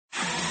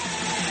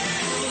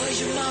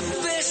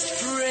my best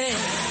friend.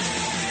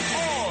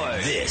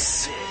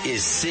 This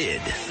is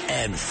Sid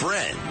and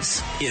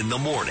Friends in the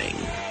Morning.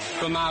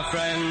 For my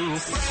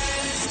friends.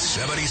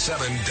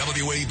 77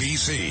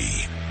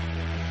 WABC.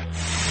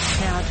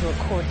 Now to a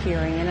court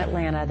hearing in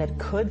Atlanta that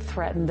could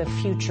threaten the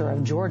future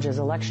of Georgia's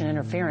election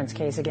interference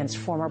case against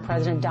former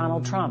President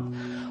Donald Trump.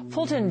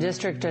 Fulton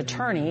District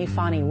Attorney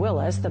Wacky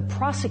Willis, the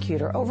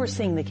prosecutor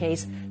overseeing the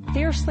case,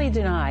 fiercely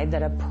denied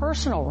that a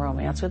personal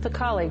romance with a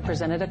colleague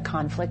presented a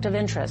conflict of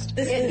interest.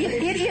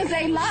 It is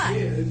a lie.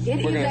 It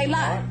is a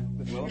lie.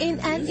 In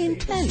an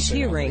intense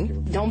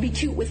hearing, don't be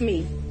cute with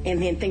me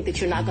and then think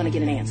that you're not going to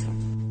get an answer.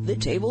 The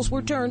tables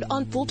were turned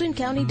on Fulton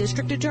County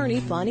District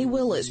Attorney Wacky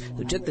Willis,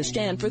 who took the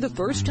stand for the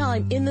first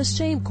time in the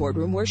same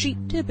courtroom where she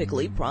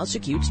typically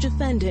prosecutes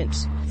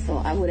defendants. So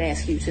I would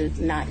ask you to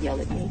not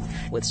yell at me.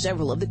 With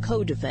several of the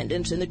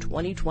co-defendants in the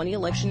 2020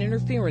 election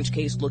interference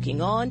case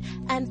looking on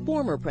and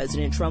former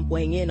President Trump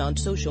weighing in on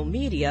social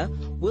media,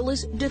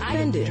 Willis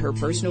defended her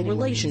personal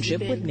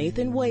relationship with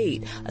Nathan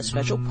Wade, a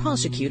special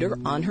prosecutor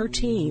on her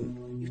team.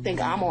 You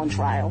think I'm on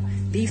trial.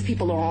 These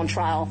people are on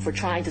trial for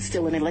trying to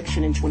steal an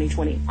election in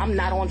 2020. I'm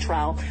not on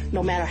trial,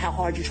 no matter how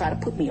hard you try to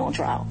put me on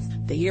trial.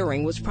 The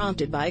hearing was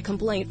prompted by a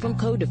complaint from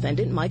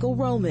co-defendant Michael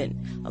Roman.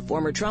 A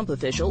former Trump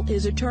official,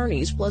 his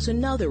attorneys, plus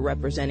another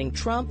representing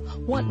Trump,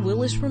 want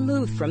Willis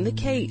removed from the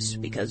case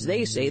because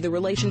they say the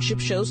relationship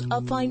shows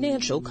a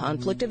financial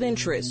conflict of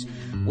interest.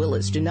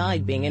 Willis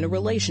denied being in a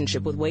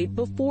relationship with Wade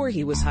before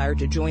he was hired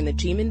to join the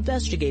team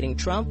investigating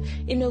Trump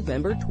in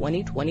November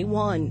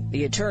 2021.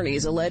 The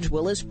attorneys allege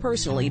Willis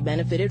personally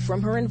benefited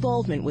from her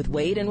involvement with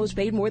Wade and was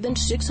paid more than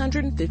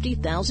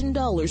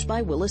 $650,000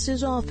 by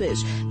Willis's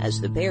office as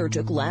the pair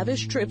took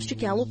lavish trips to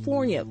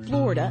California,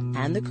 Florida,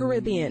 and the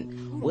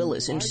Caribbean.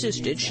 Willis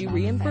insisted she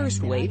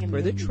reimbursed Wade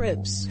for the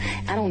trips.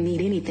 I don't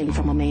need anything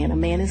from a man. A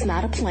man is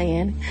not a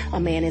plan. A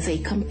man is a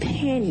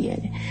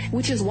companion,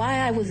 which is why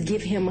I would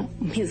give him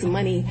his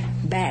money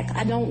back.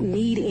 I don't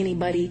need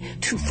anybody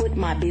to foot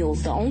my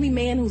bills. The only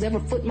man who's ever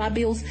foot my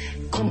bills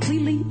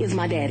completely is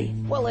my daddy.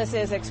 Willis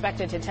is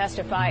expected to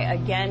testify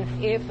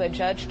again if a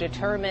judge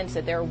determines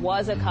that there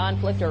was a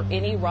conflict or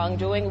any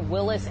wrongdoing.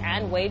 Willis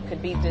and Wade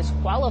could be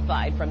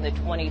disqualified from the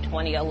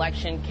 2020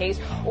 election case,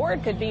 or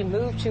it could be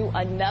moved to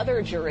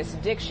another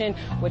jurisdiction,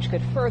 which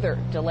could further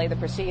delay the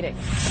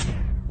proceedings.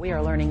 We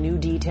are learning new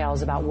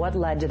details about what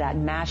led to that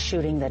mass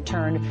shooting that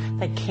turned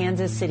the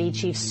Kansas City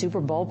Chiefs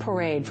Super Bowl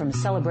parade from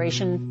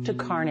celebration to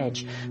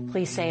carnage.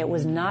 Police say it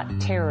was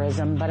not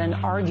terrorism, but an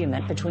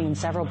argument between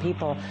several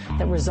people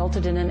that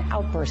resulted in an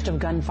outburst of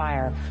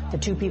gunfire. The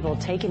two people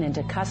taken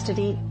into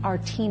custody are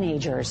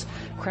teenagers.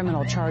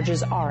 Criminal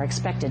charges are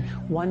expected.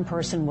 One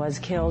person was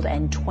killed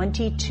and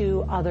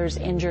 22 others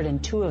injured,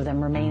 and 2 of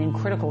them remain in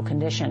critical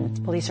condition.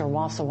 Police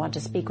also want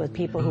to speak with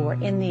people who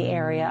were in the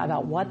area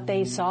about what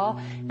they saw,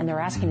 and they're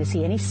asking to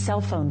see any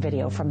cell phone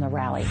video from the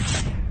rally.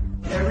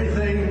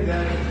 Everything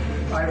that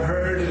I've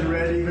heard and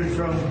read, even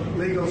from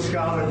legal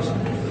scholars,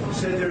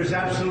 said there is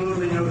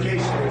absolutely no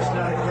case here. It's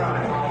not a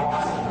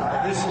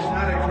crime. This is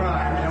not a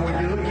crime. And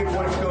when you look at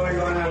what's going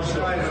on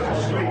outside of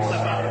the streets,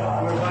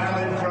 where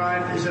violent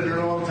crime is at an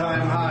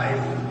all-time high,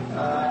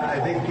 I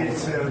think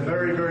it's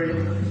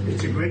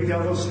it's a great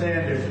double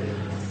standard.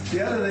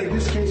 The other thing,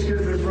 this case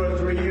could have been brought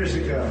 3 years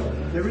ago.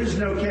 There is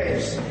no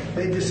case.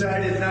 They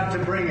decided not to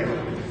bring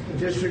it.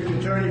 District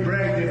Attorney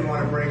Bragg didn't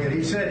want to bring it.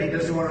 He said he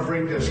doesn't want to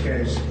bring this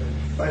case.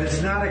 But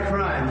it's not a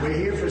crime. We're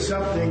here for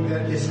something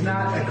that is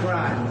not a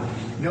crime.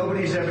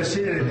 Nobody's ever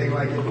seen anything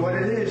like it. What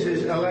it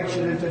is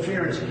election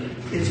interference.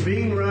 It's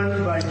being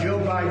run by Joe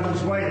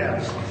Biden's White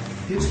House.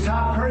 His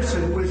top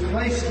person was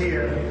placed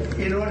here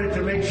in order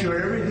to make sure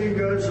everything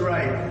goes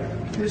right.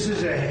 This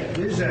is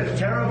a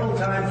terrible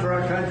time for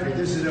our country.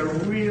 This is a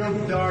real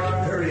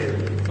dark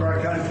period for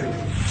our country.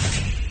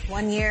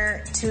 1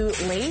 year too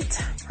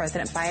late,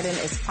 President Biden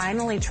is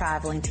finally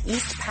traveling to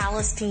East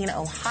Palestine,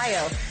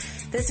 Ohio.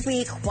 This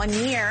week, 1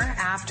 year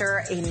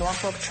after a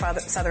Norfolk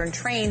Southern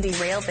train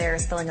derailed there,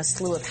 spilling a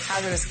slew of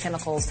hazardous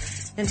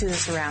chemicals into the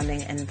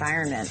surrounding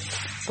environment.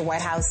 The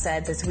White House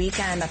said this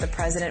weekend that the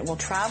president will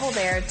travel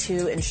there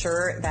to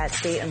ensure that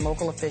state and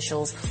local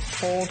officials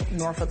hold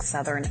Norfolk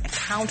Southern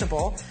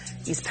accountable.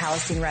 East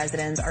Palestine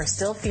residents are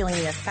still feeling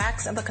the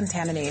effects of the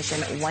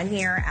contamination 1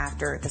 year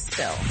after the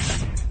spill.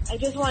 I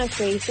just want to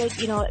say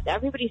that,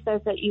 everybody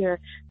says that you're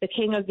the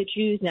king of the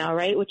Jews now,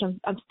 right? Which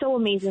I'm so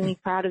amazingly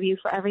proud of you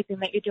for everything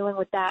that you're doing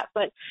with that.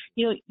 But,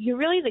 you're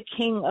really the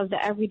king of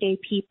the everyday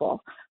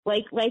people,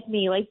 like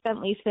me, like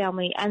Bentley's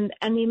family, and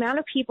the amount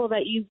of people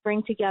that you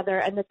bring together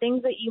and the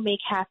things that you make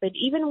happen,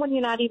 even when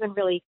you're not even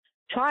really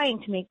trying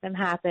to make them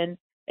happen,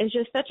 is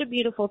just such a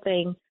beautiful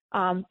thing.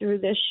 Through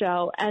this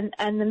show and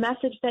the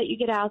message that you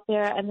get out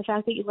there and the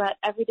fact that you let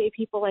everyday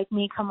people like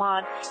me come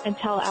on and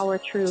tell our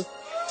truth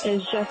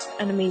is just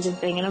an amazing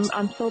thing. And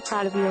I'm so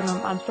proud of you, and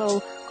I'm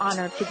so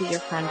honored to be your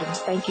friend, and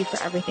thank you for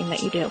everything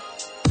that you do.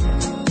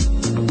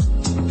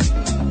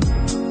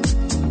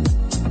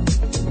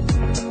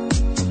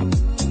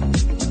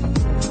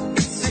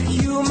 It's a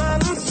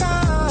human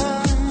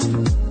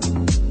sign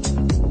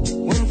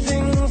when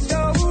things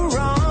go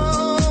wrong.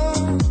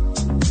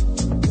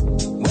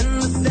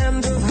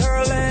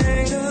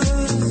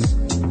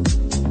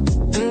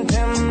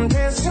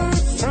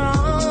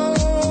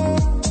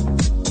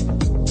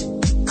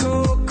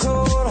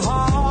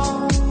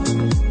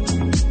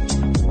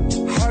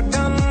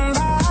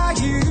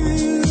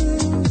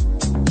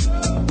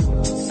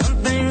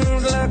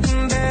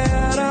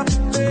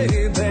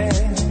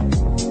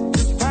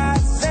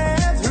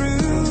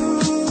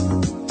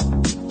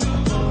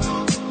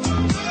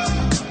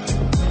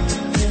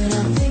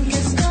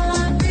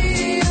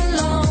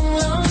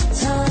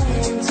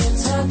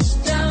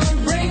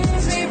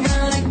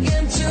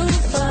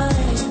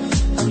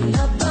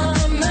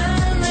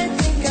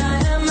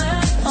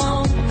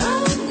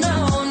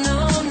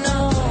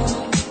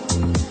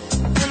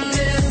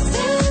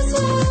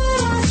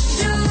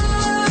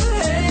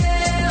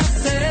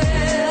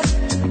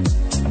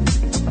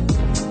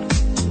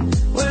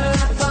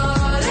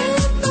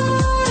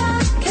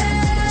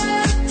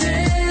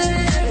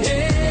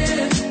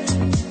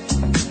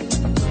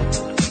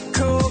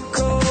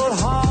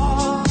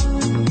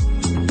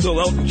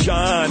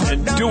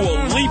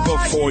 Dua Lipa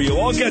for you.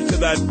 I'll get to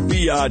that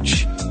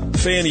biatch,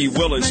 Fannie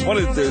Willis. What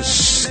a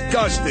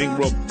disgusting,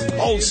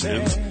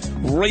 repulsive,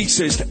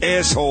 racist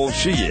asshole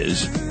she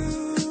is.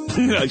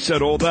 I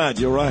said all that.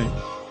 You're right.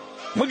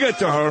 We'll get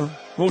to her.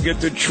 We'll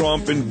get to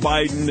Trump and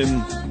Biden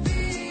and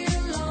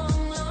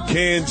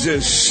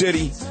Kansas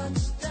City.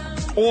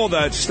 All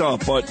that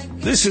stuff. But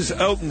this is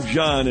Elton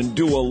John and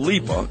Dua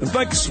Lipa. In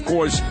fact, of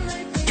course,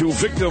 to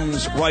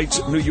Victims'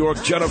 Rights New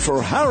York,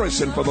 Jennifer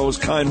Harrison, for those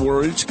kind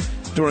words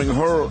during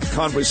her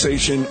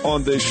conversation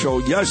on this show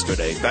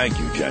yesterday. Thank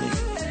you, Jenny.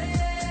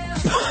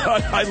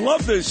 I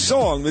love this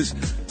song.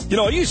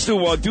 I used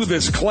to do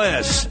this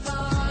class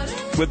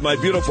with my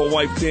beautiful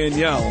wife,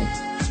 Danielle.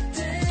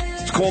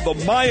 It's called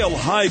the Mile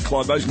High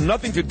Club. It has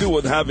nothing to do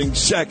with having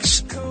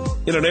sex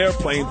in an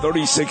airplane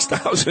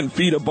 36,000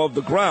 feet above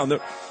the ground.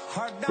 They're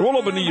all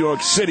over New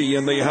York City,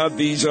 and they have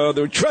these,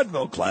 they're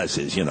treadmill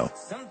classes,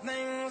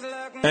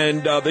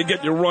 And they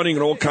get you running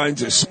at all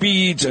kinds of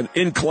speeds and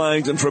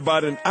inclines, and for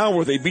about an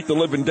hour, they beat the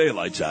living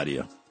daylights out of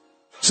you.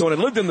 So when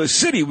I lived in the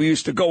city, we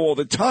used to go all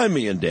the time,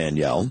 me and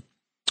Danielle.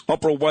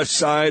 Upper West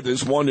Side,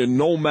 there's one in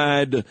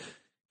Nomad,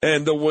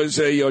 and there was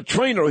a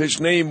trainer.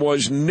 His name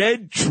was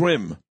Ned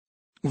Trim.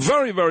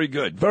 Very, very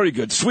good. Very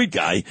good. Sweet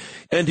guy.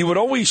 And he would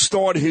always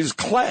start his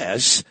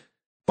class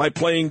by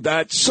playing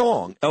that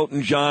song,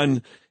 Elton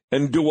John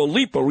and Dua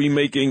Lipa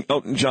remaking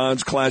Elton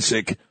John's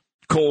classic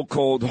Cold,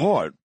 Cold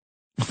Heart.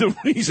 The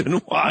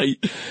reason why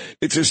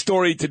it's a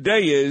story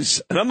today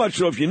is, and I'm not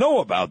sure if you know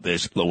about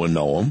this, Lou and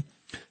Noam,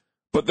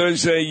 but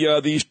there's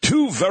these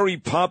two very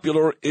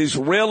popular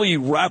Israeli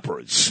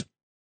rappers.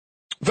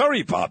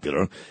 Very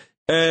popular.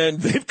 And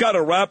they've got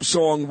a rap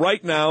song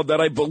right now that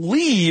I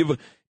believe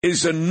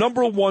is the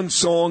number one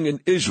song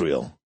in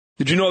Israel.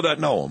 Did you know that,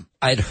 Noam?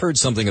 I'd heard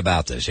something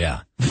about this,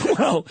 yeah.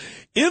 Well,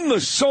 in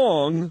the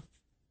song,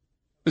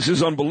 this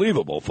is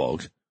unbelievable,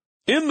 folks.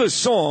 In the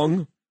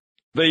song,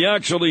 they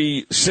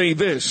actually say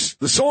this.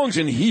 The song's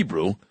in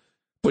Hebrew,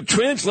 but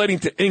translating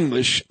to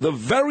English, the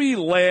very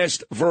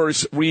last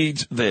verse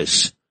reads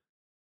this.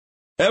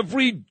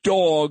 Every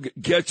dog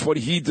gets what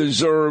he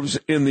deserves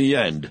in the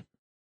end.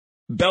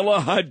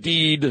 Bella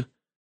Hadid,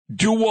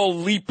 Dua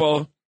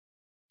Lipa,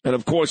 and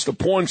of course the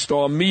porn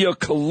star Mia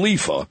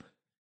Khalifa.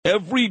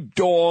 Every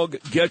dog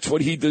gets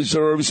what he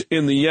deserves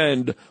in the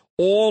end.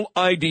 All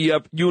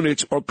IDF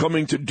units are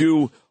coming to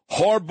do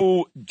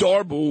Harbu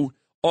Darbu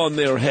on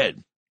their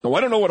head. Now,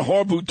 I don't know what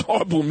Harbu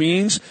Darbu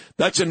means.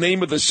 That's the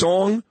name of the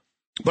song.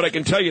 But I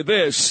can tell you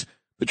this.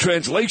 The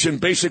translation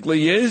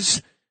basically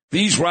is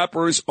these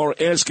rappers are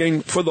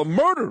asking for the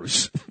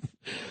murders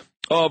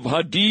of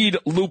Hadid,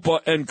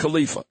 Lupa, and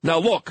Khalifa. Now,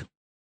 look,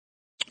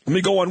 let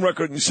me go on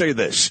record and say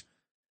this.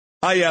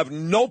 I have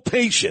no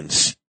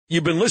patience.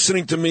 You've been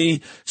listening to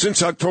me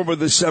since October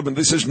the 7th.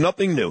 This is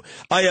nothing new.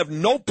 I have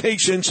no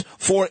patience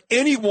for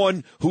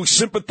anyone who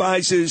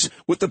sympathizes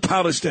with the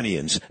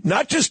Palestinians.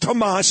 Not just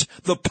Hamas,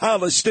 the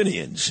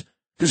Palestinians.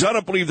 Because I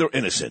don't believe they're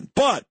innocent.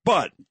 But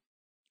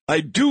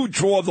I do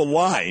draw the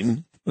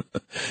line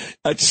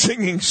at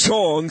singing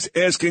songs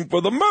asking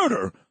for the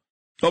murder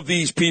of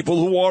these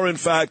people who are, in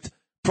fact,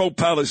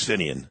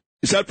 pro-Palestinian.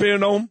 Is that fair,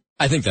 Noam?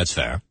 I think that's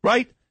fair.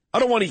 Right? I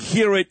don't want to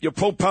hear it. You're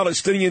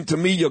pro-Palestinian. To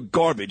me, you're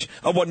garbage.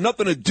 I want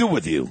nothing to do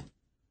with you.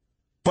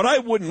 But I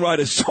wouldn't write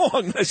a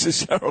song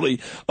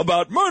necessarily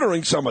about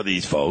murdering some of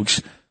these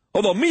folks.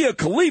 Although Mia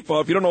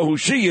Khalifa, if you don't know who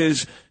she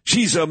is,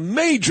 she's a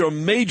major,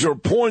 major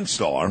porn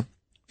star.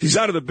 She's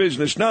out of the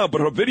business now,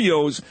 but her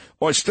videos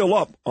are still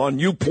up on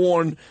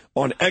YouPorn,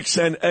 on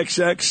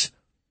XNXX.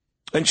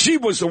 And she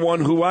was the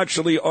one who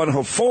actually on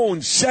her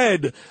phone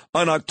said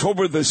on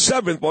October the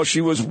 7th, while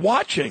she was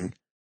watching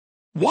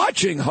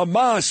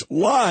Hamas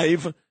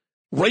live,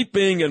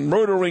 raping and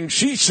murdering,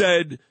 she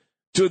said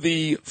to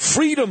the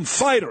freedom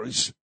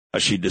fighters,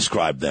 as she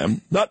described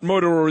them, not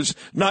murderers,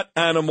 not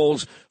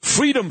animals,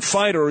 freedom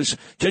fighters,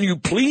 can you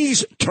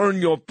please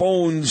turn your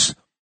phones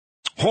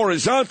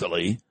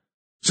horizontally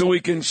so we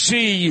can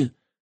see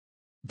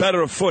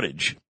better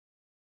footage?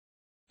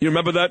 You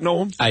remember that,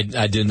 Noam?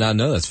 I did not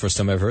know. That's the first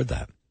time I've heard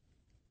that.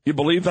 You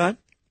believe that?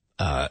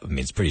 I mean,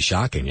 it's pretty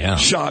shocking, yeah.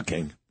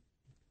 Shocking.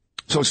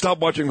 So stop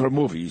watching her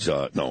movies,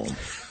 Noam.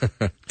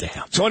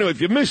 Damn. So anyway,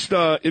 if you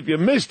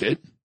missed it,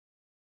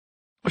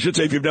 I should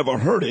say if you've never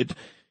heard it,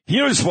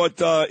 here's what,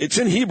 it's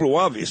in Hebrew,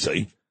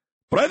 obviously,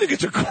 but I think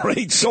it's a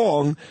great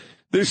song.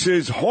 This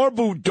is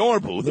Harbu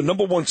Darbu, the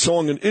number one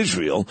song in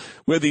Israel,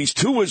 where these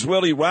two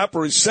Israeli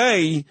rappers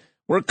say,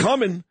 we're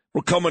coming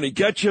to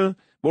get you.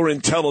 We're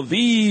in Tel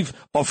Aviv.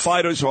 Our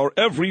fighters are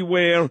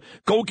everywhere.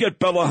 Go get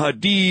Bella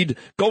Hadid.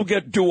 Go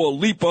get Dua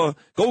Lipa.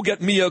 Go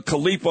get Mia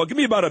Khalifa. Give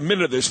me about a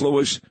minute of this,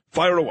 Louis.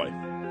 Fire away.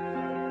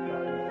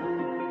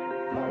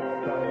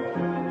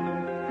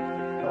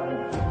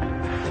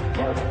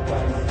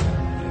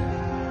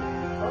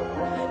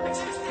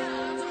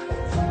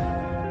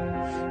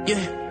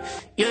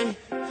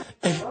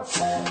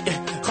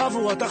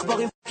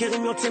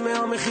 מכירים יוצאים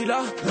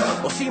מהמחילה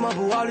עושים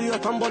אבו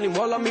עליות טמבונים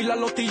וואלה מילה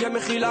לא תהיה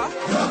מחילה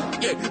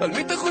על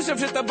מי אתה חושב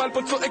שאתה בעל פה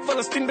צועק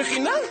פלסטין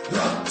בחינה?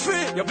 תפי,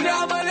 יא בני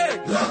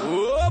עמלק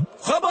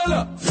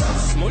חבלה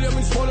שמאל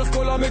ימין שמאל איך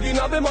כל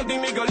המדינה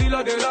במדים מגליל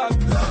עד אילת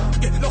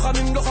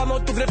לוחמים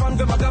לוחמות תוגרפן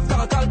ומגף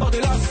תחת על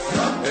ברדלס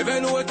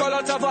הבאנו את כל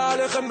הצבא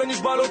עליכם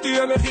ונשבע לא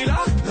תהיה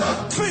מחילה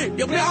תפי,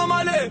 יא בני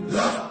עמלק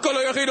כל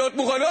היחידות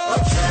מוכנות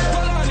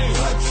כל אני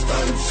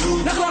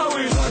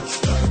נחלאווי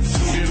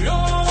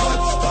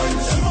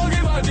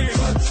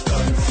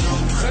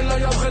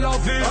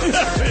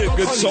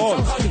Good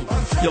song.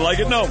 You like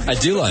it? No. I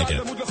do like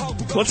it.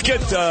 Let's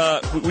get,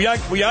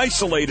 we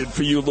isolated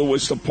for you,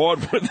 Lewis, the part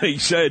where they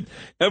said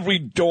every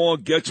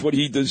dog gets what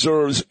he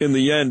deserves in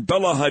the end.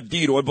 Bella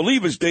Hadid, who I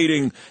believe is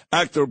dating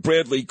actor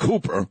Bradley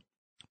Cooper.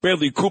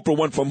 Bradley Cooper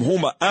went from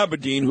Huma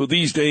Abedin, who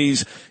these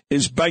days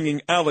is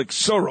banging Alex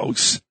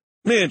Soros.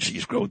 Man,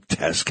 she's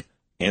grotesque.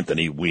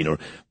 Anthony Weiner.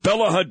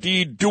 Bella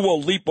Hadid, Dua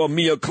Lipa,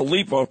 Mia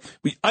Khalifa.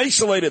 We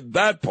isolated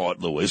that part,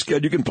 Lewis.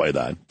 Good, you can play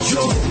that.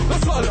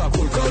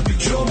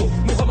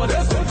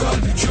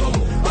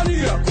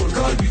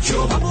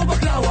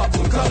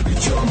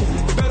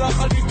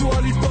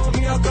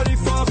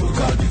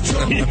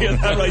 You hear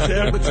that right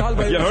there?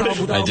 You heard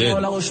it? I did.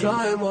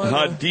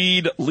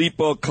 Hadid,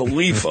 Lipa,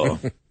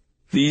 Khalifa.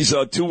 These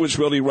two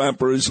Israeli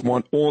rappers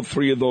want all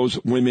three of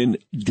those women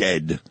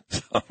dead.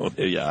 So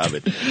there you have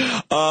it.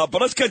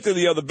 But let's get to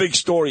the other big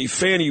story,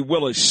 Fannie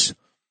Willis,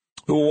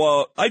 who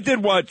I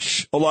did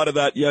watch a lot of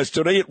that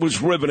yesterday. It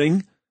was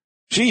riveting.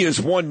 She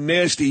is one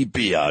nasty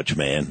biatch,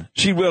 man.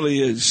 She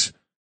really is.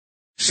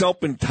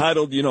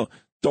 Self-entitled,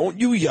 don't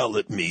you yell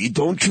at me.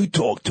 Don't you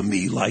talk to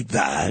me like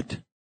that.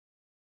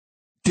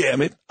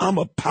 Damn it, I'm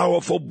a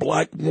powerful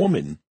black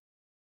woman.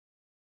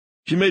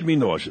 She made me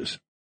nauseous.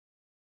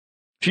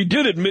 She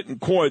did admit in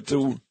court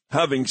to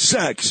having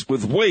sex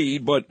with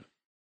Wade, but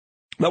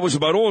that was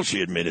about all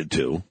she admitted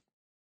to.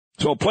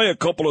 So I'll play a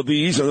couple of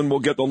these, and then we'll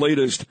get the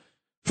latest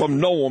from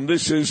Noam.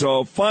 This is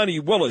Fannie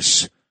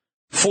Willis,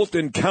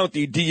 Fulton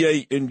County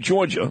DA in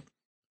Georgia,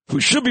 who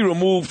should be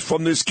removed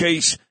from this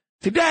case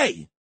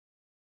today.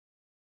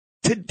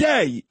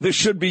 Today, this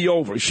should be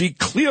over. She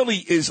clearly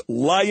is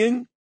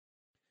lying.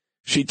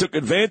 She took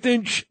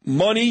advantage,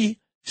 money,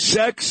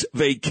 sex,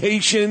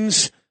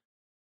 vacations.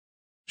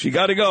 She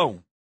got to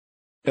go.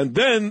 And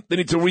then they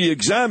need to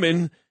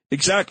re-examine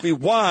exactly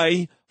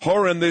why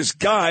her and this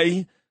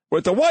guy were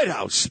at the White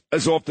House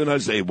as often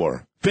as they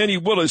were. Fannie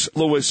Willis,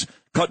 Lewis,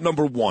 cut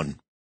number 1.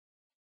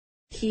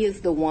 He is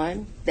the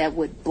one that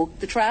would book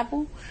the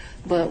travel,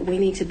 but we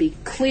need to be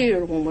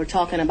clear when we're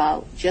talking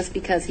about just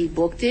because he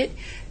booked it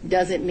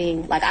doesn't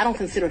mean, I don't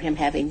consider him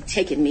having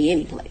taken me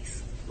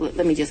anyplace.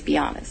 Let me just be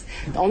honest.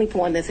 The only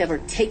one that's ever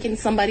taken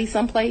somebody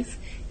someplace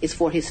is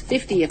for his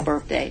 50th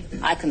birthday.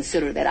 I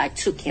consider that I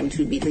took him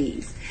to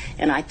Belize.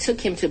 And I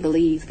took him to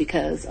Belize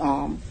because,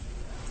 I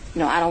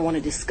don't want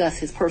to discuss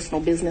his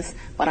personal business,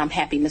 but I'm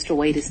happy Mr.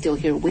 Wade is still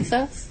here with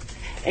us.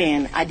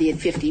 And I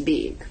did 50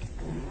 big.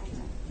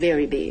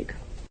 Very big.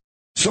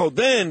 So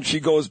then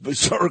she goes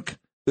berserk,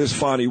 this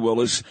Fannie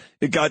Willis.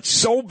 It got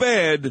so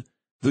bad,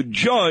 the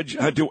judge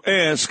had to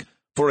ask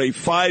for a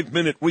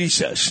 5-minute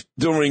recess.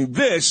 During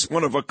this,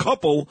 one of a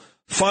couple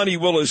Fannie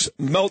Willis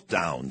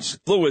meltdowns.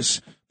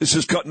 Lewis, this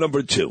is cut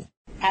number 2.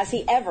 Has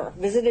he ever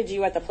visited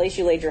you at the place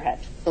you laid your head?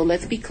 So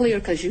let's be clear,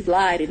 because you've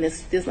lied in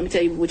this. Let me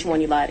tell you which one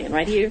you lied in.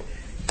 Right here.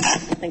 I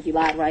think you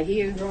lied right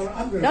here.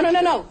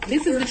 No.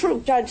 This is the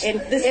truth, Judge.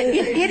 And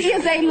it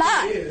is a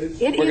lie.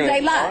 It is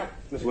a lie.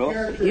 Ms.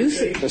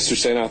 Willis? Mr.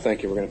 Sena,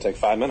 thank you. We're going to take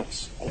 5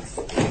 minutes.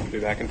 Be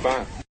back in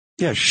 5.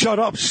 Yeah, shut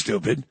up,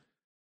 stupid.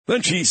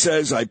 Then she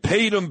says, I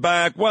paid him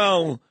back.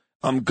 Well,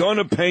 I'm going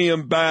to pay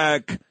him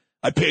back.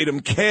 I paid him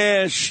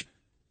cash.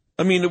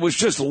 I mean, it was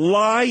just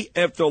lie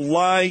after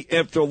lie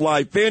after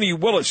lie. Fannie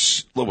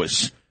Willis,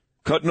 Lewis,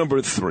 cut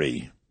number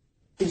 3.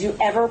 Did you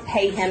ever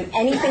pay him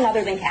anything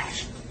other than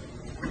cash?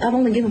 I've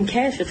only given him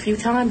cash a few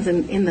times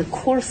in the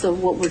course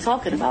of what we're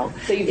talking about.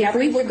 So if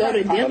we would go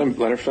to dinner,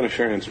 let her finish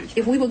her answer.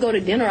 If we would go to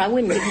dinner, I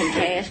wouldn't give him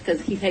cash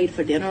because he paid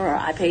for dinner or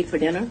I paid for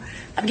dinner.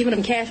 I've given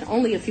him cash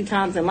only a few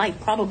times in life,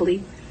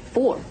 probably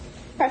 4.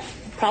 Okay.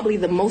 Probably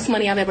the most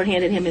money I've ever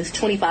handed him is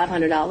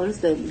 $2,500.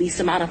 The least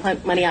amount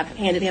of money I've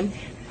handed him,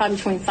 probably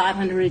between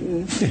 $500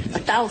 and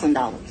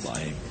 $1,000.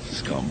 Lying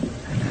scum.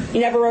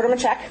 You never wrote him a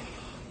check?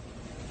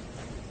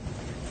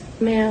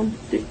 Ma'am,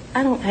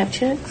 I don't have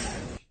checks.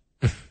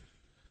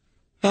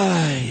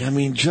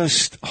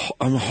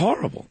 I'm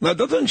horrible. Now,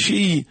 doesn't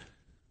she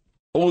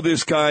owe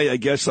this guy, I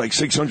guess, like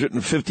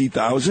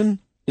 $650,000?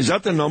 Is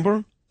that the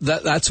number?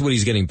 That's what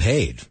he's getting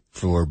paid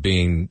for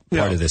being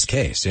part of this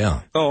case.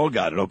 Yeah. Oh,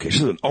 got it. Okay, she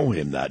doesn't owe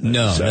him that.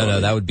 No.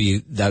 That would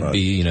be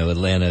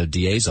Atlanta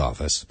DA's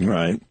office.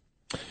 Right.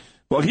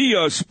 Well,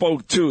 he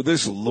spoke to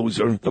this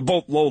loser. They're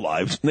both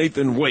lowlives,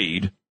 Nathan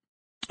Wade,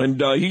 and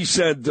he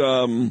said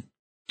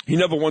he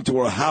never went to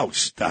her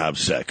house to have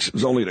sex. It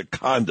was only at a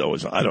condo.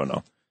 I don't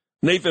know.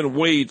 Nathan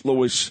Wade,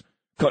 Lewis,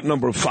 cut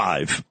number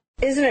 5.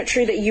 Isn't it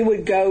true that you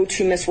would go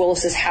to Miss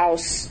Willis's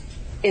house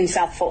in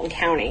South Fulton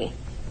County?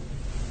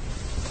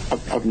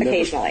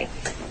 occasionally?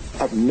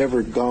 I've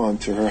never gone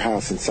to her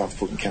house in South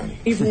Fulton County.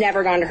 You've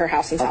never gone to her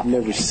house in South Fulton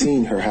County? I've never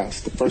seen her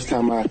house. The first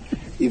time I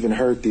even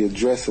heard the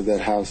address of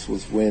that house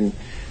was when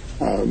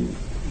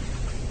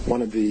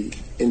one of the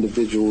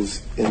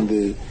individuals in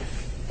the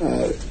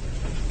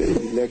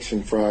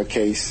election fraud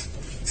case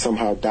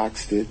somehow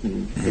doxed it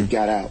and it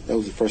got out. That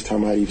was the first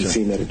time I'd even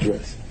seen that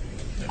address.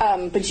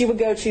 But you would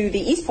go to the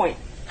East Point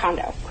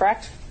condo,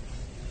 correct?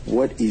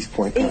 What East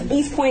Point condo?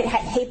 East Point,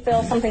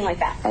 Hapeville, something like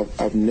that.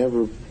 I've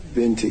never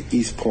been to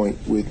East Point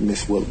with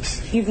Miss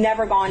Willis. You've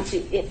never gone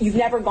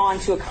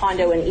to a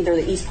condo in either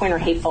the East Point or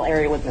Hapeville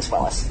area with Miss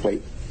Willis.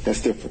 Wait,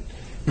 that's different.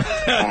 I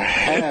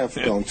have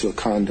gone to a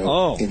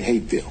condo in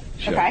Hapeville.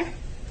 Sure. Okay.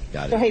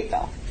 Got it. So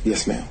Hapeville.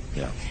 Yes, ma'am.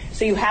 Yeah.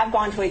 So you have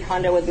gone to a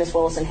condo with Miss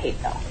Willis in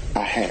Hapeville.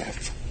 I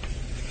have.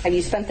 Have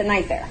you spent the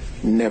night there?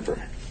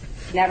 Never.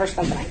 Never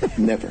spent the night.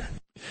 Never.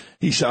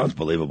 He sounds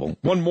believable.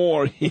 One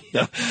more.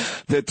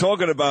 They're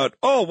talking about,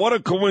 what a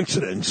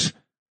coincidence.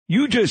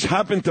 You just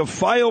happened to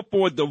file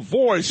for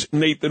divorce,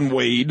 Nathan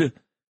Wade,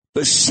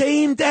 the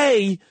same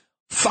day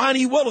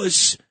Fani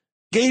Willis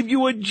gave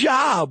you a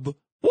job.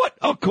 What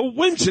a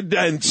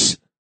coincidence.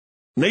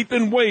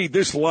 Nathan Wade,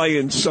 this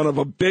lying son of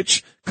a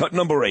bitch, cut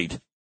number 8.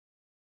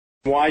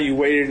 Why you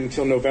waited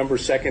until November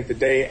 2nd, the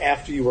day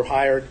after you were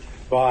hired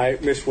by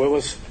Miss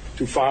Willis,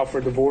 to file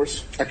for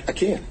divorce? I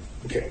can.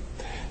 Okay.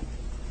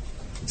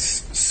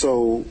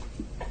 So,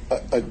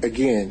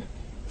 again,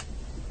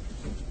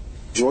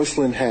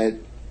 Joycelyn had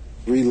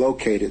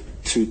relocated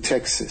to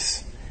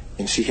Texas,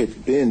 and she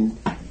had been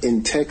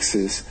in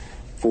Texas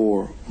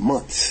for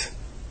months.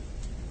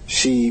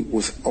 She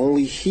was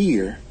only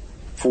here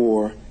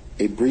for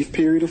a brief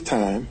period of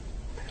time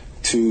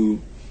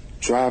to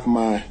drive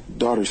my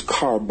daughter's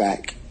car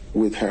back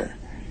with her.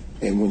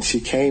 And when she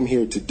came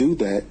here to do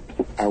that,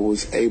 I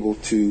was able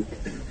to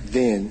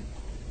then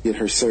get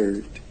her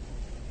served.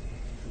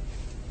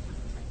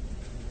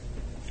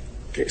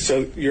 Okay,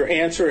 so your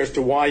answer as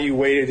to why you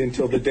waited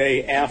until the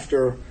day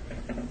after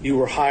you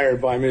were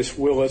hired by Miss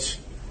Willis,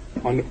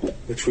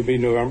 which would be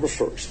November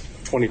 1st,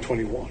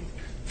 2021,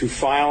 to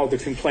file the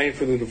complaint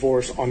for the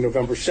divorce on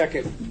November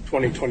 2nd,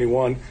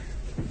 2021,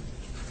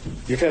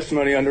 your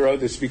testimony under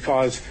oath is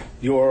because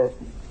your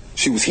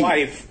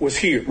wife was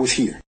here.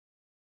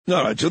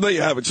 All right, so there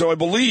you have it. So I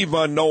believe,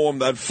 Noam,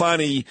 that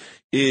Fani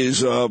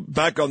is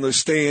back on the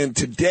stand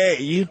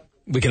today.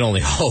 We can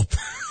only hope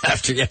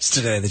after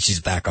yesterday that she's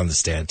back on the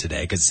stand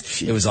today,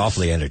 because it was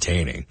awfully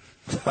entertaining.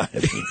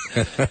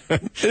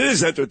 It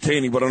is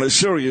entertaining, but on a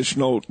serious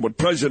note, what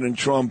President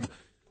Trump,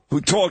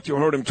 you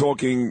heard him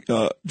talking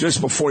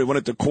just before he went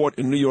into court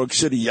in New York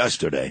City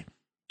yesterday.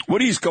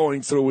 What he's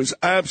going through is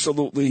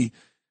absolutely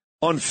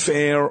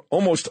unfair,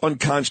 almost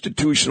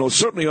unconstitutional,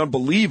 certainly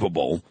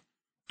unbelievable.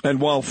 And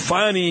while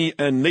Fani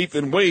and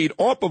Nathan Wade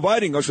are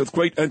providing us with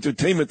great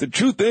entertainment, the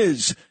truth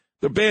is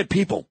they're bad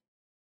people.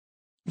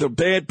 They're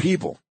bad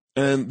people.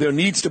 And there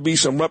needs to be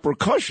some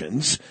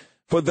repercussions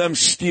for them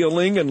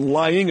stealing and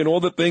lying and all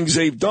the things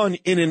they've done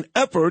in an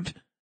effort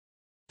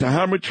to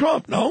hammer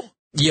Trump, no?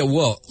 Yeah,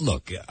 well,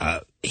 look,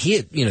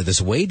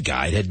 this Wade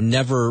guy had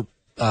never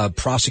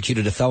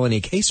prosecuted a felony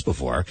case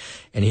before,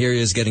 and here he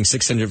is getting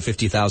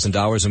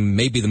 $650,000 and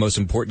maybe the most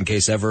important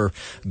case ever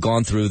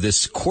gone through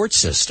this court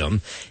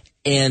system.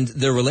 And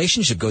their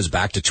relationship goes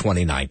back to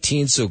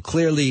 2019, so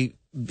clearly,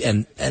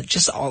 and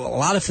just a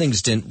lot of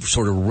things didn't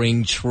sort of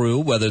ring true,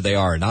 whether they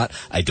are or not,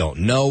 I don't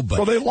know.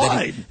 But they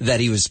lied.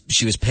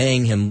 She was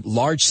paying him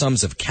large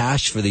sums of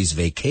cash for these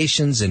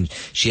vacations, and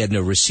she had no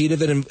receipt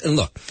of it. And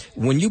look,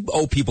 when you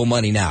owe people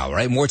money now,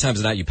 right, more times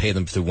than not, you pay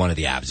them through one of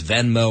the apps,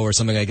 Venmo or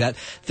something like that.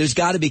 There's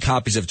got to be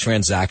copies of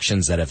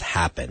transactions that have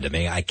happened. I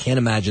mean, I can't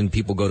imagine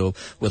people go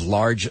with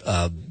large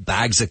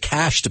bags of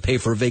cash to pay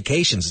for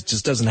vacations. It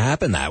just doesn't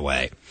happen that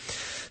way.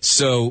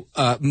 So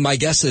my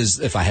guess is,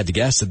 if I had to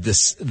guess,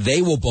 that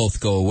they will both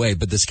go away,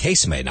 but this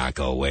case may not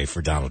go away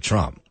for Donald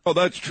Trump. Oh,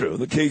 that's true.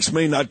 The case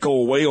may not go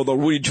away, although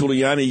Rudy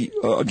Giuliani,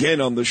 again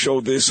on the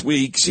show this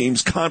week,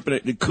 seems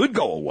confident it could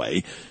go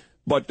away.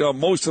 But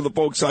most of the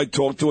folks I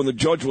talked to, and the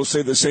judge will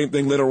say the same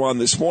thing later on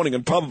this morning,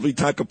 and probably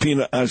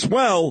Tacopina as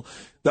well,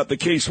 that the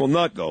case will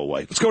not go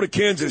away. Let's go to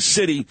Kansas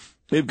City.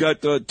 They've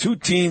got 2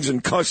 teens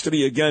in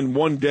custody. Again,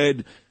 1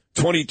 dead,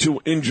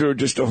 22 injured.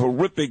 Just a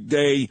horrific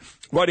day.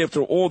 Right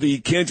after all the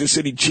Kansas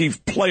City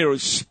Chief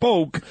players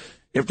spoke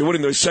after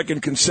winning their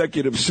 2nd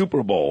consecutive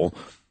Super Bowl.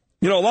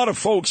 You know, a lot of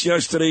folks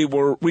yesterday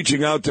were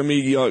reaching out to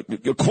me,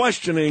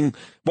 questioning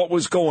what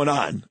was going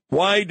on.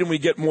 Why didn't we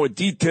get more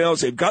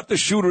details? They've got the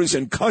shooters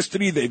in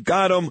custody. They've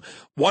got them.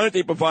 Why aren't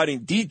they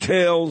providing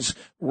details,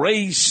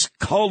 race,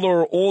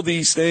 color, all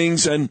these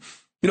things? And,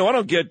 you know, I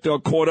don't get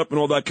caught up in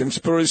all that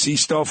conspiracy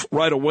stuff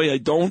right away. I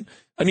don't.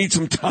 I need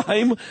some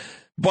time.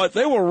 But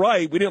they were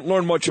right. We didn't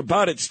learn much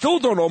about it. Still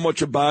don't know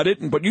much about it.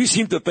 But you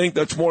seem to think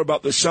that's more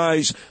about the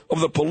size of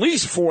the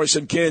police force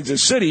in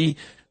Kansas City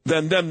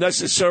than them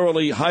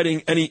necessarily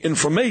hiding any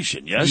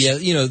information, yes? Yeah,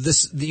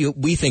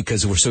 we think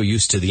because we're so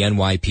used to the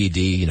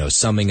NYPD,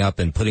 summing up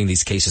and putting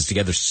these cases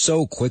together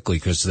so quickly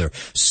because they're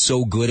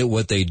so good at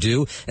what they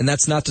do. And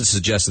that's not to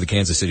suggest that the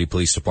Kansas City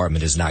Police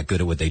Department is not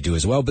good at what they do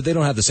as well, but they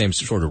don't have the same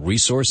sort of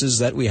resources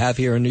that we have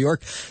here in New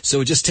York.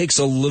 So it just takes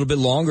a little bit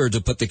longer to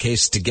put the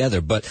case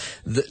together. But,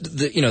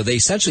 they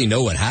essentially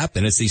know what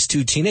happened. It's these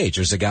two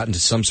teenagers that got into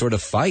some sort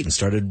of fight and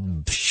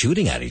started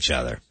shooting at each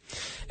other.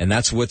 And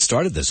that's what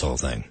started this whole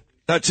thing.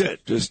 That's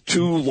it. Just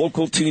two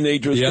local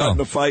teenagers got in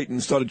a fight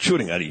and started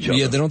shooting at each other.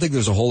 Yeah, they don't think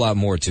there's a whole lot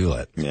more to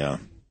it. Yeah.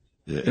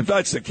 If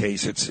that's the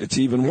case, it's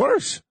even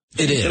worse.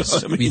 It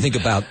is. You know you think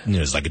about,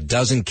 there's like a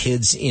dozen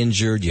kids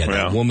injured. You had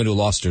that woman who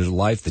lost her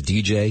life, the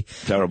DJ.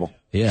 Terrible.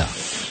 Yeah.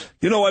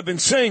 I've been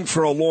saying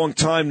for a long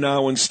time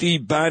now, and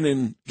Steve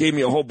Bannon gave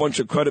me a whole bunch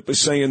of credit for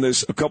saying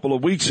this a couple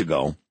of weeks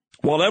ago,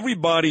 while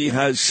everybody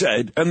has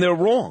said, and they're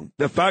wrong,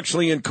 they're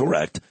factually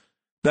incorrect,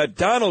 that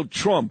Donald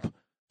Trump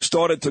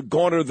started to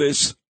garner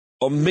this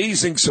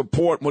amazing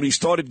support when he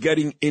started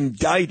getting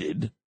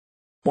indicted.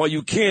 While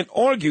you can't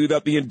argue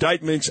that the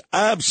indictments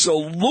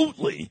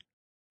absolutely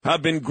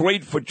have been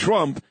great for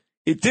Trump,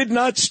 it did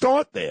not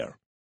start there.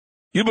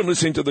 You've been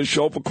listening to the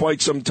show for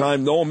quite some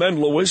time, Noam and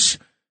Lewis.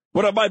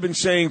 What have I been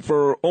saying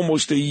for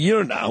almost a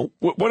year now?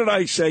 What did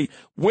I say?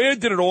 Where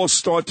did it all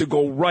start to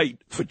go right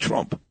for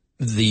Trump?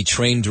 The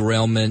train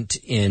derailment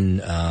in,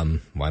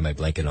 why am I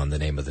blanking on the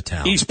name of the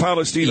town? East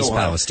Palestine, East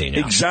Ohio. Palestine,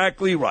 yeah.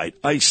 Exactly right.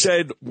 I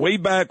said way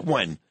back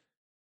when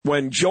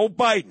Joe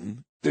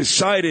Biden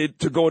decided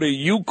to go to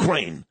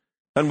Ukraine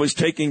and was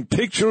taking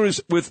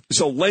pictures with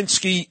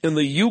Zelensky in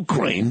the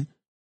Ukraine,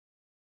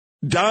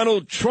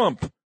 Donald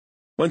Trump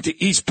went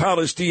to East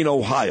Palestine,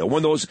 Ohio,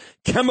 when those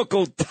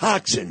chemical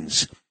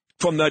toxins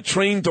from that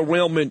train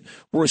derailment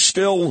were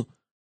still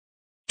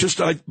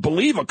just, I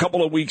believe, a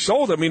couple of weeks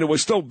old. I mean, it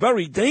was still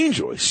very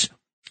dangerous.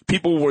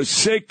 People were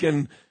sick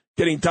and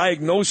getting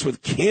diagnosed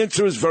with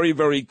cancers very,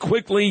 very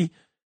quickly.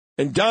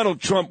 And Donald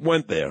Trump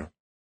went there.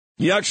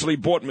 He actually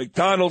bought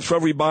McDonald's for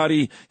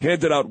everybody,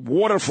 handed out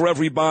water for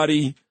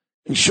everybody,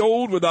 and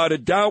showed without a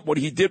doubt what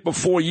he did for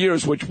 4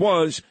 years, which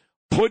was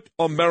put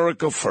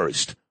America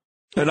first.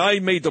 And I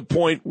made the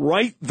point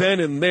right then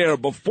and there,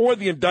 before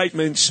the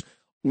indictments,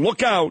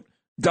 look out,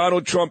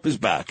 Donald Trump is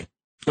back.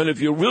 And if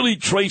you really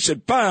trace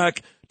it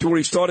back to where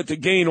he started to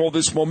gain all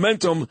this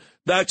momentum,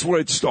 that's where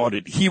it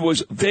started. He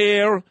was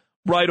there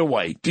right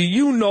away. Do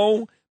you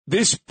know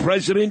this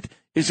president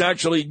is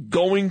actually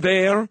going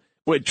there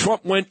where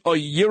Trump went a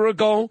year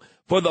ago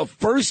for the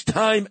first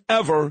time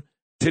ever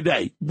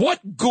today?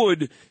 What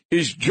good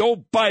is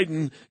Joe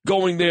Biden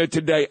going there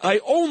today? I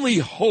only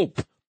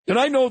hope, and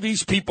I know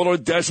these people are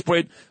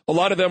desperate. A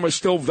lot of them are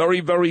still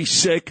very, very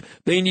sick.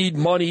 They need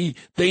money.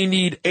 They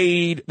need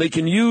aid. They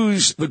can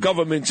use the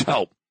government's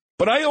help.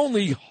 But I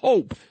only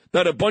hope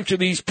that a bunch of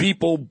these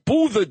people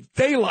boo the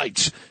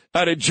daylights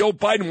out of Joe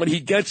Biden when he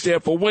gets there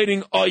for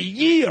waiting a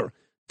year.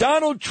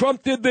 Donald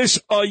Trump did this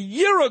a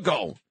year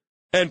ago,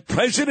 and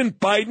President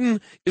Biden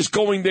is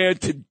going there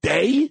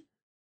today?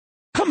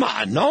 Come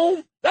on,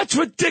 no? That's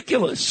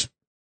ridiculous.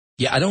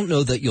 Yeah, I don't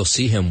know that you'll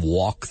see him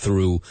walk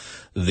through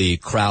the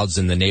crowds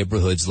in the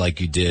neighborhoods like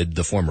you did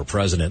the former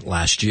president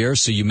last year,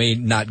 so you may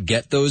not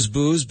get those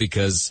boos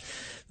because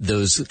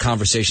those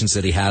conversations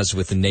that he has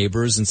with the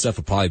neighbors and stuff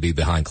will probably be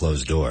behind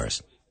closed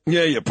doors.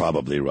 Yeah, you're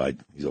probably right.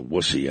 He's a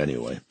wussy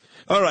anyway.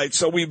 All right,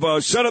 so we've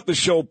set up the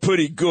show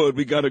pretty good.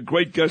 We got a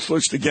great guest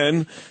list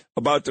again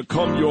about to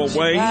come your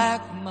way.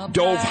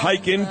 Dove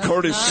Hyken,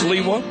 Curtis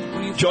Sliwa,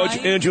 Judge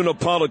Andrew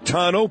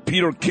Napolitano,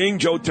 Peter King,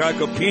 Joe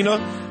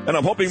Tacopina, and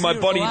I'm hoping my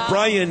buddy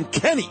Brian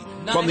Kenny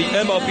from the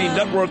MLB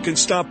Network can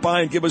stop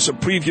by and give us a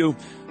preview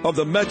of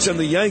the Mets and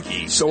the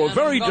Yankees. So a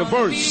very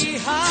diverse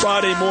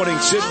Friday morning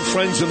Sid and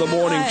Friends in the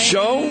Morning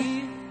show.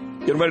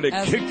 Getting ready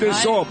to kick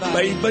this off,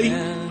 baby.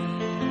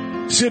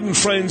 Sid and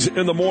Friends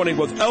in the Morning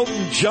with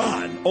Elton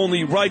John,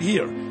 only right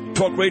here.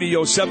 Talk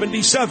Radio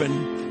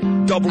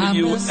 77,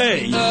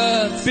 WABC.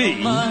 I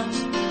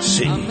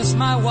miss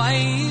my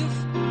wife.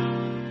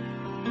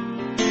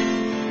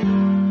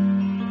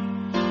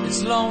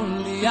 It's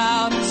lonely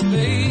out in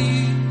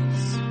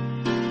space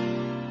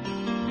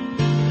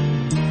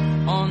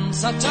on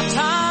such a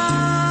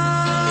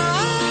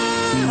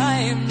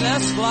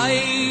timeless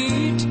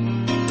flight.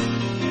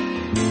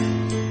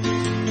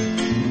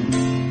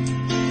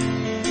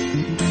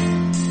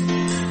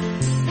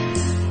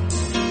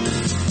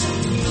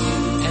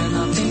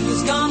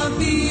 It's gonna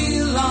be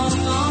a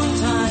long, long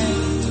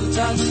time till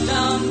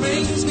touchdown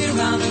brings me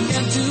round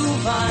again to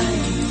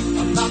find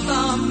I'm not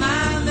the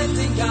man they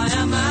think I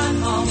am at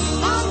home.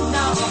 Oh,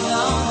 no, no,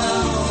 no.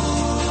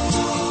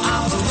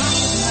 I'm a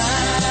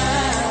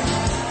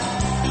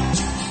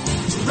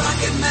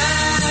rocket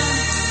man,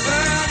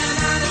 burning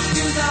out his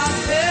fuse out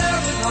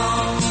very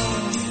long.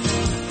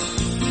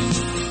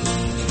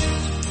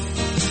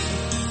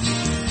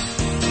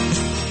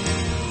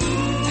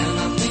 And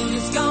I think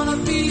it's gonna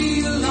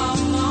be a long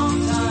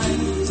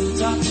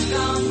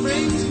touchdown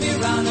brings me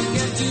round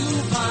again to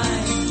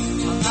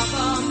find I'm not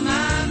the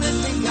man that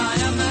think I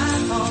am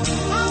at home.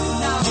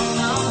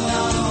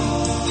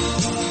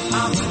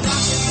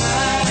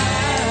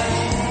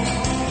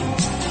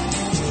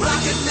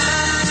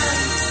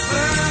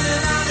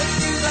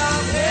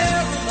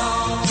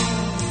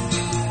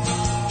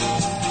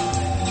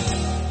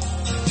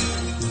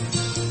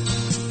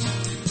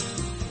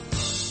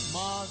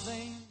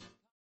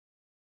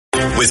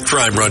 With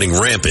crime running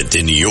rampant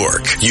in New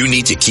York, you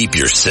need to keep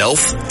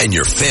yourself and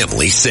your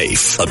family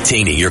safe.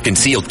 Obtaining your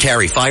concealed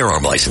carry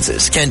firearm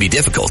licenses can be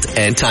difficult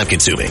and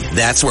time-consuming.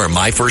 That's where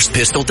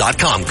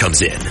MyFirstPistol.com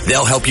comes in.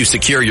 They'll help you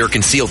secure your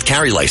concealed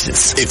carry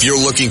license. If you're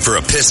looking for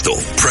a pistol,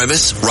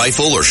 premise,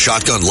 rifle, or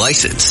shotgun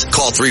license,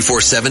 call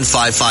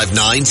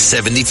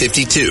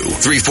 347-559-7052.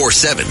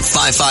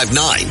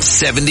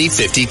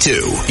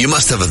 347-559-7052. You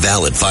must have a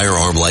valid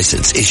firearm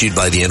license issued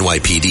by the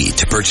NYPD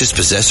to purchase,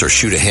 possess, or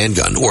shoot a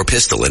handgun or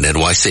pistol in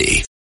NYC.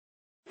 This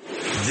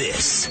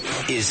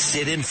is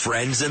Sid and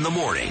Friends in the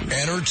Morning.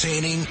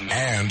 Entertaining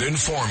and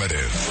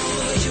informative.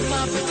 You're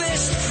my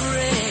best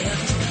friend.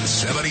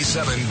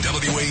 77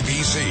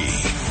 WABC.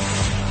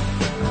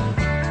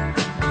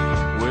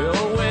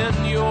 Well,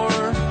 when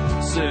you're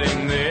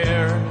sitting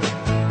there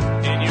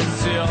in your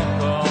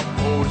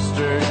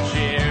silk-upholster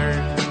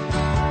chair,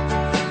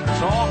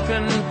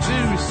 talking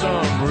to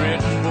some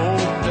rich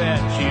folk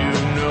that you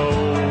know,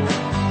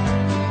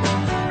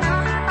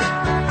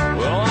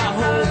 well, I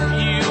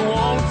hope you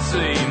won't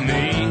see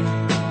me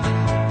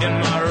in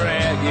my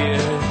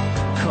ragged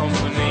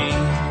company.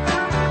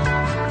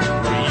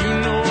 Well, you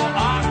know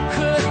I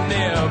could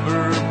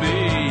never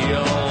be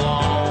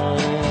alone.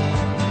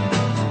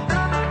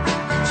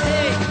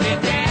 Take me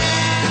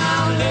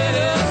down,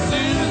 little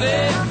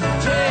Susie,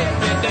 take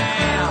me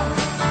down.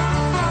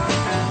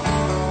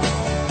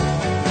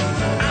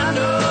 I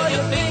know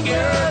you think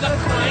you're the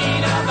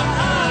queen of the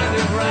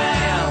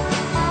underground.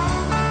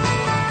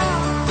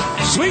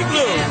 Sweet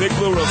Lou, Big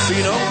Lou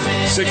Rufino,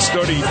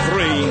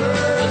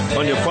 6:33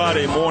 on your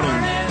Friday morning.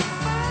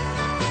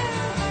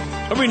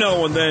 Every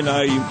now and then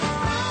I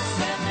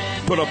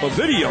put up a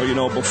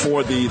video,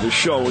 before the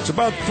show. It's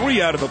about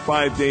 3 out of the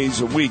 5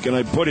 days a week, and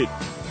I put it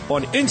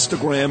on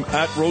Instagram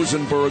at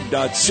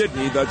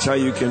rosenberg.sydney. That's how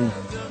you can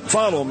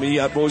follow me,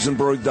 at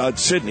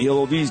rosenberg.sydney.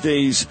 Although these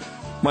days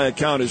my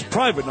account is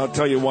private, and I'll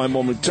tell you why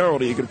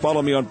momentarily. You can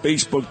follow me on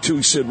Facebook,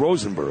 too, Sid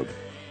Rosenberg.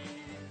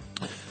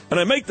 And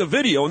I make the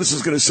video, and this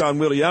is going to sound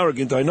really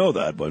arrogant, I know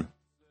that, but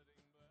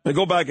I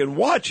go back and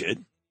watch it,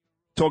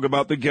 talk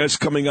about the guests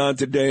coming on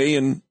today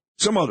and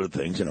some other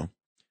things, And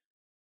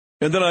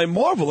then I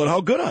marvel at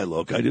how good I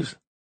look. I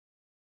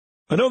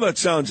know that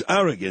sounds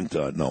arrogant,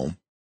 no.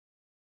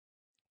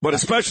 But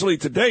especially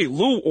today,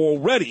 Lou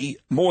already,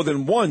 more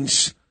than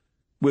once,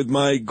 with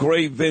my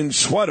gray Vin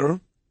sweater,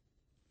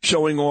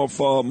 showing off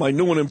my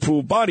new and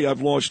improved body.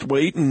 I've lost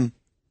weight, and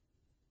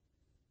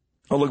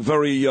I look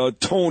very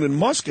toned and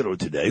muscular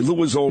today.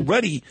 Lou has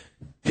already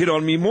hit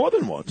on me more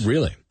than once.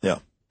 Really? Yeah.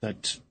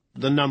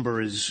 The number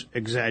is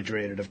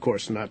exaggerated, of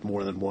course, not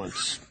more than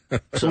once. So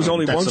it was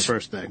only that's once? the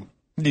first thing.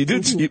 You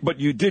did, but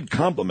you did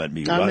compliment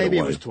me, right maybe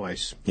away. it was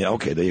twice. Yeah,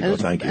 okay, there you go,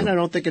 thank you. And I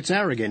don't think it's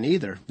arrogant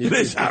either. It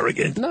is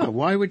arrogant. No,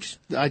 why would you?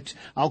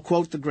 I'll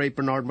quote the great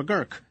Bernard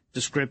McGurk.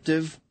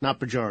 Descriptive, not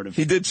pejorative.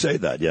 He did say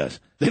that, yes.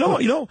 You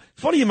know,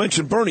 funny you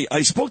mentioned Bernie.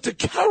 I spoke to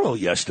Carol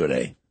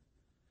yesterday.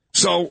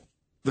 So,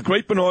 the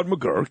great Bernard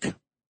McGurk,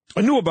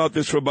 I knew about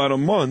this for about a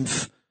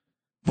month,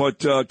 but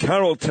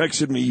Carol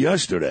texted me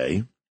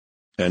yesterday,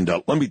 and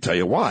let me tell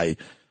you why.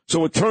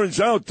 So it turns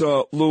out,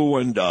 Lou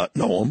and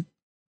Noam,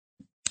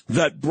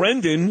 that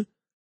Brendan,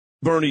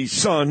 Bernie's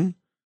son,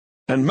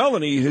 and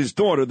Melanie, his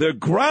daughter, their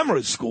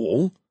grammar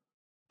school,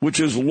 which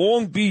is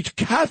Long Beach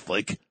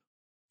Catholic,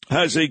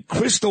 has a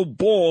crystal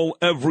ball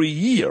every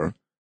year.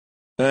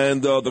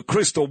 And the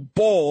crystal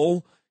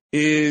ball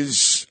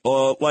is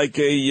like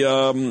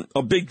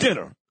a big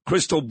dinner,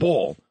 crystal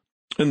ball.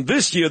 And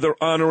this year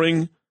they're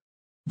honoring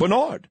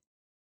Bernard.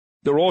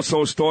 They're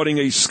also starting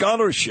a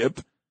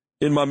scholarship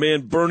in my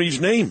man Bernie's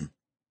name.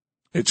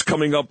 It's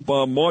coming up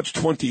March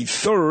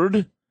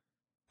 23rd,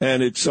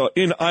 and it's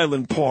in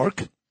Island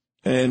Park.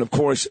 And, of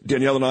course,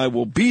 Danielle and I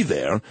will be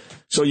there.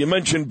 So you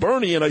mentioned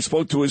Bernie, and I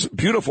spoke to his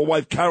beautiful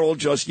wife, Carol,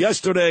 just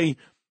yesterday.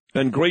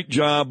 And great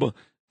job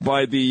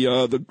by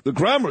the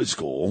grammar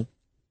school,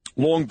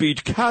 Long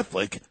Beach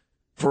Catholic,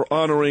 for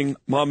honoring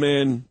my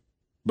man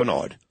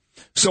Bernard.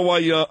 So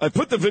I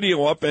put the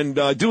video up, and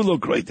I do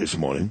look great this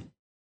morning.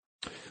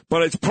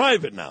 But it's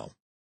private now.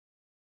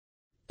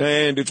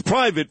 And it's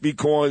private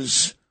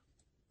because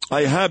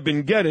I have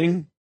been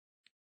getting,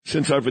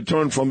 since I've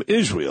returned from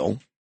Israel,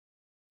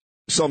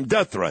 some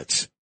death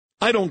threats.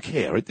 I don't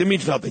care. It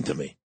means nothing to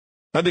me.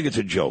 I think it's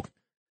a joke.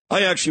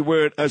 I actually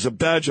wear it as a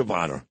badge of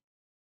honor.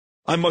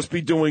 I must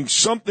be doing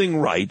something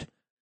right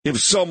if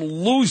some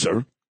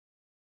loser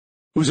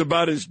who's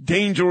about as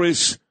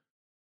dangerous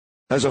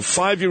as a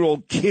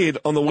 5-year-old kid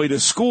on the way to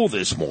school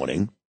this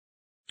morning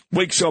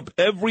wakes up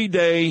every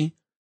day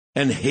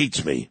and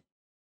hates me.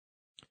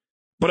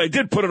 But I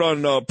did put it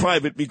on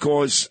private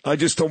because I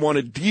just don't want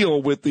to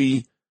deal with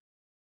the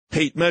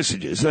hate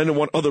messages. I don't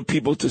want other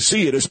people to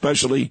see it,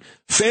 especially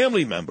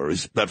family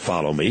members that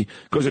follow me,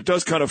 because it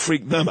does kind of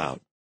freak them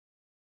out.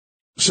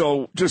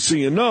 So just so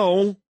you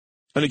know,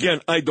 and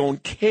again, I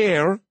don't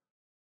care.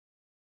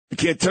 I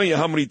can't tell you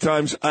how many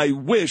times I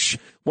wish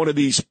one of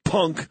these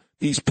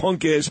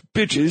punk-ass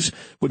bitches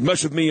would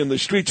mess with me in the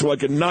street so I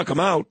could knock them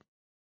out.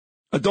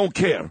 I don't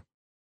care.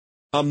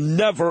 I'm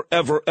never,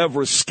 ever,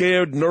 ever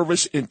scared,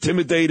 nervous,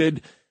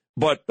 intimidated.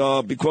 But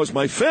because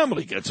my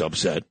family gets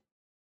upset,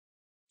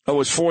 I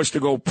was forced to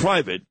go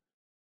private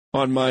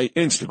on my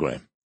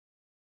Instagram.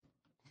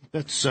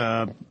 That's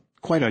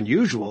quite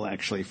unusual,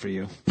 actually, for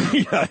you.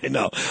 Yeah, I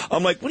know.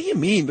 I'm like, what do you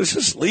mean? Let's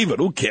just leave it.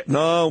 Who cares?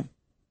 No.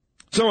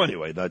 So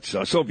anyway, that's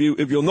so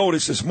if you'll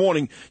notice this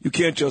morning, you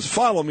can't just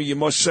follow me. You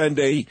must send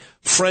a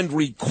friend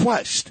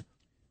request.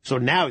 So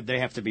now they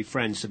have to be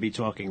friends to be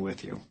talking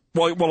with you.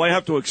 Well, I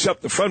have to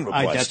accept the friend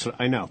request.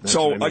 I know. That's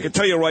so what I mean. I can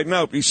tell you right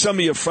now, if you send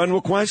me a friend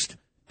request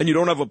and you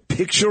don't have a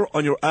picture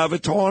on your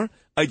avatar,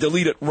 I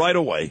delete it right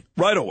away.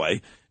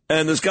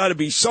 And there's got to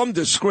be some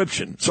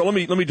description. So let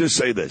me just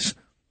say this.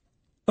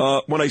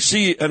 When I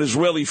see an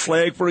Israeli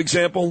flag, for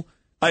example,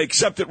 I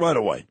accept it right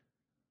away.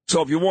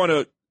 So if you want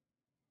to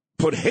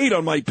put hate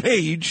on my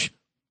page,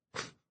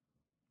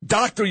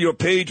 doctor your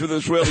page with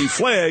Israeli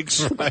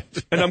flags,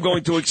 and I'm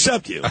going to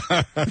accept you.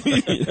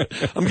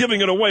 I'm giving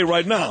it away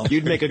right now.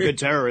 You'd make a good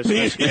terrorist.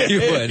 You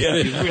would.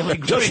 Yeah. Really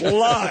just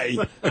lie.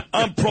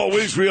 I'm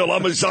pro-Israel.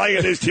 I'm a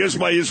Zionist. Here's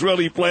my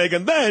Israeli flag.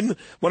 And then,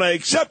 when I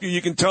accept you,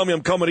 you can tell me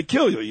I'm coming to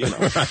kill you, you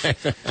know.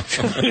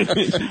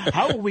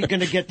 How are we going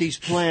to get these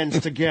plans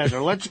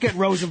together? Let's get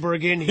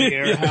Rosenberg in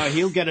here.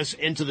 He'll get us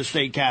into the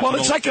state capitol. Well,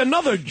 it's like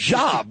another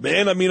job,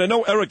 man. I mean, I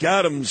know Eric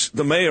Adams,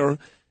 the mayor,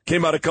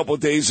 came out a couple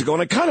of days ago,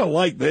 and I kind of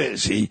like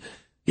this.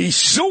 He's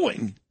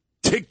suing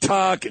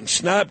TikTok and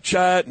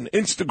Snapchat and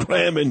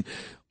Instagram and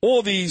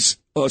all these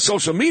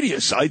social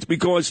media sites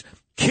because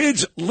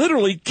kids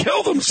literally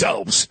kill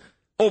themselves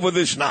over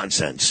this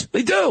nonsense.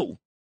 They do.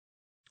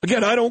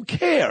 Again, I don't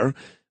care,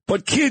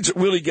 but kids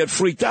really get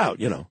freaked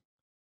out, you know.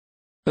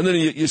 And then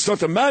you start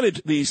to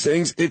manage these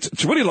things.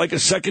 It's really like a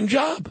second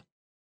job.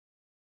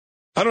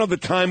 I don't have the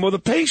time or the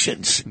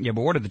patience. Yeah,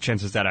 but what are the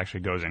chances that actually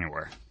goes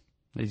anywhere?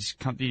 These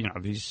platforms.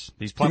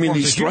 You mean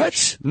these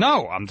threats?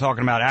 No, I'm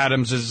talking about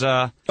Adams's.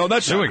 That's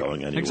not suing.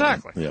 going anywhere.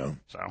 Exactly. Yeah.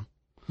 So,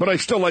 but I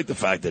still like the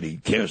fact that he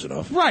cares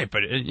enough. Right,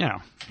 but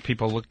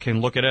people can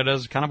look at it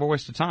as kind of a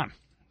waste of time.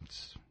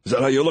 Is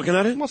that how you're looking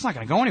at it? Well, it's not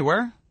going to go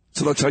anywhere.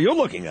 So that's how you're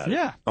looking at it.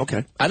 Yeah.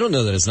 Okay. I don't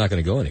know that it's not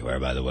going to go anywhere.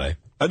 By the way.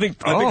 I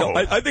think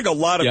a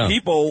lot of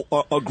people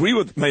agree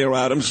with Mayor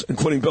Adams,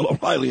 including Bill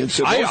O'Reilly and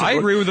Sid Rosenberg. I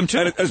agree with them too,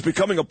 and it's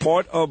becoming a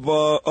part of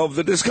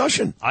the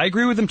discussion. I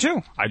agree with them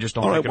too. I just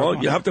don't. All right, think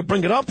well, you have to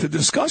bring it up to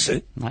discuss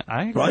it.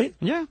 I agree. Right?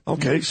 Yeah.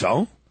 Okay,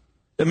 so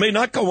it may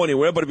not go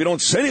anywhere, but if you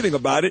don't say anything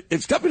about it,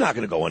 it's definitely not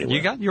going to go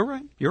anywhere. You're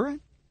right. You're right.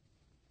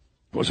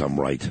 Of course, I'm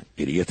right,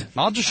 idiot.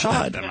 I'll just shut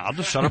up then. I'll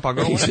just shut up. I'll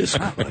go away.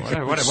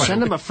 Whatever.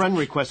 Send him a friend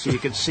request so you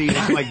can see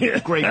it's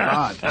like great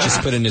God.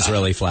 Just put an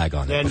Israeli flag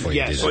on it before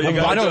you do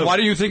that. Why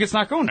do you think it's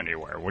not going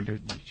anywhere? Why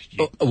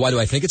do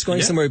I think it's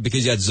going somewhere?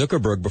 Because you had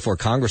Zuckerberg before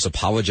Congress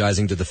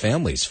apologizing to the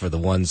families for the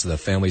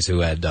families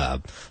who had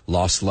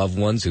lost loved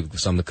ones,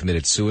 some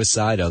committed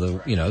suicide,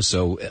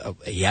 so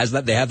he has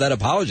that. They have that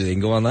apology. They can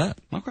go on that.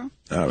 Okay.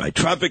 All right.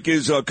 Traffic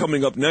is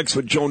coming up next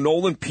with Joe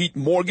Nolan. Pete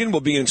Morgan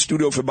will be in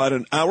studio for about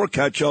an hour.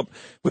 Catch up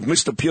with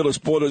Mr. Peerless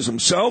Borders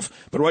himself.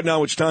 But right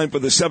now it's time for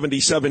the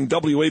 77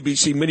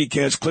 WABC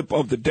minicast clip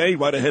of the day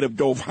right ahead of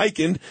Dove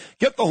Hyken.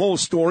 Get the whole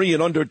story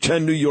in under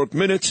 10 New York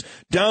minutes.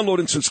 Download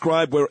and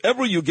subscribe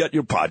wherever you get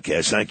your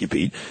podcast. Thank you,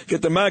 Pete.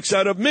 Get the max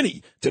out of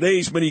Mini.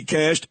 Today's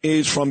minicast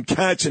is from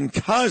Katz and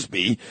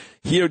Cosby.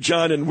 Here,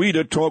 John and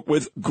Rita talk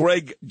with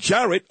Greg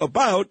Jarrett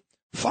about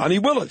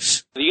Wacky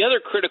Willis. The other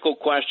critical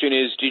question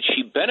is, did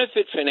she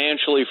benefit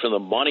financially from the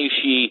money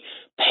she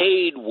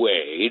paid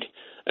Wade,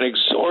 an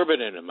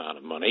exorbitant amount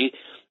of money,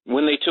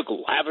 when they took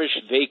lavish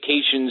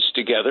vacations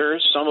together,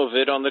 some of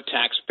it on the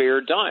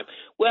taxpayer dime?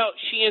 Well,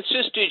 she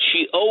insisted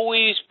she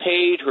always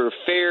paid her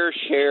fair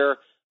share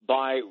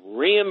by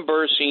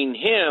reimbursing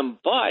him,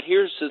 but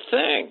here's the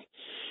thing.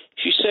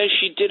 She says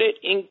she did it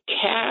in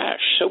cash.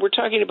 So we're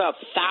talking about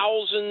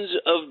thousands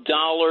of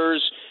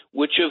dollars,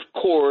 which, of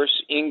course,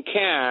 in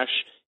cash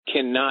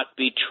cannot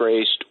be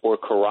traced or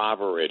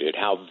corroborated.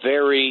 How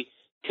very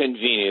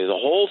convenient. The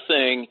whole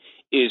thing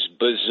is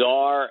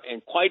bizarre,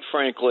 and quite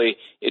frankly,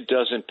 it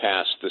doesn't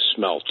pass the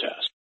smell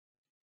test.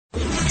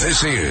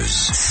 This is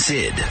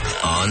Sid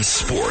on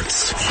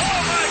Sports.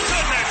 Oh, my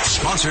goodness!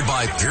 Sponsored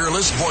by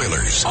Peerless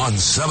Boilers on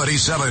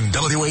 77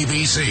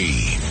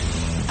 WABC.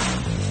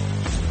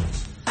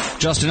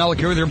 Justin Ellick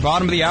here with your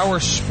bottom of the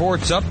hour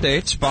sports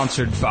update,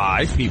 sponsored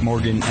by Pete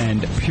Morgan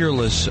and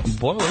Peerless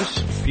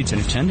Boilers. Pete's in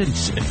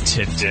attendance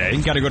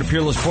today. Got to go to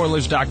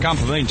peerlessboilers.com,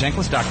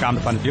 paviliontankless.com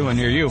to find a dealer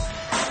near you.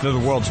 They're the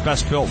world's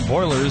best built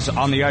boilers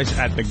on the ice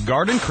at the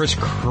Garden. Chris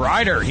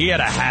Kreider, he had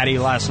a hattie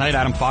last night.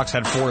 Adam Fox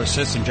had 4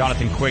 assists, and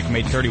Jonathan Quick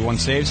made 31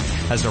 saves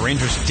as the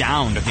Rangers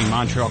downed the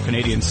Montreal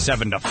Canadiens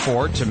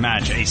 7-4 to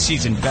match a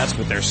season best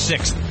with their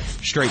 6th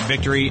straight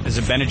victory.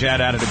 Zibanejad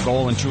added a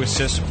goal and 2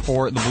 assists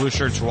for the Blue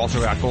Shirts, who also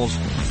got goals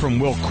from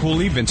Will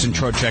Cooley, Vincent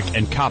Trocheck,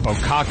 and Capo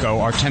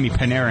Caco. Artemi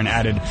Panarin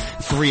added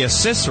 3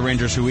 assists. The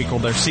Rangers, who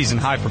equaled their season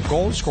high for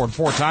goals, scored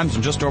 4 times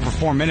in just over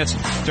 4 minutes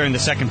during the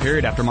second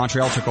period after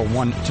Montreal took a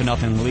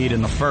 1-0 3-1 lead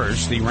in the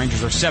first. The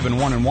Rangers are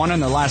 7-1-1 in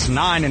their last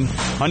 9 and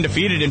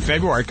undefeated in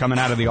February coming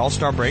out of the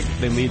All-Star break.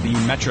 They lead the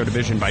Metro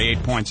Division by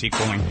 8 points,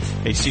 equaling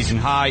a season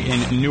high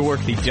in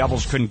Newark. The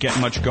Devils couldn't get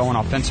much going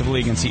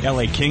offensively against the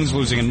LA Kings,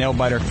 losing a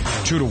nail-biter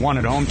 2-1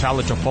 at home.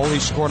 Tyler Toffoli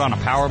scored on a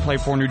power play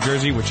for New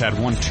Jersey, which had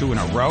won 2 in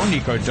a row.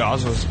 Nico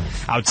Dawes was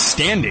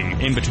outstanding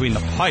in between the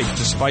pipes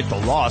despite the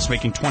loss,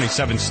 making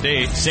 27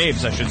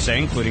 saves,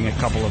 including a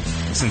couple of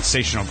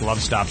sensational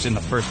glove stops in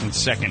the first and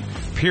second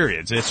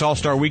periods. It's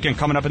All-Star Weekend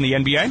coming up in the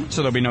NBA,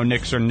 so there'll be no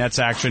Knicks or Nets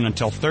action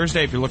until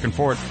Thursday. If you're looking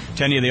forward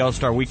to any of the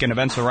All-Star Weekend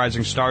events, the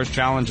Rising Stars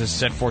Challenge is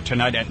set for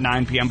tonight at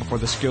 9 p.m. before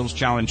the Skills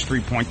Challenge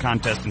 3-point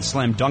contest and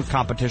slam dunk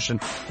competition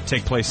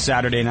take place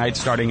Saturday night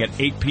starting at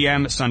 8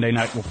 p.m. Sunday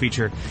night will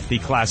feature the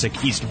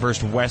classic East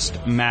versus West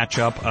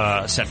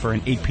matchup set for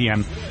an 8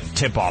 p.m.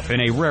 tip-off.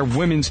 In a rare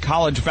women's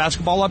college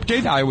basketball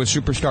update, Iowa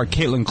superstar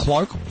Caitlin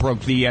Clark broke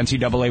the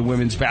NCAA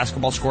women's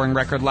basketball scoring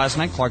record last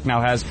night. Clark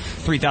now has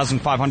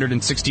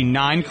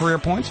 3,569 career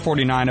points,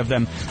 49 of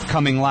them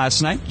coming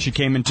last night. She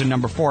came into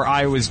number 4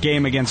 Iowa's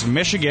game against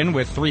Michigan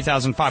with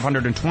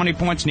 3,520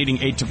 points, needing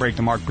 8 to break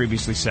the mark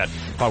previously set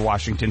by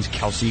Washington's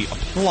Kelsey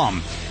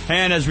Plum.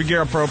 And as we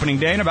gear up for opening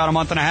day in about a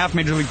month and a half,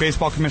 Major League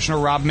Baseball Commissioner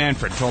Rob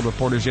Manfred told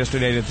reporters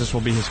yesterday that this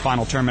will be his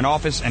final term in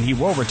office and he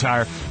will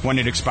retire when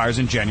it expires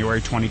in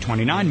January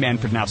 2029.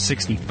 Manfred, now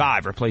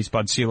 65, replaced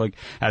Bud Selig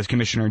as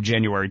commissioner in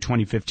January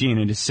 2015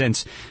 and has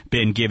since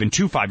been given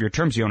 2 5-year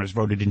terms. The owners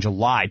voted in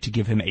July to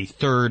give him a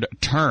 3rd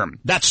term.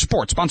 That's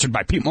sports, sponsored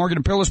by Pete Morgan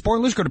and Peerless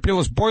Boilers. Go to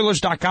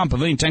peerlessboilers.com,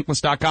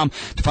 paviliontankless.com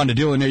to find a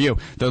dealer near you.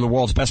 They're the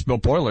world's best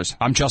built boilers.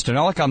 I'm Justin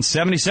Ellick on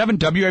 77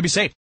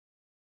 WABC.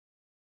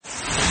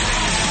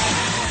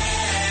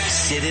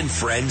 Sid and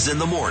Friends in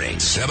the morning.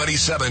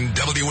 77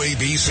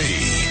 WABC.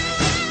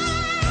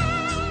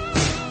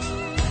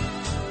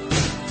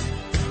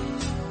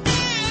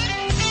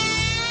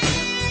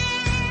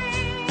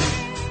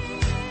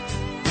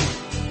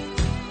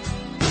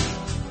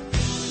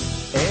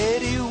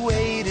 Eddie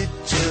waited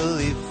till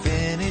he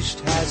finished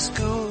high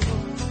school.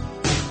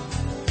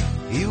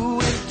 He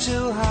went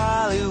to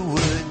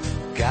Hollywood,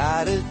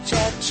 got a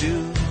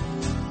tattoo.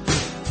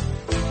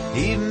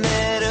 He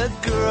met a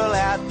girl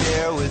out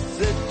there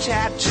with a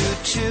tattoo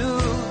too.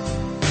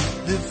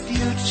 The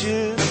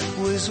future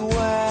was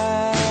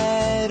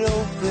wide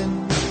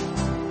open.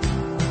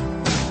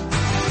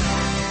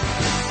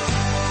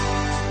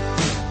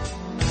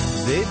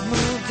 They'd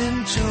moved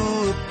into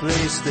a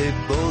place they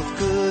both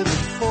could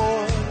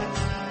afford.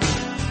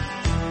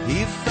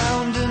 He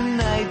found a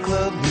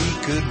nightclub he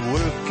could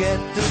work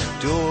at the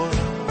door.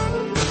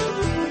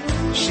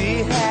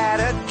 She had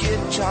a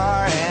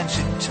guitar and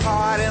she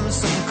taught him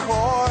some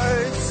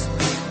chords.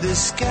 The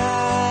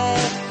sky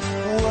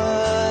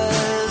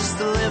was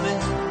the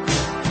limit.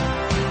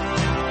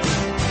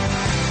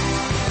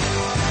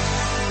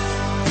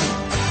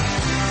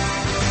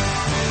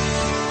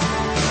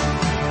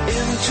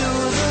 Into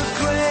the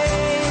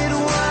great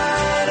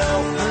wide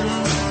open,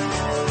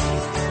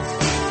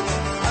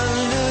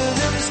 under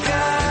them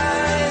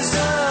skies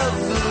of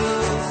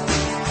blue,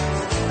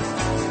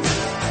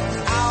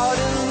 out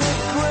in the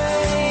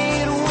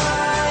great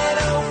wide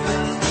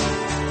open,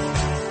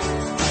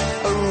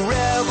 a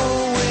rebel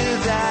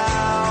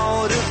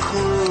without a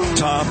clue.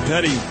 Tom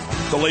Petty,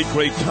 the late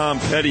great Tom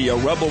Petty, a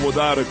rebel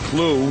without a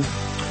clue.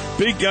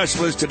 Big guest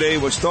list today.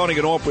 We're starting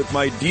it off with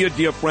my dear,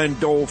 dear friend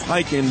Dove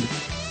Hykind.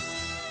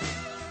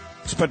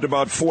 Spent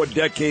about 4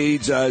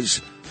 decades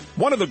as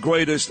one of the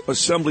greatest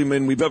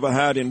assemblymen we've ever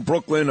had in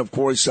Brooklyn, of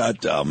course,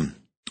 at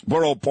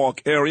Borough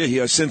Park area. He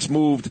has since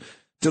moved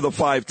to the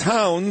 5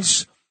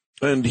 towns,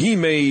 and he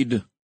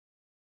made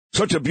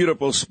such a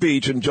beautiful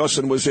speech, and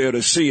Justin was there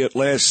to see it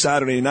last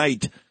Saturday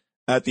night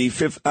at the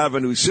Fifth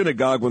Avenue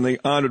Synagogue when they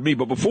honored me.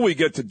 But before we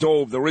get to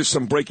Dove, there is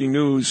some breaking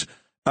news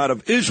out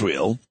of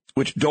Israel,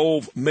 which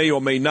Dove may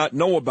or may not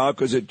know about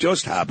because it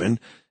just happened,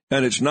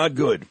 and it's not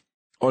good.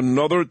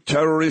 Another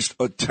terrorist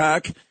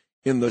attack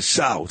in the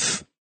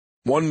South.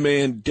 1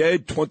 man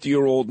dead,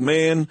 20-year-old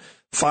man,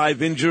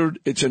 5 injured.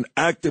 It's an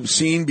active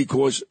scene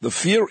because the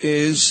fear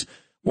is,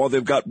 while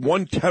they've got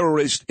 1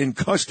 terrorist in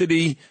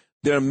custody,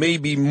 there may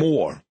be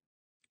more.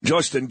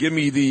 Justin, give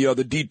me the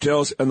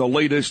details and the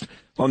latest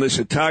on this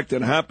attack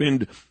that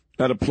happened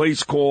at a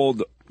place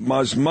called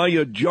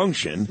Masmaya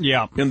Junction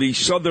in the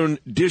Southern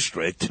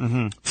District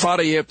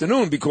Friday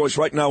afternoon, because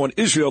right now in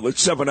Israel it's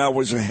 7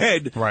 hours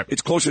ahead. Right.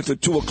 It's closer to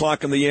 2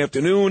 o'clock in the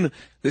afternoon.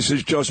 This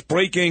is just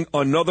breaking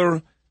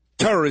another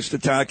terrorist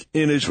attack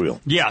in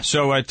Israel. Yeah,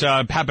 so it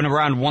happened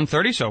around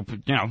 1:30, so,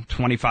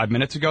 20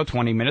 minutes ago,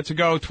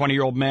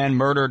 20-year-old man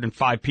murdered and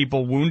 5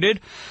 people wounded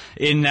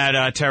in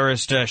that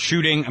terrorist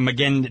shooting.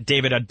 Again,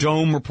 David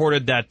Adom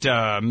reported that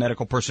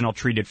medical personnel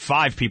treated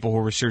 5 people who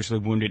were seriously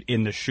wounded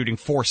in the shooting,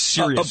 4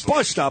 seriously. A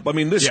bus stop. I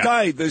mean, this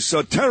guy, this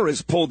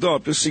terrorist pulled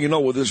up, just so you know,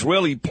 with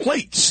Israeli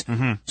plates.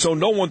 So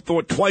no one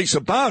thought twice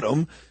about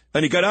him.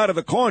 And he got out of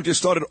the car and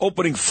just started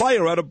opening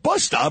fire at a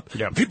bus stop.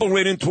 People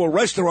ran into a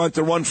restaurant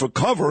to run for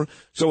cover.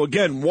 So,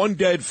 again, 1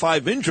 dead,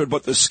 5 injured.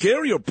 But the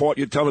scarier part,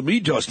 you're telling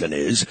me, Justin,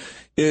 is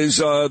is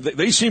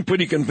they seem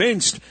pretty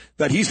convinced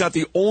that he's not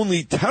the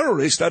only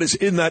terrorist that is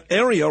in that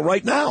area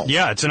right now.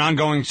 Yeah, it's an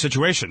ongoing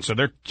situation. So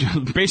they're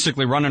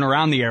basically running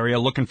around the area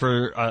looking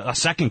for a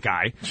second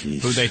guy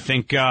who they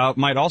think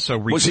might also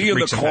wreak Was he in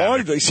the car?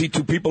 Did they see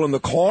two people in the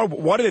car?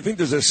 Why do they think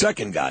there's a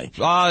second guy?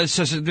 It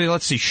says,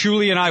 let's see,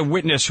 Shuli, an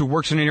eyewitness who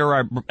works in a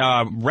nearby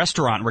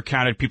restaurant,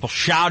 recounted people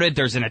shouted,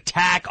 there's an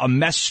attack, a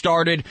mess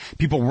started,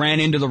 people ran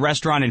into the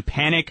restaurant in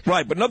panic.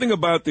 Right, but nothing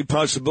about the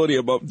possibility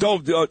of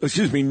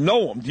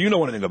Noam. Do you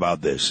know anything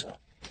about this?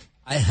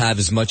 I have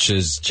as much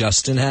as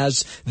Justin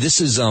has.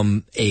 This is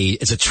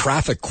it's a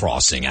traffic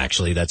crossing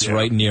actually that's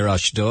right near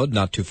Ashdod,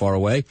 not too far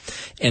away,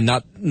 and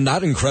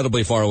not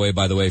incredibly far away,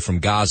 by the way, from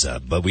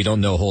Gaza. But we don't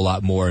know a whole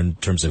lot more in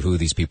terms of who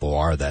these people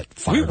are that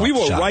fired we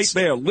were shots. right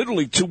there,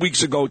 literally 2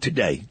 weeks ago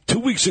today. 2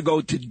 weeks ago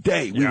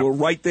today, we were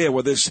right there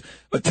where this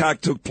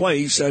attack took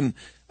place, and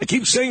I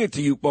keep saying it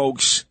to you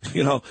folks,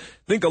 I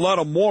think a lot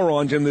of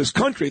morons in this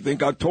country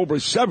think October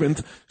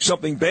 7th,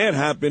 something bad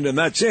happened and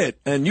that's it.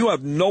 And you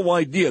have no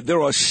idea.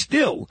 There are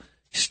still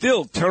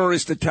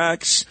terrorist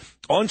attacks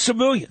on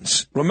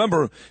civilians.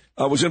 Remember,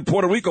 I was in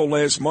Puerto Rico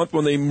last month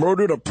when they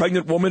murdered a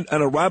pregnant woman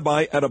and a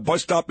rabbi at a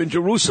bus stop in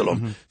Jerusalem.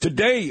 Mm-hmm.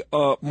 Today,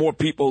 more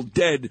people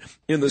dead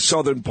in the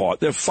southern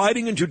part. They're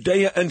fighting in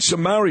Judea and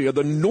Samaria.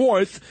 The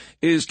north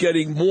is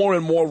getting more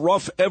and more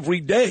rough every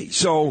day.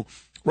 So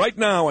right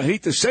now, I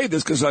hate to say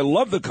this because I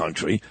love the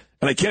country,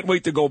 and I can't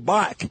wait to go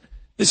back.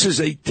 This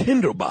is a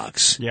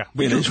tinderbox. Yeah,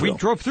 we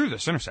drove through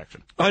this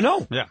intersection. I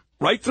know. Yeah.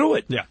 Right through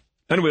it. Yeah.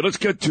 Anyway, let's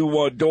get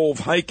to Dove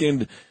Hike.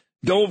 And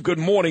Dove, good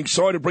morning.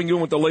 Sorry to bring you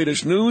in with the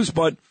latest news,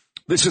 but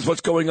this is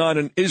what's going on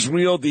in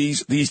Israel.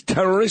 These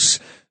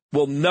terrorists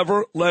will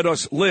never let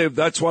us live.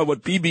 That's why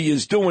what Bibi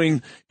is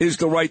doing is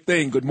the right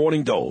thing. Good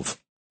morning, Dove.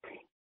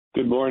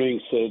 Good morning,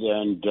 Sid,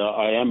 and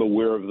I am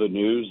aware of the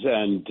news,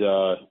 and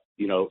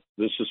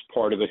this is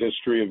part of the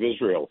history of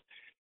Israel.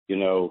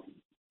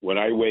 When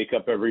I wake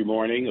up every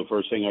morning, the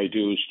first thing I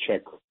do is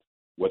check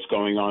what's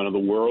going on in the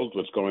world,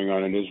 what's going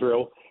on in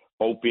Israel,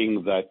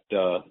 hoping that,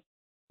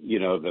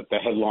 that the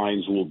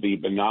headlines will be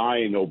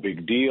benign, no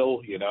big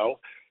deal,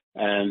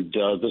 And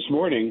this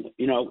morning,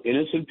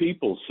 innocent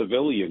people,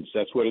 civilians,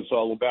 that's what it's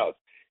all about.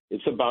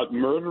 It's about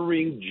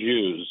murdering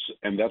Jews,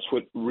 and that's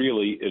what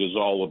really it is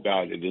all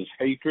about. It is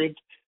hatred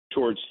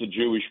towards the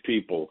Jewish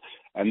people.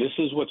 And this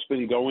is what's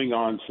been going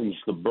on since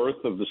the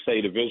birth of the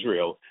state of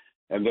Israel.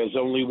 And there's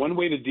only one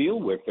way to deal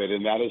with it,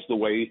 and that is the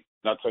way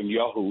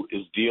Netanyahu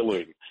is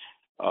dealing.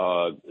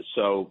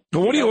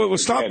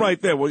 Stop right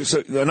there.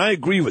 And I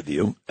agree with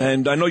you.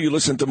 And I know you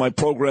listen to my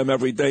program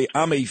every day.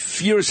 I'm a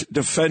fierce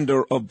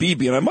defender of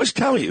Bibi. And I must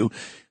tell you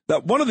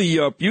that one of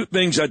the few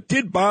things that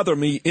did bother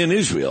me in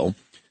Israel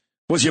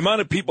was the amount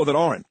of people that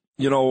aren't.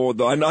 I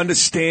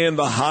understand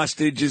the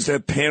hostages, their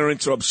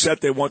parents are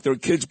upset, they want their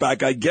kids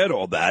back. I get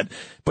all that.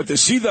 But to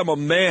see them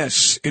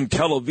amass in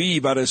Tel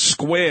Aviv at a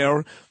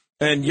square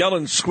and yell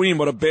and scream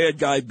what a bad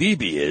guy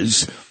Bibi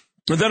is.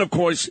 And then, of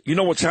course, you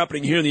know what's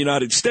happening here in the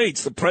United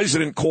States. The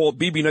president called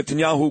Bibi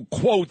Netanyahu,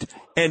 quote,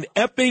 an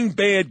effing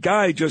bad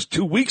guy just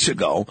 2 weeks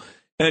ago.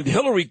 And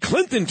Hillary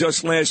Clinton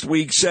just last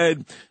week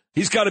said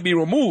he's got to be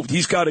removed.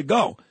 He's got to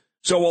go.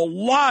 So a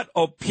lot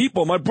of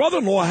people, my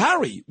brother-in-law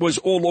Harry was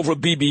all over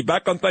Bibi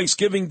back on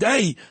Thanksgiving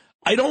Day.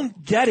 I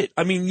don't get it.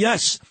 I mean,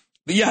 yes,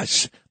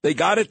 they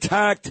got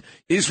attacked.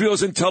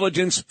 Israel's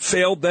intelligence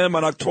failed them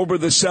on October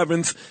the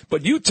 7th.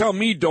 But you tell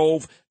me,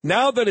 Dove,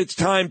 now that it's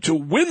time to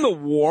win the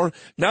war,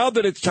 now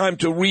that it's time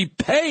to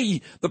repay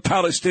the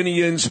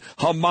Palestinians,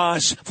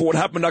 Hamas, for what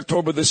happened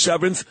October the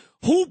 7th,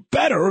 who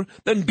better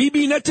than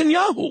Bibi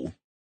Netanyahu?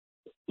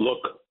 Look,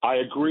 I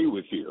agree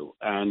with you.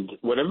 And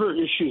whatever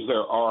issues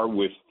there are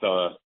with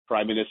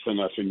Prime Minister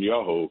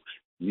Netanyahu,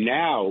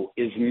 now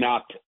is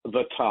not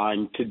the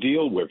time to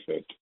deal with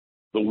it.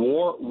 The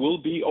war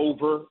will be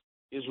over.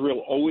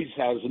 Israel always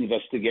has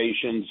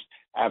investigations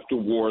after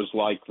wars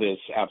like this,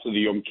 after the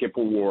Yom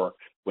Kippur War,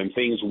 when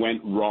things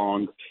went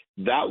wrong.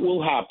 That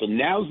will happen.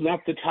 Now's not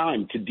the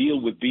time to deal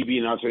with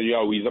Bibi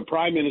Netanyahu. He's a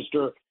prime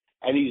minister,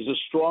 and he's a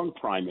strong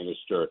prime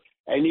minister,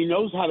 and he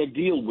knows how to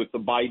deal with the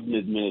Biden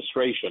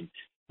administration.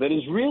 That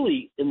is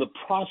really in the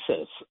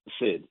process,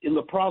 Sid, in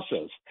the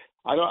process.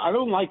 I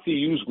don't like to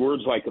use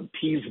words like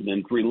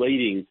appeasement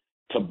relating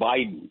to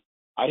Biden.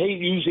 I hate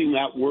using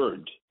that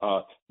word.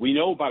 We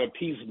know about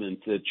appeasement.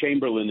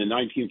 Chamberlain in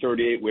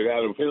 1938 with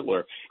Adolf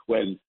Hitler,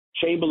 when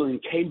Chamberlain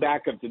came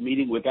back at the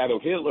meeting with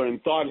Adolf Hitler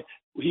and thought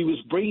he was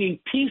bringing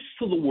peace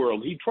to the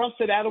world. He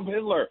trusted Adolf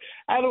Hitler.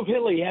 Adolf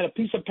Hitler, he had a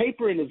piece of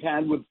paper in his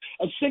hand with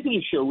a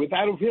signature with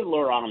Adolf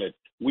Hitler on it.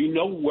 We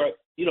know what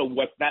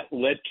that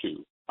led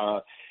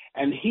to.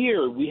 And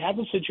here we have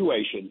a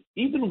situation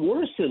even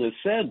worse in a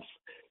sense,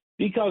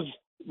 because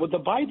what the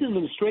Biden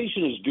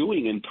administration is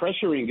doing in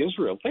pressuring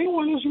Israel, they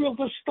want Israel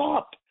to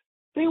stop.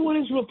 They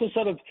want Israel to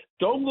sort of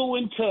don't go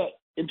into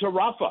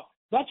Rafah.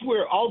 That's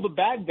where all the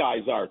bad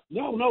guys are.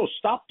 No,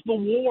 stop the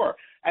war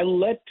and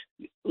let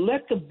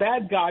the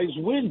bad guys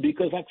win,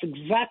 because that's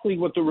exactly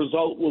what the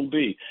result will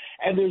be.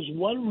 And there's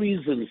one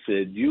reason,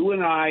 Sid, you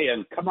and I,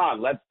 and come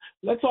on,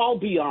 let's all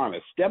be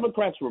honest.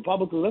 Democrats,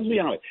 Republicans, let's be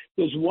honest.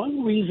 There's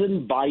one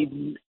reason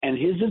Biden and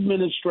his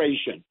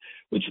administration,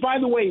 which, by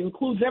the way,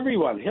 includes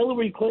everyone,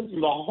 Hillary Clinton,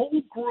 the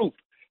whole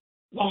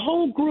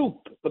group,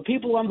 the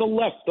people on the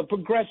left, the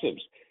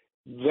progressives,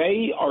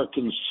 they are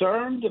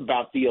concerned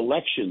about the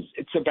elections.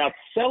 It's about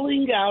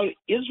selling out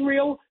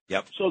Israel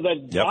so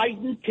that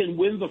Biden can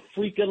win the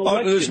freaking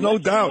election. There's no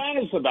doubt.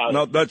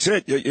 No, that's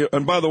it.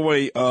 And by the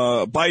way,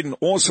 Biden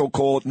also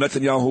called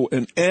Netanyahu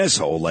an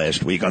asshole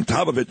last week on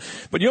top of it.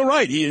 But you're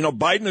right.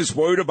 Biden is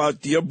worried about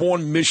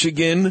Dearborn,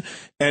 Michigan,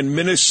 and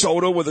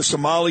Minnesota, where the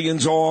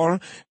Somalians are,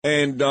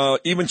 and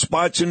even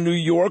spots in New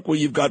York where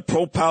you've got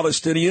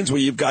pro-Palestinians, where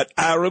you've got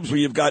Arabs,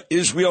 where you've got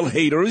Israel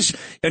haters,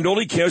 and all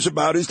he cares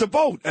about is the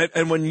vote.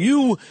 And when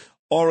you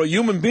are a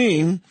human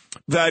being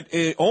that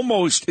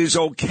almost is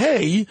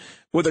okay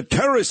with a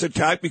terrorist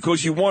attack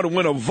because you want to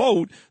win a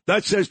vote,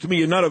 that says to me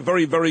you're not a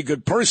very, very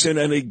good person.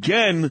 And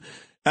again,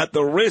 at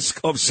the risk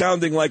of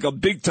sounding like a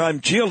big-time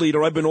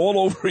cheerleader, I've been all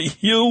over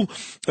you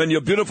and your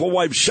beautiful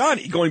wife,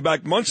 Shani, going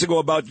back months ago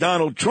about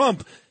Donald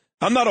Trump.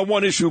 I'm not a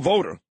one-issue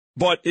voter.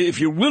 But if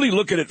you really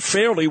look at it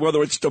fairly,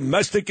 whether it's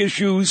domestic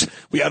issues,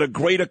 we had a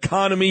great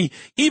economy.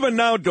 Even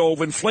now,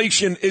 Dove,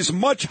 inflation is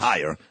much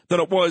higher than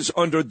it was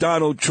under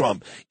Donald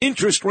Trump.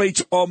 Interest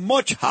rates are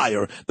much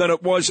higher than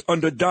it was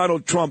under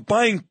Donald Trump.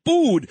 Buying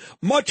food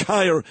much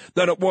higher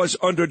than it was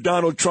under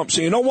Donald Trump.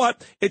 So you know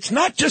what? It's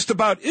not just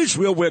about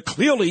Israel, where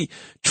clearly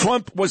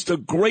Trump was the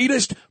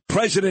greatest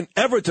president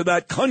ever to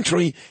that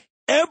country.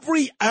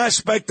 Every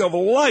aspect of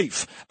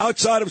life,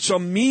 outside of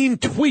some mean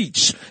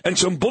tweets and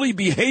some bully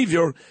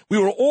behavior, we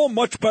were all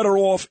much better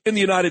off in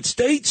the United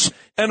States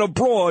and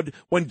abroad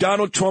when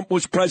Donald Trump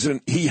was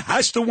president. He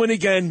has to win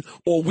again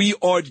or we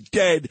are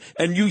dead.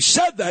 And you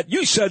said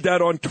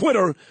that on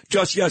Twitter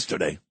just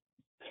yesterday.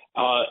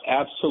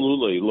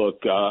 Absolutely.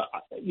 Look,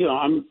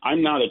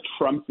 I'm not a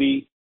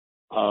Trumpy.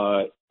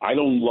 I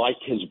don't like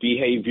his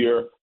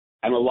behavior,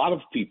 and a lot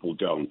of people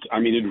don't. I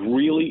mean, it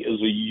really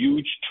is a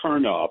huge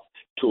turn-up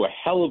to a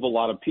hell of a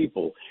lot of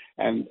people,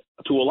 and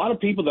to a lot of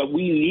people that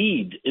we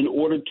need in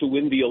order to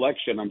win the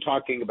election. I'm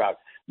talking about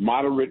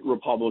moderate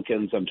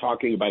Republicans. I'm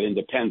talking about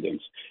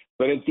independents.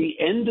 But at the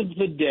end of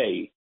the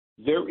day,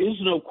 there is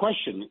no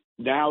question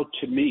now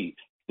to me.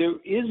 There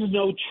is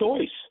no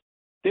choice.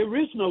 There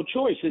is no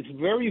choice. It's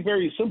very,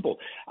 very simple.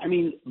 I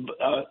mean,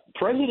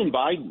 President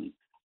Biden,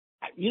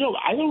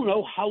 I don't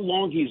know how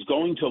long he's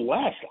going to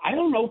last. I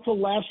don't know if he'll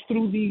last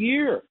through the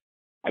year.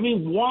 I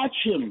mean, watch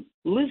him,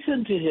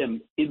 listen to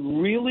him. It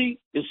really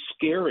is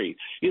scary.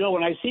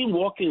 When I see him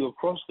walking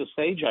across the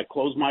stage, I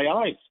close my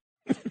eyes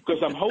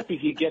because I'm hoping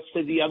he gets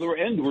to the other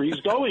end where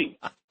he's going.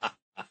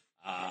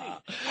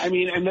 I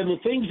mean, and then the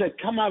things that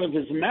come out of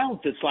his mouth,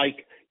 it's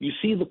like you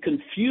see the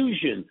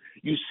confusion.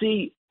 You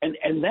see, and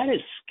that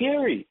is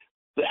scary.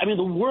 I mean,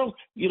 the world,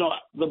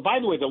 by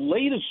the way, the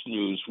latest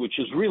news, which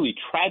is really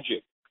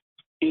tragic,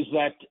 is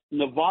that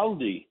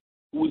Navalny,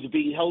 who was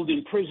being held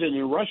in prison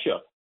in Russia,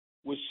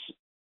 was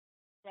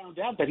found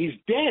out that he's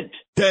dead.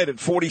 Dead at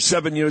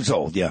 47 years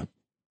old, yeah.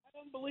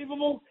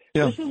 Unbelievable.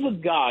 Yeah. This is a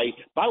guy,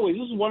 by the way,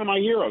 this is one of my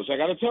heroes, I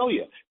got to tell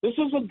you. This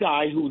is a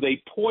guy who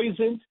they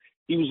poisoned.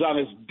 He was on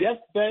his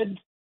deathbed.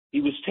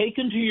 He was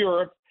taken to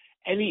Europe,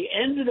 and he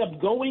ended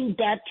up going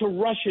back to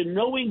Russia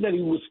knowing that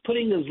he was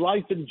putting his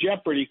life in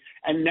jeopardy,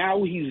 and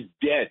now he's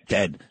dead.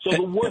 Dead. So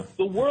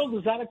the world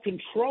is out of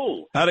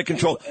control. Out of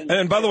control.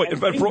 And by the way,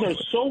 things are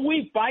so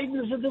weak.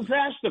 Biden is a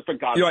disaster, for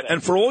God's sake.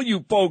 And for all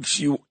you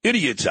folks, you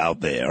idiots out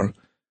there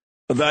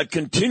that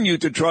continue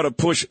to try to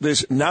push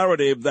this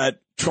narrative that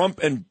Trump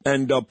and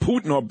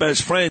Putin are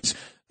best friends,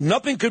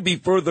 nothing could be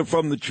further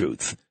from the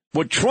truth.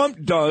 What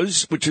Trump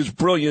does, which is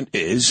brilliant,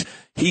 is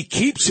he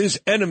keeps his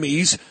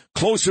enemies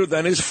closer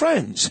than his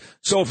friends.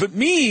 So if it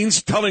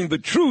means telling the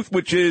truth,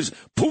 which is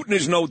Putin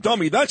is no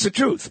dummy, that's the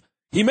truth.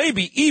 He may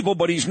be evil,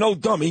 but he's no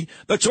dummy.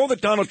 That's all that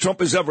Donald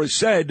Trump has ever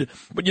said.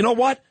 But you know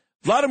what?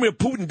 Vladimir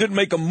Putin didn't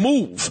make a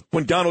move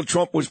when Donald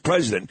Trump was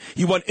president.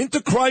 He went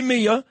into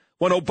Crimea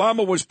when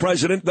Obama was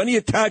president. Then he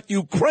attacked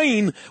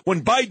Ukraine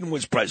when Biden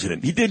was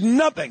president. He did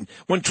nothing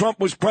when Trump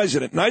was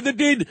president. Neither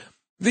did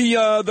the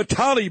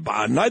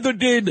Taliban. Neither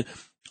did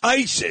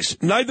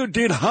ISIS. Neither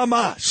did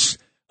Hamas.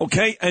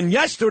 Okay? And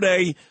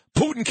yesterday,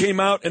 Putin came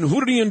out, and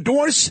who did he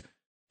endorse?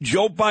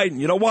 Joe Biden.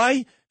 You know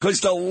why? Because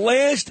the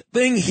last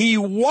thing he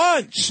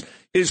wants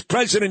is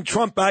President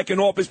Trump back in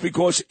office,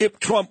 because if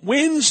Trump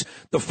wins,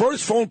 the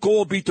first phone call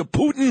will be to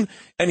Putin,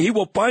 and he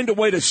will find a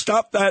way to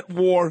stop that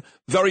war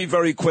very,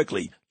 very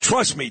quickly.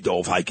 Trust me,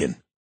 Dov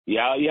Hiken.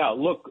 Yeah.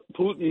 Look,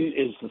 Putin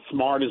is the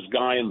smartest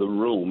guy in the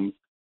room,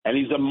 and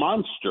he's a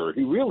monster.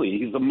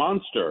 He's a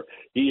monster.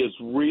 He is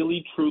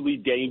really, truly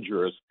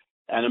dangerous,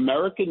 and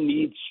America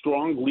needs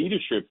strong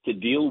leadership to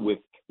deal with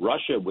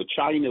Russia, with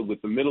China,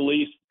 with the Middle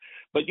East.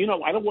 But,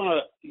 I don't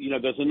want to,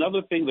 there's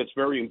another thing that's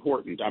very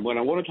important. I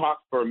want to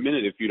talk for a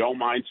minute, if you don't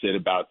mind, Sid,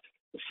 about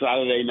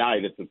Saturday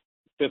night at the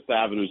Fifth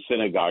Avenue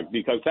Synagogue,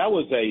 because that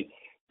was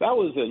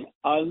an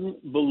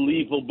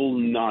unbelievable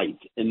night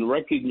in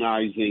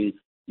recognizing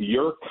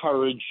your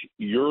courage,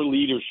 your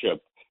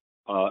leadership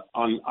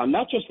on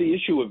not just the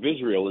issue of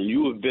Israel, and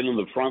you have been in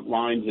the front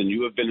lines and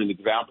you have been an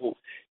example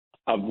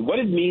of what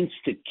it means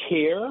to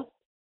care,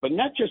 but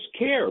not just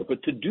care,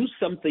 but to do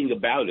something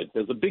about it.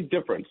 There's a big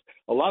difference.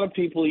 A lot of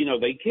people,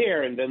 they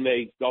care and then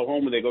they go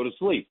home and they go to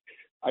sleep.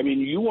 I mean,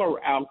 you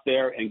are out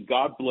there, and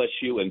God bless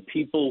you, and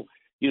people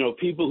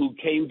who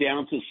came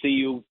down to see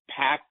you,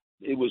 packed,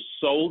 it was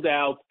sold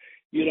out.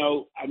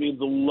 The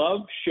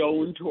love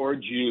shown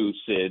towards you,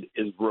 Sid,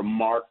 is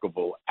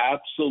remarkable,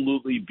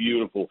 absolutely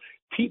beautiful.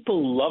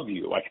 People love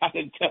you. I got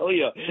to tell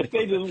you,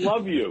 they just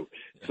love you.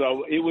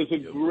 So it was a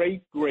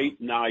great, great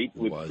night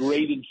with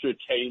great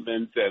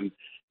entertainment, and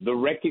the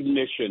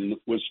recognition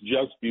was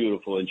just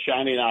beautiful. And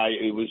Shani and I,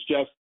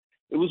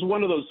 it was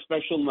one of those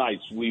special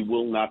nights we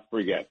will not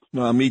forget.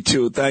 No, me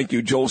too. Thank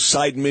you. Joel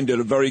Seidman did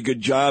a very good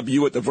job.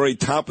 You at the very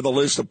top of the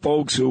list of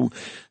folks who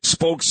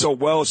spoke so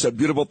well, said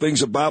beautiful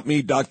things about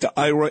me. Dr.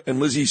 Ira and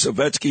Lizzie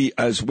Savetsky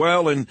as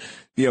well. And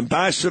the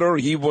ambassador,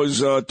 he was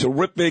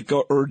terrific.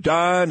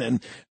 Erdan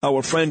and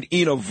our friend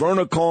Ina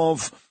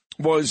Vernikov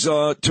was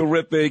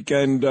terrific.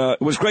 And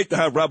it was great to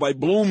have Rabbi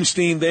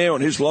Bloomstein there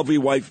and his lovely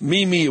wife,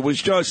 Mimi. You're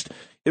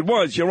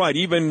right.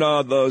 Even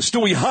the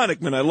Stewie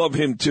Honickman, I love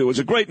him too. It was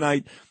a great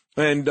night.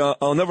 And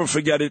I'll never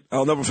forget it.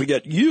 I'll never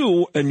forget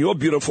you and your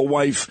beautiful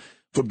wife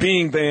for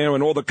being there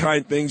and all the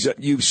kind things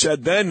that you've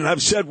said then and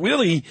have said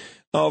really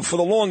for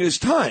the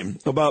longest time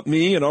about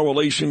me and our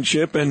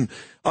relationship. And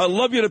I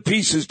love you to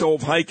pieces,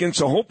 Dov Hikind.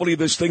 So hopefully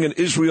this thing in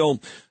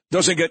Israel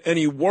doesn't get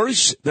any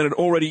worse than it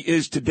already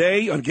is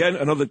today. Again,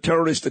 another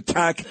terrorist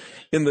attack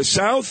in the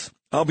south.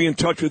 I'll be in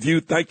touch with you.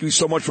 Thank you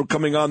so much for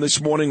coming on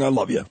this morning. I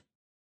love you.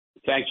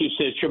 Thank you,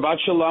 Sid. Shabbat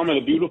Shalom and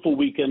a beautiful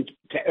weekend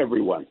to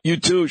everyone. You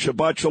too.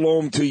 Shabbat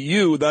Shalom to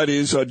you. That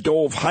is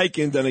Dov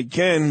Hikind. And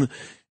again,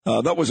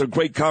 that was a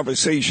great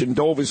conversation.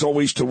 Dov is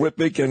always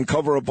terrific and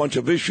cover a bunch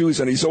of issues,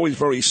 and he's always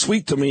very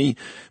sweet to me.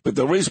 But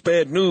there is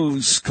bad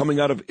news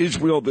coming out of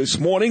Israel this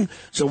morning.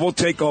 So we'll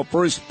take our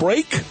first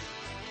break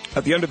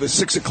at the end of the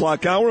 6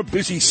 o'clock hour.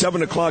 Busy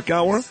 7 o'clock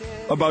hour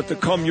about to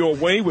come your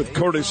way with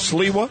Curtis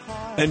Sliwa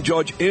and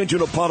Judge Andrew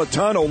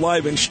Napolitano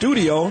live in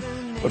studio.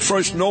 But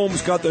first,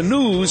 Noam's got the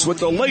news with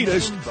the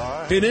latest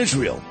in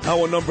Israel.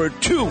 Hour number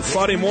 2,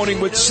 Friday morning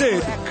with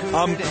Sid.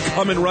 I'm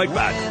coming right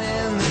back.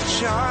 In the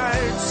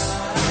charts,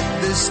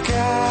 the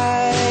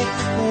sky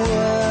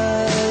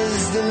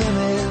was the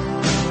limit.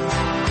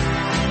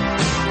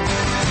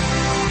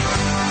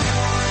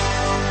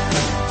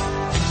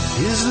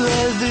 His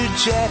leather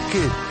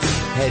jacket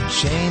had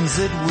chains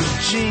that would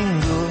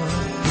jingle.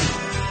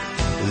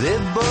 They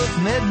both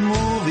met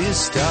movie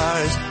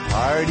stars,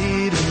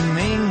 partied and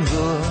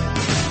mingled.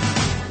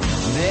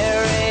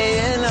 Their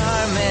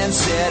A&R man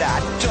said, I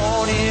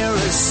don't hear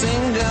a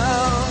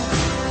single.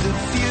 The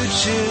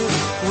future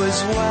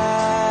was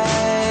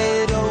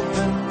wide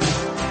open.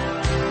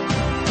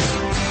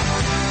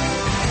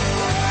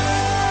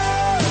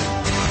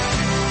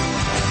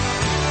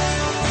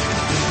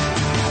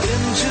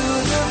 Into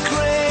the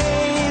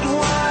great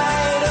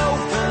wide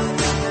open,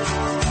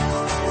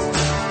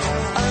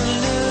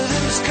 under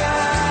the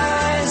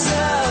skies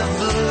of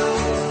blue,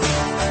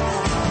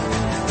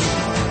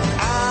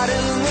 out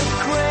in the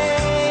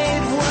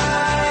great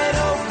wide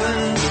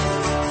open,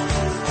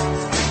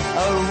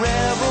 a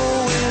rebel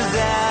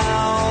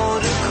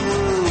without a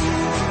crew.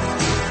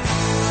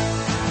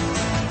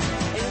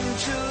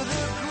 Into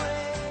the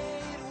great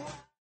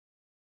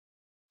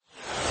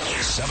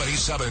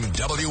 77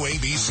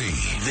 WABC.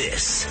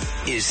 This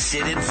is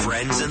Sid and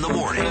Friends in the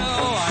Morning. Oh,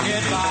 I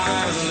get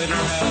by with a little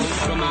help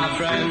from my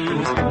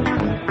friends.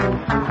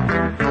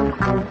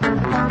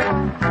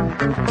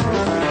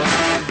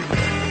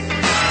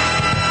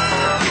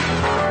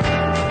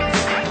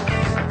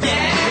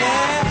 Yeah.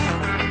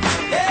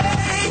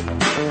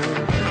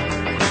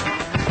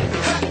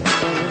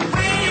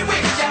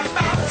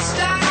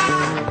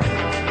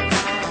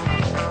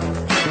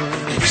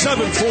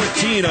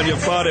 7:14 on your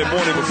Friday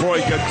morning. Before I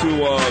get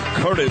to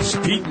Curtis,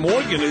 Pete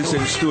Morgan is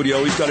in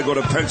studio. He's got to go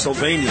to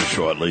Pennsylvania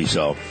shortly,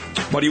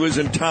 but he was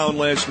in town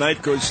last night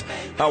because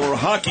our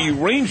hockey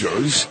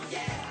Rangers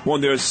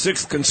won their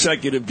 6th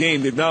consecutive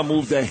game. They've now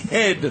moved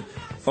ahead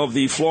of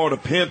the Florida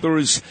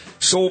Panthers,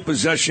 sole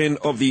possession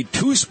of the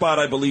 2 spot,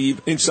 I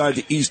believe, inside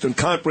the Eastern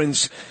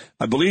Conference.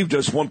 I believe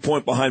just 1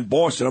 point behind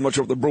Boston. I'm not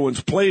sure if the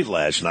Bruins played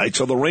last night,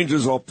 so the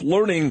Rangers are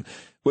flirting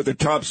with the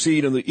top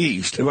seed in the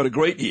East. They've had a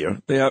great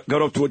year. They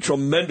got off to a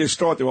tremendous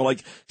start. They were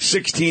like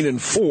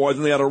 16-4.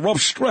 Then they had a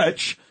rough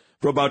stretch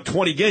for about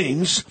 20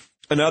 games,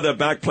 and now they're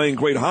back playing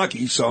great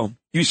hockey. So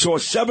you saw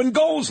 7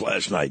 goals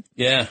last night.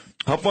 Yeah.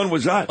 How fun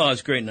was that? Oh, it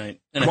was a great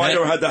night. And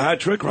Kreider had the hat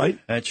trick, right?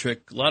 Hat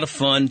trick. A lot of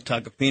fun.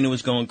 Takapina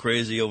was going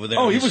crazy over there.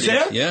 Oh, he was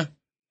there? Yeah.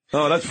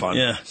 Oh, that's fun.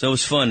 Yeah, so it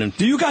was fun. And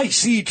do you guys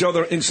see each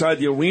other inside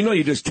the arena, or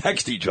you just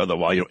text each other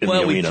while you're in the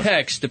arena? Well, we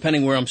text,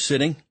 depending where I'm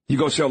sitting. You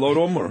go say hello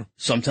to him, or?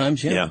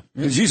 Sometimes, yeah. Yeah,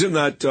 because he's in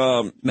that,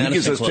 he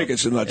gives us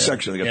tickets in that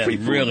section. They got free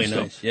food really and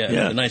nice. stuff.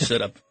 Yeah, a nice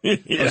setup. I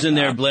was in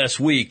there last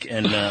week,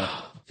 and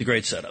it's a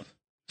great setup.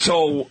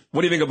 So,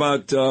 what do you think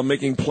about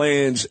making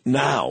plans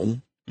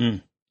now?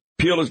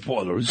 Peerless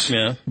Boilers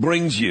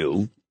brings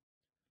you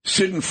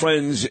Sid and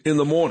Friends in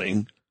the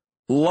Morning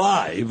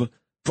live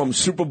from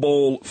Super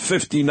Bowl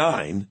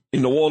 59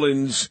 in New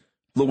Orleans,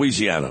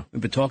 Louisiana.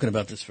 We've been talking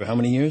about this for how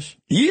many years?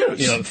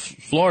 Years. You know,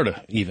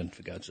 Florida, even,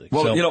 for God's sake.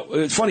 Well, you know,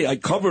 it's funny. I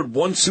covered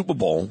one Super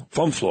Bowl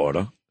from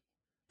Florida.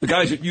 The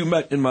guys that you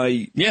met in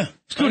my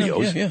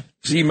studios. Yeah.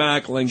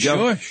 Z-Mac,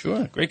 Langell.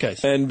 Sure. Great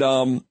guys. And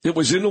it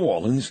was in New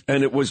Orleans,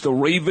 and it was the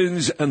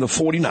Ravens and the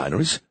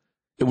 49ers.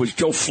 It was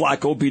Joe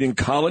Flacco beating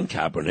Colin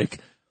Kaepernick,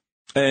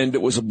 and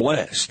it was a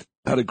blast.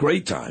 Had a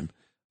great time.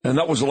 And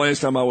that was the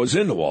last time I was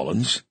in New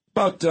Orleans.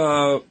 About,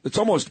 it's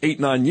almost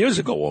 8-9 years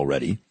ago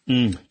already.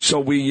 So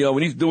we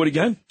need to do it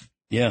again.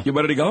 Yeah. You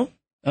ready to go?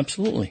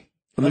 Absolutely.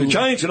 I mean, the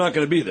Giants are not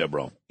going to be there,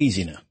 bro.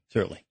 Easy now,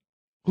 certainly.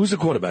 Who's the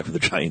quarterback for the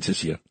Giants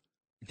this year?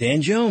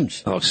 Dan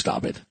Jones. Oh,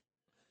 stop it.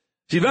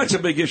 See, that's a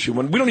big issue.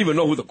 When we don't even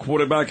know who the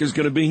quarterback is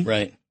going to be.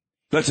 Right.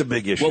 That's a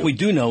big issue. What we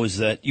do know is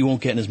that you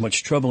won't get in as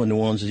much trouble in New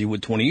Orleans as you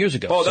would 20 years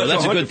ago. Oh, so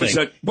that's a good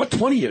thing. What,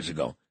 20 years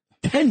ago?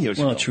 10 years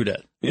ago. Well, true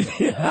that.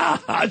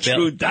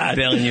 True that.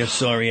 Bailing your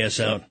sorry ass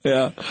out.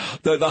 Yeah.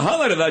 The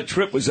highlight of that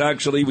trip was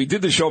actually, we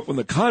did the show from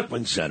the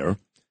Conference Center,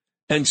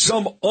 and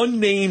some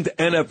unnamed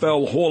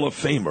NFL Hall of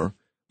Famer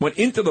went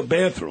into the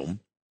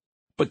bathroom,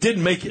 but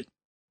didn't make it,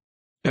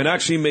 and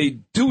actually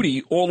made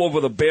duty all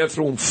over the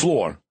bathroom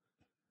floor.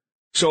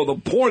 So the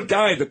poor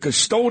guy, the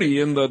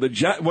custodian,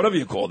 the whatever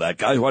you call that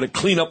guy who had to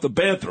clean up the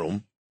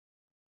bathroom,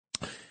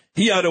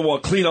 he had to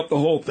clean up the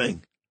whole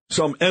thing.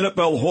 Some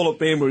NFL Hall of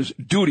Famers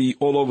duty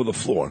all over the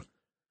floor.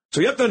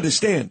 So you have to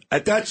understand,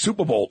 at that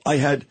Super Bowl, I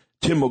had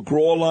Tim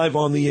McGraw live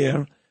on the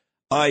air.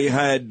 I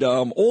had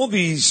all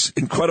these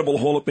incredible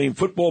Hall of Fame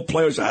football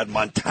players. I had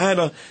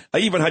Montana. I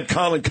even had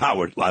Colin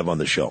Cowherd live on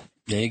the show.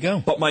 There you go.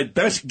 But my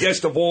best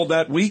guest of all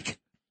that week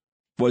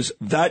was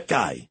that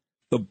guy,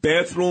 the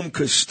bathroom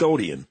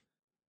custodian,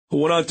 who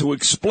went on to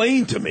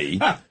explain to me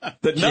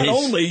that not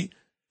only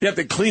you have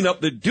to clean up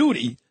the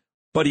duty,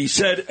 but he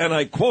said, and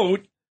I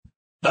quote,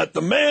 that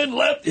the man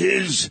left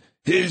his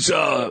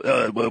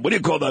what do you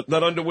call that?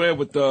 Not underwear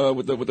with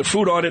the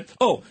fruit on it.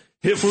 Oh,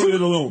 his Fruit of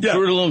the Loom. Yeah.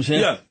 Fruit of the Looms,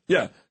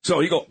 Yeah. So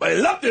he go, I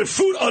left the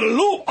Fruit of the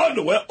Loom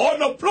underwear on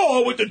the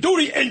floor with the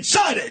duty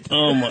inside it.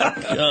 Oh my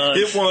God.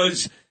 It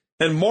was,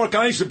 and Mark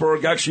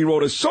Eisenberg actually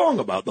wrote a song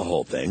about the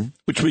whole thing,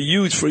 which we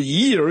used for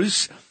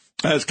years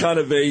as kind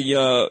of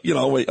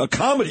a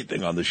comedy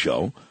thing on the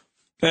show,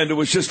 and it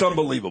was just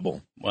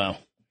unbelievable. Wow.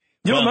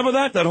 You remember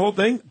that whole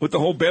thing with the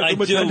whole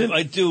bathroom attendant?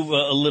 I do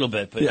a little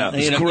bit, but yeah,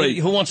 it's great.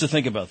 Who wants to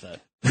think about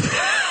that?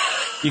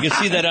 You can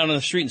see that out on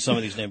the street in some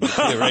of these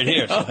neighborhoods right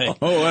here. So, hey.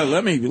 Oh, well,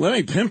 let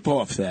me pimp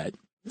off that.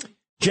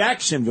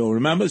 Jacksonville,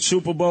 remember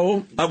Super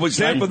Bowl? I was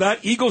there for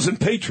that. Eagles and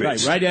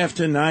Patriots. Right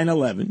after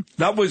 9/11.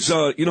 That was,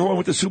 you know who I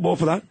went to Super Bowl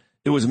for that?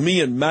 It was me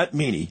and Matt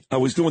Meany. I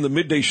was doing the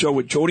midday show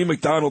with Jody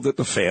McDonald at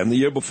the Fan the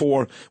year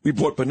before we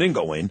brought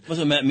Beningo in.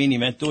 Wasn't Matt Meany,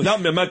 Matt Deutsch?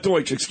 Not Matt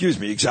Deutsch, excuse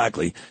me,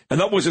 exactly. And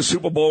that was a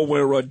Super Bowl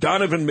where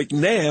Donovan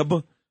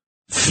McNabb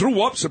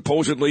threw up,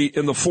 supposedly,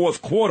 in the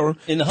fourth quarter,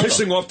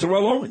 pissing off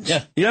Terrell Owens.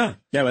 Yeah,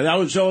 but that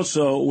was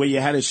also where you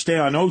had to stay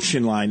on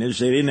ocean liners.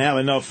 They didn't have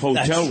enough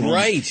hotel rooms.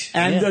 Right.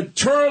 And the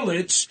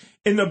toilets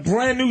in the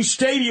brand new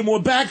stadium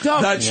were backed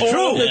up. That's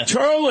true. The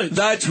toilets.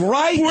 That's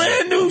right.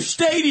 Brand new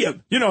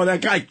stadium. You know,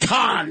 that guy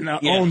Khan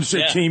owns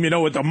the team,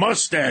 with the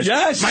mustache.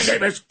 Yes. My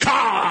name is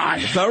Khan.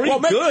 Very well,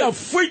 make good. the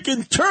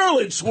freaking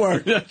toilets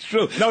work. That's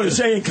true. No,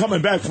 they ain't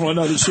coming back from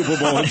another Super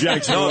Bowl in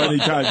Jacksonville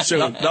anytime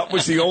soon. That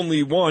was the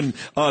only one.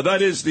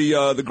 That is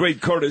the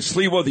great Curtis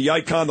Sliwa, the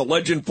icon, the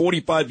legend,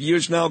 45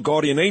 years now,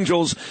 Guardian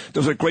Angels.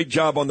 Does a great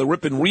job on the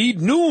Rip and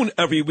Read, noon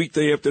every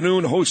weekday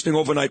afternoon, hosting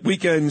overnight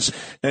weekends,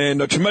 and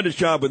a tremendous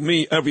job with me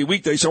every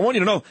weekday. So I want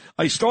you to know,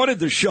 I started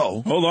the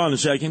show. Hold on a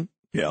second.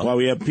 Yeah. While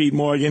we have Pete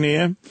Morgan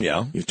here.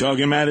 Yeah. You're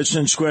talking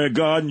Madison Square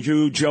Garden,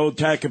 Joe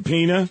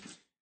Tacopina.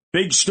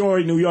 Big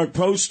story, New York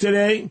Post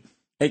today.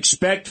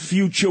 Expect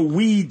future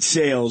weed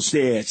sales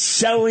there.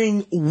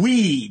 Selling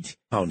weed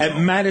at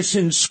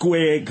Madison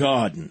Square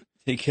Garden.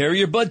 Take care of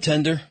your bud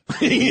tender.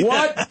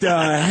 What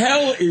the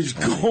hell is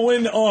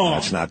going on?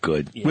 That's not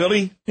good. Yeah.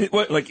 Really?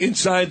 Like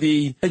inside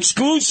the...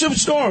 Exclusive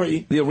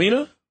story. The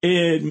arena?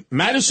 In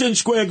Madison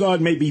Square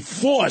Garden may be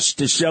forced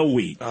to sell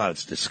weed. Oh,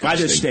 it's disgusting. By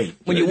the state.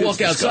 When you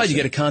walk outside, you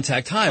get a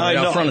contact high right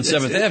out front on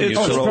 7th Avenue.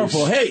 It's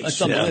Purple Haze.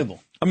 That's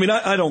unbelievable. I mean,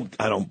 I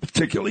don't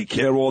particularly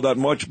care all that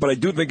much, but I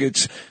do think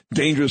it's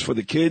dangerous for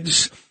the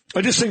kids.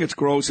 I just think it's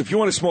gross. If you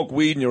want to smoke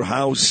weed in your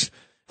house,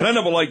 and I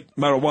never liked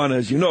marijuana,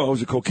 as you know, I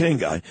was a cocaine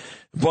guy,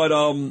 but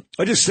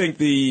I just think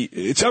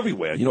it's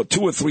everywhere.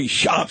 2 or 3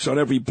 shops on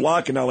every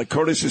block, and now, like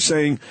Curtis is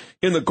saying,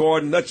 in the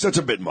garden, that's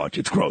a bit much.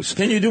 It's gross.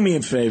 Can you do me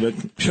a favor?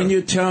 Sure. Can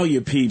you tell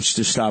your peeps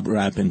to stop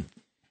rapping?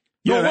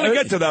 Yeah, I want to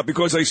get to that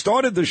because I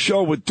started the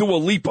show with Dua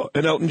Lipa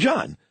and Elton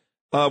John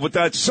with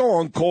that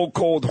song, Cold,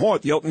 Cold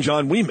Heart, the Elton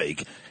John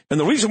remake. And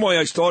the reason why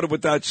I started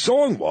with that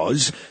song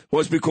was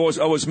because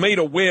I was made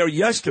aware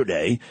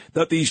yesterday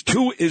that these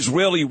two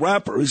Israeli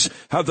rappers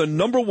have the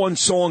 #1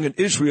 song in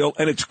Israel,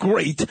 and it's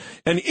great.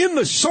 And in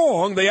the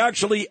song, they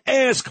actually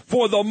ask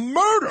for the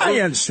murder. I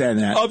understand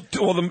that.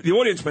 Well, the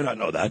audience may not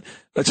know that.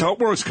 That's how it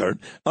works, Kurt.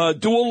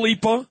 Dua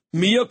Lipa,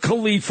 Mia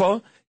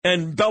Khalifa,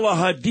 and Bella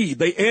Hadid.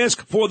 They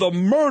ask for the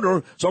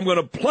murder, so I'm going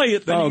to play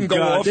it, then you can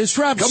go off. This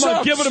rap Come sucks.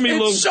 on, give it to me,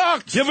 Lou. It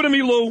sucks. Give it to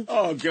me, Lou.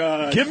 Oh,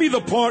 God. Give me the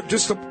part,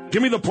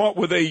 give me the part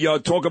where they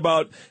talk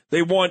about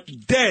they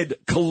want dead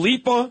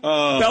Khalifa,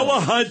 Bella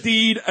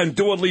Hadid, and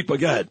Dua Lipa.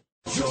 Go ahead.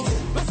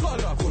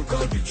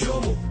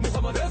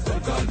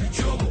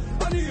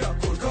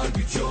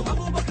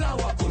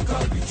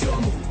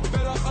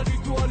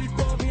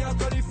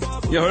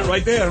 You heard it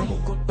right there.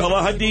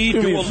 Bella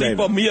Hadid, Dua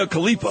Lipa, Mia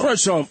Khalifa.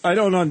 First off, I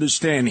don't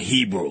understand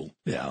Hebrew.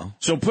 Yeah.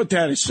 So put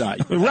that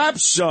aside. Rap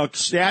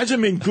sucks. There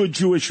hasn't been good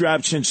Jewish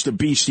rap since the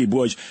Beastie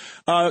Boys.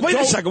 Wait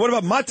a second. What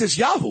about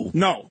Matisyahu?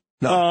 No.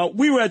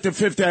 We were at the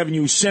Fifth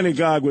Avenue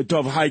Synagogue with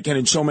Dov Hiken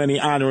and so many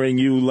honoring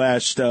you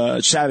last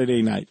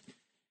Saturday night.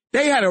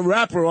 They had a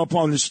rapper up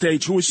on the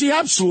stage who was the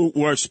absolute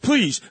worst.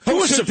 Please,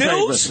 do us a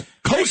favor.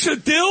 Kosher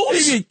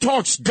Dills? He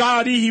talks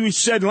Gotti. He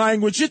said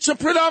language. It's a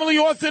predominantly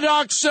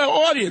Orthodox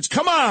audience.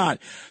 Come on.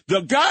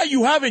 The guy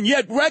you haven't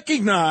yet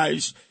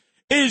recognized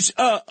is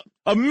a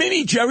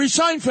mini Jerry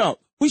Seinfeld.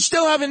 We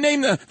still haven't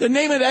named the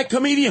name of that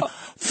comedian.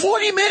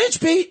 40 minutes,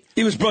 Pete.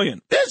 He was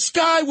brilliant. This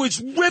guy was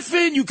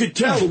riffing. You could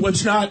tell it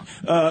was not,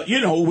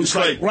 it was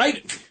like,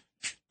 right?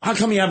 How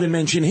come you haven't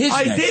mentioned his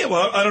name? I did.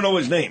 Well, I don't know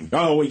his name.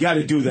 Oh, we got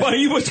to do that. But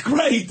he was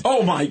great.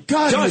 Oh, my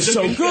God, he was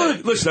so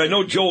good. Listen, I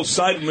know Joel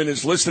Seidelman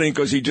is listening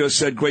because he just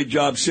said, great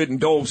job, Sid and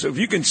Dove. So if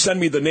you can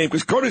send me the name,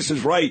 because Curtis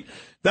is right.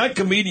 That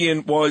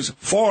comedian was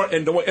far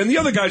and away. And the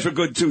other guys were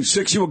good, too.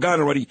 You were gone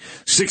already.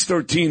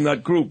 613,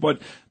 that group. But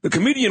the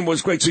comedian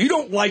was great. So you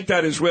don't like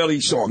that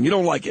Israeli song. You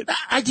don't like it.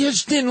 I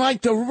just didn't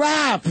like the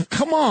rap.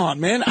 Come on,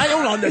 man. I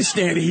don't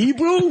understand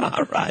Hebrew.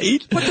 All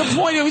right. But the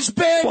point, it was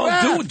bad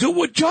rap. Do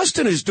what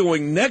Justin is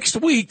doing next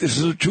week. This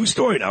is a true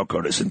story now,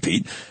 Curtis and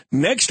Pete.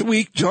 Next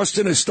week,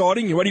 Justin is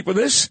starting. You ready for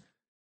this?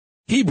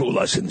 Hebrew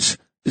lessons.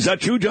 Is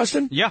that true,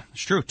 Justin? Yeah,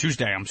 it's true.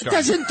 Tuesday, I'm It starting.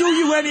 doesn't do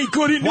you any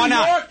good in New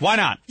York. Why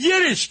not?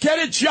 Yiddish. Get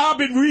a job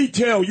in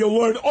retail. You'll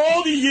learn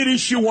all the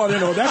Yiddish you want to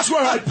know. That's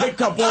where I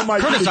picked up all my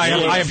Curtis, Yiddish.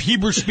 I have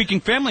Hebrew-speaking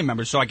family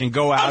members, so I can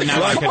go out.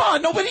 Come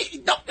on.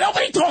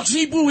 Nobody talks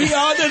Hebrew here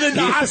other than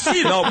the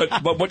Hasid. No,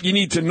 but what you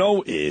need to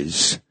know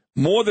is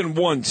more than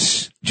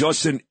once,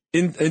 Justin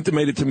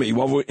intimated to me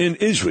while we're in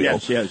Israel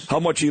how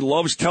much he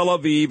loves Tel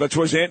Aviv. That's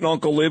where his aunt and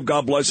uncle live,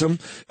 God bless him.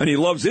 And he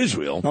loves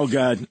Israel. Oh,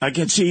 God. I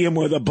can see him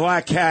with a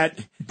black hat.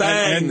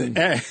 Bang.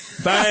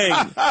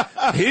 Bang.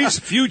 His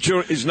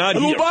future is not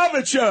here.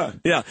 Lubavitcher.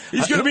 Yeah.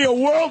 He's going to be a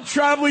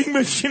world-traveling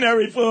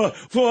missionary for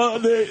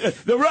the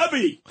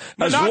Rebbe,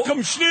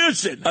 Menachem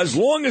Schneerson. As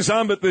long as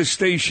I'm at this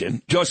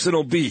station, Justin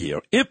will be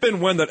here. If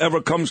and when that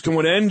ever comes to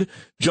an end,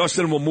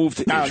 Justin will move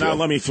to Israel. Now,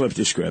 let me flip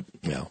the script.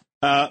 Yeah.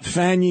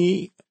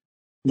 Fannie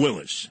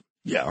Willis.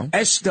 Yeah.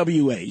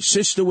 SWA,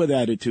 Sister with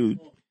Attitude.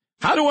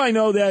 How do I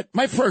know that?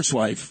 My first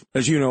wife,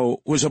 as you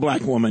know, was a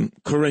black woman,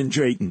 Corinne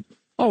Drayton.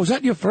 Oh, was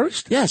that your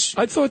first? Yes.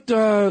 I thought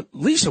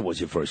Lisa was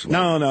your first one.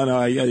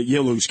 No.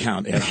 You lose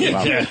count after a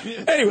while.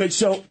 Anyway,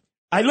 so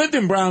I lived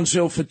in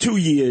Brownsville for 2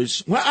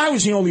 years. Well, I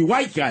was the only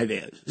white guy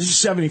there. This is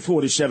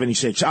 74 to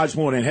 76.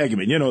 Osborne and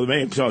Hegeman. You know the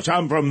main talks.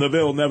 I'm from the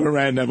Ville, never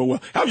ran, never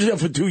will. I was there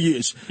for 2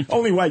 years.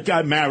 Only white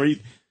guy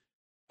married.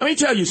 Let me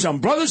tell you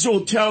something. Brothers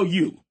will tell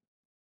you,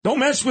 don't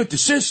mess with the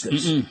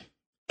sisters.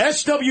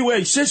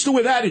 SWA, Sister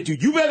with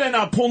Attitude. You better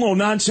not pull no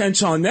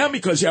nonsense on them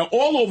because they're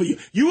all over you.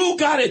 You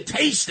got a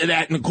taste of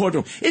that in the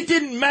courtroom. It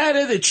didn't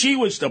matter that she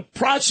was the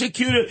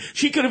prosecutor.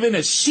 She could have been a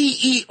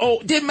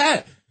CEO. Didn't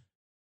matter.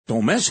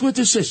 Don't mess with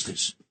the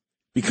sisters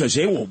because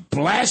they will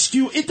blast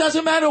you. It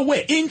doesn't matter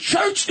where. In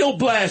church, they'll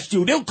blast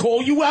you. They'll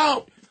call you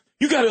out.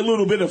 You got a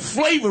little bit of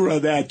flavor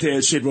of that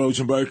there, Sid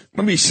Rosenberg.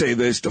 Let me say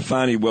this to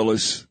Fannie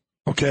Willis,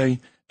 okay?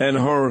 And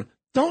her,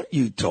 don't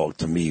you talk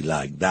to me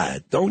like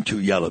that. Don't you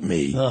yell at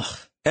me. Ugh.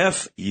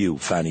 F you,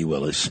 Fannie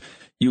Willis.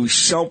 You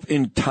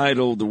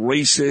self-entitled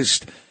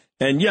racist.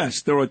 And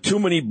yes, there are too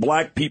many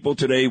black people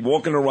today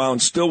walking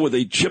around still with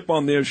a chip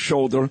on their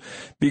shoulder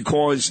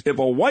because if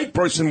a white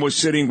person was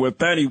sitting where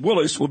Fannie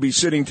Willis will be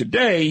sitting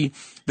today,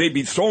 they'd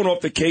be thrown off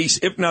the case,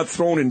 if not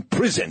thrown in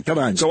prison. Come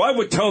on. So I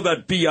would tell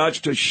that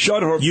biatch to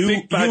shut her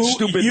big, fat,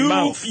 stupid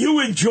mouth. You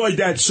enjoyed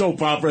that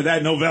soap opera,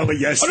 that novella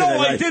yesterday. Oh,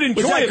 no, I did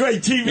enjoy it. Was that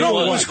great TV? No,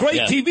 it was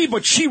great TV,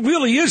 but she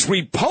really is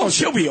repulsive. Oh,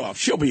 she'll be off.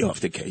 She'll be off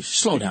the case.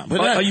 Slow down.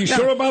 But, are you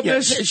sure about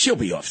this? She'll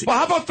be off the case. Well,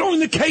 how about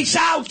throwing the case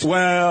out?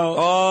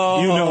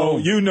 Well,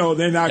 you know,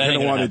 they're not going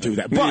to want to do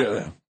that.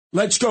 But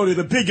Let's go to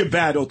the bigger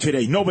battle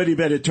today. Nobody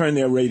better turn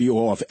their radio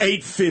off.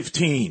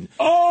 8:15.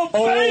 Oh,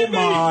 baby!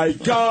 My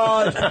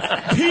God.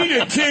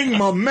 Peter King,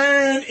 my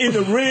man, in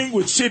the ring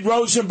with Sid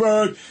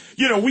Rosenberg.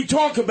 You know, we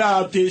talk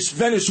about this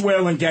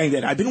Venezuelan gang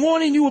that I've been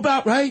warning you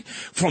about, right?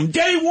 From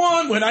day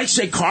one, when I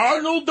say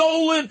Cardinal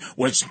Dolan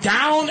was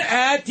down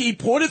at the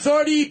Port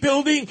Authority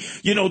building,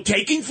 you know,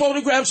 taking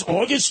photographs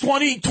August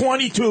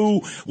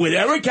 2022 with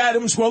Eric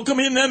Adams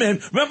welcoming them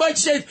in. Remember I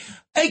said,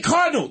 hey,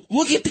 Cardinal,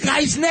 look at the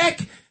guy's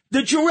neck.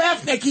 The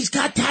giraffe neck, he's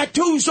got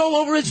tattoos all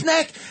over his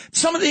neck.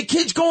 Some of the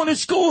kids going to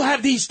school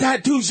have these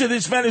tattoos of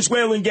this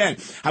Venezuelan gang.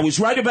 I was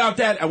right about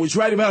that. I was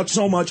right about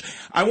so much.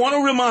 I want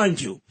to remind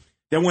you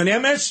that when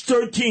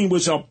MS-13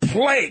 was a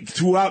plague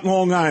throughout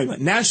Long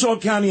Island, Nassau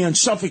County and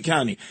Suffolk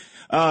County,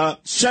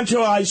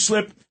 Central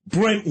Islip,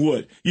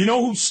 Brentwood, you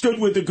know who stood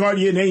with the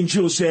guardian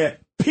angels there?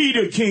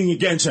 Peter King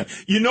against him.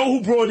 You know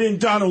who brought in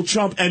Donald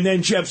Trump and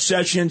then Jeff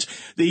Sessions,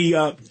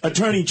 the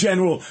Attorney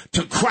General,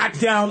 to crack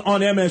down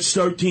on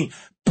MS-13?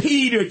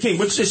 Peter King,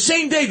 which the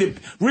same day that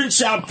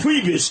Rinse Out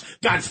Previous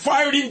got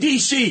fired in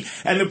D.C.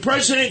 and the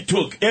president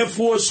took Air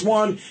Force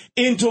One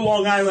into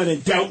Long Island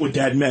and dealt with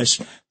that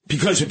mess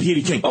because of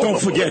Peter King.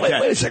 Don't forget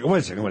that. Wait a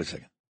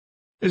second.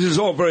 This is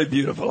all very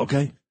beautiful,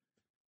 okay?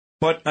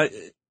 But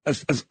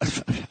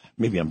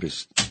maybe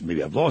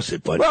I've lost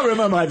it. But well,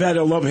 remember, I've had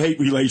a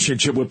love-hate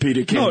relationship with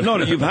Peter King. No,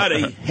 you've had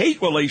a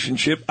hate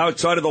relationship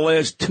outside of the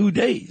last 2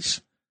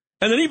 days.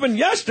 And then even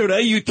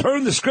yesterday, you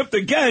turned the script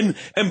again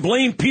and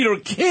blamed Peter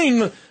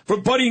King for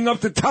buddying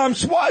up to Tom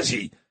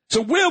Suozzi.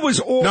 So where was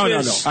all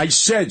this? No. I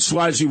said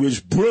Suozzi was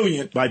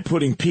brilliant by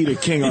putting Peter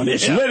King on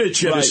his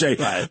literature to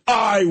say,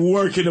 I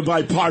work in a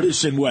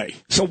bipartisan way.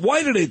 So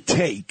why did it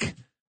take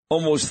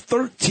almost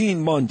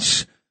 13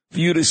 months for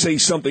you to say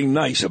something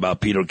nice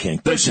about Peter King?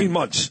 13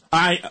 months.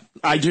 I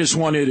just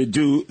wanted to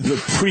do the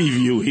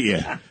preview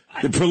here,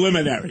 the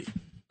preliminary.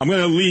 I'm going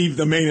to leave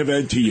the main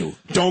event to you.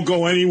 Don't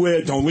go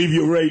anywhere. Don't leave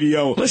your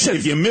radio. Listen,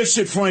 if you miss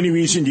it for any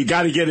reason, you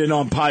got to get it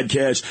on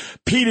podcast.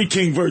 Peter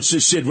King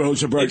versus Sid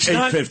Rosenberg,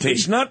 8:15.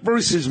 It's not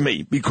versus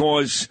me,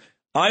 because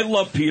I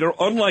love Peter.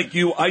 Unlike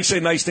you, I say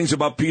nice things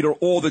about Peter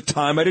all the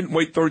time. I didn't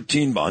wait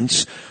 13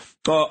 months.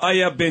 I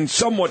have been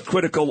somewhat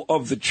critical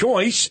of the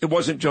choice. It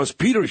wasn't just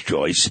Peter's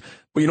choice.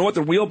 But you know what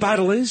the real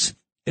battle is?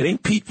 It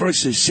ain't Pete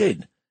versus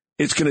Sid.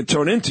 It's going to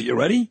turn into, you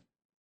ready?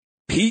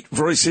 Pete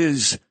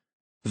versus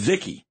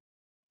Vicky.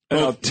 And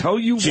I'll tell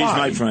you why. She's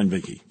my friend,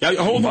 Vicky.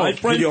 Hold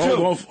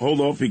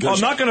off,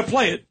 because I'm not going to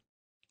play it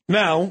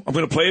now. I'm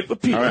going to play it with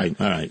Peter. All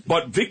right.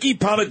 But Vicky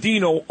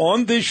Palladino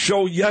on this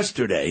show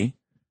yesterday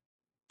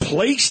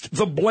placed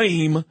the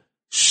blame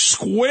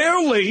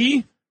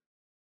squarely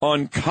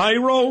on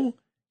Cairo,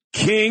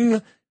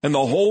 King, and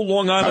the whole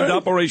Long Island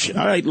operation.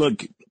 All right,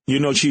 look, you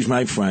know she's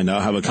my friend.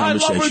 I'll have a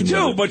conversation with her. I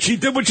love her too, but she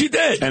did what she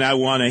did. And I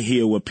want to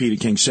hear what Peter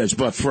King says.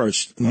 But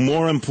first,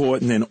 more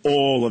important than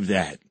all of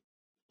that,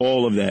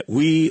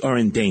 we are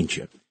in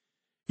danger.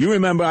 You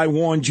remember I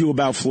warned you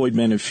about Floyd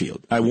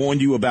Manafort. I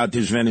warned you about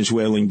this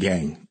Venezuelan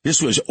gang.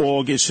 This was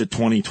August of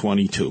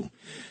 2022.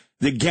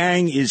 The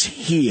gang is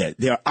here.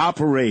 They're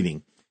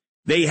operating.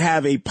 They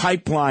have a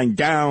pipeline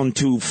down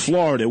to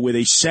Florida where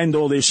they send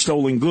all their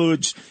stolen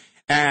goods,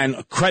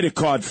 and credit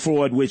card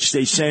fraud, which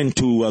they send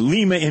to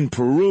Lima in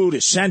Peru,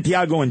 to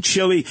Santiago in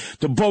Chile,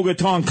 to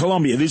Bogota in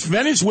Colombia. This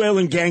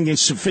Venezuelan gang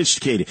is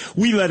sophisticated.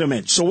 We let them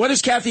in. So what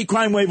does Kathy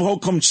Crimewave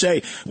Holcomb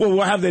say? Well,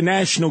 we'll have the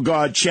National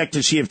Guard check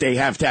to see if they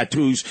have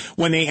tattoos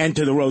when they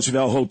enter the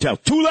Roosevelt Hotel.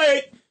 Too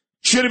late.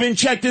 Should have been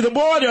checked at the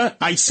border.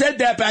 I said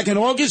that back in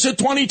August of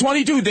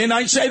 2022. Didn't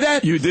I say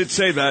that? You did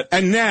say that.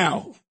 And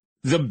now,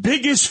 the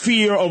biggest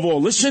fear of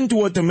all, listen to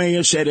what the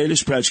mayor said at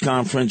his press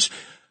conference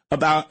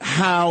about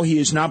how he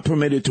is not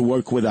permitted to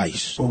work with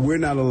ICE. Well, we're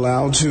not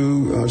allowed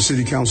to.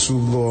 City council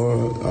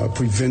law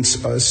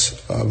prevents us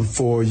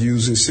for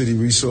using city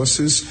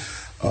resources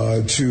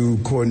to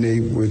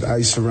coordinate with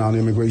ICE around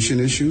immigration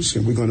issues,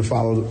 and we're going to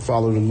follow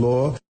the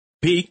law.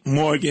 Pete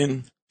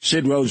Morgan,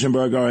 Sid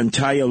Rosenberg, our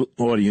entire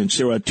audience,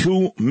 there are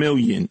 2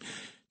 million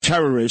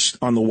terrorists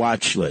on the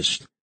watch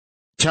list.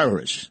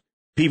 Terrorists.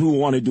 People who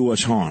want to do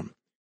us harm.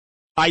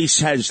 ICE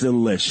has the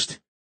list.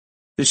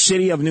 The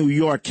city of New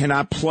York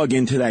cannot plug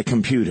into that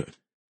computer.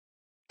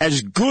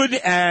 As good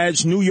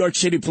as New York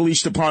City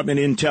Police Department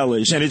intel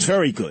is, and it's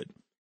very good,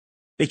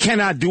 they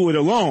cannot do it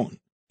alone.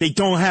 They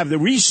don't have the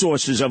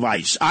resources of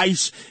ICE.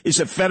 ICE is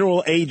a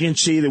federal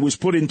agency that was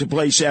put into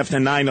place after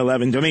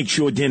 9/11 to make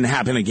sure it didn't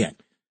happen again.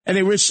 And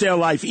they risk their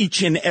life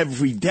each and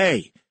every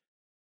day.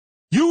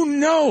 You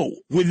know,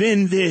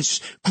 within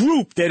this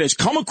group that has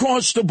come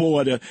across the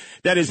border,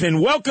 that has been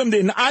welcomed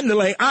in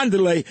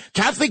Andale,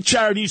 Catholic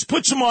Charities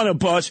puts them on a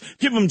bus,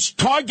 give them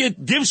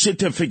Target gift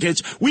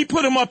certificates. We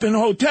put them up in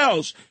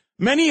hotels.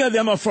 Many of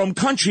them are from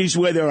countries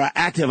where there are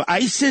active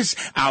ISIS,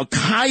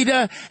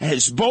 Al-Qaeda,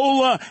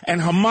 Hezbollah,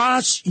 and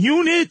Hamas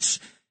units.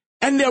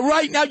 And they're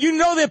right now, you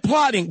know they're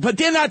plotting, but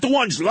they're not the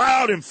ones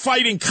loud and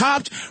fighting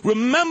cops.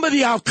 Remember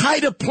the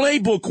Al-Qaeda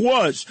playbook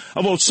was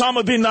of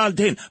Osama bin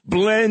Laden,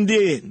 blend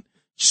in.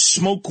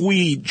 Smoke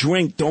weed,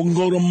 drink, don't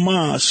go to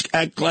mosque,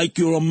 act like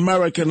you're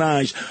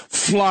Americanized,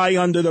 fly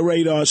under the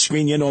radar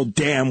screen. You know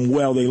damn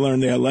well they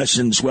learn their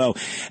lessons well.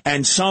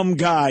 And some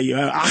guy,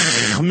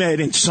 Ahmed,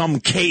 in some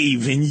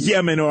cave in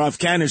Yemen or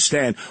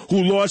Afghanistan,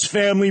 who lost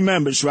family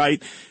members,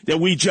 right,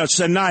 that we just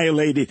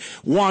annihilated,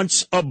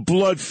 wants a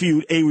blood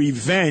feud, a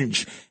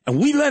revenge. And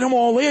we let them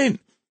all in.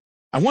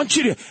 I want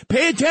you to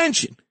pay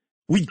attention.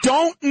 We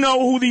don't know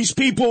who these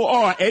people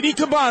are. Eddie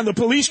Caban, the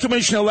police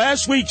commissioner,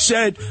 last week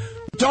said,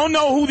 don't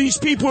know who these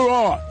people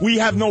are. We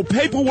have no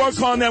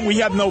paperwork on them. We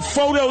have no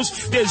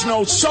photos. There's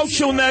no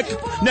social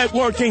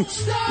networking.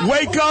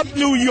 Wake up,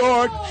 New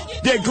York.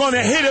 They're going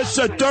to hit us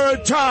a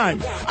third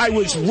time. I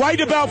was right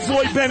about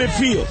Floyd Bennett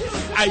Field.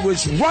 I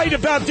was right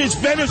about this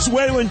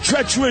Venezuelan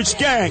treacherous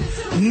gang.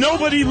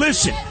 Nobody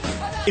listened.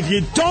 If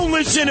you don't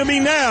listen to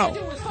me now,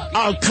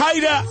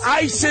 Al-Qaeda,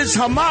 ISIS,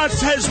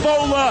 Hamas,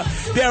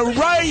 Hezbollah, they're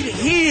right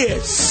here,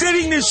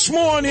 sitting this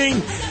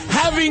morning,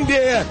 having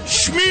their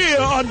schmear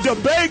on the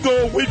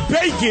bagel with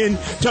bacon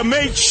to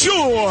make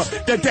sure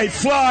that they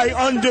fly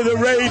under the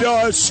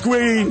radar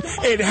screen.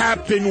 It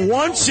happened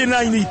once in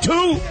 92,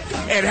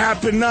 it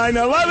happened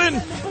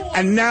 9/11,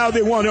 and now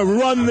they want to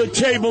run the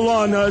table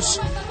on us.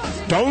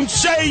 Don't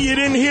say you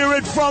didn't hear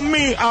it from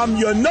me. I'm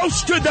your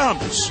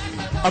Nostradamus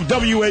of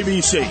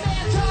WABC.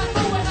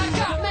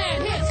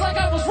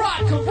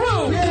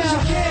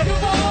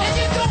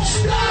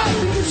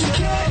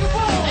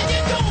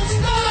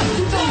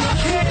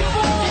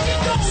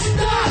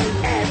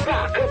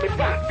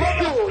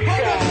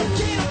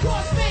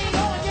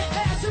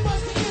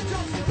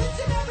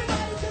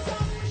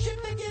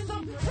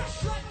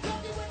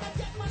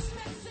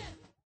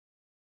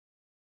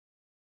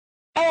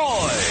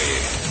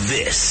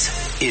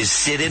 This is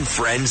Sid and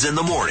Friends in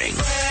the Morning.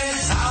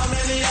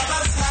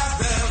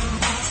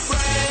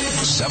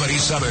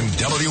 77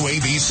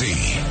 WABC.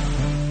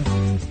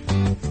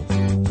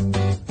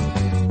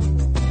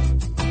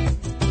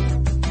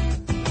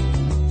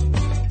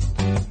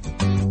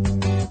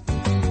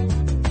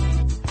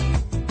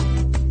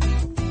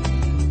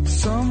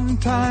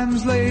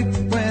 Sometimes late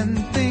when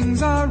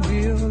things are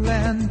real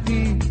and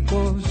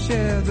people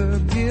share the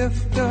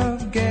gift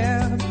of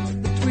gab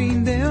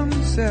between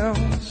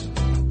themselves.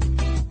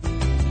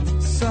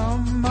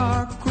 Some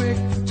are quick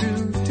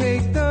to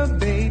take the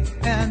bait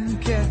and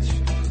catch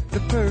the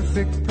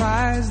perfect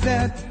prize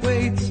that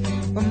waits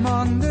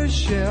among the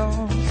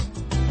shells.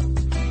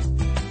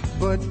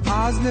 But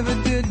Oz never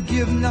did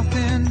give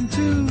nothing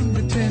to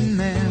the Tin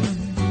Man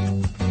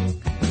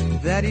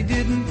that he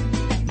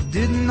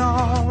didn't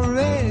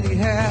already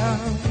have.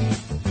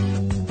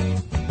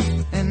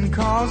 And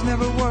cause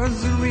never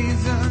was the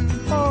reason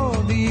for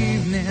the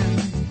evening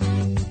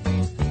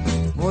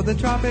or the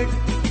Tropic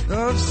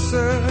of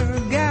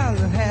Sir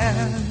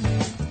Galahad.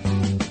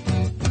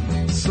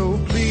 So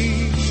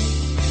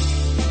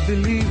please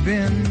believe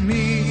in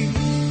me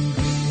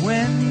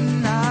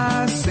when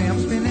I say I'm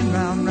spinning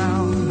round,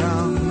 round,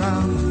 round,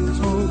 round.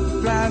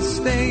 Smoke, glass,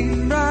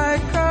 stain,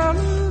 bright cup,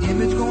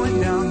 image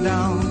going down,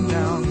 down,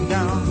 down,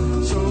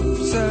 down.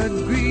 Soaps a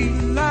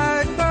green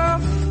light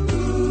bulb.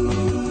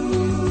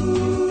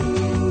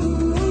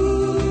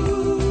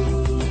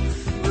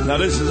 Now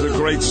this is a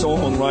great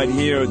song right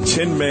here,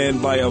 Tin Man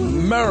by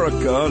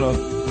America on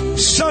a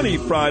sunny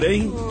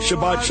Friday.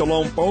 Shabbat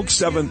Shalom, folks,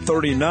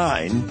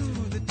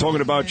 7:39.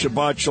 Talking about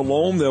Shabbat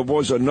Shalom, there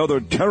was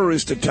another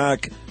terrorist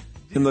attack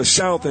in the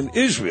south in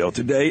Israel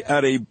today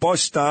at a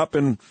bus stop,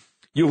 and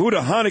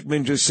Yehuda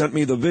Honickman just sent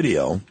me the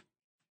video,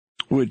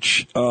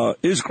 which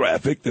is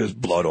graphic. There's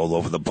blood all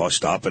over the bus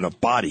stop and a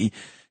body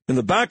in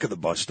the back of the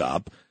bus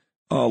stop.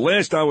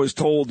 Last I was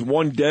told,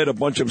 one dead, a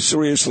bunch of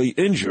seriously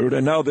injured,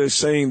 and now they're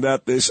saying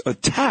that this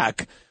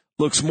attack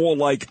looks more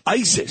like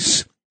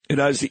ISIS. It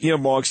has the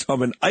earmarks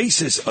of an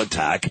ISIS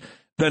attack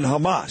than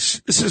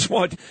Hamas. This is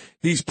what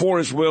these poor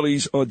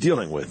Israelis are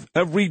dealing with.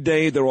 Every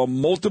day there are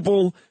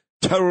multiple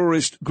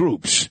terrorist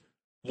groups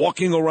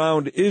walking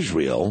around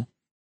Israel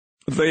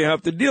they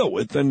have to deal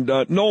with. And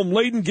Noam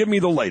Layden, give me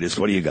the latest.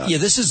 What do you got? Yeah,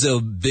 this is a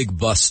big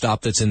bus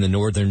stop that's in the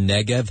northern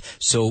Negev.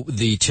 So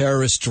the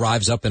terrorist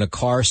drives up in a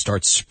car,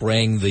 starts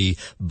spraying the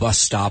bus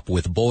stop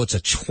with bullets.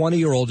 A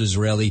 20-year-old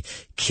Israeli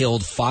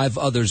killed, 5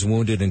 others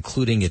wounded,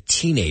 including a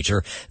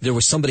teenager. There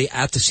was somebody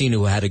at the scene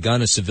who had a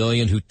gun, a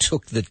civilian, who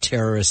took the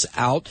terrorists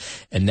out.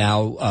 And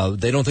now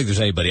they don't think there's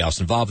anybody else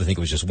involved. I think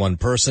it was just one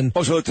person.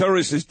 Oh, so the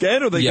terrorist is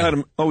dead, or they got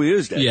him? Oh, he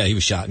is dead. Yeah, he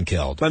was shot and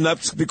killed. And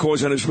that's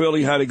because an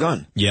Israeli had a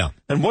gun. Yeah.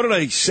 And what did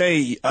I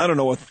say, I don't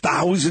know,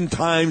 1,000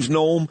 times,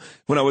 Noam,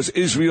 when I was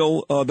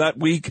Israel that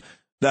week,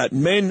 that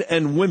men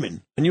and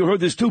women, and you heard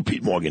this too,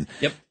 Pete Morgan.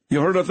 Yep. You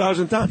heard it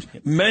 1,000 times.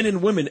 Yep. Men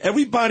and women,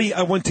 everybody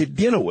I went to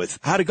dinner with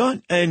had a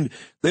gun, and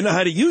they know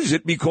how to use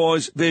it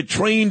because they're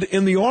trained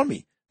in the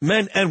Army.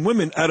 Men and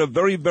women at a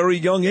very, very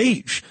young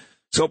age.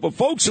 So for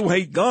folks who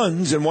hate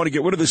guns and want to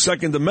get rid of the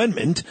Second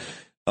Amendment,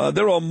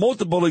 there are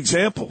multiple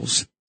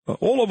examples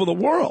all over the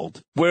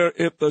world where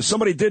if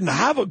somebody didn't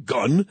have a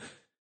gun,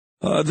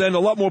 then a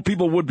lot more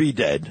people would be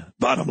dead,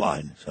 bottom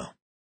line. So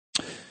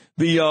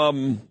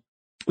the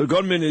The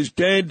gunman is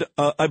dead.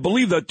 I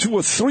believe that 2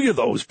 or 3 of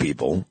those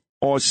people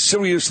are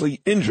seriously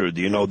injured.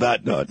 Do you know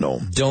that? No.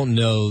 Don't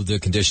know the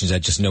conditions. I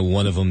just know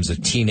one of them's a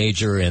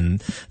teenager, and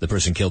the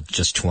person killed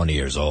just 20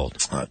 years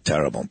old.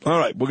 Terrible. All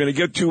right, we're going to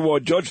get to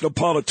Judge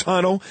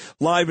Napolitano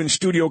live in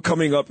studio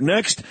coming up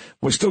next.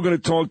 We're still going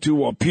to talk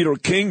to Peter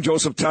King,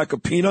 Joseph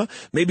Tacopina,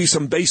 maybe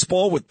some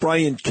baseball with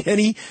Brian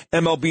Kenny,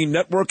 MLB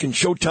Network, and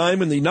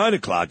Showtime in the 9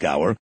 o'clock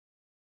hour.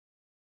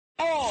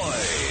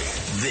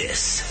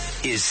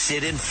 This is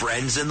Sid and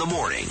Friends in the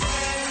Morning.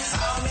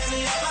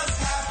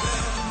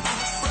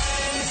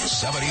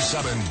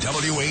 77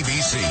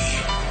 WABC.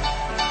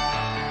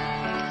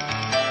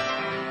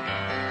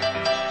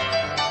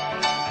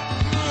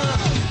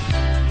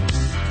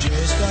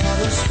 Just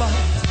out of spot,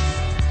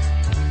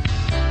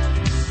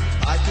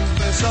 I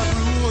confess I've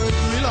ruined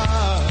my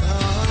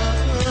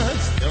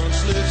life. Don't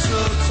slip so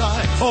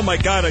tight. Oh, my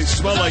God, I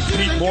smell like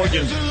Pete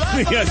Morgan.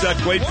 He has that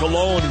great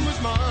cologne.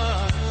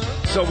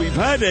 So we've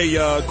had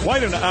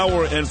quite an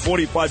hour and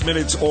 45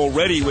 minutes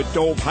already with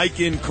Dove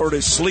Hyken,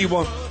 Curtis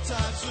Sliwa,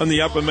 and the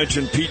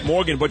aforementioned Pete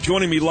Morgan. But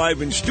joining me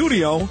live in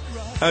studio,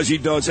 as he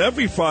does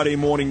every Friday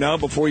morning now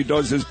before he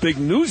does his big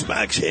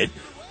Newsmax hit,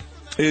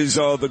 is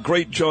the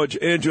great Judge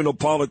Andrew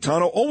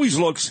Napolitano. Always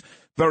looks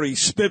very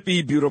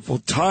spiffy, beautiful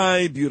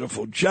tie,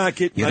 beautiful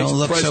jacket. You nice don't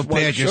look so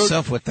bad shirt.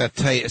 yourself with that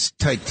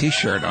tight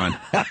T-shirt on.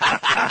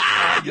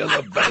 You're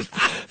the best.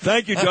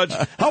 Thank you, Judge.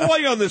 How are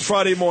you on this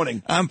Friday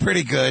morning? I'm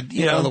pretty good.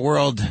 You know, the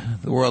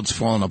world's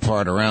falling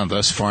apart around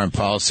us, foreign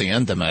policy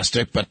and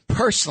domestic. But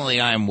personally,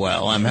 I'm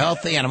well. I'm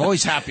healthy, and I'm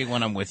always happy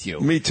when I'm with you.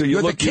 Me too.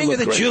 You're the king of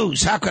the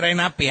Jews. How could I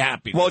not be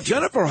happy? Well,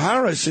 Jennifer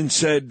Harrison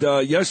said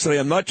yesterday,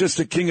 I'm not just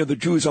the king of the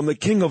Jews, I'm the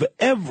king of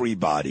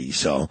everybody.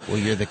 So, well,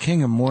 you're the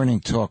king of morning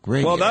talk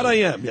radio. Well, that I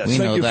am. Yes, we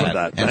thank know you that. for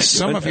that. And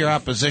some of your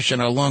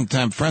opposition are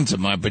longtime friends of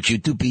mine, but you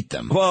do beat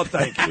them. Well,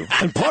 thank you.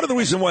 And part of the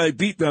reason why I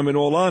beat them, in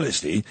all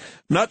honesty,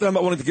 not that I'm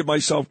not wanting to give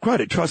myself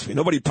credit. Trust me,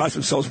 nobody pats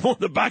themselves more on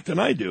the back than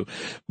I do.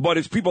 But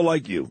it's people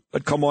like you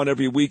that come on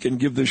every week and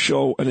give the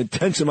show an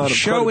intense amount of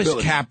credibility. The show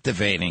is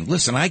captivating.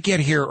 Listen, I get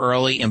here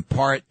early in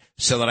part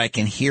so that I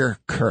can hear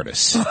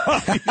Curtis.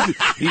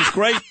 He's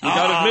great. You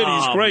got to admit,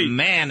 he's great.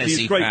 Man, is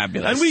he great.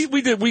 fabulous.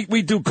 And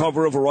we do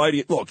cover a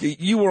variety. Look,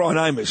 you were on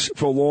Imus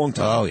for a long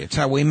time. Oh, it's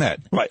how we met.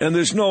 Right. And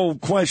there's no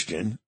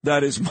question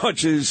that as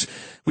much as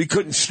we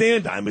couldn't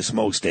stand Imus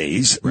most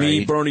days,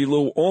 me, Bernie,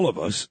 Lou, all of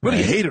us,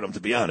 really hated him, to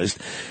be honest,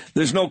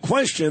 there's no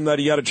question that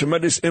he had a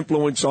tremendous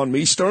influence on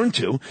me, Stern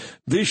too.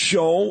 This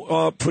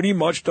show pretty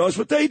much does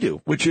what they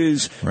do, which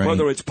is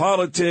whether it's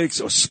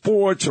politics or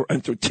sports or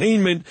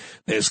entertainment,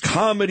 there's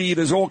comedy,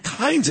 there's all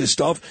kinds of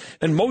stuff.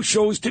 And most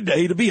shows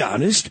today, to be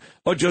honest,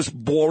 are just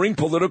boring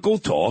political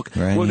talk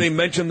where they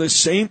mention the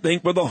same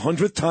thing for the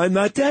 100th time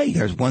that day.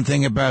 There's one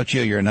thing about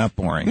you, you're not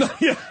boring.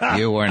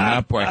 You are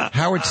not boring.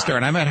 Howard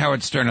Stern, I met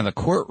Howard Stern in the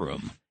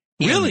courtroom.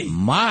 Really? In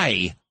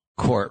my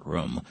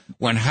courtroom,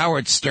 when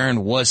Howard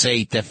Stern was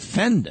a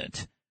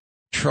defendant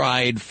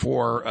tried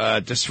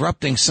for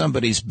disrupting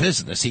somebody's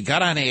business. He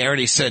got on the air and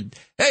he said,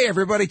 "Hey,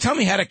 everybody, tell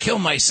me how to kill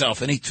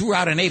myself." And he threw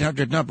out an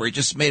 800 number. He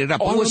just made it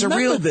up. Oh, it was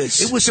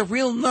this. It was a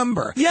real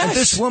number. Yes. And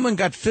this woman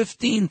got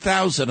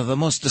 15,000 of the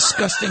most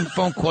disgusting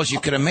phone calls you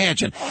could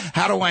imagine.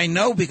 How do I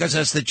know? Because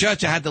as the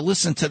judge, I had to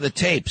listen to the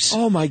tapes.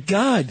 Oh, my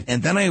God.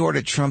 And then I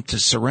ordered Trump to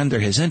surrender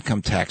his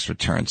income tax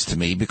returns to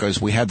me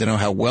because we had to know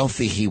how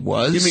wealthy he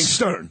was. You mean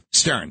Stern?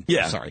 Stern.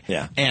 Yeah. Sorry.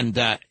 Yeah. And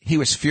he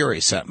was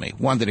furious at me,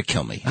 wanted to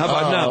kill me. How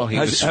about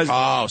now?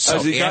 So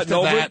has he gotten after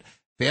over that,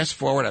 fast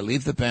forward, I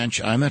leave the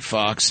bench. I'm at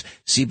Fox.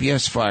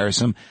 CBS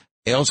fires him.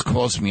 Ailes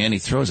calls me in. He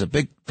throws a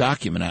big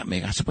document at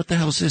me. I said, "What the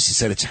hell is this?" He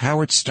said, "It's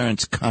Howard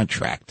Stern's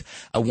contract.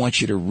 I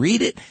want you to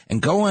read it and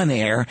go on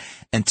air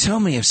and tell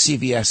me if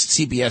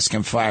CBS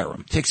can fire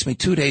him." It takes me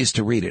 2 days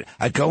to read it.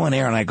 I go on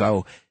air and I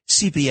go,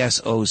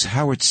 "CBS owes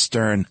Howard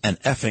Stern an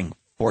effing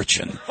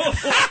fortune."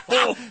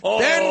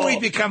 Then we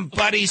become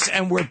buddies,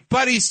 and we're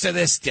buddies to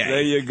this day.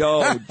 There you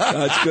go.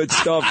 That's good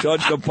stuff,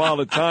 Judge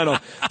Napolitano.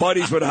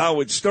 Buddies with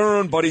Howard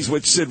Stern, buddies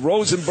with Sid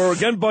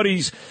Rosenberg, and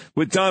buddies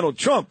with Donald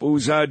Trump,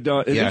 who's had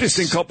an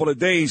interesting couple of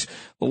days.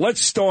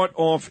 Let's start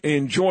off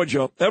in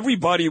Georgia.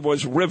 Everybody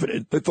was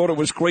riveted. They thought it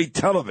was great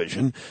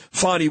television.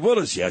 Wacky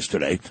Willis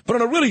yesterday. But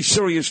on a really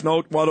serious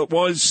note, while it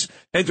was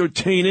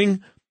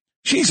entertaining,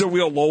 she's a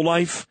real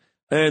lowlife.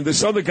 And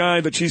this other guy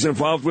that she's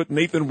involved with,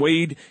 Nathan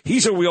Wade,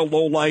 he's a real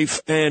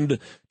lowlife. And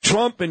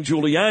Trump and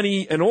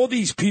Giuliani and all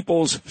these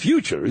people's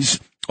futures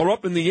are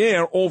up in the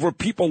air over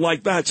people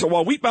like that. So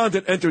while we found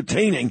it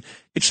entertaining,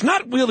 it's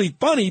not really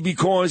funny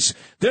because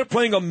they're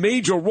playing a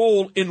major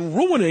role in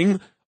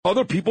ruining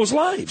other people's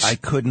lives. I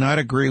could not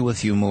agree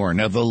with you more.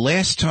 Now, the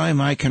last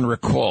time I can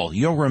recall,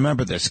 you'll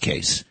remember this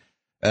case.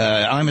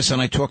 Imus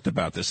and I talked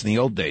about this in the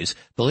old days.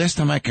 The last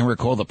time I can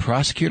recall the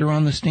prosecutor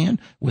on the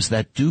stand was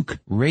that Duke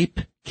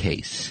rape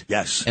case.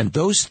 Yes. And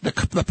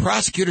the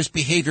prosecutor's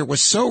behavior was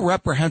so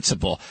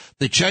reprehensible,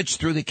 the judge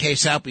threw the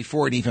case out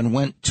before it even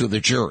went to the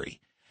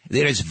jury.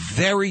 It is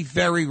very,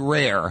 very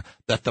rare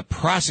that the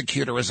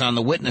prosecutor is on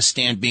the witness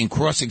stand being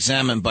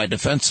cross-examined by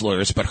defense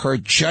lawyers, but her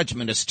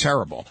judgment is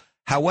terrible.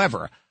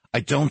 However, I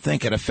don't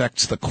think it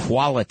affects the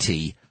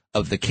quality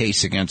of the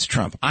case against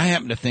Trump. I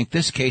happen to think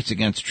this case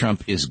against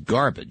Trump is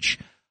garbage,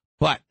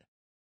 but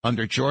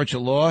under Georgia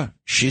law,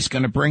 she's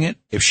going to bring it.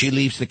 If she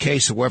leaves the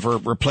case, whoever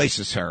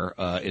replaces her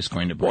is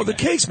going to bring it. Well, the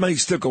case may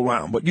stick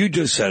around, but you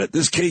just said it.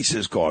 This case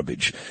is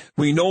garbage.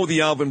 We know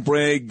the Alvin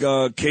Bragg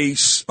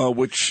case,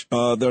 which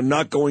they're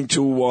not going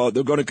to.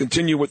 They're going to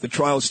continue with the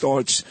trial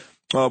starts.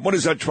 When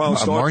does that trial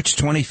start? March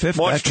 25th.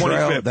 March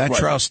 25th. That right.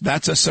 trial,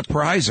 that's a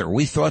surpriser.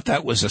 We thought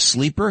that was a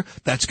sleeper.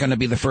 That's going to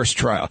be the first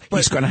trial.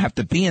 He's going to have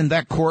to be in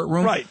that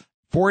courtroom. Right.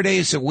 4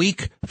 days a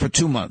week for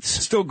 2 months.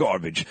 Still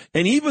garbage.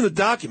 And even the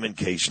document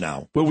case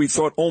now, where we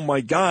thought, oh, my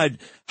God,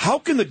 how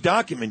can the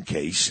document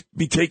case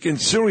be taken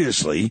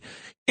seriously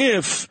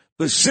if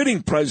the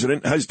sitting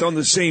president has done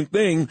the same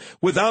thing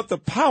without the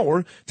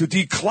power to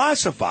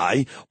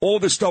declassify all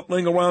the stuff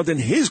laying around in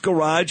his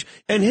garage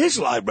and his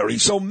library?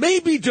 So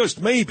maybe,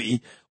 just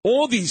maybe,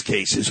 all these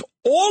cases,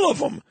 all of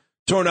them,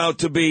 turn out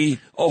to be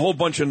a whole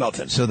bunch of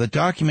nothing. So the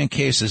document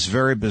case is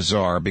very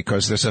bizarre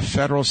because there's a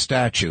federal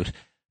statute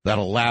that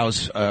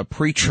allows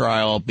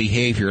pretrial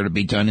behavior to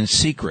be done in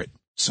secret.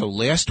 So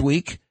last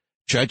week,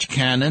 Judge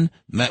Cannon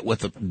met with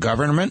the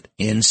government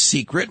in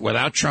secret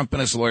without Trump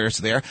and his lawyers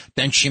there.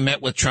 Then she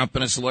met with Trump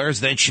and his lawyers.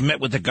 Then she met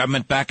with the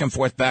government back and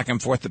forth, back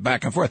and forth,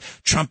 back and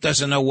forth. Trump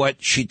doesn't know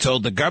what she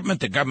told the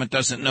government. The government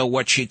doesn't know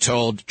what she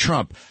told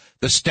Trump.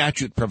 The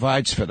statute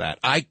provides for that.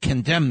 I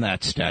condemn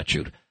that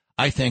statute.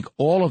 I think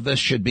all of this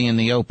should be in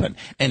the open.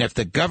 And if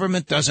the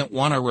government doesn't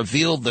want to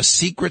reveal the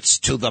secrets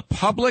to the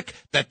public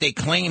that they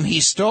claim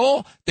he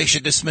stole, they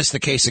should dismiss the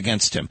case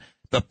against him.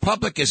 The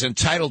public is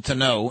entitled to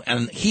know,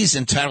 and he's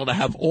entitled to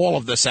have all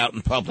of this out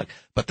in public.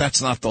 But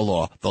that's not the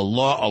law. The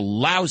law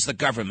allows the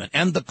government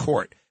and the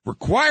court,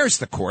 requires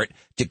the court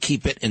to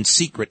keep it in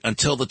secret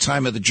until the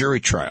time of the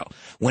jury trial.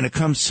 When it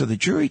comes to the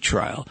jury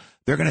trial,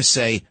 they're going to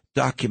say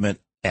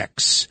document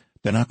X.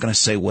 They're not going to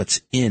say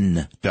what's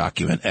in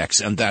document X,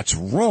 and that's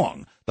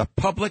wrong. The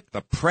public,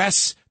 the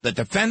press, the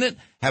defendant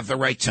have the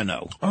right to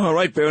know. All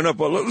right, fair enough.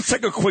 But let's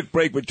take a quick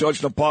break with Judge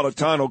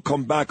Napolitano.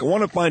 Come back. I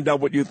want to find out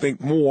what you think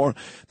more,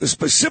 the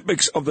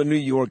specifics of the New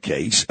York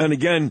case, and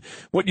again,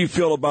 what you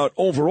feel about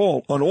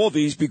overall on all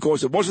these,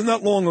 because it wasn't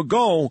that long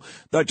ago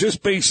that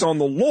just based on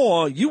the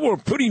law, you were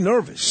pretty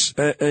nervous,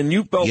 and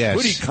you felt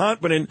pretty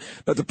confident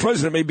that the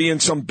president may be in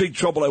some big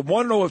trouble. I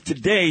want to know if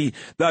today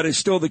that is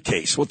still the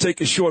case. We'll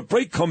take a short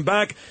break, come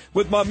back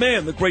with my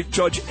man, the great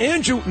Judge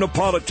Andrew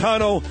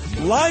Napolitano,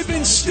 live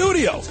in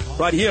studio,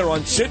 right here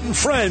on Sitting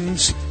Friends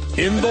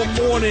in the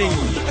Morning.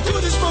 I do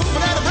this book, but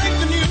I break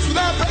the news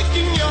without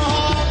breaking your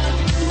heart.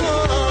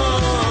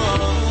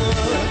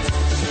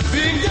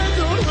 Being dead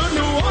don't hurt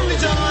no only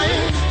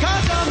dying.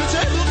 Cause I'm a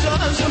table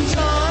time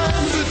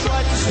sometimes. It's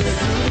right to say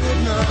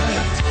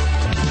goodnight.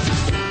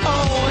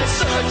 Always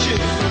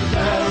searching for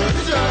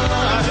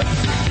paradise.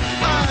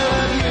 I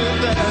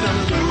admit that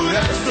I'm blue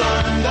as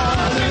blind,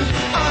 darling.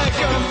 I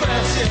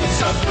confess it's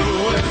a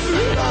blue and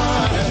through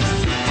life.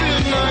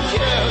 Did not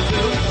care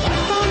till I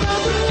found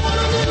out the one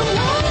I didn't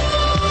want.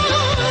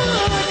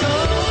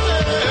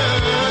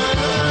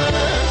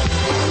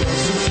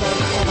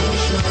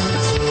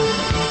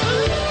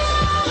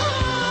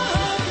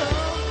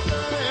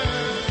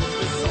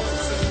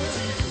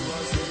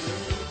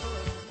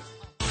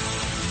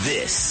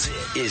 This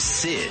is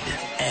Sid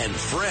and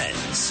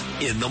Friends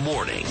in the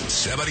Morning.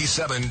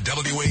 77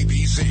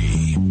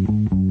 WABC.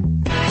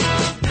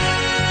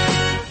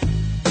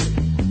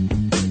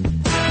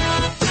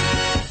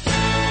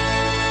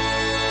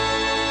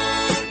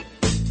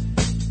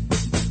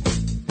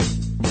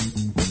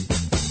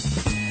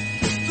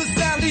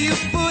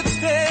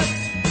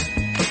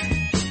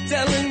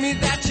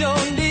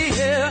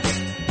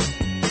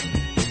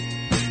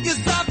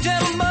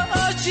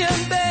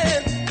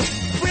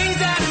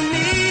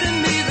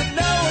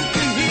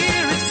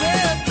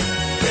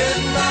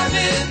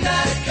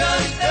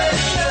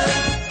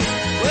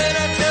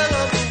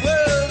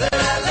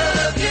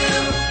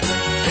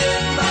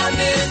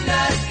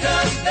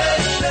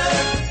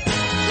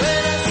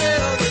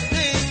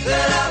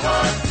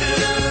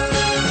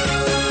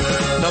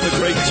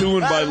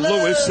 Tune by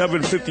Lewis,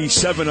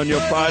 7:57 on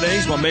your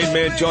Fridays. My main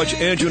man, Judge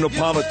Andrew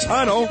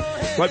Napolitano,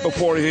 right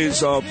before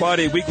his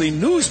Friday weekly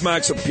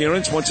Newsmax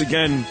appearance, once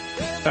again,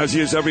 as he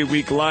is every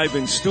week, live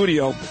in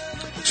studio.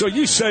 So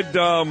you said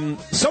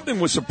something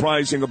was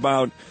surprising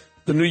about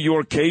the New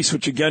York case,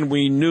 which, again,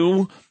 we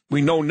know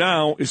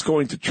now is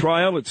going to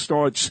trial. It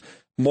starts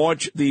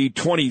March the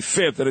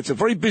 25th, and it's a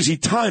very busy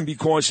time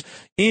because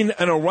in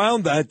and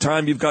around that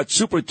time you've got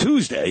Super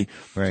Tuesday,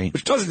 right,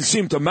 which doesn't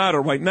seem to matter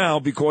right now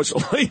because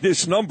the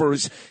latest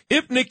numbers,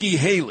 if Nikki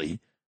Haley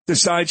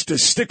decides to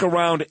stick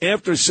around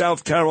after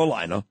South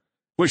Carolina,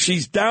 where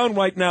she's down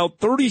right now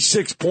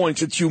 36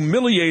 points, it's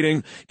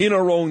humiliating in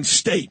her own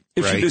state.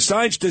 If she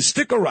decides to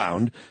stick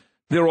around,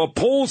 there are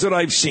polls that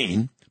I've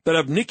seen that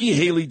have Nikki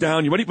Haley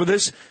down, you ready for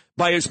this,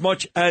 by as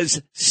much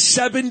as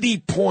 70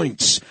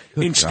 points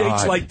in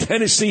states like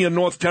Tennessee and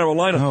North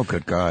Carolina. Oh,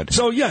 good God.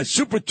 So, yeah,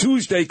 Super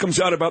Tuesday comes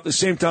out about the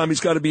same time he's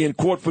got to be in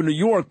court for New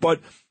York, but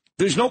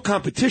There's no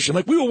competition.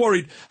 Like, we were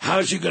worried,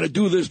 how's he going to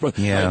do this? But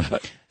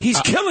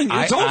he's killing you.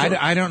 It's over.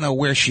 I don't know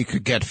where she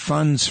could get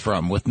funds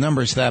from. With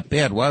numbers that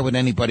bad, why would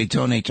anybody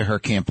donate to her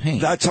campaign?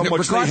 That's how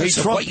much they hate Regardless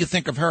of Trump. what you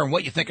think of her and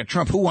what you think of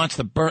Trump, who wants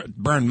to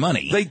burn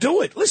money? They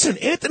do it. Listen,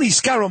 Anthony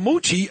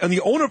Scaramucci and the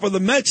owner of the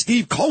Mets,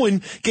 Steve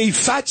Cohen, gave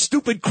fat,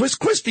 stupid Chris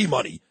Christie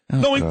money,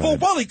 knowing full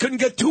well he couldn't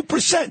get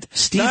 2%.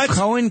 Steve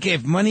Cohen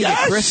gave money to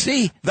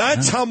Christie?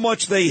 That's how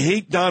much they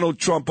hate Donald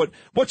Trump. But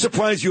what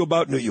surprised you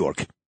about New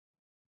York?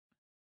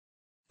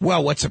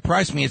 Well, what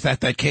surprised me is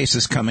that case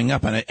is coming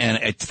up, and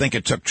I think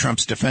it took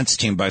Trump's defense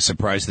team by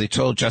surprise. They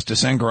told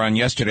Justice Engoron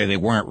yesterday they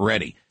weren't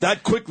ready.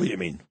 That quickly, you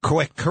mean?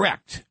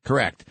 Correct.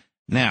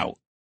 Now,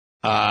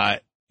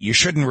 you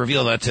shouldn't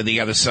reveal that to the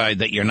other side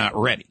that you're not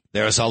ready.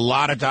 There's a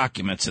lot of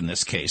documents in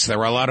this case. There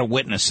are a lot of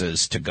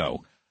witnesses to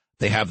go.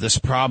 They have this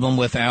problem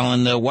with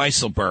Alan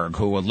Weisselberg,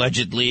 who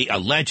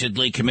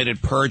allegedly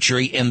committed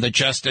perjury in the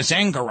Justice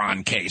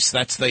Engoron case.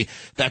 That's the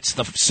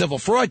civil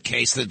fraud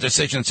case. The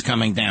decision's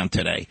coming down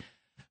today.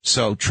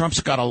 So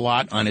Trump's got a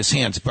lot on his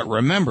hands. But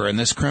remember, in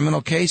this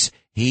criminal case,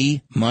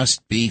 he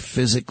must be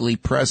physically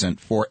present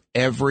for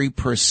every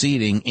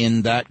proceeding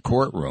in that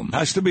courtroom.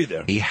 Has to be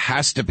there. He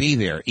has to be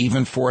there.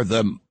 Even for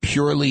the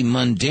purely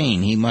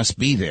mundane, he must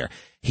be there.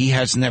 He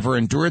has never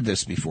endured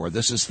this before.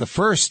 This is the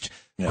first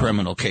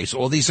criminal case.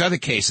 All these other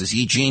cases,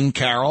 E. Jean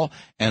Carroll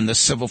and the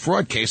civil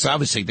fraud case,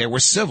 obviously they were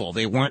civil.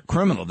 They weren't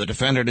criminal. The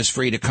defendant is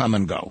free to come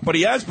and go. But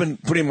he has been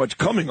pretty much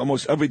coming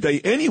almost every day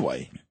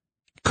anyway.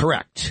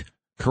 Correct.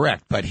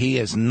 But he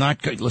is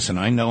not good. Listen,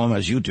 I know him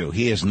as you do.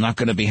 He is not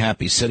going to be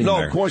happy sitting there.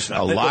 No, of course not.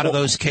 A lot of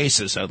those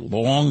cases are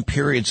long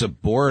periods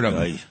of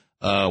boredom,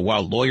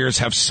 while lawyers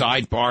have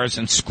sidebars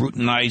and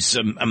scrutinize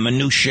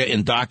minutiae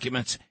in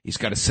documents. He's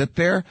got to sit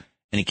there,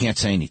 and he can't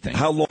say anything.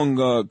 How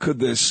long could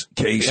this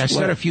case I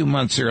said a few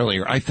months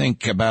earlier. I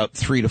think about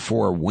 3 to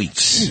 4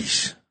 weeks.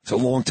 Jeez. It's a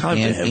long time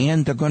for him.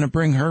 And they're going to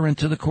bring her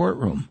into the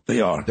courtroom.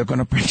 They are. They're going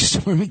to bring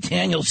Stormy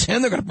Daniels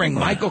in. They're going to bring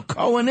Michael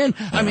Cohen in.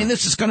 I mean,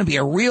 this is going to be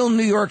a real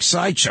New York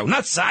sideshow.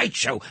 Not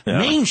sideshow,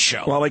 main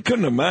show. Well, I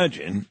couldn't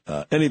imagine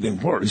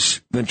anything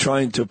worse than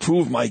trying to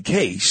prove my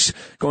case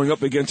going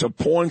up against a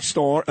porn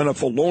star and a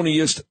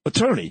felonious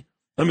attorney.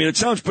 I mean, it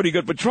sounds pretty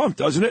good for Trump,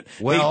 doesn't it?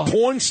 Well, a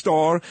porn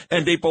star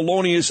and a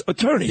felonious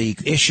attorney.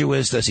 The issue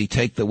is, does he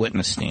take the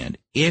witness stand?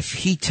 If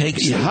he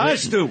takes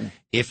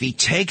If he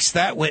takes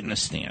that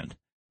witness stand,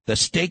 the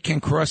state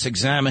can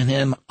cross-examine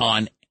him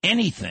on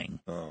anything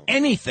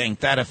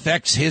that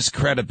affects his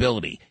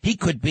credibility. He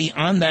could be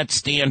on that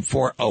stand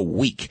for a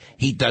week.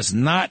 He does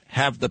not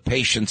have the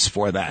patience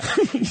for that.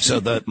 So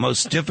the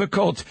most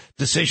difficult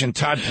decision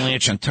Todd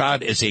Blanche, and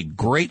Todd is a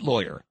great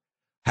lawyer,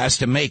 has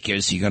to make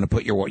is, you're going to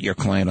put your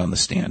client on the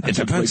stand. It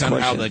depends on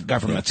how the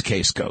government's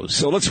case goes.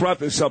 So let's wrap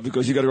this up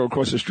because you got to go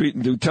across the street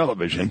and do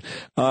television.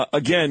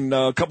 Again,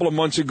 a couple of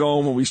months ago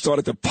when we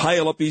started to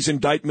pile up these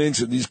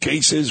indictments and these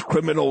cases,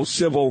 criminal,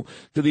 civil,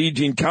 to the E.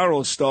 Jean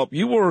Carroll stuff,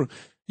 you were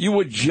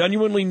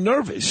genuinely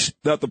nervous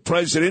that the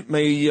president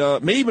may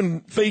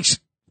even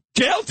face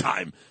jail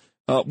time.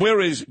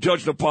 Where is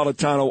Judge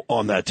Napolitano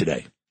on that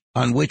today?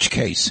 On which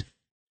case?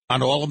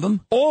 On all of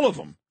them? All of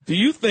them. Do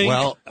you think?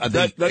 Well,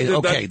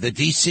 the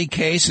D.C.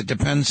 case, it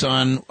depends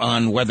on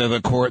whether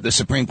the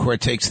Supreme Court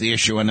takes the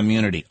issue on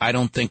immunity. I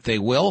don't think they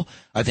will.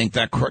 I think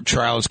that court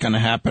trial is going to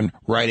happen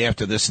right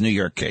after this New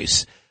York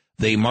case.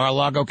 The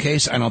Mar-a-Lago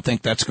case, I don't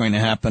think that's going to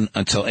happen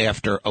until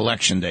after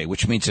Election Day,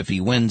 which means if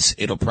he wins,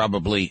 it'll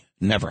probably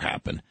never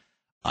happen.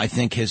 I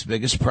think his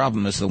biggest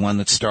problem is the one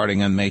that's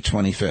starting on May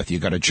 25th. You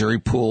got a jury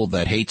pool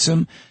that hates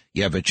him.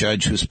 You have a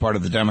judge who's part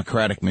of the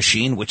Democratic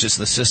machine, which is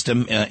the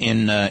system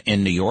in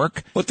New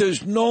York. But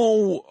there's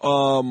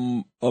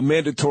no a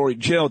mandatory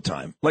jail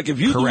time. Like if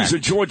you lose a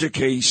Georgia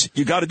case,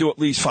 you got to do at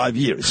least 5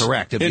 years.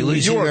 Correct. If you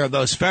lose either of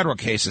those federal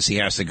cases, he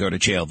has to go to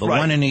jail. The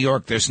one in New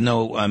York, there's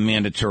no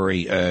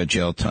mandatory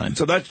jail time.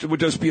 So that would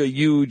just be a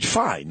huge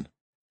fine.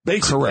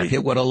 Basically. Correct.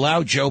 It would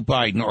allow Joe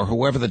Biden or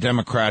whoever the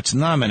Democrats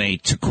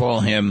nominate to call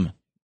him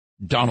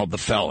Donald the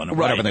Felon, or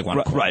whatever they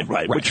want to call him.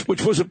 Right.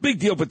 Which was a big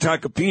deal for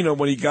Tacopina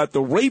when he got the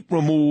rape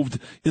removed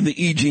in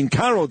the E. Jean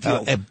Carroll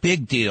deal. A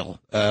big deal.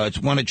 It's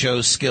one of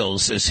Joe's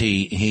skills is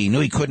he knew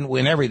he couldn't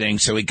win everything,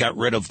 so he got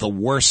rid of the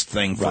worst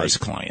thing for his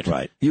client.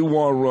 Right. You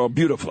are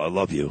beautiful. I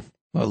love you.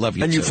 Well, I love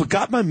you, and too. You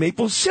forgot my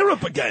maple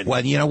syrup again.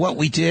 Well, you know what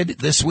we did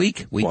this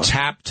week? We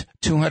tapped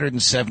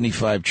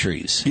 275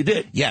 trees. You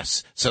did?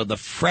 Yes. So the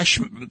fresh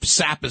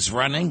sap is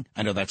running.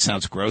 I know that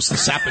sounds gross. The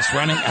sap is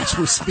running as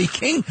we're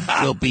speaking.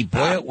 We'll be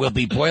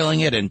boiling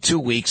it in 2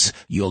 weeks.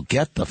 You'll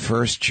get the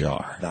first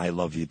jar. I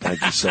love you.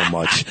 Thank you so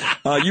much.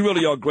 You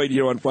really are great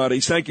here on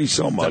Fridays. Thank you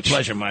so much. It's a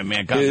pleasure, my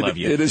man. God love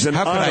you. It is an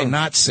honor. How could I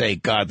not say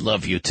God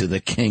love you to the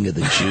King of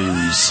the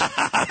Jews?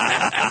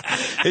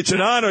 It's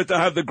an honor to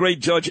have the great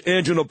Judge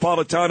Andrew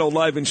Napolitano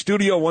live in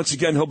studio. Once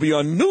again, he'll be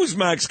on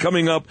Newsmax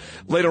coming up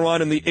later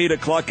on in the 8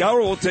 o'clock hour.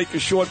 We'll take a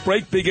short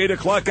break. Big 8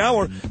 o'clock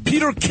hour.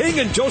 Peter King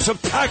and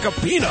Joseph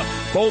Tacopina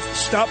both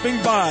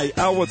stopping by.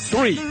 Hour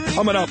 3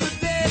 coming up.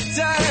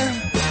 Passing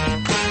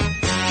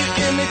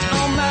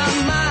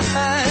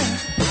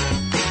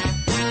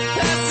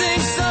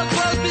so close.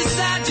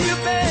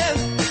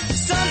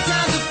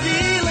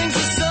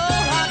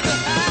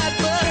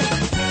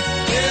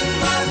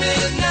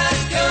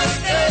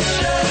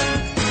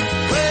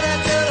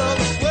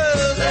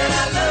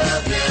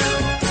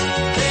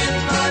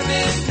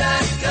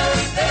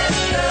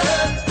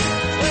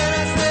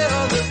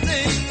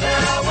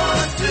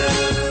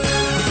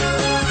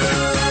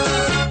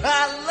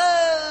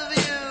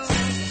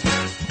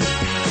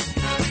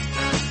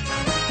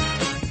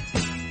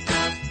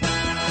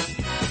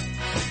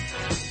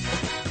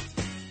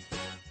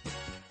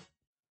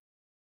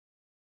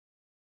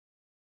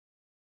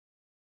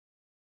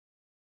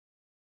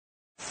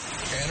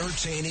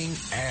 Entertaining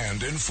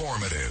and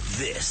informative.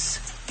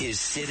 This is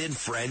Sid and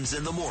Friends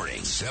in the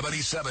Morning.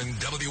 77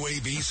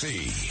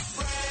 WABC.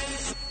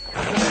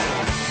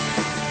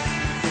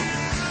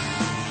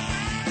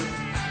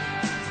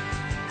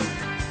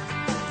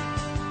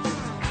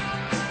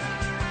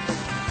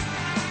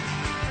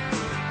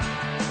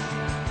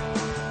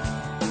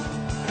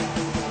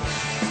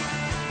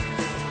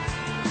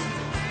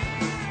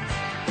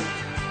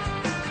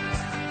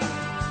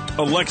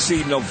 Alexei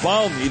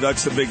Navalny,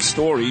 that's the big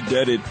story,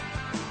 dead at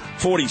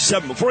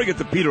 47. Before I get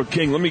to Peter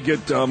King, let me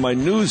get my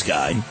news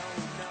guy,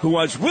 who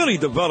has really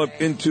developed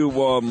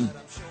into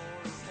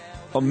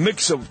a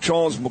mix of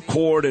Charles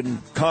McCord and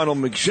Conor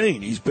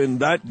McShane. He's been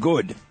that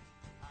good.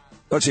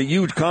 That's a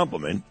huge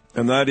compliment,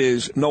 and that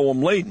is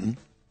Noam Laden,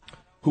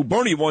 who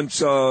Bernie once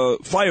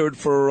fired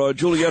for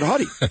Juliet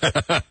Huddy.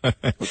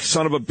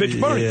 Son of a bitch,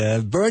 Bernie. Yeah,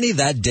 Bernie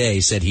that day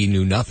said he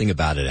knew nothing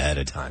about it ahead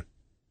of time.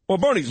 Well,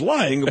 Bernie's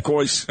lying, of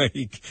course.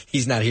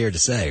 He's not here to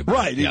say. But,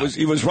 right.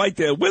 He was right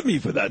there with me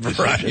for that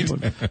decision.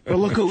 Right. Well,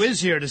 look who is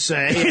here to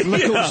say.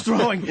 Look who's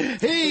throwing.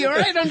 Hey,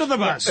 right under the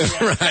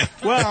bus. Right.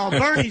 Well,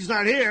 Bernie's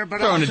not here, but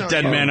throwing also, a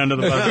dead man under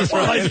the bus.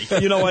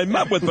 Right. You know, I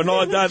met with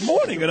Bernard that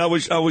morning, and I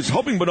was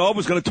hoping Bernard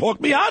was going to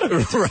talk me out of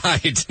it.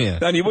 Right. Yeah.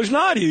 And he was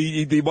not.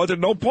 He wanted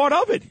no part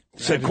of it.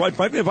 Said, quite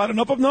frankly, I've had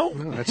enough of no.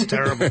 Oh, that's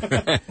terrible.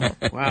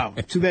 Wow.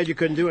 Too bad you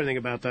couldn't do anything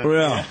about that.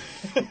 Yeah.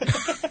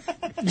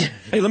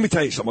 Hey, let me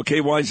tell you something, okay,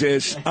 Wise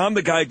ass? I'm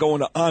the guy going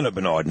to honor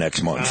Bernard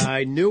next month.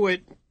 I knew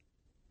it.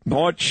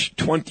 March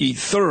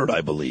 23rd, I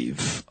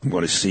believe. I'm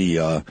going to see,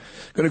 going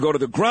to go to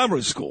the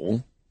grammar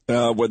school,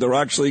 where they're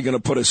actually going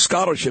to put a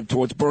scholarship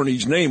towards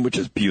Bernie's name, which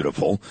is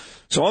beautiful.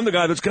 So I'm the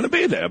guy that's going to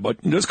be there.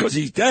 But just because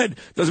he's dead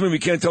doesn't mean we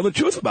can't tell the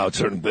truth about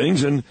certain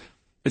things. And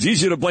it's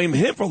easier to blame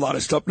him for a lot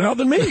of stuff now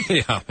than me.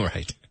 Yeah,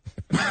 right.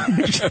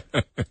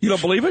 You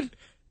don't believe it?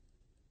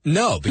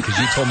 No, because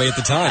you told me at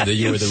the time that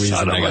you were the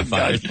reason I got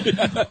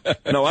fired.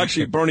 No,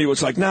 actually, Bernie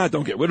was like, nah,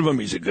 don't get rid of him.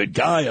 He's a good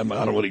guy. I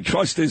don't really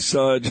trust this.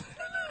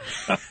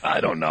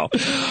 I don't know.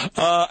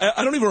 I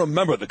don't even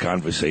remember the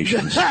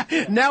conversations.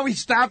 Now he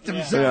stopped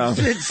himself.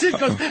 Yeah. Sid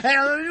goes, hey,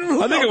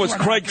 I think it was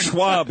Craig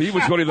Schwab. He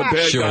was really the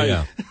bad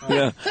guy.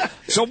 Yeah.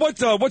 So what's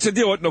the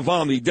deal with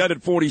Navalny? Dead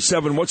at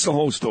 47. What's the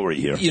whole story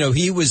here? You know,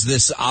 he was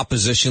this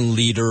opposition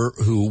leader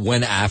who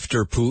went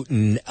after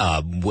Putin,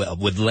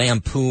 would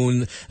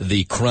lampoon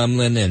the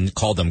Kremlin and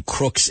call them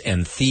crooks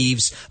and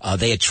thieves.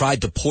 They had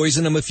tried to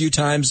poison him a few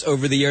times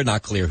over the year.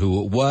 Not clear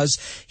who it was.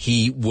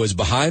 He was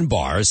behind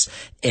bars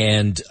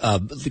and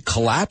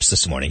collapsed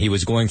this morning. He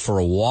was going for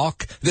a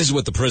walk. This is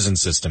what the prison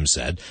system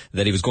said,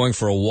 that he was going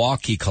for a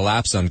walk. He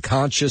collapsed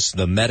unconscious.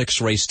 The medics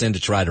raced in to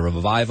try to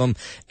revive him,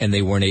 and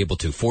they weren't able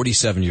to.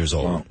 47 years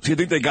old. Wow. Do you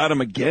think they got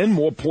him again?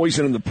 More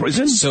poison in the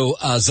prison? So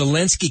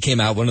Zelensky came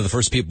out, one of the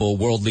first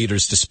world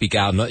leaders to speak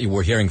out.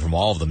 We're hearing from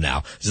all of them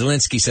now.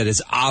 Zelensky said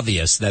it's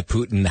obvious that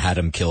Putin had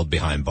him killed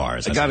behind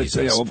bars. I got to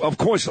say, of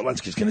course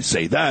Zelensky's going to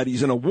say that.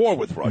 He's in a war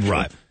with Russia.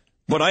 Right.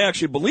 But I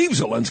actually believe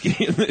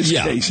Zelensky in this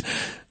case.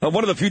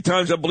 One of the few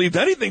times I believed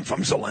anything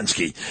from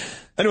Zelensky.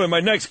 Anyway,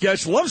 my next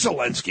guest loves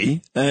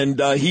Zelensky, and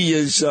he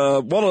is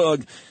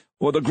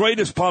the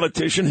greatest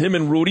politician, him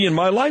and Rudy, in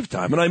my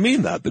lifetime. And I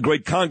mean that. The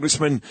great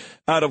congressman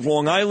out of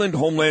Long Island,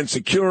 Homeland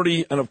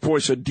Security, and, of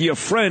course, a dear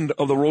friend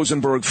of the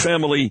Rosenberg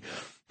family,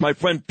 my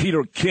friend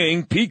Peter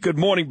King. Pete, good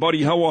morning,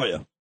 buddy. How are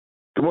you?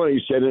 Good morning,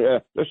 Sid.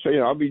 Just so you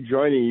know, I'll be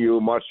joining you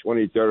March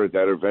 23rd at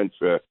that event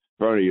for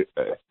Bernie,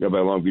 by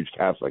Long Beach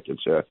Catholic.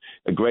 It's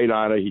a great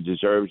honor. He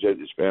deserves it.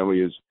 His family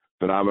is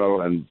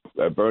phenomenal. And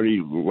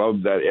Bernie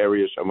loved that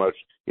area so much.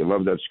 He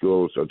loved that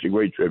school. So it's a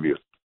great tribute.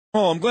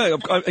 Oh, I'm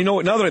glad. You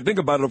know, now that I think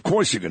about it, of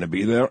course you're going to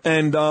be there.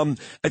 And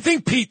I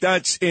think, Pete,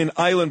 that's in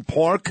Island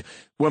Park,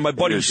 where my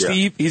buddy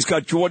Steve, he's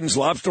got Jordan's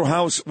Lobster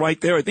House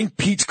right there. I think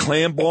Pete's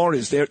Clam Bar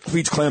is there.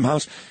 Pete's Clam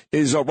House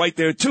is right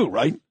there, too,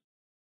 right?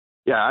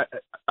 Yeah,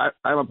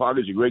 Island Park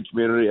is a great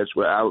community. That's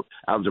where Al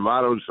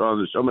D'Amato's from.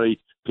 There's so many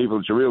people.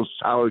 It's a real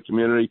solid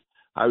community.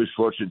 I was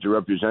fortunate to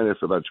represent it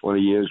for about 20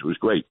 years. It was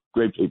great.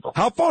 Great people.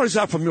 How far is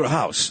that from your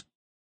house?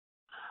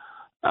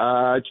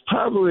 It's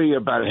probably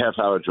about a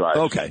half-hour drive.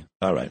 Okay.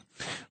 All right.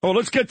 Well,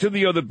 let's get to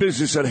the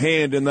business at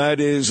hand, and that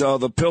is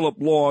the Phillip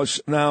loss.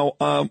 Now,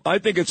 I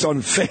think it's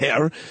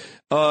unfair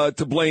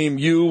to blame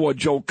you or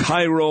Joe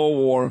Cairo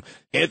or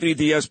Anthony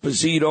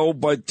D'Esposito,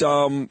 but,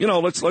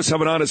 let's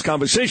have an honest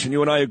conversation.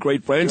 You and I are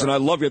great friends, and I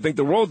love you. I think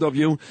the world of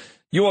you.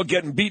 You are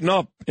getting beaten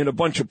up in a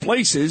bunch of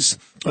places.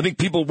 I think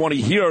people want to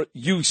hear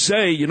you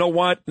say, you know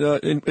what,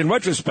 in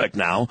retrospect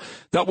now,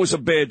 that was a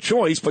bad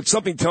choice, but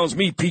something tells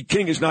me Pete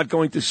King is not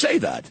going to say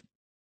that.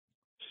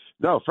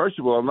 No, first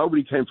of all,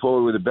 nobody came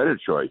forward with a better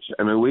choice.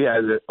 I mean, we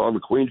had all the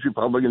Queens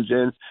Republicans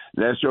in,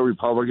 National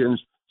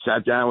Republicans,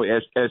 sat down, we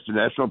asked the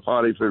National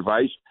Party for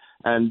advice,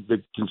 and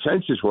the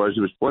consensus was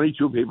there was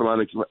 22 people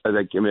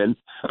that came in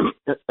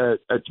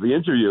to be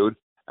interviewed,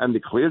 and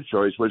the clear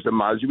choice was that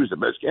Mazi was the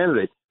best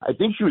candidate. I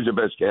think she was the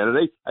best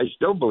candidate. I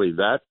still believe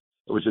that.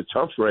 It was a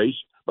tough race.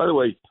 By the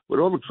way, with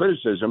all the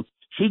criticism,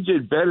 she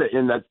did better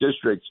in that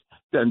district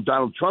than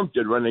Donald Trump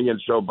did running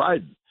against Joe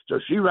Biden. So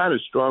she ran a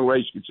strong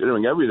race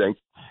considering everything.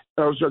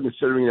 Also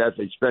considering that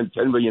they spent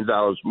 $10 million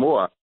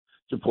more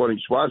supporting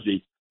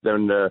Swazi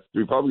than the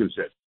Republicans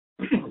did.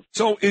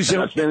 So is it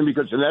not standing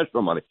because of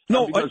national money?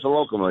 No, not because of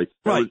local money.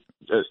 Right.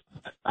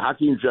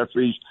 Hakeem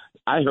Jeffries,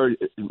 I heard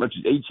as much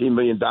as $18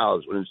 million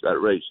went into that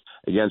race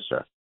against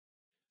her.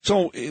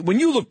 So when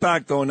you look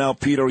back, though, now,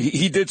 Peter,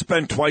 he did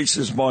spend twice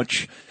as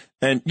much.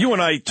 And you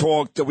and I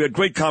talked, we had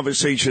great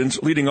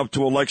conversations leading up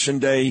to Election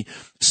Day,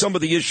 some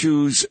of the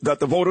issues that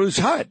the voters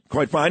had.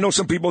 Quite frankly, I know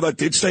some people that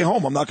did stay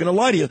home. I'm not going to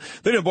lie to you.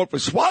 They didn't vote for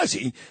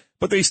Swazi,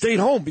 but they stayed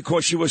home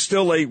because she was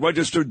still a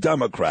registered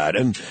Democrat.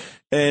 And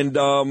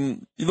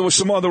there were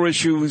some other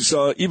issues,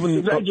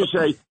 even... Can I just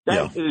say,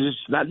 that is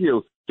not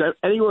you. That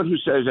anyone who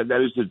says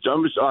that is the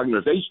dumbest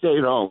argument. If they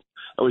stayed home,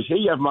 I was here,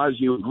 you have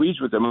Mazi who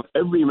agrees with them on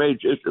every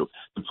major issue,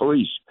 the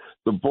police,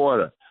 the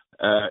border,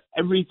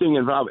 everything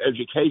involved,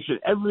 education,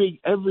 every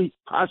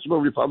possible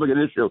Republican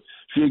issue,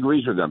 she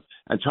agrees with them.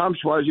 And Tom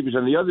Swazi was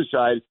on the other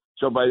side.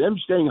 So by them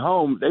staying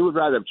home, they would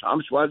rather have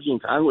Tom Swazi in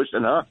Congress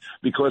than her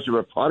because of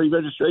her party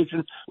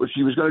registration, which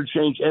she was going to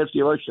change after the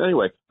election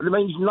anyway. But it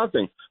means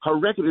nothing. Her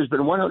record has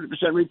been 100%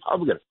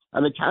 Republican.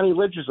 And the county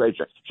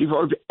legislature, she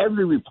voted for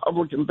every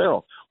Republican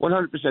bill,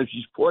 100%.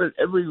 She supported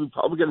every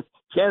Republican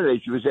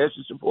candidate she was asked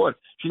to support.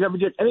 She never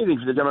did anything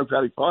for the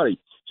Democratic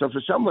Party. So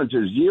for someone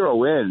to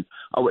zero in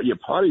on what your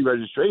party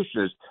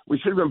registration is, we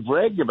should have been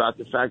bragging about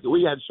the fact that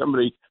we had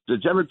somebody, the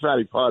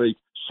Democratic Party,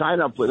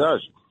 sign up with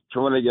us to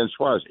run against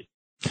Swazi.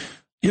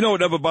 You know, it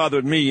never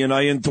bothered me, and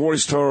I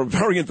endorsed her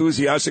very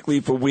enthusiastically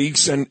for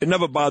weeks, and it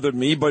never bothered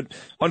me, but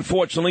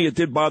unfortunately it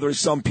did bother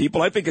some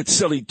people. I think it's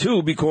silly,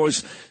 too,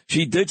 because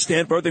she did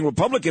stand for everything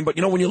Republican. But,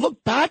 you know, when you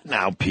look back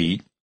now,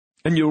 Pete,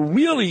 and you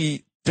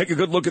really take a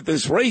good look at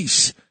this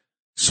race,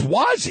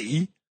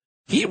 Swazi,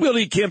 he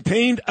really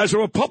campaigned as a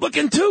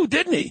Republican, too,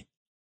 didn't he?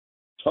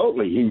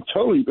 Totally. He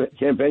totally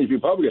campaigned as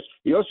Republican.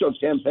 He also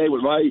campaigned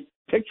with my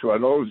picture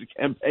on all of the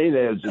campaign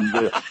ads and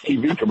the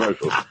TV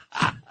commercials.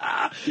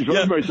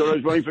 Rosemary thought I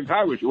was running for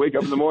Congress. You wake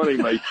up in the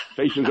morning, my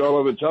face is all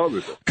over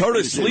television.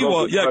 Curtis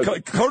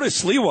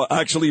Lewa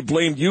actually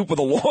blamed you for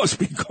the loss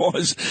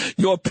because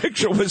your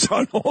picture was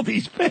on all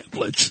these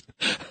pamphlets.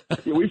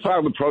 Yeah, we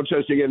filed a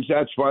protest against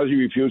that. Swazi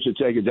refused to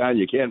take it down.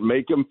 You can't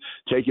make him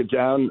take it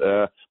down.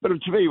 But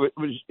to me, it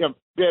was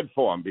bad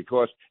form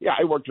because,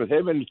 I worked with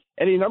him and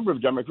any number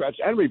of Democrats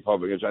and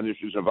Republicans on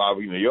issues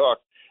involving New York.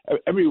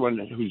 Everyone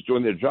who's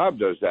doing their job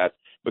does that.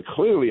 But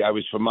clearly, I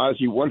was for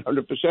Mazi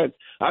 100%.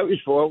 I was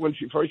for her when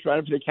she first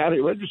ran for the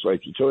county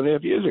legislature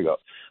 2.5 years ago.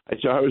 I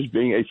saw her as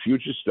being a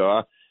future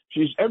star.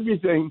 She's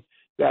everything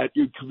that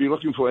you could be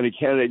looking for in a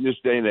candidate in this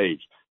day and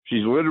age.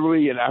 She's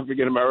literally an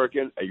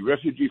African-American, a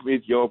refugee from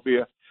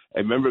Ethiopia,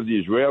 a member of the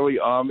Israeli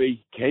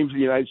army, came to the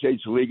United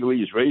States illegally,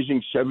 is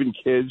raising 7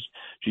 kids.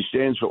 She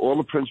stands for all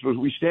the principles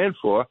we stand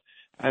for.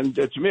 And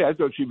to me, I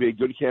thought she'd be a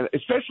good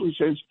candidate, especially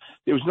since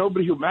there was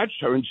nobody who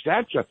matched her in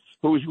stature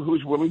who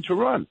was willing to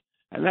run.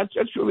 And that's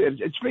really,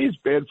 to me, it's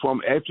bad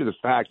form after the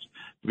fact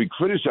to be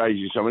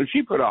criticizing someone. If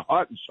she put her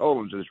heart and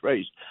soul into this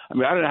race, I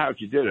mean, I don't know how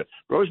she did it.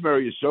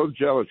 Rosemary is so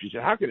jealous. She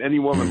said, how can any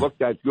woman look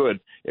that good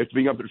after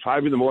being up at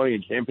 5 in the morning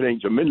and campaigning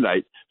to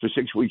midnight for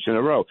 6 weeks in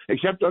a row,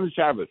 except on the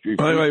Sabbath?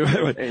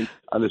 Right.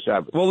 On the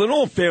Sabbath. Well, in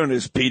all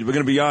fairness, Pete, we're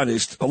going to be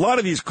honest, a lot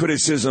of these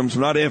criticisms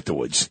were not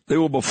afterwards. They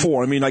were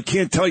before. I mean, I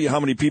can't tell you how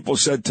many people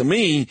said to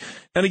me,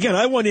 and again,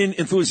 I went in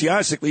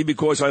enthusiastically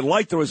because I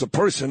liked her as a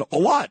person a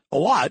lot,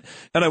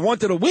 and I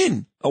wanted to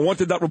win. I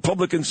wanted that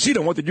Republican seat. I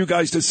wanted you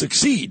guys to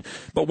succeed.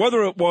 But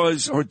whether it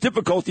was her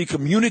difficulty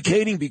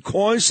communicating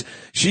because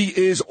she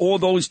is all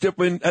those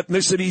different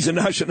ethnicities and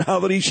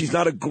nationalities, she's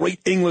not a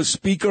great English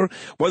speaker,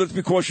 whether it's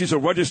because she's a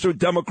registered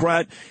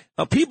Democrat,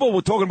 people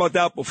were talking about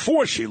that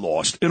before she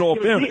lost, in all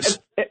fairness.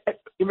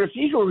 If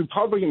these were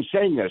Republicans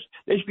saying this,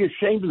 they should be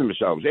ashamed of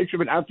themselves. They should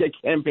have been out there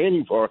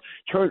campaigning for her,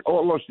 turn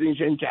all those things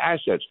into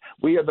assets.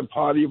 We are the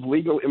party of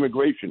legal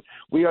immigration.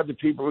 We are the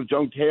people who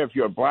don't care if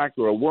you're black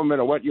or a woman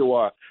or what you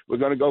are. We're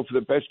going to go for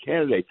the best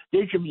candidate.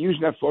 They should be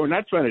using that for,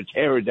 not trying to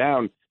tear her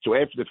down. So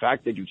after the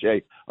fact, they can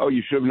say, oh,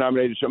 you should have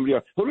nominated somebody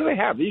else. Who do they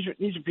have? These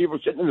are people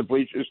sitting in the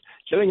bleachers,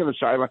 sitting in the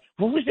sideline.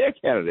 Who was their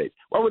candidate?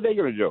 What were they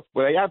going to do?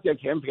 Were they out there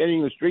campaigning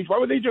in the streets? What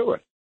were they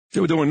doing? They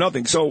were doing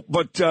nothing. So,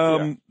 but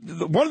one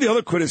of the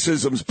other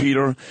criticisms,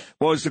 Peter,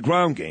 was the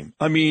ground game.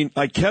 I mean,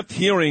 I kept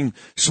hearing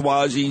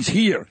Swazi's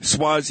here,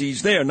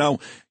 Swazi's there. Now,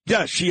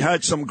 yes, she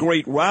had some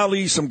great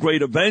rallies, some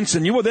great events,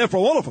 and you were there for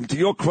all of them. To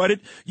your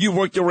credit, you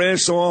worked your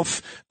ass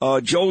off.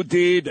 Joe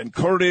did, and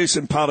Curtis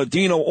and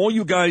Palladino. All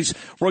you guys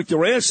worked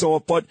your ass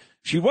off, but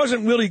she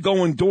wasn't really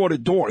going door to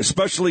door,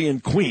 especially in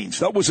Queens.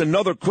 That was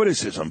another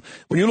criticism.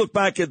 When you look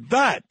back at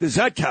that, does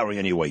that carry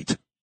any weight?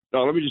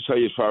 No, let me just tell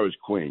you as far as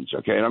Queens,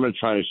 okay? And I'm going to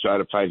try to start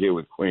a fight here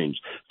with Queens.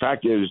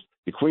 Fact is,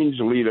 the Queens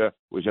leader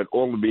was at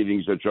all the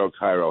meetings that Joe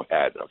Cairo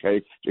had,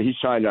 okay? So he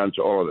signed on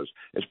to all of this.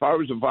 As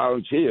far as the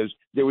volunteers,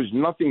 there was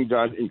nothing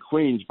done in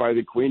Queens by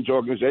the Queens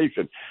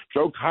organization.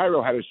 Joe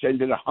Cairo had to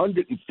send in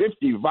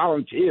 150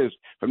 volunteers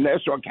from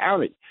Nassau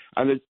County.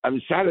 On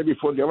the Saturday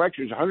before the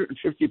elections,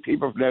 150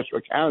 people from Nassau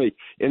County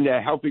in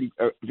there helping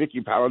Vicky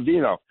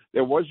Palladino.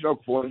 there was no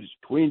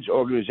Queens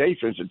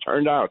organization. As it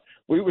turned out,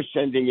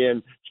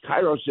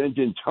 Cairo sent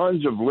in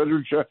tons of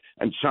literature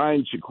and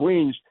signs to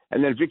Queens,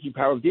 and then Vicky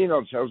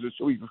Palladino tells us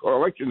the week before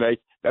Election Day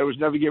that it was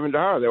never given to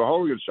her. They were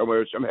holding it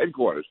somewhere at some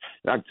headquarters.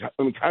 Now,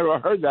 when Cairo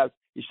heard that,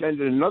 he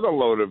sent in another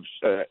load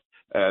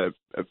of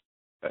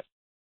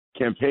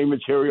campaign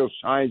materials,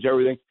 signs,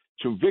 everything,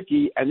 to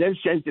Vicky, and then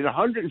sent in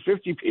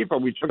 150 people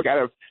we took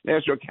out of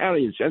Nassau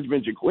County and sent them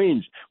into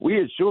Queens. We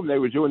assumed they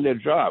were doing their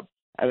job.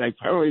 And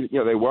apparently,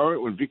 they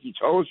weren't. When Vicky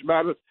told us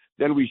about it,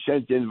 then we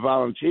sent in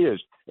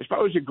volunteers. As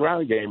far as the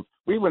ground game,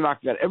 we were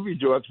knocking on every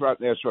door throughout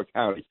Nassau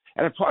County.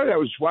 And a part of that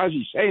was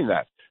Swazi saying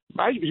that.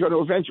 Swazi was going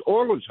to events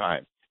all the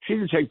time. She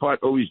didn't take part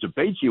in all these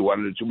debates he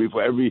wanted to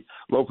before every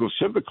local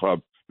civic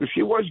club, but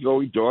she was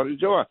going door to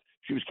door.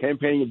 She was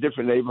campaigning in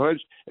different neighborhoods.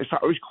 As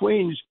far as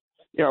Queens,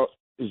 there's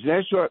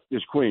Nassau,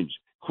 there's Queens.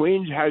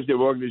 Queens has their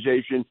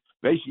organization.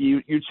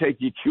 Basically, you take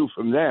the cue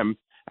from them,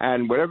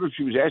 and whatever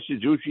she was asked to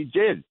do, she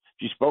did.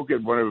 She spoke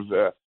at one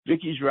of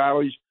Vicky's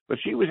rallies, but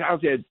she was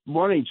out there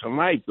morning till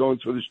night going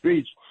through the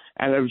streets.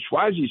 And there was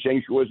Swazi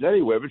saying she wasn't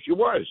anywhere, but she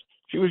was.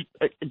 She was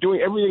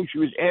doing everything she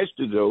was asked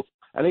to do.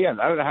 And again,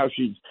 I don't know how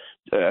she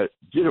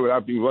did it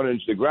without being run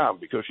into the ground,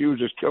 because she was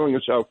just killing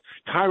herself.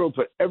 Cairo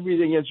put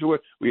everything into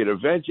it. We had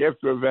event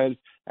after event.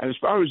 And as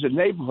far as the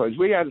neighborhoods,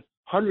 we had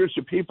hundreds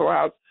of people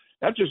out,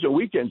 not just on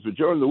weekends, but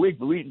during the week.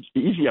 But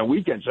easy on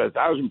weekends,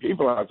 1,000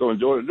 people out going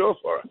door to door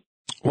for her.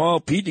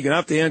 Well, Pete, you're going to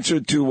have to answer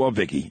to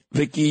Vicky.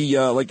 Vicky,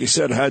 like you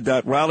said, had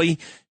that rally,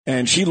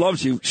 and she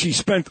loves you. She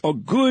spent a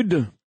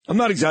good, I'm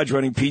not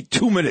exaggerating, Pete,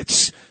 2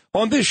 minutes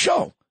on this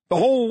show. The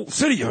whole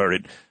city heard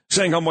it,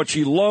 saying how much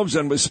she loves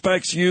and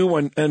respects you,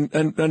 and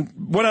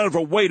went out of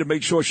her way to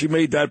make sure she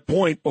made that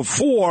point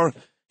before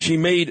she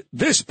made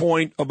this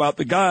point about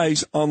the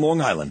guys on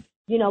Long Island.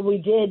 We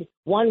did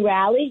one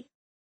rally,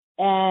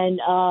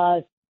 and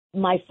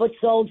my foot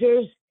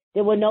soldiers,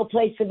 there were no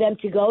place for them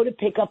to go to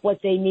pick up what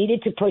they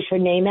needed to push her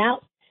name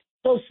out.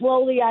 So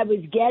slowly I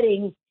was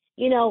getting,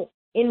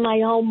 in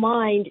my own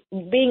mind,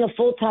 being a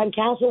full-time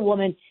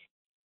councilwoman,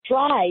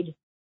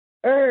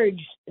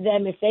 urged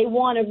them, if they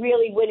want to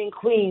really win in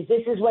Queens,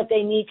 this is what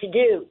they need to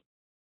do.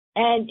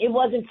 And it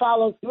wasn't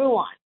followed through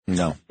on.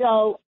 No.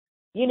 So,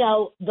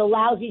 the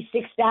lousy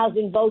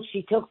 6,000 votes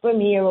she took from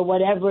here or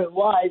whatever it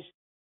was,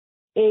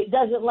 it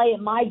doesn't lay at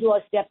my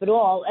doorstep at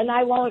all. And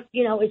I won't,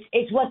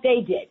 it's what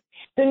they did.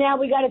 So now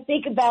we got to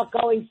think about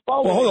going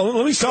forward. Well, hold on.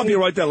 Let me stop you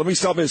right there. Let me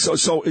stop you.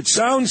 So it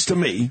sounds to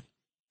me,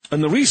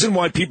 and the reason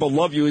why people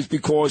love you is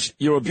because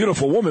you're a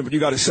beautiful woman, but you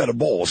got a set of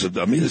balls.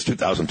 I mean, it's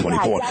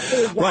 2024. Yeah,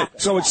 exactly.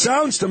 Right. So it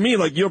sounds to me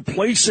like you're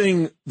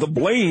placing the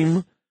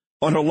blame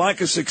on her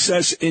lack of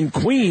success in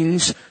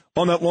Queens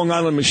on that Long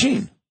Island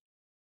machine.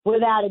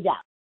 Without a doubt.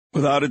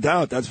 Without a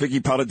doubt. That's Vicky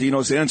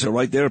Palladino's answer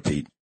right there,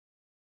 Pete.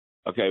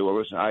 Okay, well,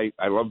 listen, I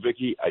love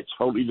Vicky. I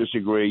totally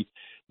disagree.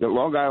 The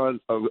Long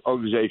Island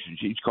organization,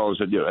 she calls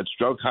it, it's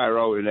Joe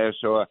Cairo in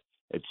Nassau,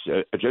 it's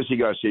Jesse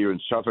Garcia in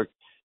Suffolk.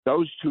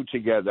 Those two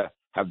together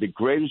have the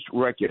greatest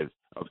record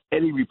of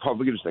any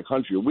Republicans in the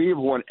country. We have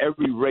won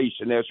every race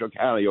in Nassau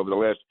County over the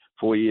last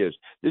 4 years.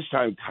 This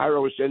time,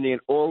 Cairo is sending in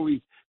all the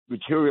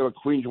material that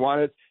Queens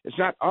wanted. It's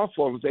not our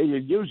fault that they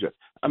didn't use it.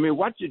 I mean,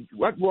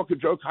 what more could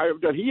Joe Cairo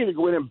have done? He had to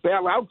go in and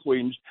bail out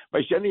Queens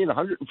by sending in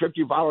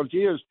 150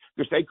 volunteers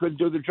because they couldn't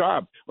do the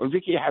job. When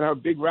Vicky had her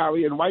big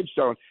rally in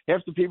Whitestone,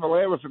 half the people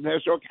there were from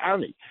Nassau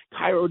County.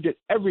 Cairo did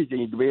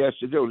everything to be asked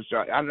to do. So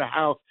I don't know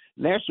how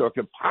Nassau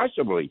could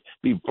possibly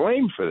be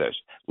blamed for this.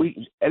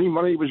 Any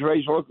money was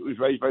raised locally was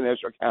raised by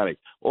Nassau County.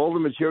 All the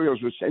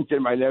materials were sent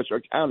in by Nassau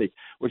County.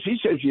 When she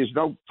says she has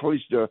no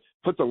place to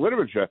put the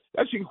literature,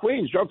 that's in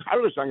Queens. Joe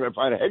Cairo's not going to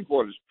find a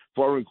headquarters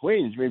for her in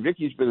Queens. I mean,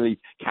 Vicky's been the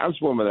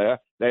councilwoman there.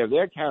 They have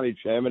their county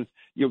chairman.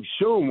 You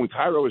assume when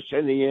Cairo was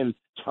sending in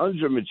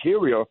tons of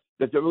material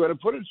that they were going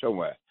to put it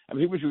somewhere. I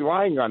mean, he was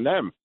relying on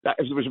them. That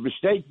if there was a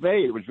mistake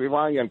made, it was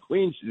relying on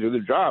Queens to do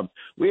the job.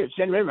 We had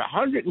sent in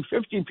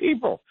 150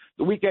 people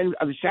the weekend,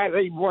 on the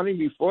Saturday morning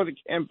before the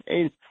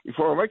campaign,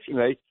 before Election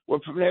Day, were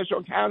from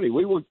Nassau County.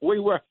 We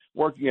were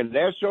working in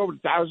Nassau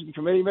with 1,000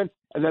 committeemen,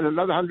 and then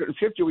another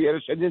 150 we had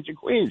to send into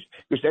Queens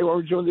because they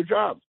weren't doing the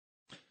job.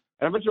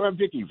 And I'm not talking about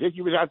Vicky.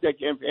 Vicky was out there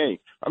campaigning.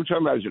 I'm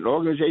talking about as an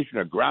organization,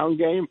 a ground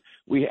game.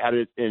 We had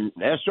it in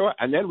Nassau,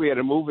 and then we had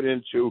to move it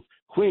into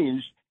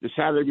Queens the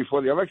Saturday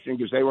before the election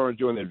because they weren't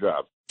doing their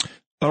job.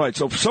 All right,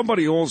 so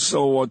somebody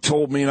also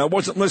told me, and I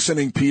wasn't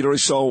listening, Peter,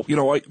 so,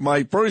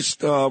 my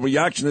first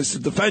reaction is to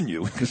defend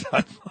you, because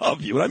I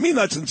love you, and I mean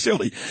that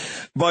sincerely.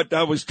 But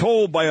I was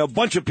told by a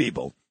bunch of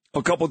people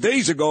a couple of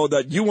days ago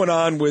that you went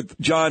on with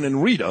John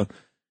and Rita,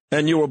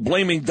 and you were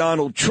blaming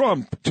Donald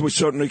Trump to a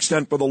certain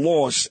extent for the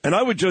loss. And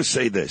I would just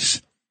say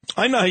this.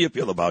 I know how you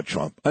feel about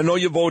Trump. I know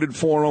you voted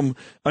for him.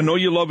 I know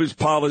you love his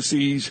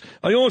policies.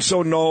 I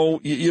also know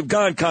you've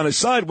gone kind of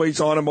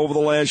sideways on him over the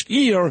last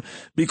year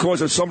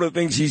because of some of the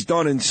things he's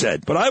done and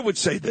said. But I would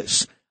say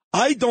this.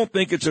 I don't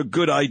think it's a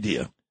good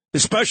idea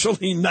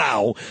especially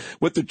now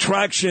with the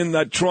traction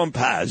that Trump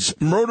has,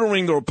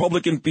 murdering the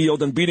Republican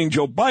field and beating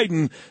Joe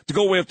Biden to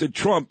go after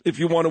Trump if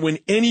you want to win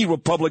any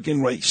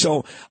Republican race.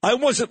 So I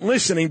wasn't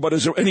listening, but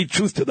is there any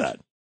truth to that?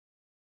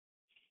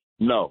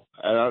 No.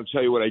 And I'll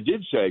tell you what I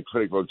did say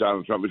critical of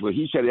Donald Trump is what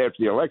he said after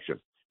the election.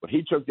 When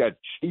he took that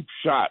cheap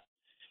shot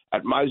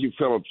at Maisie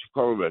Phillips,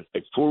 called her a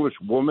foolish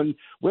woman,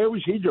 where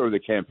was he during the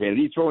campaign? Did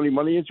he throw any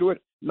money into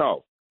it?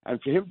 No. And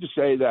for him to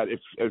say that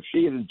if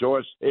she had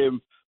endorsed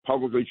him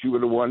publicly, she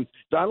would have won.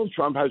 Donald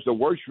Trump has the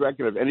worst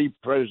record of any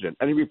president,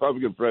 any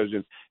Republican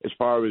president, as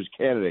far as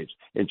candidates.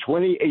 In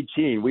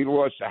 2018, we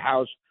lost the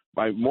House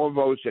by more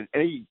votes than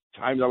any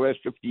time in the last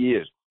 50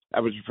 years.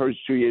 That was the first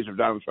 2 years of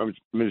Donald Trump's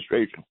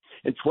administration.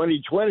 In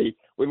 2020,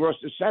 we lost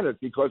the Senate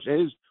because of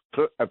his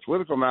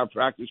political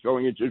malpractice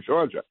going into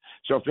Georgia.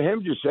 So for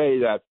him to say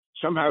that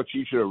somehow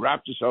she should have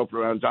wrapped herself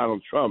around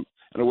Donald Trump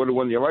and would have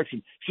won the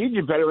election, she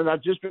did better in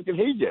that district than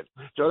he did.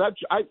 So that's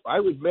I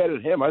was mad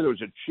at him. I thought it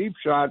was a cheap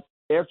shot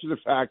after the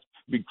fact,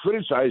 be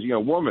criticizing a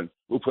woman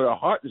who put her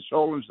heart and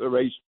soul into the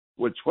race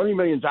with $20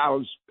 million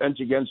spent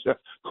against her,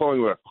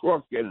 calling her a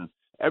crook and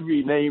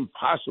every name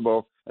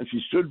possible. And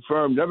she stood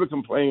firm, never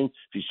complained.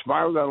 She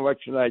smiled on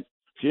election night.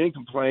 She didn't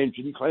complain.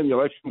 She didn't claim the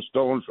election was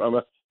stolen from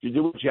her. She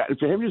did what she had. And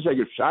for him to take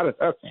a shot at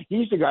her,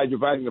 he's the guy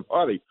dividing the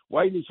party.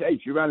 Why didn't he say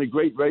she ran a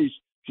great race?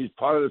 She's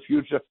part of the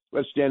future.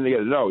 Let's stand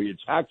together. No, he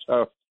attacked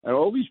her and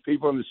all these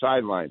people on the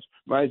sidelines.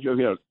 Mind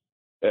you,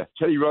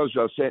 Teddy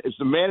Roosevelt said it's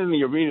the man in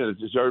the arena that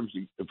deserves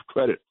the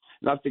credit,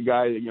 not the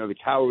guy, the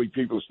cowardly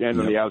people standing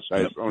on the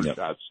outside throwing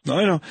shots.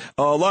 I know.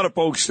 A lot of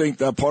folks think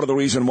that part of the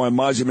reason why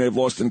Maisie may have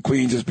lost in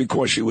Queens is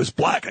because she was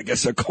black. I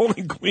guess they're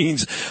calling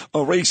Queens a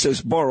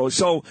racist borough.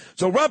 So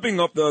wrapping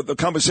up the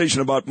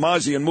conversation about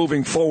Maisie and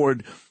moving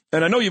forward,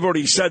 and I know you've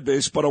already said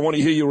this, but I want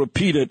to hear you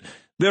repeat it.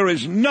 There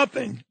is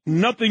nothing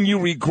you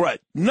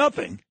regret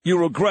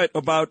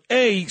about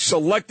A,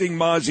 selecting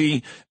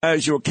Maisie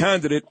as your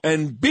candidate,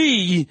 and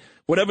B,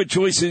 whatever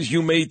choices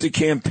you made to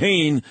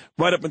campaign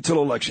right up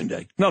until Election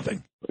Day.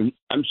 Nothing.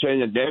 I'm saying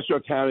that Nassau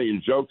County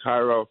and Joe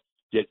Cairo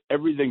did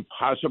everything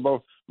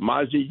possible.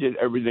 Maisie did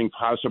everything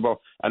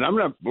possible. And I'm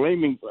not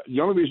blaming –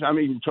 the only reason I'm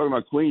even talking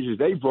about Queens is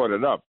they brought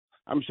it up.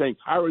 I'm saying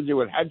Cairo did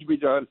what had to be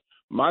done.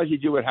 Maisie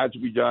did what had to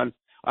be done.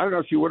 I don't know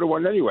if she would have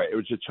won anyway. It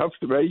was a tough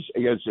race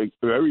against a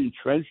very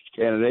entrenched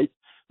candidate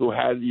who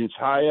had the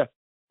entire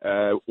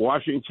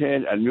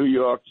Washington and New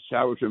York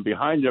establishment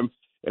behind him.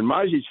 In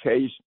Maisie's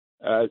case,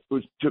 it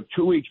took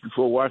 2 weeks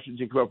before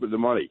Washington came up with the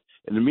money.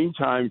 In the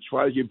meantime,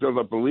 Schweizer built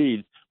up a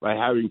lead by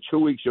having 2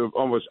 weeks of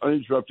almost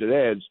uninterrupted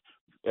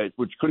ads,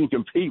 which couldn't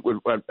compete with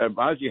what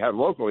Maisie had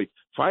locally.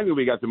 Finally,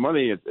 we got the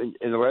money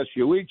in the last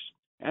few weeks,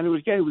 and it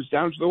was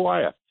down to the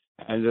wire.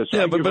 And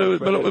but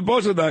it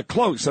wasn't that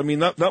close. I mean,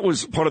 that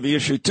was part of the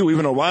issue, too.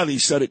 Even O'Reilly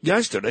said it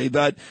yesterday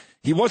that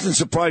he wasn't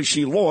surprised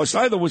she lost.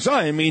 Either was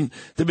I. I mean,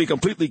 to be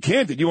completely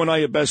candid, you and I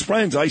are best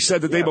friends. I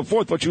said the day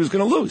before thought she was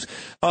going to lose.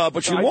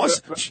 But she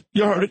lost.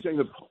 You heard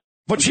it.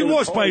 But she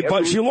lost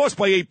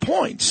by 8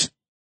 points.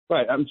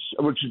 Right,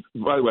 which,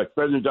 by the way,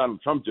 President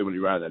Donald Trump did when he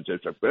ran that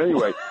district. But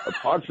anyway,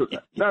 apart from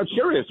that, no, I'm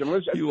serious.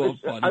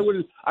 I would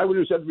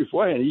have said it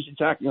beforehand. He's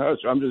attacking her,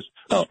 so I'm just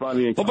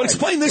responding. But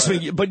explain this to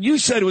me. But you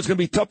said it was going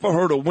to be tough for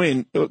her to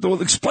win.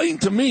 Well, explain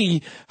to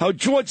me how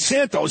George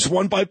Santos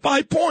won by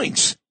 5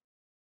 points.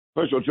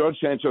 First of all, George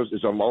Santos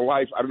is a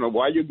lowlife. I don't know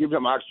why you give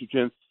him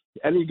oxygen.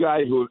 Any guy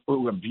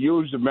who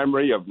abused the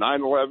memory of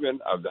 9/11,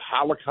 of the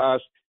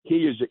Holocaust,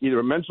 he is either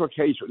a mental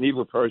case or an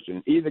evil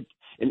person.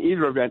 In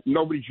either event,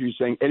 nobody should be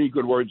saying any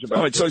good words about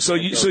it. All right,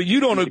 so you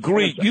don't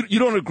agree. You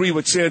don't agree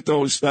with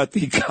Santos that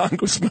the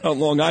congressman on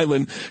Long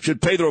Island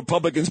should pay the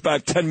Republicans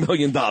back $10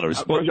 million.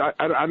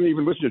 I don't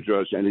even listen to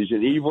George Santos. He's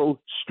an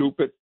evil,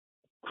 stupid,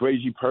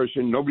 crazy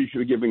person. Nobody should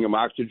be giving him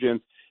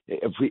oxygen.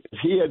 If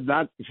he had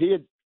not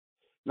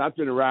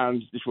been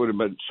around, this would have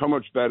been so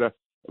much better.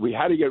 We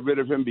had to get rid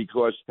of him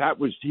because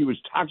he was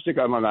toxic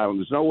on Long Island.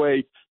 There's no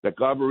way that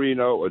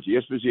Garbarino or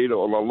D'Esposito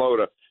or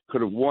LaLota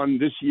could have won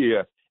this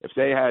year if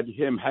they had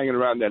him hanging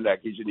around their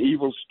neck. He's an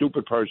evil,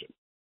 stupid person.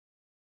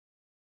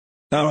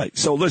 All right.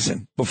 So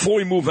listen, before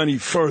we move any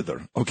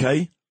further,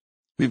 okay,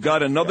 we've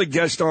got another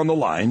guest on the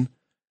line.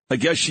 I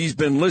guess she's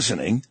been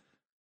listening.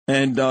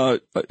 And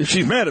if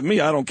she's mad at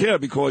me, I don't care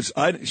because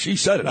she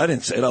said it. I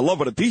didn't say it. I love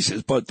her to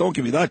pieces, but don't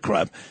give me that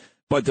crap.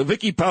 But the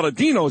Vicky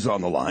Palladino's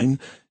on the line.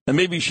 And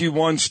maybe she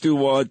wants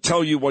to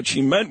tell you what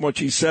she meant, what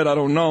she said. I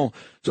don't know.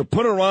 So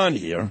put her on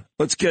here.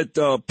 Let's get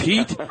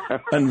Pete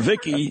and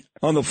Vicky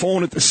on the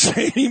phone at the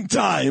same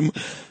time.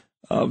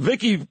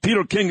 Vicky,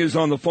 Peter King is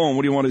on the phone.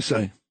 What do you want to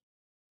say?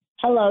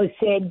 Hello,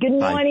 Sid.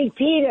 Good morning,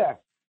 Peter.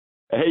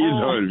 Hey, you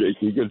doing,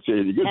 Vicky? Good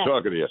seeing you. Good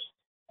talking to you.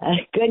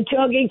 Good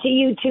talking to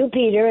you, too,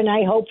 Peter, and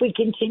I hope we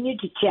continue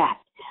to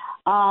chat.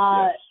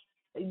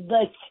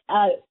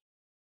 Yes.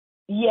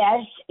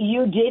 Yes,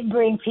 you did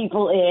bring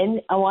people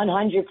in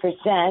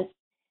 100%.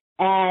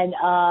 And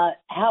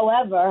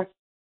however,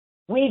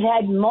 we've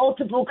had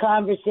multiple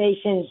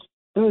conversations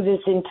through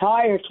this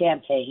entire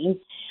campaign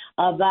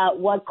about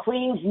what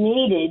Queens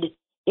needed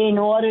in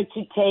order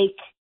to take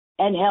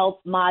and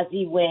help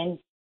Mozzie win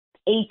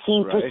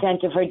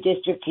 18% of her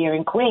district here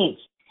in Queens.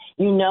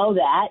 You know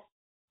that.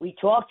 We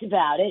talked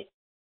about it.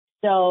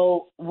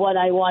 So what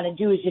I want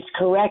to do is just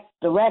correct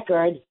the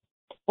record,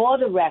 for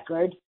the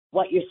record,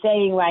 what you're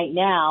saying right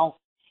now,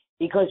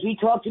 because we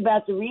talked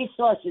about the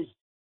resources.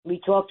 We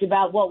talked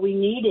about what we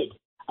needed,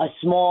 a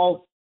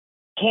small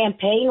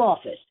campaign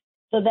office,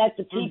 so that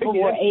the people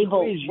were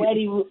able,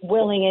 ready,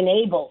 willing, and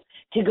able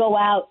to go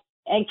out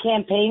and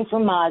campaign for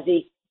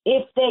Mozzie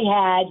if they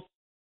had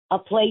a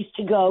place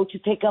to go to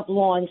pick up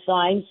lawn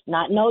signs,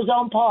 not in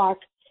Ozone Park.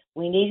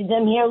 We needed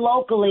them here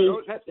locally, and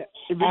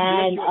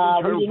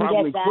we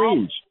didn't get that.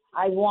 Queens.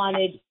 I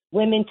wanted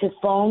women to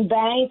phone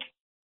bank.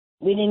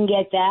 We didn't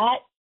get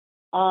that.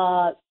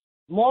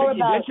 More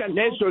about that's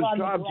Nassau's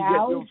job to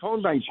get your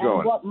phone banks going.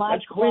 And what my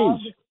that's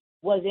Queens. club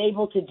was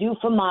able to do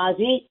for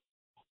Mozzie,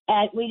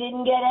 and we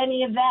didn't get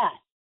any of that.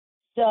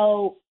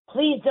 So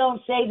please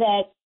don't say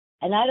that,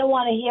 and I don't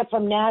want to hear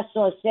from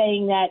Nassau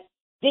saying that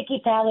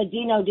Vicky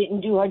Palladino didn't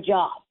do her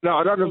job. No,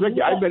 I don't know,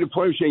 Vicky. I made a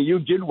point of saying you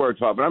did work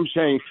hard, but I'm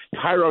saying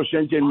Cairo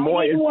sent in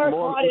more. I didn't work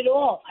hard at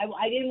all.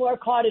 I didn't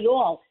work hard at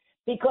all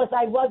because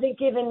I wasn't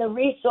given the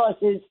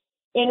resources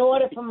in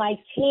order for my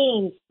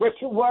team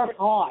to work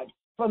hard.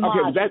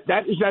 Okay,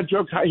 that is that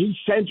joke. He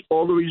sent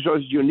all the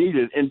resources you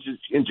needed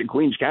into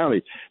Queens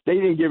County. They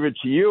didn't give it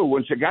to you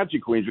once it got to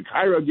Queens. But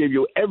Cairo gave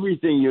you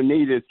everything you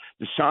needed,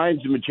 the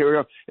signs, the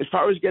material. As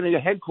far as getting to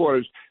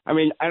headquarters, I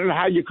mean, I don't know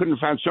how you couldn't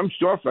find some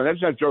storefront.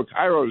 That's not Joe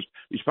Cairo's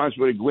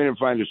responsibility to go in and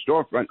find a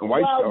storefront in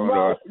Whitestone.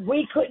 Well,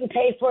 we couldn't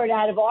pay for it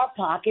out of our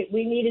pocket.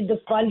 We needed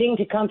the funding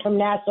to come from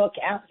Nassau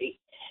County.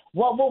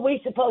 What were we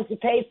supposed to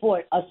pay for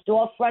it? A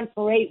storefront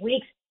for 8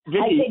 weeks?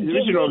 Vicky, there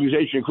is an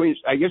organization in Queens.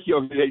 I guess the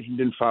organization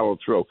didn't follow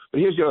through. But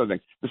here's the other thing.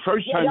 The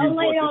first time don't you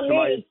lay it bought on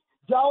somebody, me.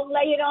 Don't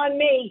lay it on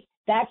me.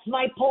 That's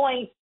my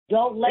point.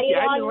 Don't lay it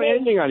on me. I didn't lay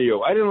anything on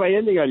you. I didn't lay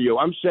anything on you.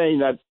 I'm saying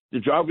that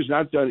the job was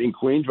not done in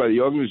Queens by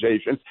the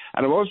organization.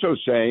 And I'm also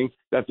saying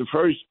that the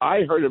first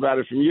I heard about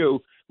it from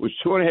you was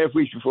 2.5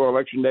 weeks before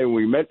Election Day when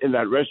we met in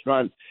that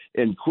restaurant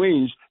in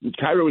Queens.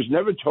 Cairo was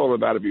never told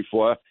about it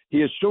before.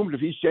 He assumed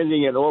if he's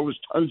sending in all this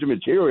tons of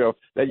material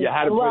that you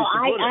had a place to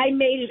put it. I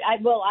made it.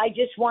 I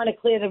just want to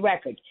clear the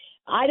record.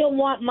 I don't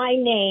want my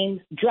name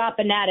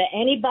dropping out of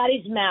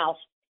anybody's mouth,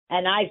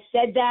 and I've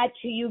said that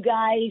to you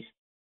guys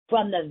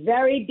from the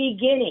very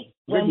beginning.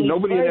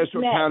 Nobody in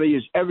Nassau County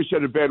has ever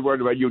said a bad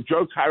word about you.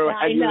 Joe Cairo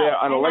had you there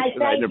on election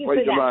night in a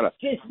place of honor.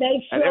 Just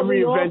make sure. And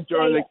every event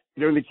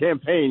during the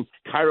campaign,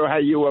 Cairo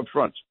had you up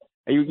front.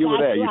 And you were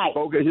there. Right. You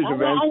spoke at his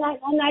event.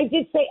 And I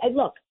did say,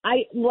 look,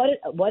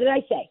 what did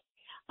I say?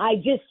 I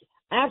just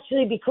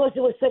actually, because it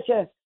was such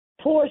a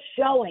poor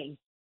showing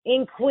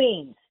in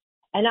Queens,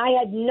 and I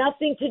had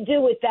nothing to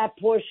do with that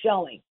poor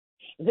showing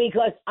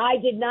because I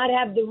did not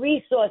have the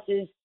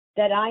resources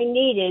that I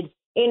needed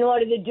in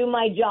order to do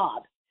my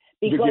job.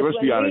 Because let's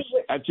be honest,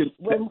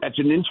 that's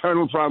an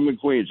internal problem in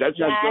Queens. That's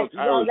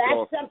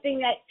something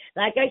that,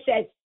 like I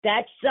said,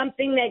 that's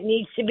something that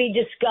needs to be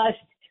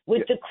discussed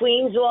with the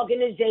Queens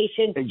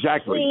organization.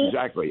 Exactly.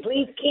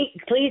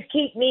 Please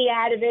keep me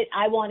out of it.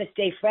 I want to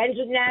stay friends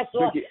with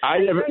Nassau.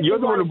 You're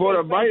the one who brought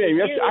up my name.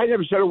 I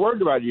never said a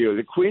word about you.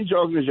 The Queens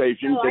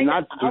organization did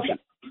not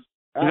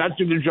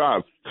do the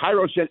job.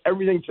 Cairo sent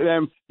everything to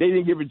them. They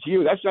didn't give it to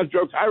you. That's not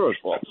Joe Cairo's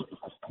fault.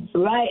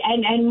 Right.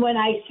 And when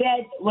I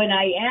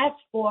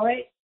asked for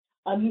it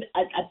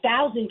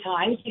 1,000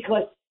 times,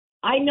 because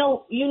I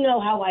know, you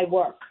know how I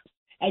work.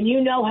 And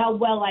you know how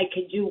well I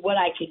could do what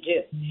I could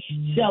do.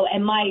 So,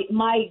 and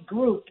my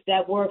group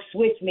that works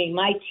with me,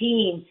 my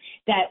team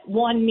that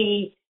won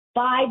me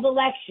 5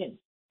 elections,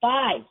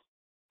 5,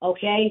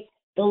 okay?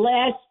 The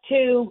last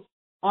 2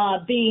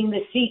 being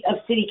the seat of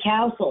city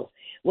council.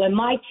 When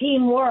my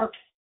team works,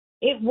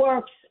 it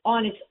works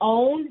on its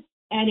own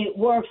and it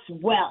works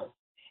well.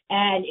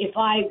 And if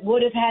I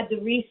would have had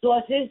the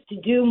resources to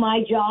do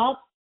my job,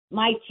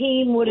 my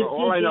team would have.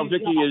 All I know,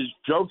 Vicky, is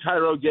Joe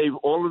Cairo gave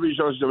all the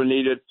resources that were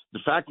needed. The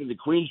fact that the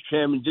Queens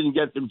chairman didn't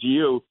get them to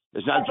you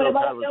is not Joe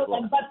Cairo's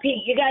fault. But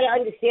Pete, you got to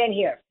understand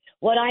here.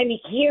 What I'm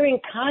hearing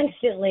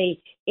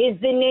constantly is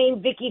the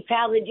name Vicky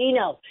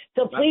Palladino.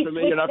 So please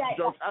switch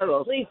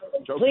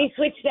that. Please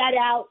switch that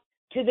out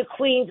to the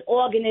Queens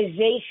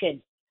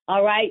organization.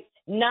 All right,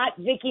 not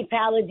Vicky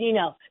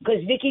Palladino,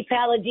 because Vicky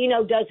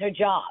Palladino does her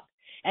job,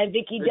 and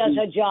Vicky does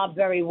her job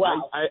very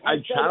well. I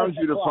challenge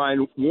you to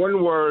find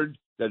one word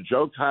that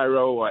Joe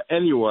Cairo or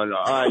anyone or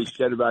I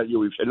said about you.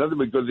 We've said nothing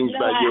but good things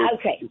about you.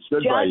 Okay. It's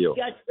good by you.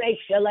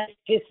 Let's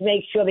just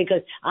make sure,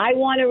 because I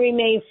want to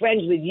remain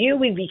friends with you.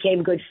 We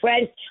became good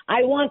friends.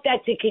 I want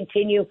that to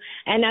continue.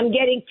 And I'm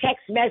getting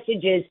text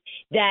messages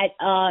that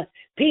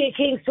Peter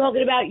King's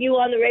talking about you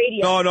on the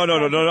radio.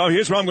 No.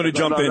 Here's where I'm going to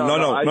jump in.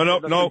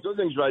 No. Good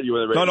things about you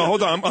on the radio. No,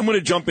 hold on. I'm going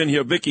to jump in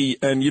here, Vicky.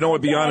 And you know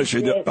what? Be honest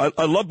with you.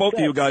 I love both of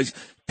you guys.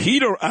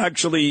 Peter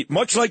actually,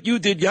 much like you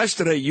did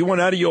yesterday, you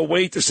went out of your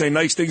way to say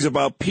nice things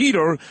about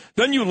Peter.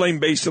 Then you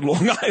lame-based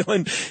Long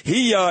Island.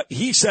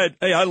 He said,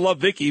 hey, I love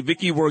Vicky.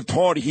 Vicky worked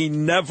hard. He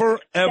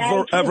never,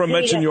 ever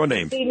mentioned your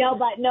name. See,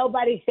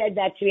 nobody said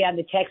that to me on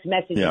the text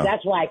messages. Yeah.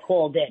 That's why I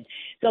called in.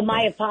 So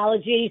my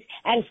apologies,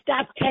 and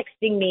stop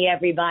texting me,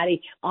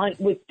 everybody,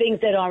 with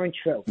things that aren't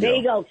true. There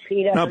you go,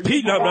 Peter. Now,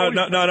 Pete, no.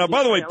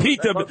 By the way,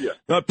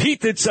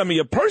 Pete did send me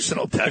a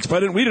personal text, but I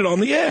didn't read it on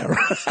the air.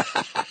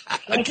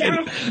 I'm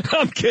kidding.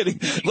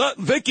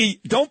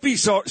 Vicky, don't be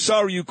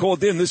sorry you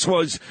called in. This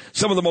was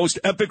some of the most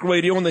epic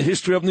radio in the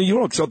history of New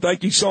York. So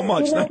thank you so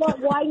much. You know what?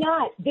 Why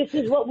not? This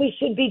is what we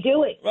should be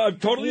doing. I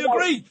totally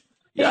agree.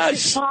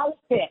 This is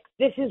politics.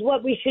 This is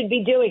what we should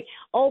be doing.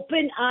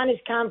 Open,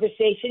 honest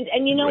conversations.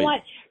 And you know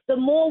what? The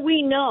more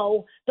we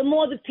know, the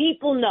more the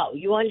people know.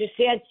 You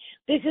understand?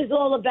 This is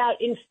all about,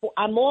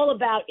 I'm all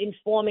about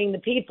informing the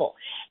people.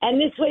 And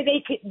this way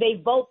they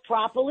vote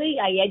properly.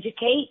 I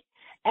educate.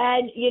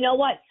 And you know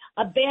what?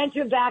 A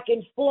banter back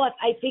and forth,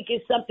 I think,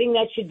 is something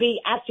that should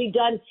be actually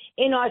done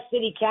in our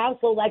city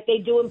council like they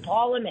do in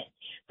Parliament,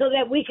 so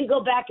that we could go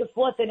back and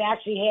forth and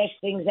actually hash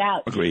things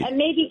out. Agreed. And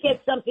maybe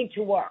get something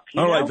to work.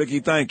 All right, Vicky,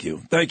 thank you.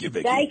 Thank you,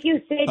 Vicky. Thank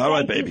you, Sid. All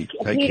right, Thank baby. you,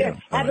 Take Peter. care.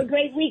 Have a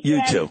great weekend.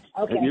 You too.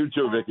 Okay. And you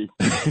too, Vicky.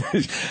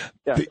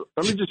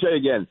 Let me just say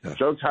again,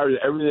 Joe Carter,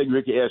 everything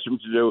Vicky asked him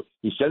to do,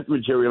 he sent the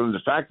material, and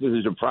the fact that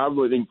there's a problem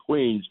within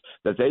Queens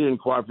that they didn't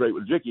cooperate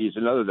with Vicky is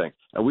another thing.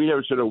 And we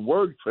never said a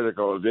word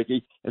critical of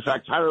Vicky. In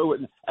fact, Cairo,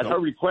 at her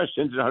request,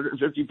 sent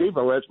 150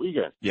 people last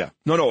weekend. Yeah.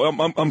 No,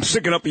 I'm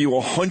sticking up for you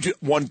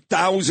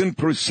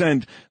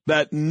 1,000%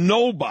 that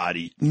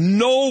nobody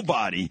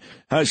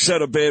has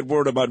said a bad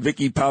word about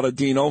Vicky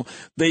Palladino.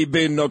 They've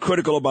been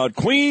critical about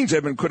Queens.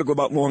 They've been critical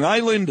about Long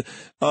Island.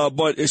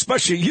 But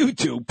especially you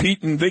two,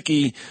 Pete and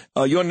Vicky,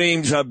 your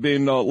names have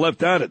been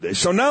left out of this.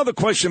 So now the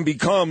question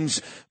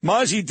becomes,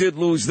 Mozzie did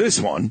lose this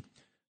one,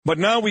 but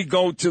now we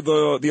go to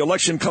the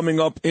election coming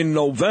up in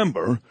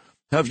November.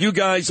 Have you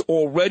guys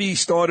already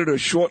started a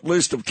short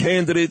list of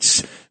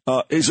candidates?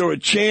 Is there a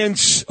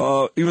chance,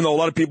 even though a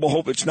lot of people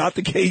hope it's not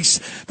the case,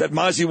 that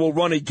Mozzie will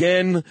run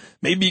again?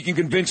 Maybe you can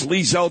convince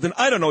Lee Zeldin.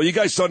 I don't know. You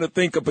guys starting to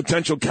think of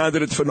potential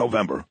candidates for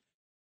November?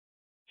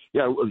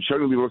 Yeah, we're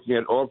certainly looking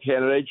at all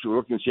candidates. We're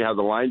looking to see how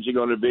the lines are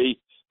going to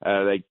be.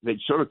 They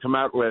sort of come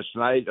out last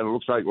night, and it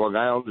looks like Long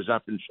Island has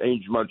not been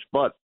changed much,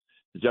 but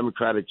the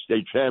Democratic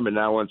state chairman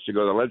now wants to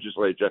go to the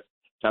legislature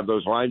to have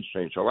those lines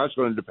changed. So that's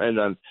going to depend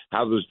on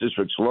how those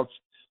districts look.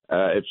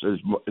 If there's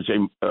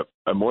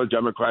more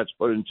Democrats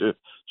put into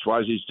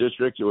Swazi's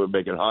district, it would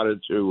make it harder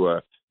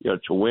to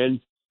win.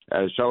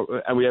 And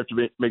we have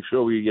to make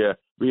sure we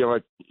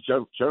reelect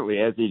certainly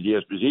Anthony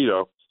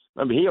D'Esposito.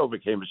 I mean, he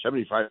overcame a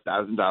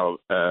 75,000 vote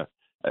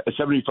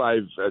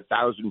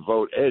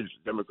edge the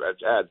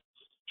Democrats had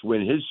to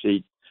win his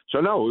seat. So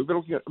no, we've been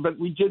looking at, but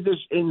we did this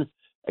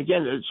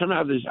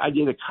somehow this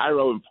idea that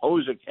Cairo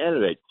impose a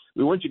candidate.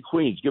 We went to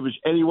Queens. Give us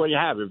anyone you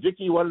have. If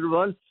Vicky wanted to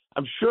run,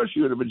 I'm sure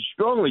she would have been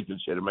strongly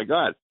considered. My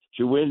God,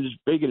 she wins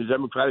big in the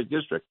Democratic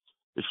district.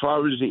 As far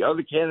as the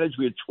other candidates,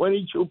 we had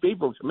 22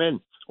 people come in,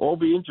 all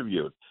be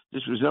interviewed.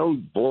 This was no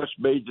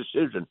boss-made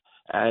decision.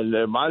 And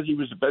Mozzie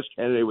was the best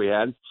candidate we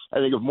had. I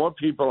think if more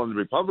people on the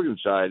Republican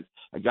side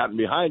had gotten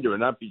behind her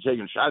and not be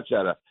taking shots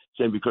at her,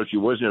 saying because she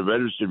wasn't a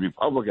registered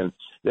Republican,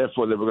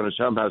 therefore they were going to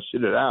somehow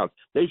sit it out,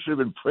 they should have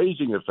been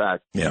praising the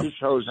fact. Yeah. This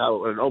shows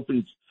how an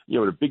open,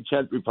 the Big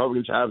Tent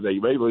Republicans have, they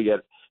were able to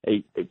get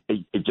a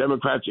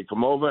Democrat to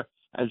come over,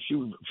 and she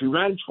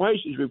ran twice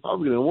as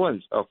Republican and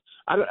won. So,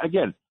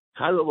 again,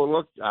 Cairo will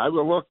look, I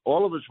will look,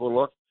 all of us will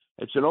look.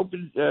 It's an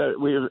open,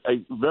 we have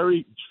a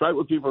very, despite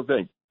what people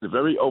think, a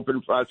very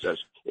open process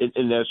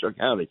in Nassau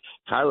County.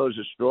 Cairo is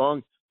a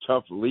strong,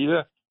 tough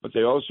leader, but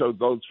they also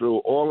go through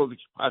all of the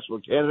possible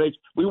candidates.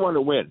 We want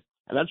to win,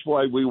 and that's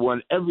why we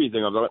won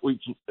everything. We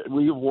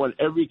have won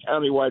every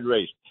countywide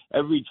race.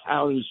 Every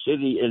town and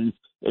city in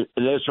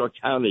Nassau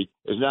County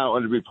is now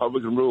under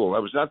Republican rule.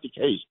 That was not the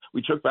case.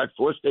 We took back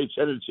 4 state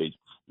Senate seats.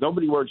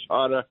 Nobody works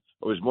harder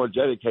or is more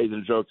dedicated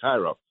than Joe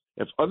Cairo.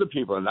 If other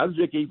people, and not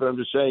Vicky, but I'm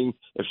just saying,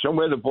 if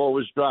somewhere the ball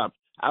was dropped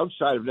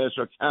outside of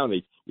Nassau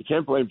County, you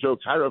can't blame Joe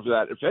Cairo for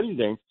that. If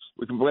anything,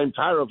 we can blame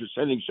Cairo for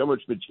sending so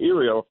much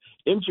material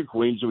into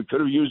Queens that we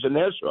could have used in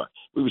Nassau.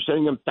 We were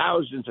sending them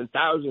thousands and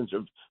thousands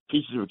of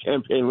pieces of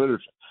campaign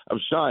literature, of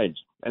signs.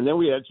 And then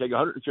we had to take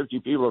 150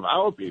 people of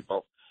our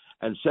people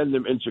and send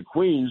them into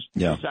Queens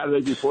the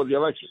Saturday before the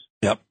election.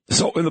 Yep.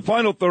 So in the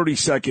final 30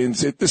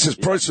 seconds, this is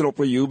personal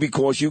for you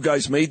because you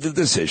guys made the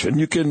decision.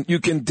 You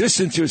can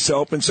distance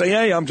yourself and say,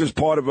 hey, I'm just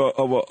part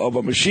of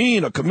a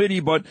machine, a committee,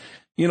 but,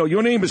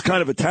 your name is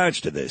kind of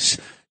attached to this.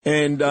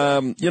 And,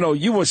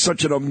 you were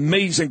such an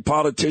amazing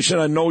politician.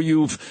 I know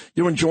you're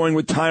enjoying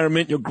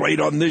retirement. You're great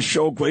on this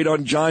show, great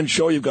on John's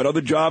show. You've got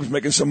other jobs,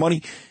 making some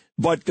money.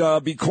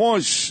 But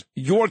because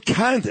your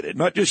candidate,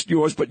 not just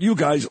yours, but you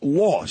guys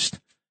lost,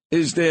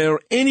 is there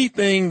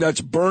anything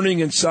that's burning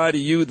inside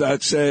of you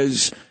that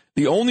says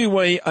the only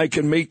way I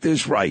can make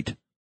this right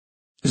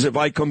is if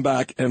I come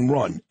back and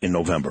run in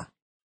November?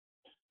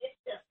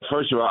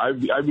 First of all, I've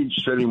been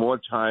spending more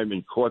time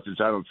in court than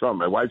Donald Trump.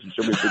 My wife is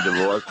suing me for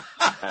divorce,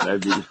 and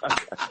I've been.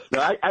 No,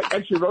 I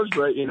actually,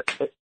 Rosemary,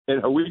 in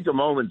her weaker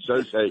moments,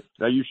 does say,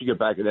 "No, you should get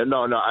back in there."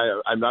 No,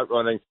 I'm not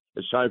running.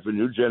 It's time for a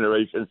new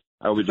generation.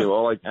 I will be doing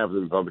all I can for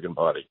the Republican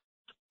Party.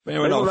 They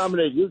will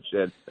nominate you,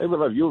 Sid. They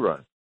will have you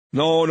run.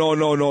 No,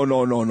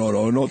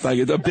 thank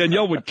you.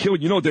 Danielle would kill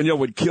you. You know Danielle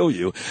would kill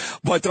you.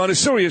 But on a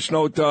serious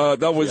note,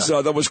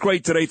 that was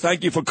great today.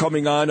 Thank you for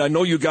coming on. I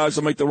know you guys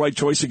will make the right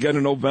choice again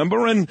in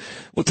November, and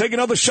we'll take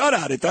another shot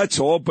at it, that's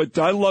all. But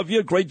I love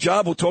you. Great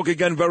job. We'll talk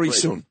again very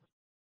soon.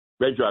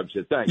 Great job,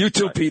 Sid. Thanks. You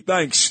too, Bye. Pete.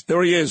 Thanks.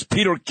 There he is,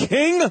 Peter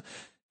King,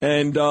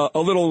 and a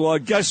little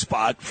guest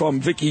spot from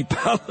Vicky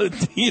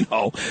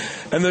Palladino.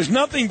 And there's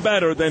nothing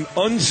better than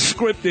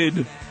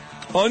unscripted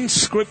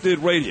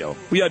radio.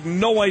 We had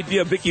no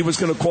idea Vicky was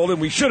going to call in.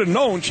 We should have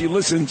known she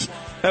listens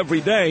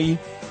every day,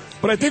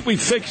 but I think we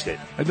fixed it,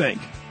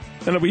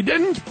 And if we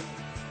didn't,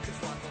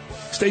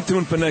 stay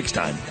tuned for next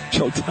time.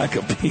 Joe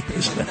Tacopina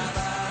is next.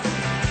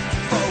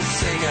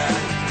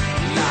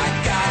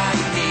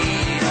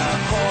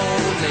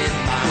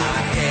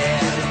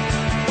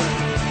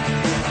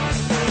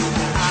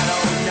 I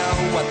don't know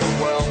what the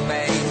world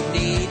may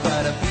need,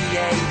 but a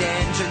V8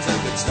 engine's a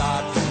good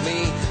start for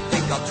me.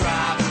 Think I'll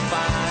drive and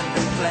find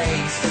a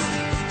place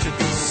to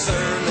be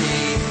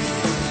surly.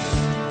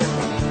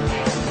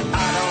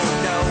 I don't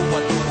know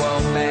what the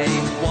world may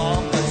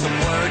want, but some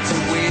words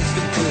of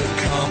wisdom could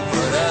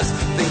comfort us.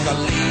 Think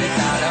I'll leave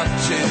that up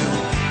to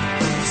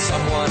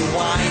someone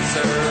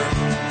wiser.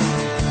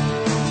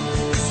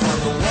 'Cause what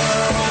the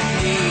world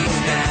needs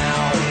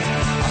now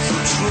are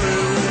some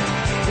true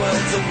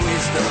words of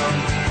wisdom,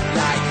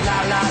 like la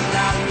la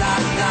la la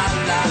la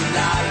la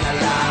la la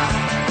la.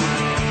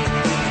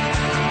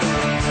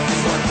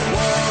 What the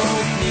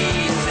world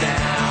needs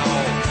now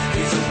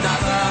is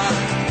another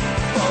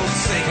folk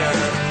singer,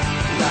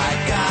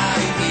 like I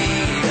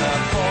need a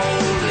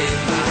hole in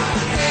my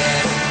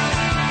head.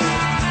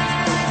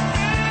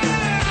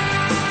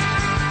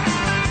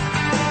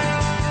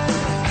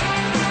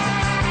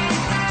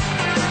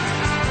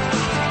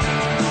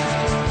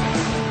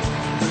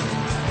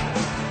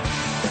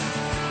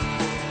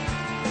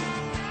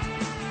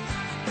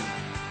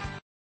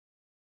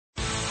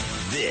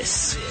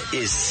 This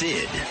is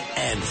Sid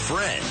and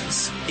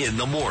Friends in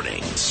the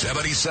Morning.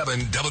 77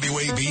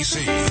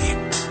 WABC.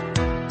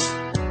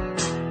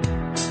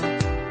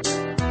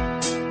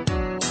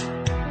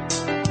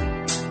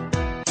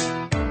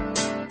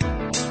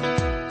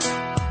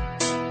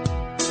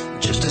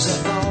 Just as I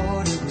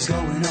thought it was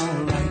going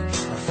all right,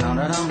 I found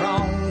out I'm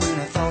wrong when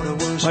I thought it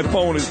was. My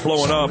phone is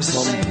blowing up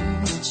from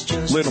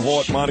Lynn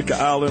Hort, Monica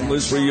Allen,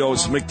 Liz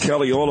Rios, Mick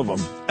Kelly, all of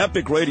them.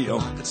 Epic radio.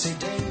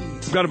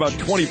 I've got about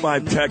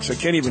 25 texts. I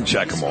can't even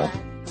check them all.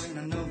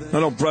 I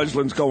know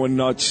Breslin's going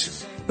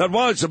nuts. That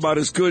was about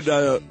as good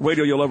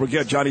radio you'll ever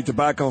get, Johnny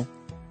Tobacco.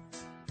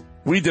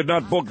 We did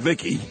not book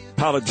Vicky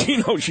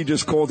Palladino. She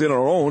just called in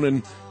her own,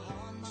 and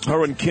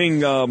her and King,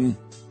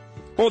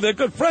 they're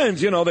good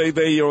friends. You know, they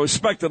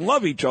respect and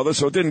love each other,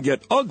 so it didn't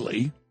get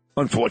ugly,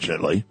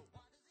 unfortunately.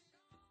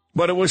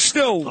 But it was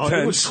still tense.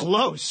 It was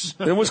close.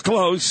 It was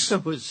close.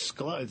 It was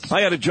close.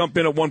 I had to jump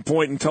in at one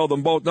point and tell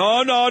them both,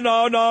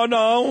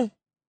 no.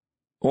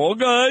 All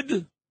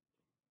good.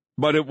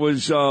 But it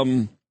was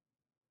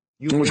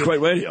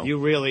great radio. You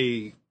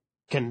really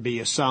can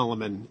be a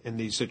Solomon in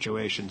these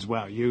situations.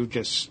 Wow, you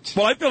just...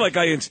 Well, I feel like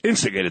I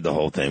instigated the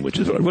whole thing, which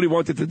is what I really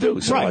wanted to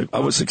do. So right. I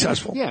was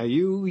successful. Yeah,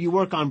 you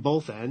work on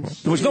both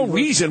ends. There was no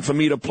reason for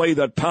me to play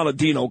that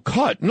Palladino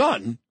cut.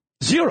 None.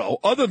 Zero.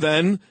 Other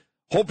than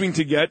hoping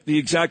to get the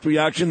exact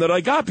reaction that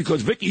I got,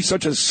 because Vicky's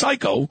such a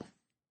psycho,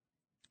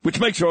 which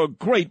makes her a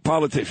great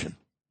politician.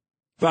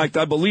 In fact,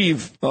 I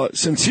believe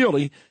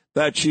sincerely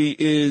that she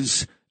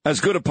is as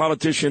good a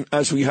politician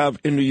as we have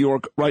in New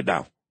York right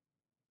now.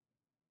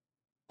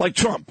 Like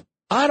Trump.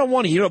 I don't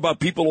want to hear about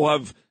people who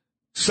have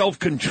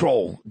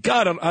self-control.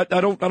 God, I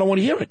don't want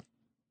to hear it.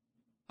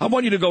 I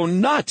want you to go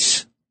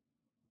nuts.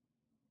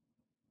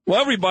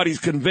 Well, everybody's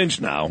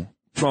convinced now,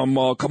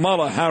 from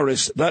Kamala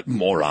Harris, that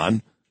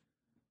moron,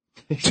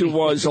 to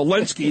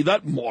Zelensky,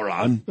 that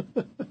moron,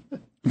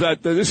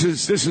 that this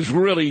is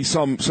really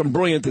some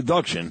brilliant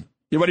deduction.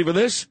 You ready for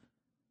this?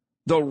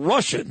 The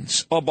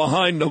Russians are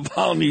behind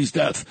Navalny's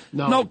death.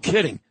 No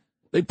kidding.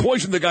 They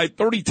poisoned the guy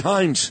 30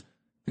 times.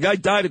 The guy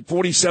died at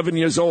 47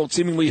 years old,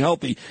 seemingly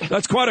healthy.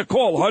 That's quite a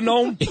call, huh,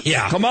 Noam?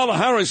 Yeah. Kamala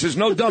Harris is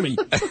no dummy.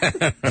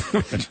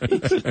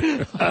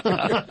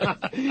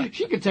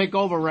 She could take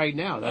over right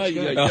now. That's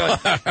good.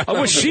 I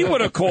wish she would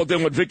have called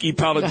in with Vicky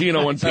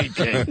Palladino and Pete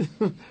King.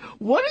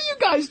 What are you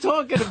guys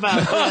talking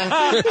about?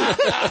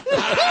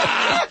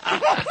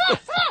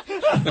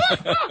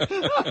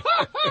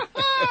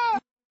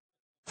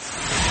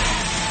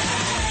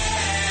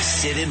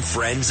 Sid and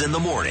Friends in the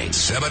Morning.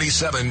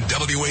 77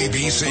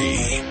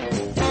 WABC.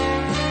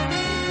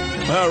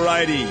 All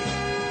righty.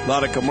 A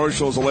lot of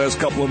commercials the last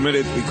couple of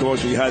minutes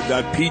because we had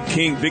that Pete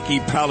King, Vicky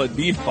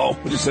Palladino.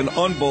 It's an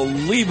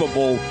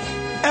unbelievable,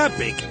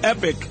 epic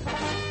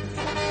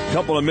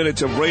Couple of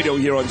minutes of radio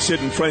here on Sid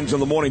and Friends in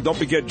the morning. Don't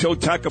forget Joe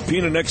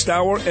Tacopina next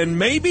hour, and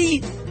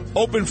maybe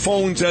open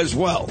phones as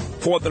well.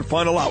 Fourth and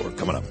final hour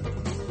coming up.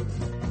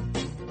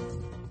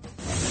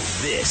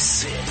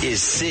 This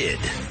is Sid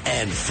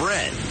and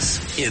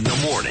Friends in the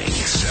morning.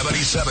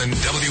 77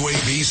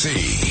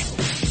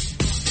 WABC.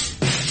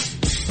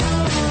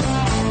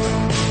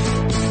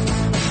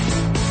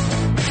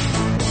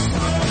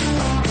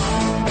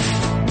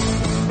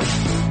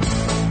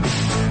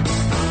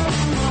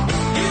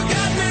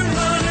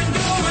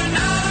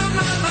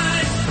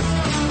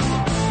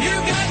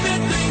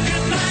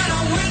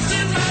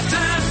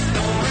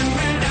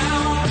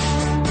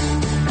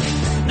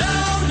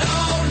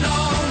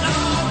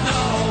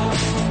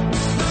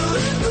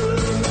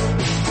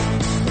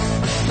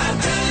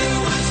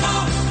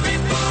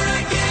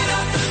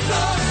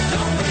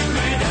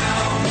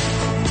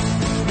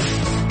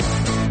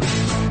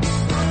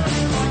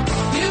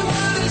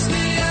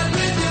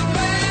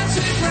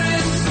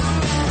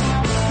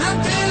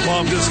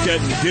 I'm just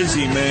getting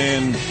dizzy,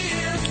 man.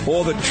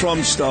 All the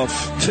Trump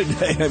stuff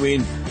today. I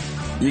mean,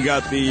 you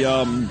got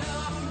the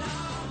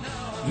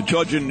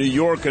judge in New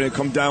York going to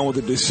come down with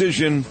a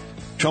decision.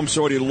 Trump's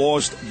already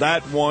lost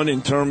that one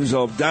in terms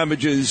of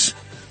damages.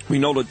 We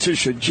know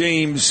Letitia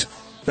James,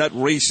 that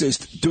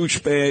racist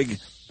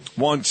douchebag,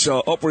 wants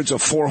upwards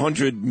of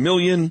 $400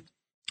 million,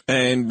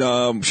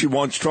 and she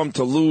wants Trump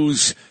to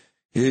lose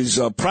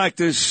his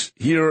practice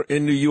here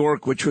in New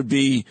York, which would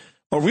be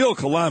a real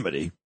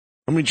calamity.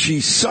 I mean,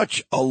 she's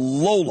such a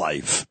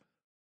lowlife.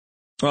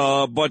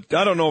 But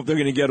I don't know if they're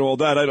going to get all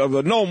that. I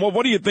don't know.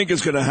 What do you think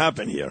is going to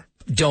happen here?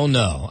 Don't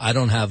know. I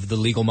don't have the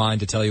legal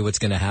mind to tell you what's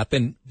going to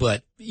happen,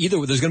 but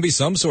either there's going to be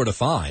some sort of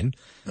fine,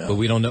 but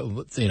we don't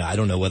know. I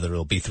don't know whether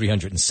it'll be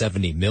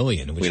 $370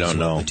 million, which is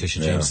what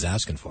Letitia James is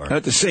asking for.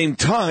 At the same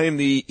time,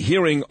 the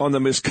hearing on the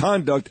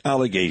misconduct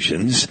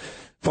allegations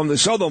from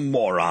this other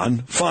moron,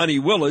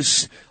 Wacky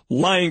Willis,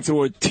 lying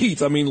through her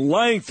teeth. I mean,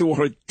 lying through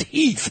her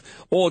teeth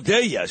all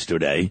day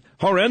yesterday.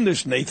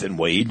 Horrendous Nathan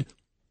Wade.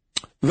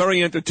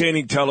 Very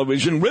entertaining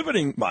television,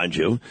 riveting, mind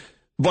you.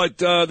 But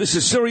this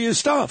is serious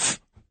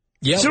stuff.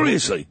 Yeah,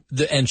 seriously.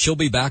 And she'll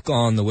be back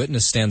on the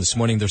witness stand this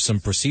morning. There's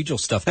some procedural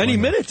stuff going any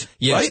on. minute,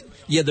 yes. right?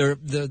 Yeah,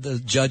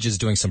 the judge is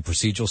doing some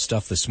procedural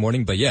stuff this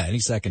morning, but yeah, any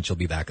second she'll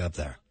be back up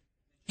there.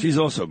 She's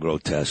also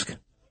grotesque.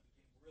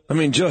 I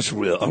mean, just a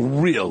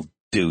real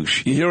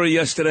douche. You hear her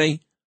yesterday?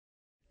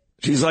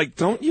 She's like,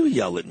 don't you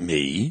yell at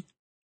me.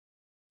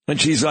 And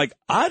she's like,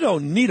 I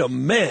don't need a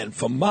man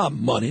for my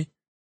money.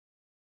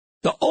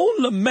 The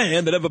only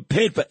man that ever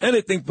paid for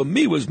anything for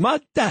me was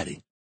my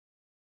daddy.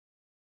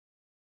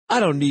 I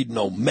don't need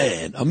no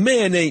man. A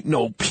man ain't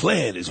no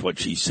plan, is what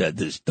she said,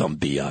 this dumb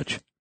biatch.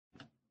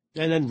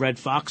 And then Red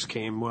Fox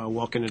came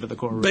walking into the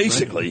courtroom.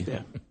 Basically.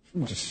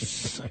 Right?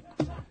 Yeah.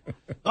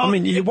 I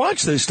mean, you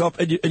watch this stuff,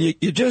 and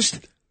you just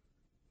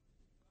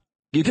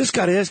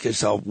got to ask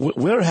yourself,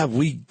 where have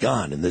we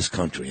gone in this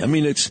country? I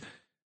mean, it's,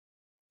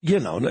 you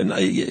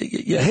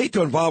hate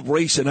to involve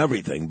race in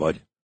everything, but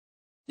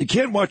you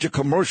can't watch a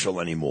commercial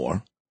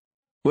anymore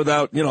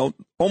without,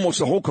 almost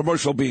the whole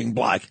commercial being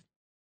black.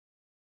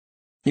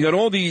 You got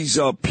all these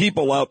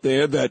people out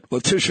there that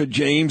Letitia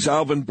James,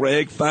 Alvin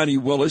Bragg, Wacky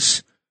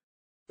Willis,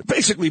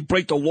 basically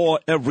break the law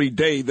every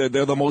day.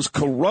 They're the most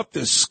corrupt,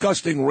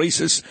 disgusting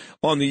racists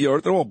on the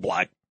earth. They're all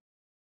black.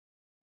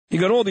 You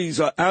got all these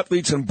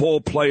athletes and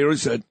ball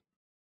players that,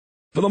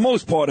 for the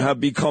most part, have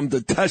become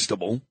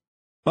detestable.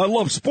 I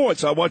love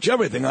sports. I watch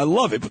everything. I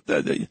love it.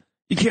 But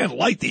you can't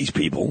like these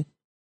people.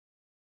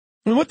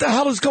 I mean, what the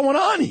hell is going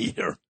on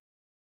here?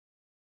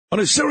 On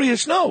a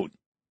serious note.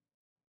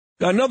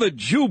 Got another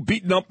Jew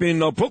beaten up in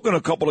Brooklyn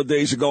a couple of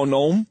days ago,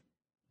 Noam.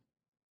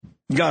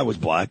 The guy was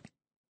black.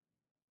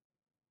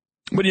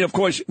 But, of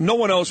course, no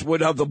one else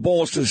would have the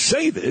balls to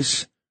say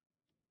this.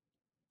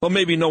 But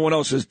maybe no one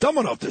else is dumb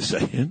enough to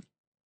say it.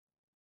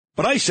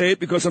 But I say it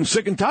because I'm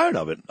sick and tired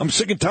of it. I'm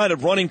sick and tired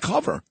of running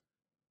cover.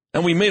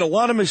 And we made a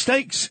lot of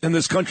mistakes in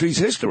this country's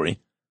history.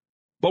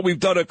 But we've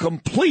done a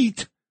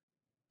complete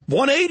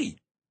 180.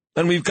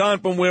 And we've gone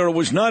from where it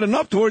was not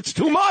enough to where it's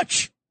too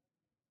much.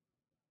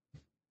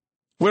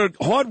 Where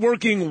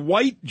hardworking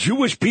white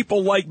Jewish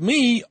people like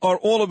me are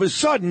all of a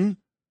sudden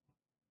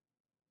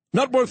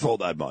not worth all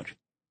that much.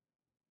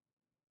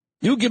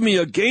 You give me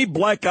a gay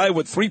black guy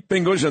with 3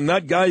 fingers and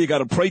that guy, you got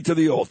to pray to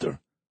the altar.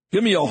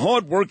 Give me a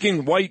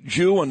hardworking white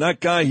Jew and that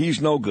guy, he's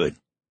no good.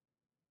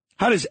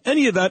 How does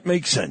any of that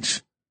make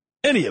sense?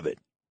 Any of it.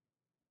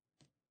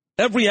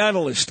 Every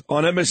analyst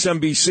on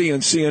MSNBC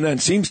and CNN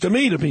seems to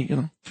me to be,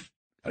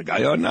 a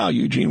guy on now,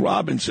 Eugene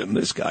Robinson,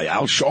 this guy,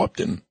 Al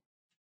Sharpton.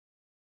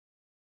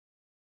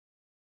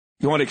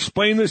 You want to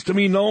explain this to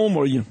me, Noam,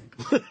 or you?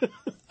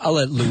 I'll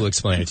let Lou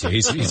explain it to you.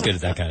 He's good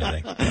at that kind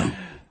of thing.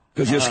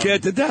 Because you're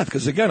scared to death.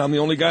 Because, again, I'm the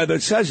only guy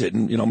that says it.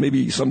 And,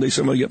 maybe someday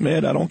somebody will get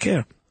mad. I don't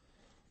care.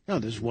 No,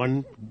 there's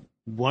one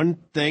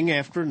thing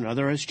after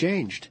another has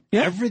changed.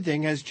 Yeah.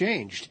 Everything has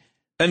changed.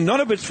 And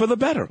none of it's for the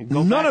better.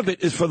 None of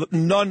it is for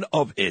none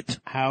of it.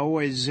 How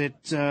is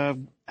it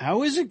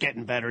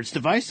getting better? It's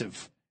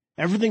divisive.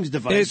 Everything's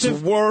divisive.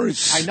 It's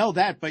worse. I know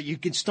that, but you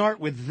can start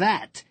with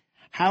that.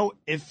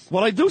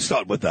 Well, I do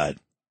start with that.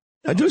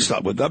 I do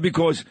start with that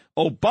because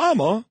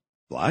Obama,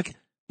 black,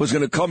 was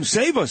going to come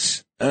save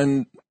us.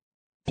 And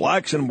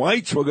blacks and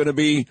whites were going to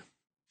be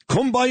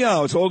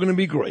kumbaya. It's all going to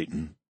be great.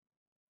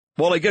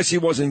 Well, I guess he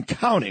wasn't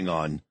counting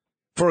on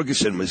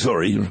Ferguson,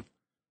 Missouri,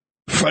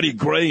 Freddie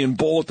Gray in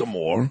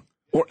Baltimore,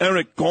 or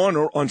Eric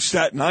Garner on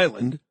Staten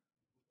Island.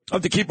 I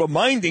have to keep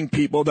reminding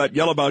people that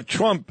yell about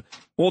Trump,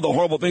 all the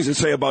horrible things they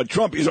say about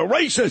Trump. He's a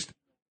racist.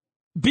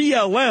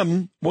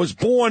 BLM was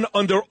born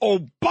under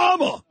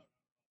Obama.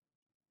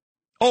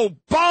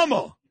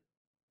 Obama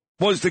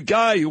was the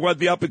guy who had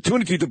the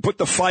opportunity to put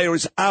the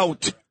fires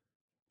out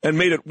and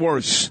made it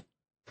worse.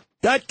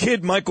 That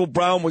kid, Michael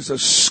Brown, was a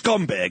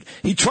scumbag.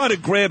 He tried to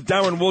grab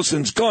Darren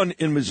Wilson's gun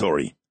in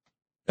Missouri.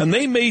 And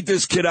they made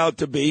this kid out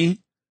to be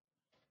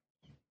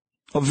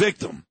a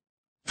victim.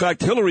 In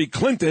fact, Hillary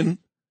Clinton,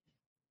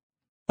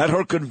 at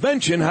her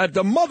convention, had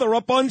the mother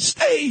up on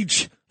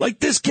stage. Like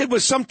this kid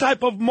was some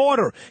type of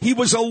martyr. He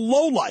was a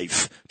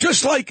lowlife.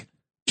 Just like,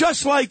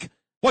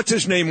 what's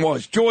his name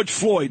was? George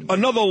Floyd,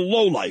 another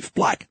lowlife,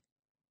 black.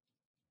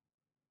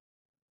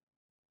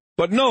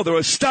 But no, there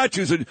are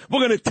statues. We're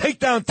going to take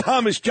down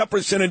Thomas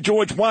Jefferson and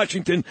George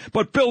Washington,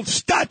 but build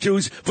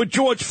statues for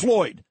George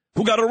Floyd,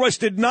 who got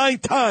arrested 9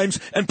 times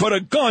and put a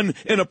gun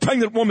in a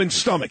pregnant woman's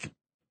stomach.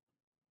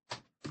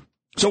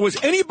 So was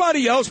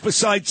anybody else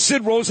besides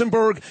Sid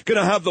Rosenberg going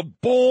to have the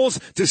balls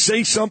to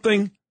say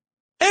something?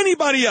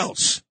 Anybody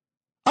else?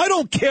 I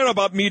don't care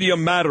about Media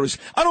Matters.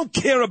 I don't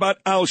care about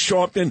Al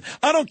Sharpton.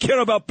 I don't care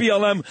about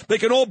BLM. They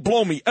can all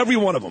blow me, every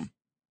one of them.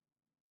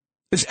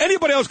 Is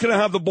anybody else going to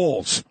have the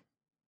balls?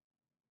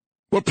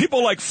 Where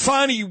people like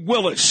Wacky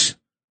Willis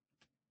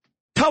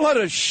tell her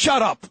to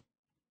shut up.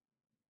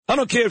 I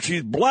don't care if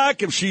she's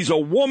black, if she's a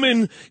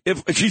woman,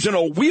 if she's in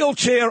a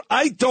wheelchair.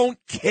 I don't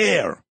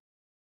care.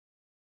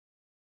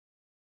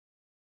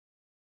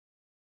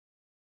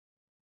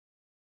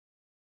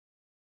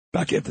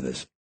 Back after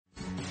this.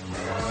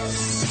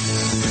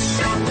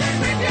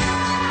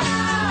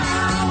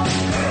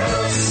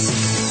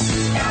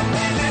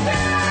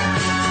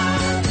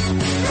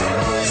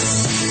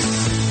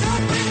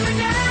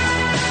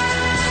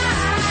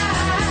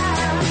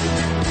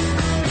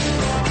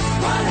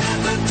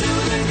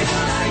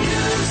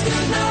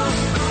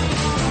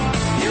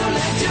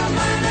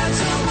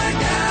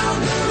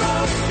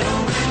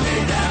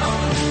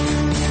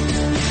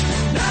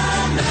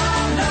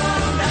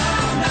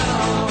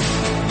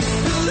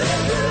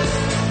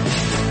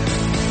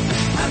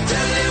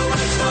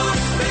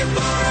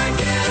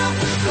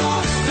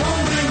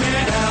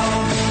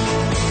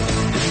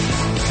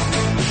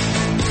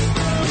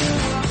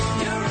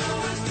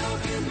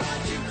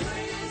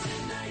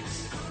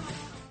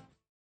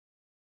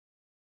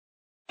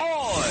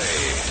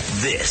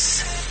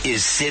 This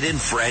is Sid and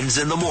Friends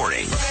in the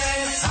Morning.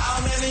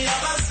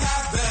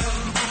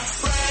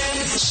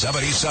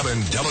 77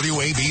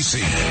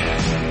 WABC.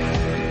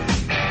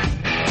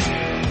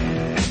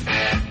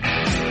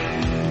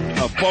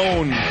 A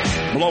phone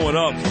blowing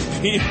up.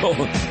 People,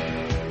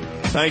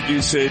 thank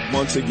you, Sid,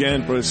 once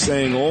again for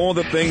saying all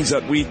the things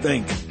that we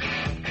think.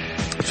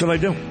 That's what I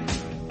do.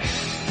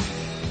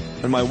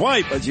 And my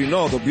wife, as you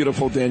know, the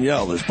beautiful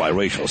Danielle, is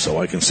biracial, so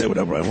I can say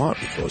whatever I want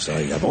because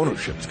I have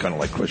ownership. It's kind of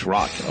like Chris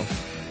Rock, you know.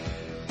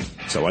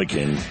 So I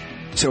can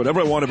say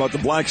whatever I want about the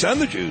blacks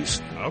and the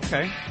Jews.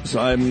 Okay.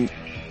 So I'm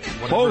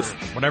both.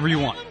 Whatever you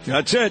want.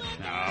 That's it.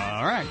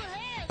 All right.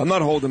 I'm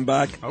not holding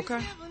back. Okay.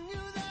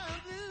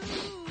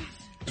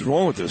 What's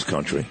wrong with this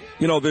country?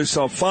 You know, this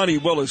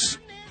Wacky Willis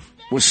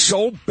was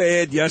so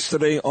bad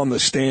yesterday on the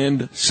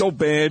stand. So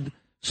bad.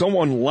 So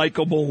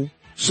unlikable.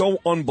 So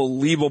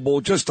unbelievable,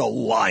 just a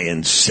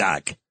lying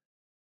sack,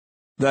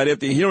 that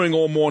after hearing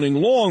all morning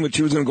long that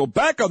she was going to go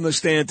back on the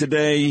stand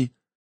today,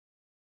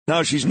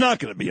 now she's not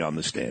going to be on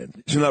the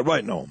stand. Isn't that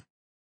right, Noam?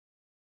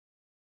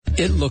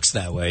 It looks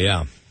that way,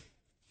 yeah.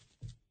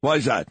 Why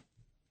is that?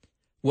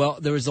 Well,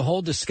 there was a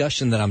whole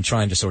discussion that I'm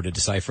trying to sort of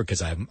decipher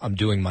because I'm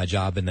doing my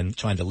job and then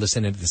trying to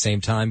listen at the same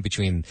time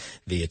between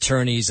the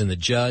attorneys and the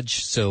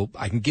judge. So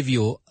I can give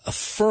you a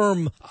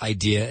firm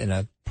idea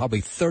in probably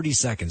 30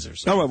 seconds or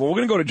so. All right, well, we're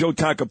going to go to Joe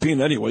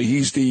Tacopina anyway.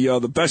 He's the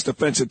best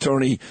defense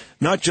attorney,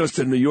 not just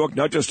in New York,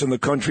 not just in the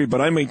country,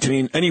 but I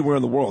maintain anywhere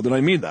in the world. And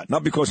I mean that.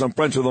 Not because I'm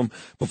friends with him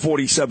for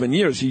 47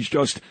 years. He's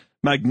just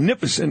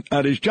magnificent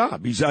at his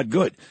job. He's that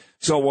good.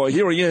 So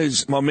here he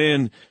is, my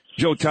man,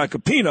 Joe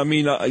Tacopina. I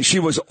mean, she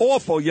was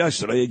awful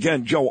yesterday.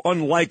 Again, Joe,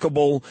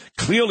 unlikable,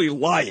 clearly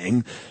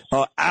lying,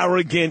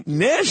 arrogant,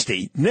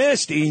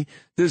 nasty.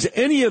 Does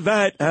any of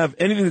that have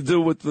anything to do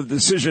with the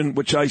decision,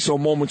 which I saw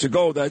moments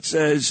ago, that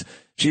says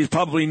she's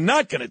probably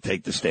not going to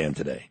take the stand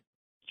today?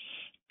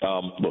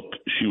 Look,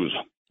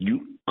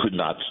 you could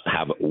not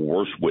have a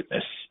worse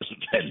witness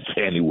than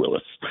Wacky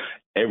Willis.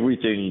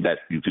 Everything that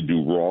you could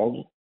do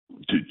wrong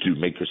to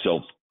make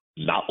yourself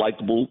not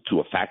likable to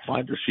a fact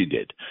finder? She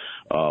did.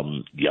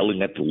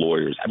 Yelling at the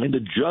lawyers. I mean, the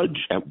judge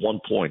at one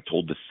point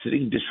told the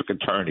sitting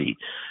district attorney,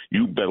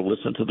 you better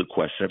listen to the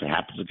question. If it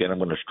happens again, I'm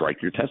going to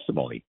strike your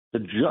testimony. The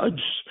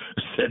judge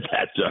said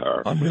that to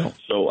her. Unreal.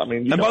 So, I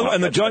mean,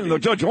 the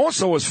judge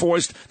also was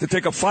forced to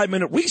take a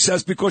 5-minute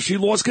recess because she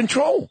lost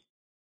control.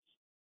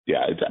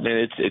 Yeah, it's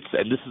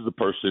and this is the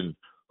person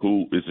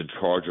who is in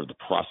charge of the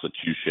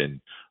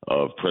prosecution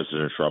of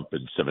President Trump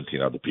and 17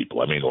 other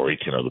people. I mean, or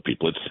 18 other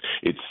people.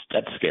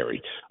 That's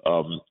scary.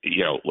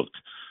 Look,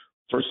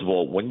 first of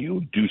all, when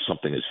you do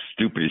something as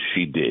stupid as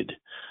she did,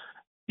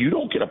 you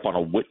don't get up on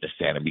a witness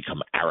stand and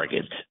become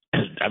arrogant.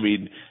 I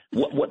mean,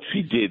 what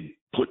she did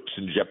puts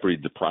in jeopardy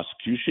the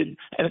prosecution,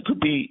 and it could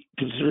be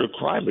considered a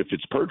crime if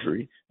it's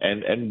perjury.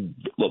 And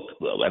look,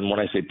 and when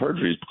I say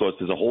perjury, it's because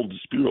there's a whole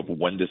dispute over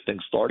when this thing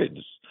started,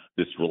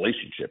 this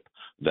relationship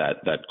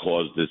that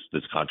caused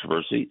this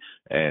controversy.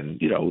 And,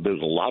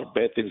 there's a lot of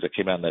bad things that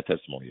came out in that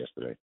testimony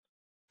yesterday.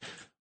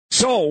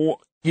 So,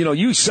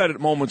 you said it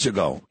moments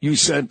ago. You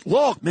said,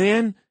 look,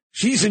 man,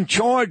 she's in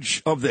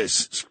charge of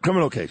this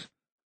criminal case.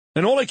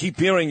 And all I keep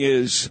hearing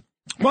is,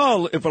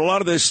 well, if a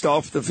lot of this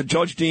stuff, if the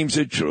judge deems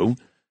it true,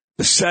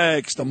 the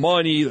sex, the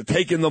money, the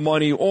taking the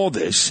money, all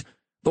this,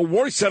 the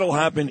worst that'll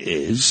happen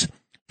is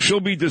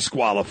she'll be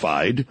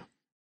disqualified.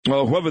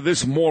 Whoever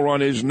this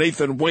moron is,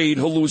 Nathan Wade,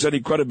 he'll lose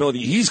any credibility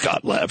he's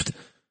got left.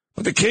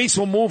 But the case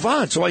will move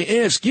on. So I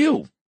ask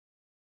you,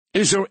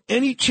 is there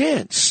any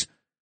chance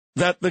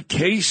that the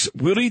case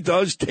really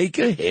does take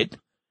a hit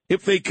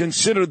if they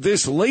consider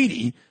this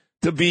lady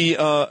to be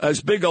as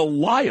big a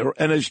liar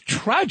and as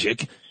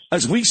tragic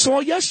as we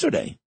saw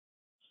yesterday?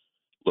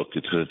 Look,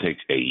 it's going to take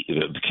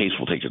the case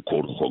will take a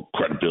quote unquote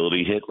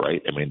credibility hit,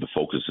 right? I mean, the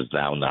focus is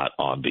now not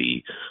on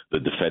the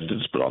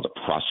defendants, but on the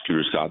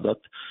prosecutor's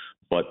conduct.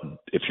 But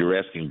if you're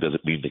asking, does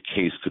it mean the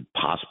case could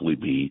possibly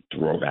be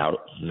thrown out?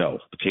 No,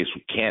 the case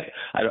can't.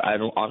 I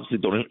honestly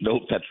don't even know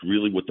if that's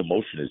really what the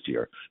motion is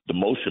here. The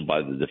motion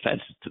by the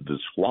defense is to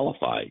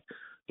disqualify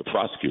the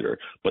prosecutor.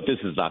 But this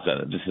has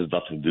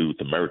nothing to do with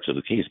the merits of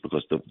the case,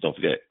 because don't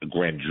forget, a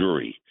grand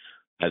jury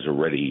has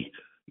already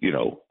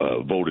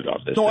voted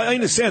on this. No, I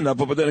understand that,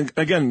 but then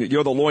again,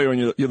 you're the lawyer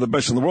and you're the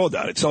best in the world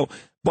at it. So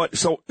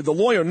the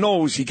lawyer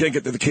knows he can't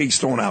get the case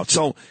thrown out.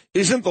 So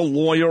isn't the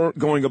lawyer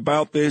going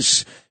about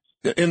this?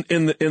 In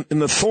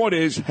the thought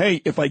is,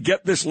 hey, if I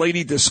get this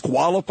lady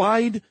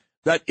disqualified,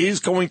 that is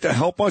going to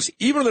help us.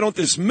 Even if they don't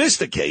dismiss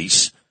the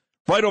case,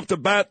 right off the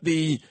bat,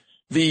 the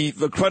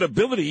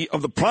credibility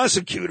of the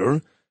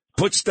prosecutor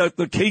puts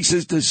the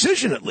case's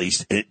decision at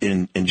least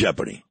in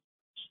jeopardy.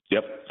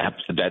 Yep,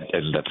 and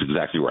that's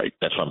exactly right.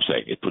 That's what I'm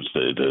saying. It puts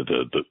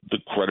the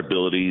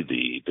credibility,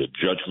 the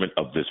judgment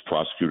of this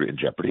prosecutor in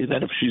jeopardy. And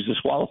then if she's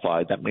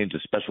disqualified, that means a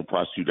special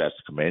prosecutor has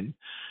to come in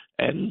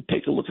and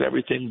take a look at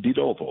everything de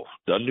novo,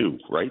 done new,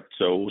 right?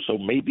 So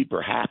maybe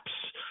perhaps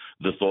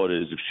the thought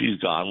is if she's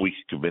gone, we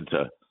can convince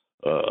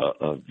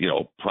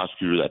a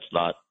prosecutor that's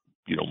not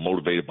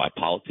motivated by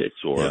politics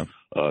or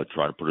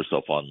trying to put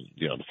herself on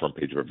the front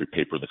page of every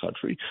paper in the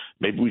country.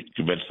 Maybe we can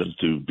convince them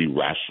to be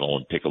rational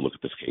and take a look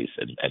at this case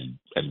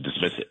and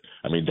dismiss it.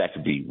 I mean, that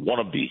could be one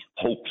of the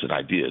hopes and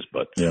ideas,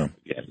 but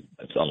again,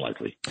 it's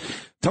unlikely.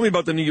 Tell me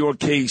about the New York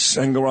case,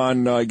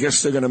 Engeron. I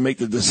guess they're going to make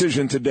the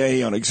decision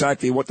today on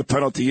exactly what the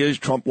penalty is.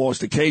 Trump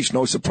lost the case.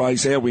 No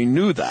surprise there. We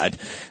knew that.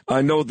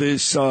 I know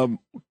this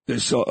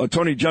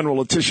Attorney General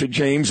Letitia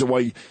James, who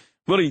I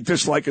really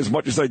dislike as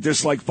much as I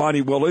dislike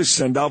Wacky Willis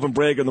and Alvin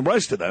Bragg and the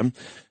rest of them.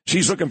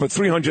 She's looking for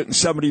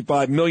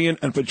 $375 million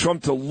and for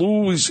Trump to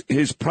lose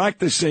his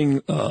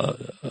practicing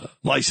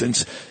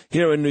license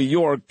here in New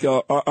York.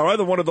 Are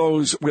either one of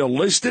those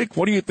realistic?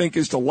 What do you think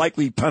is the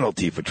likely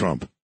penalty for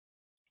Trump?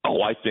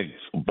 Oh, I think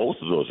both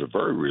of those are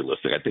very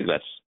realistic. I think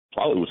that's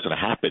probably what's going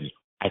to happen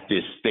at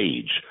this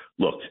stage.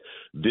 Look,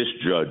 this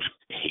judge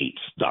hates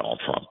Donald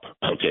Trump.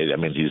 Okay, I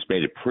mean, he's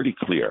made it pretty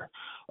clear.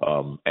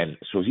 And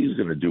so he's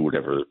going to do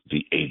whatever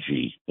the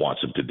AG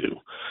wants him to do.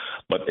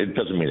 But it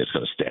doesn't mean it's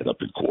going to stand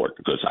up in court,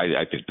 because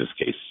I think this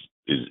case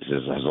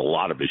has a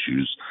lot of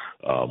issues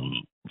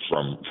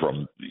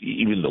from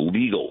even the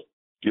legal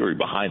theory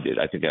behind it.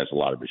 I think it has a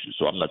lot of issues.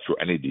 So I'm not sure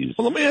any of these.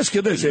 Well, let me ask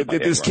you this. If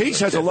this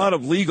case has a lot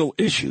of legal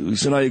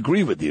issues, and I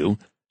agree with you,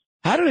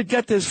 how did it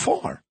get this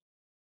far?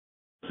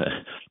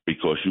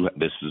 Because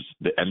this is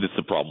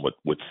the problem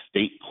with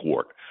state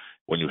court.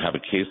 When you have a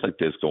case like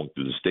this going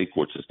through the state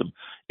court system,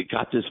 it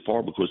got this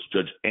far because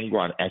Judge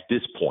Engeron at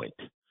this point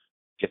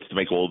gets to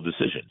make all the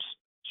decisions.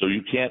 So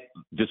you can't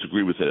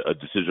disagree with a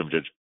decision of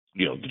the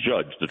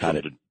judge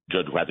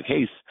who had the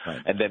case,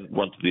 and then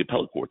run to the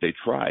appellate court. They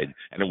tried,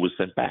 and it was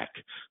sent back.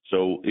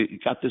 So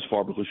it got this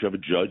far because you have a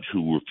judge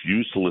who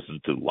refused to listen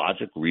to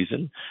logic,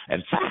 reason,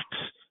 and facts.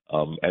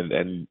 So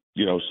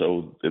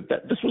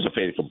this was a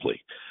fait accompli.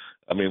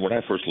 I mean, when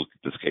I first looked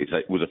at this case,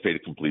 it was a fait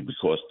accompli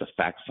because the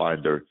fact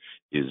finder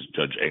is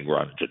Judge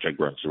Engeron. Judge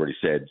Engeron's already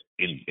said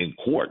in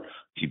court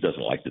he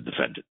doesn't like the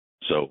defendant.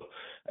 So,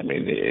 I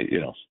mean,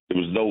 there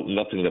was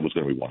nothing that was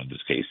going to be won in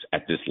this case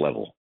at this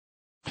level.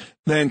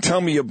 Then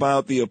tell me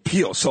about the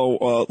appeal.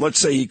 So let's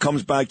say he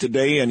comes back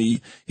today and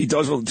he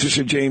does what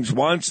Letitia James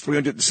wants,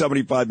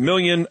 $375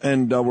 million,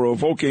 and we're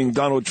revoking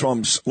Donald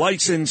Trump's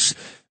license.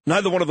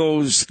 Neither one of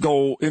those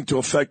go into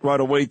effect right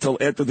away till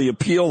after the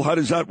appeal. How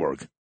does that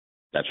work?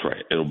 That's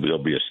right.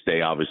 There'll be a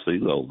stay. Obviously,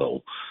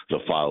 they'll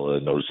file a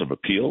notice of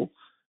appeal,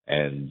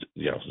 and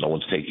no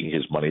one's taking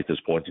his money at this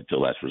point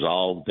until that's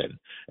resolved,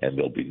 and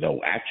there'll be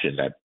no action.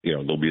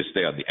 There'll be a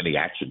stay on any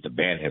action to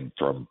ban him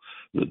from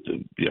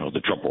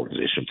the Trump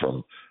organization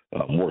from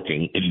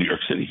working in New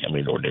York City.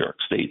 Or New York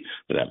State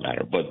for that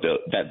matter. But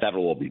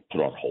that'll all be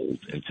put on hold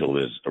until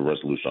there's a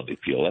resolution on the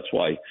appeal. That's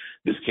why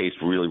this case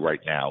really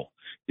right now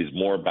is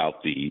more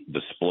about the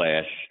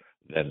splash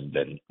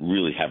than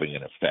really having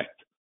an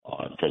effect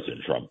on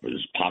President Trump,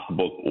 his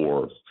pocketbook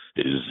or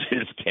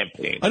his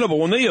campaign. I know, but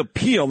when they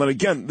appeal, and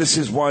again, this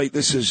is why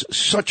this is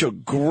such a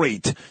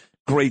great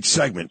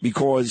segment,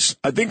 because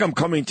I think I'm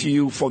coming to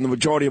you from the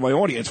majority of my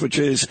audience, which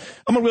is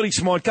I'm a really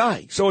smart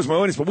guy. So is my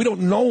audience, but we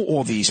don't know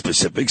all these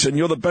specifics, and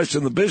you're the best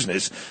in the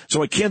business.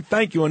 So I can't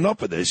thank you enough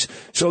for this.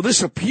 So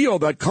this appeal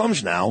that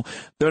comes now,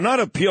 they're not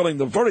appealing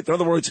the verdict. In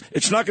other words,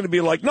 it's not going to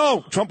be like,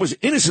 no, Trump was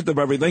innocent of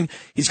everything.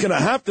 He's going to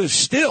have to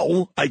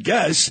still, I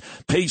guess,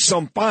 pay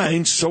some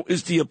fines. So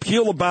is the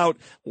appeal about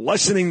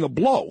lessening the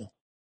blow?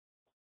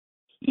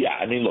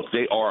 Yeah, look,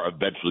 they are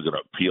eventually going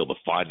to appeal the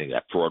finding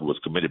that fraud was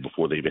committed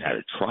before they even had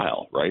a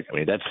trial, right?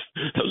 that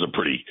was a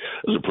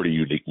pretty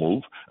unique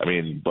move.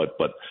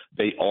 But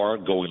they are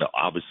going to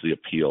obviously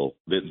appeal.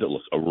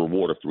 Look, a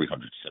reward of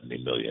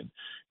 $370 million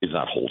is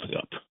not holding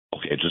up.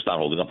 Okay, it's just not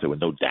holding up. There were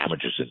no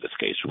damages in this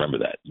case. Remember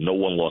that. No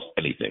one lost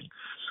anything.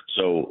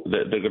 So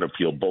they're going to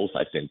appeal both,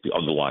 I think, the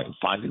underlying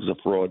findings of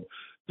fraud.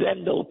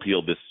 Then they'll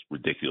appeal this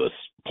ridiculous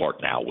part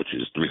now, which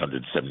is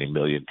 $370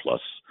 million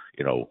plus,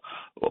 no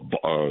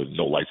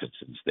license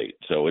in the state.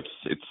 So it's.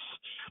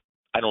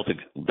 I don't think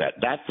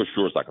that for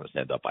sure is not going to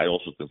stand up. I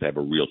also think they have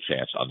a real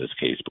chance on this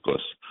case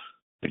because,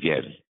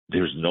 again,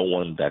 there's no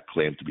one that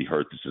claimed to be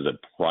hurt. This is a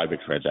private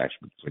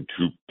transaction between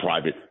two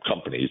private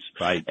companies,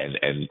 right?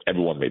 And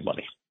everyone made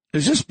money.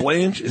 Is this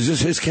Blanche? Is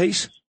this his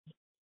case?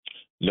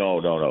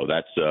 No.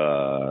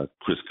 That's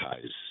Chris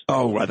Kai's.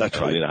 Oh, right. That's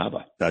right. Alina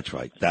Habba. That's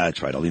right.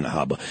 Alina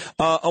Habba.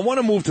 I want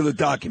to move to the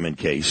document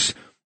case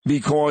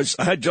because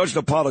I had Judge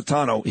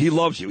Napolitano. He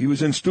loves you. He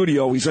was in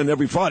studio. He's in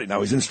every Friday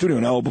now. He's in studio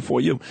an hour before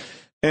you.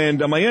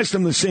 And I asked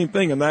him the same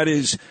thing, and that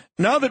is,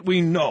 now that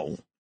we know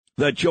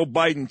that Joe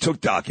Biden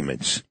took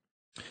documents,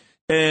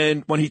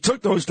 and when he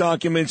took those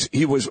documents,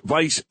 he was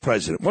vice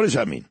president. What does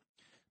that mean?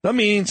 That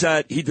means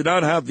that he did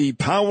not have the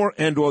power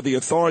and or the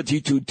authority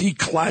to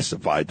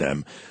declassify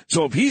them.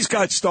 So if he's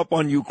got stuff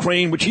on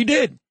Ukraine, which he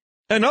did,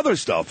 and other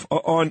stuff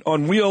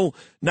on real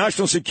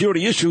national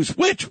security issues,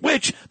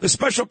 which the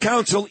special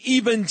counsel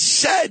even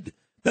said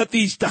that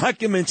these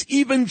documents,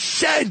 even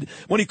said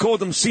when he called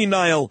them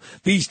senile,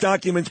 these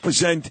documents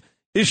present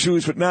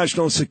issues with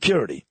national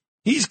security.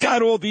 He's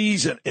got all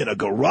these in a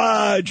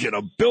garage, in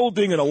a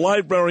building, in a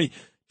library.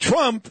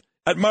 Trump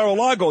at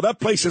Mar-a-Lago, that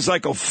place is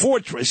like a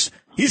fortress.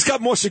 He's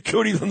got more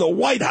security than the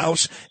White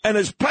House. And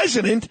as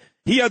president,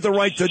 he had the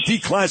right to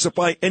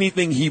declassify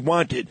anything he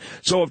wanted.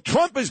 So if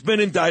Trump has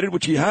been indicted,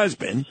 which he has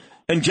been,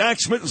 and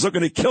Jack Smith is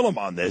looking to kill him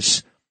on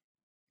this,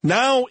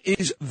 now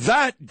is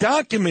that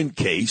document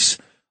case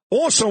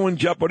also in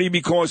jeopardy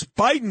because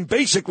Biden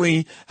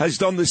basically has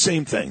done the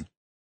same thing?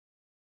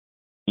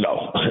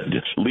 No,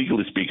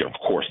 legally speaking, of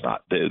course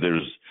not.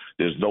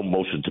 There's no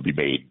motion to be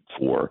made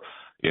for,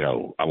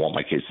 I want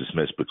my case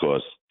dismissed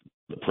because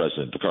the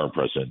current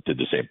president, did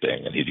the same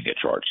thing and he didn't get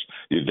charged.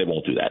 They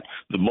won't do that.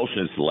 The motion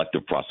is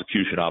selective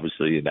prosecution,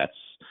 obviously, and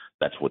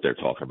that's what they're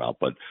talking about.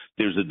 But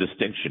there's a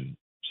distinction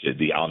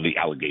on the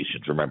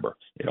allegations. Remember,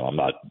 I'm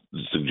not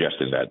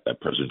suggesting that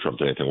President Trump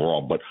did anything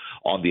wrong, but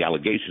on the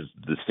allegations,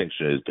 the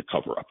distinction is the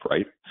cover-up,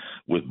 right?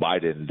 With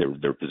Biden,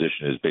 their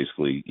position is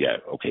basically,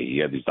 he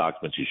had these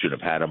documents, he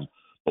shouldn't have had them,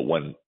 but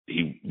when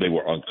they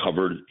were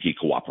uncovered, he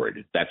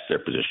cooperated. That's their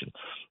position.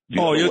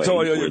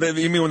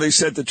 You mean when they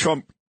said to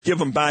Trump, give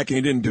them back, and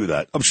he didn't do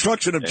that?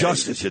 Obstruction of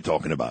justice you're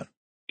talking about.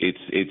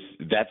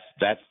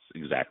 That's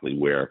exactly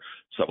where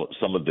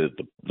some of the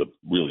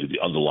really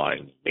the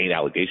underlying main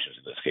allegations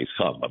in this case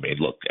come.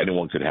 Look,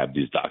 anyone could have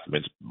these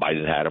documents.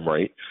 Biden had them,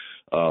 right?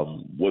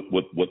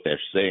 What they're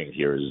saying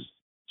here is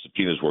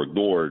subpoenas were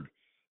ignored.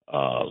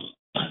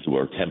 There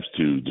were attempts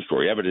to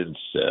destroy evidence.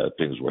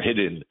 Things were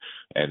hidden,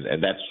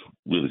 and that's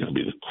really going to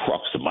be the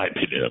crux, in my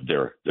opinion, of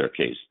their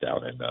case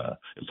down in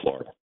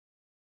Florida.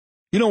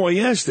 I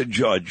asked the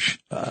judge,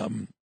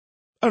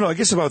 I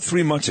guess about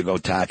 3 months ago,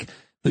 Tack,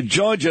 the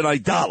judge and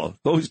Idala,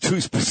 those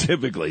two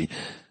specifically,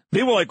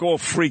 they were like all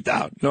freaked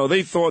out.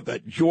 They thought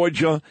that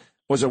Georgia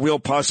was a real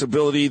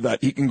possibility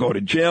that he can go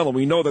to jail. And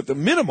we know that the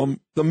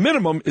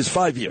minimum is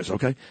 5 years.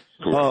 Okay.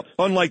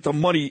 Unlike the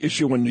money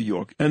issue in New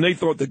York. And they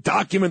thought the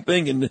document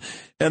thing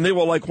and they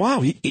were like,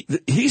 wow, he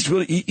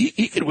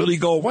can really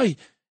go away.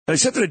 And I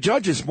said to the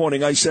judge this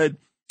morning, I said,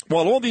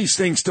 while all these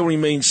things still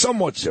remain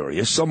somewhat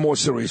serious, some more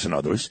serious than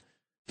others,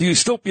 do you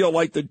still feel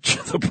like the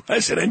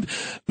president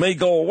may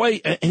go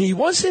away? And he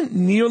wasn't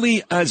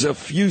nearly as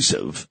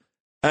effusive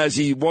as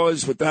he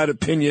was with that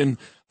opinion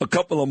a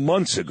couple of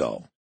months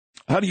ago.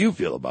 How do you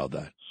feel about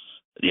that?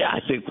 Yeah, I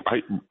think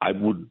I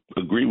would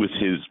agree with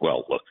his.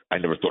 Well, look, I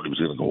never thought he was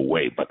going to go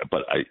away, but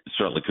I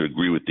certainly could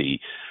agree with the,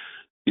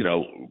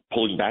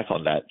 pulling back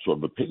on that sort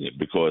of opinion,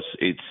 because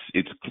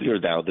it's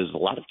clear now there's a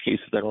lot of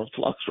cases that are in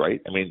flux,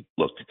 right? I mean,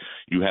 look,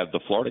 you have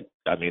the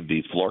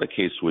Florida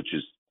case, which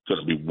is going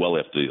to be well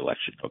after the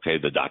election, okay,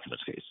 the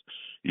documents case.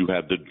 You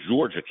have the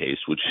Georgia case,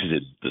 which is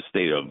in the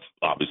state of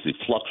obviously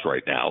flux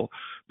right now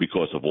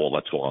because of all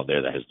that's going on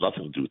there that has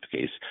nothing to do with the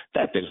case.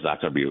 That thing's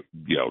not going to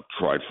be,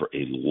 tried for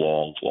a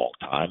long, long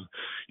time.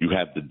 You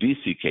have the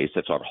D.C. case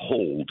that's on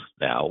hold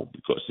now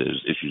because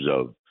there's issues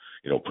of,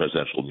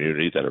 presidential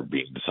immunity that are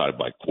being decided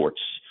by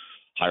courts,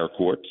 higher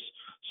courts.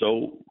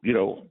 So, the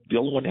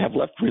only one they have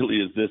left really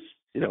is this,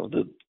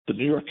 the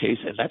New York case,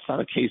 and that's not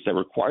a case that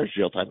requires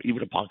jail time,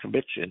 even upon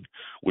conviction,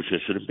 which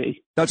it shouldn't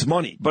be. That's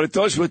money. But it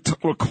does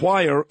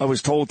require, I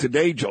was told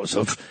today,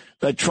 Joseph,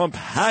 that Trump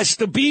has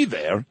to be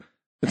there.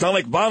 It's not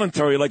like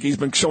voluntary, like he's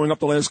been showing up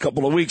the last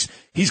couple of weeks.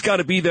 He's got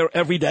to be there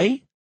every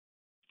day?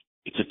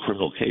 It's a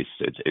criminal case.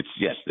 It's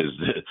yes, there's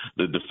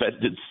the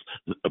defendant's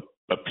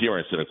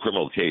appearance in a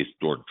criminal case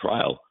during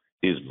trial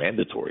is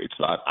mandatory. It's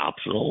not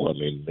optional. I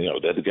mean,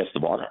 they're the guest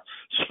of honor.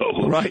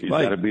 So he's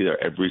got to be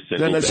there every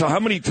single day. So how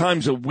many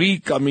times a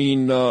week, I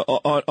mean,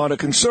 on a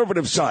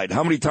conservative side,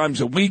 how many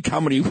times a week, how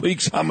many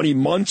weeks, how many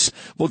months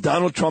will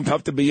Donald Trump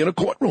have to be in a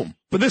courtroom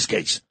for this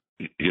case?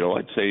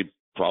 I'd say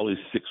probably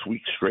 6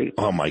 weeks straight.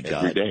 Oh, my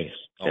God. Every day.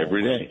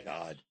 Every day.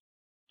 God.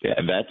 Yeah,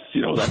 and that's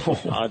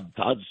what Todd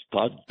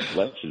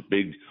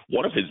Blanche's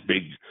one of his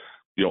big,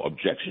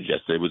 objections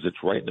yesterday was it's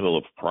right in the middle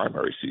of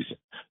primary season.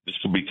 This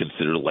could be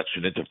considered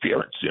election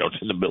interference. It's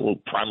in the middle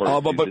of primary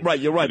season. But right,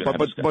 you're right.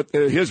 But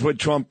here's what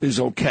Trump is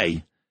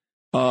okay.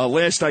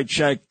 Last I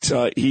checked,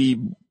 he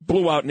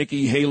blew out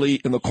Nikki Haley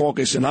in the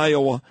caucus in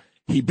Iowa.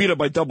 He beat her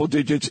by double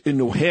digits in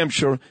New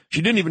Hampshire.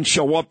 She didn't even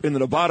show up in the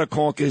Nevada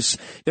caucus.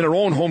 In her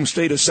own home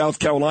state of South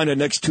Carolina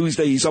next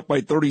Tuesday, he's up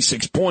by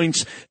 36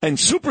 points. And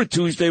Super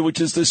Tuesday,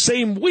 which is the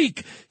same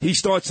week, he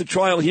starts the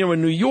trial here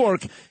in New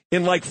York.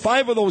 In like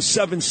 5 of those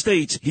 7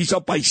 states, he's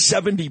up by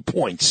 70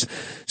 points.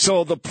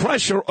 So the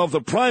pressure of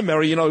the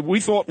primary, we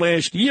thought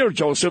last year,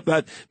 Joseph,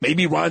 that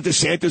maybe Ron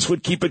DeSantis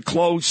would keep it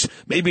close.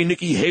 Maybe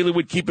Nikki Haley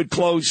would keep it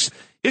close.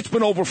 It's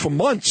been over for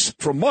months.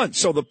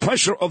 So the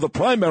pressure of the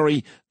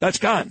primary, that's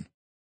gone.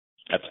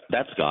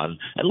 That's gone.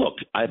 And look,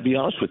 I'll be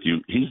honest with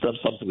you, he's done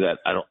something that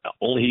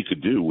only he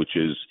could do, which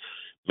is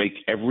make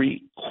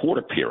every court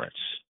appearance,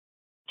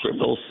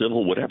 criminal,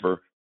 civil,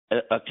 whatever,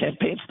 a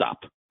campaign stop.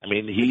 I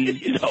mean,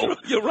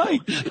 You're right.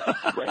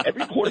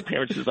 Every court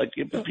appearance is like,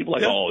 people are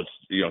like,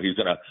 he's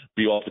going to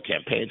be off the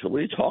campaign. So what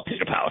are you talking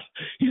about?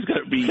 He's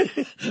going to be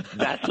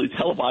nationally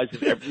televised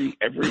in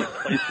every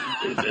place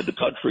in the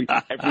country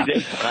every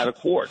day out of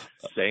court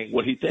saying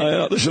what he thinks.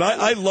 Listen,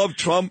 I love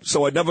Trump,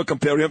 so I never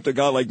compare him to a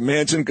guy like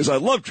Manson because I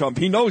love Trump.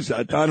 He knows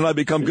that. Don and I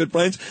become good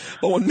friends.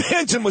 But when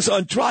Manson was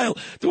on trial,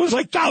 there was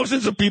like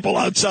thousands of people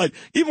outside,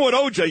 even with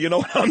OJ, you know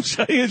what I'm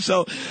saying?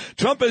 So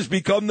Trump has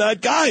become that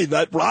guy,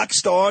 that rock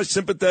star,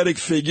 sympathetic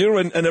figure,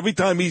 and every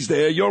time he's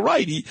there, you're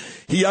right.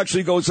 He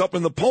actually goes up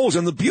in the polls.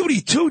 And the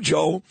beauty, too,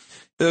 Joe,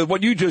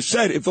 what you just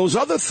said, if those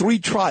other 3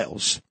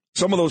 trials,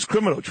 some of those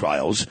criminal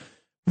trials,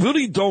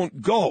 really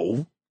don't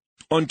go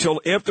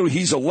until after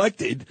he's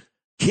elected,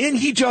 can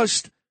he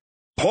just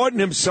pardon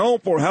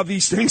himself or have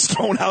these things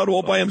thrown out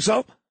all by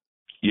himself?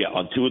 Yeah,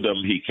 on 2 of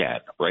them he can,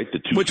 right? The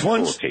 2 Which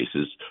federal ones?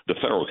 cases, the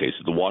federal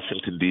cases, the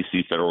Washington,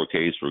 D.C. federal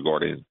case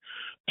regarding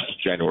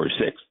January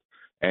 6th.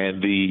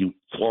 And the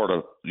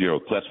Florida,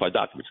 classified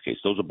documents case.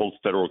 Those are both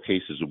federal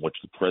cases in which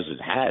the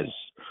president has,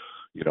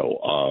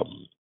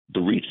 the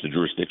reach, the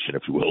jurisdiction,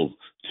 if you will,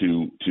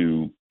 to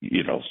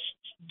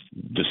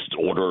just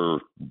order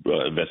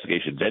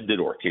investigations ended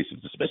or cases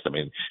dismissed. I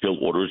mean, he'll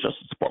order his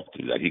Justice Department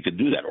to do that. He could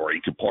do that, or he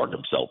could pardon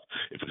himself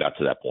if it got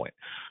to that point.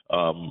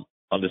 On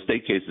the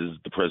state cases,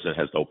 the president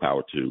has no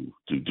power to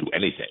do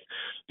anything.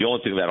 The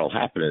only thing that'll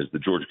happen is the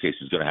Georgia case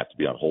is going to have to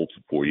be on hold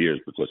for 4 years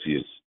because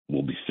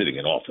will be sitting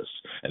in office,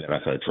 and they're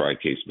not going to try a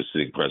case of a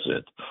sitting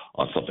president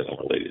on something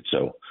unrelated.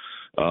 So,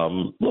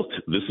 look,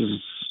 this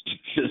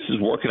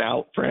is working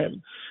out for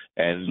him.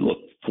 And look,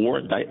 4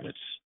 indictments,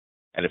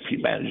 and if he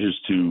manages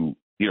to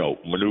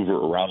maneuver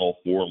around all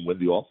 4 and win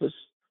the office,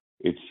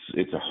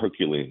 it's a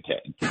Herculean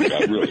task.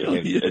 Really, I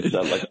mean, it's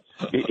not like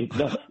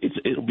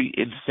it'll be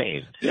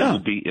insane. Yeah. It'll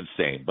be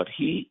insane. But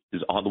he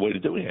is on the way to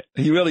doing it.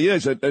 He really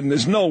is, and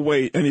there's no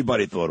way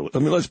anybody thought it was. I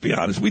mean, let's be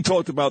honest. We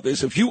talked about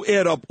this. If you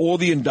add up all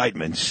the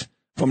indictments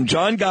from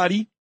John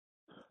Gotti,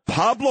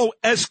 Pablo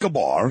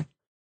Escobar,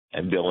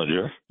 and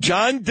Dillinger,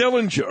 John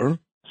Dillinger,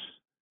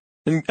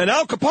 and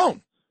Al Capone,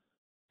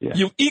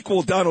 you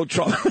equal Donald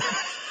Trump.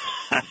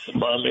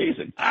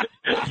 Amazing.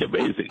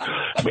 Amazing.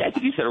 I mean, I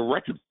think he said a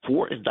record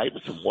 4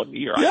 indictments in 1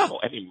 year. Yeah. I don't know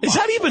any. Is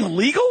that even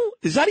legal?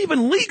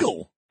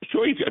 It's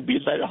sure, you could be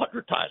indicted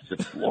 100 times.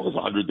 As long as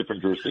 100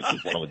 different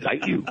jurisdictions want to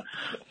indict you.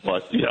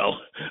 But,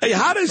 Hey,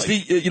 how does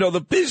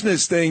the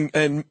business thing,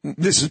 and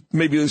this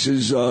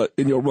is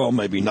in your realm,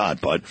 maybe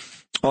not, but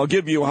I'll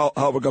give you how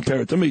I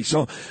compare it to me.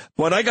 So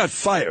when I got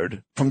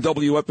fired from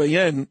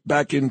WFAN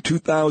back in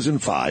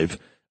 2005,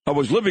 I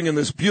was living in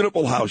this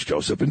beautiful house,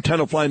 Joseph, in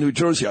Tenafly, New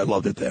Jersey. I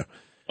loved it there.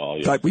 Oh, yeah.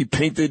 In fact, we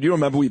painted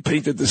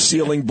the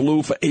ceiling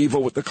blue for Ava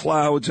with the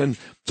clouds. And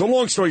so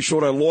long story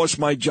short, I lost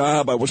my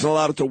job. I wasn't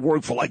allowed to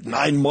work for like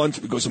 9 months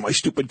because of my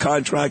stupid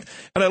contract.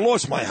 And I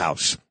lost my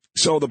house.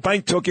 So the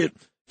bank took it,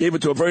 gave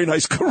it to a very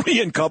nice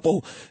Korean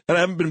couple, and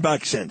I haven't been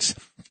back since.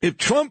 If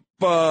Trump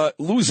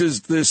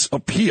loses this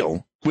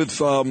appeal with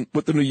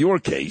the New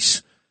York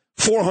case,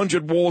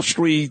 400 Wall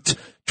Street,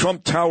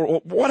 Trump Tower,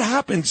 what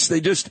happens?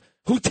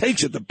 Who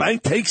takes it? The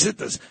bank takes it?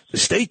 The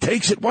state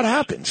takes it? What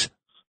happens?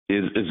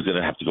 Is going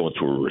to have to go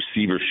into a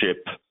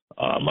receivership.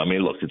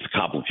 Look, it's a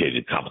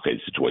complicated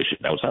situation.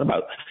 Now, it's not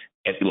about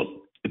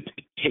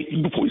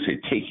before we say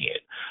taking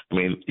it,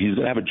 he's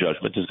going to have a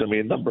judgment. There's going to be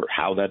a number.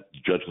 How that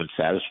judgment's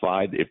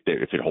satisfied, if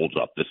it holds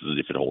up. This is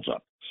if it holds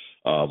up.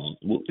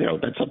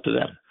 That's up to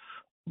them.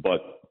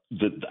 But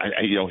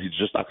he's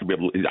just not going to be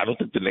able to. I don't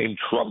think the name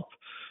Trump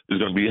is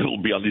going to be able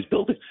to be on these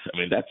buildings.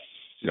 That's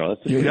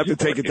you have to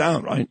take it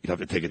down, right? You have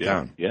to take it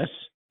down. Yes.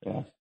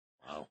 Yeah.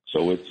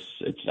 So it's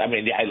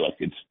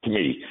to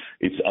me,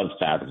 it's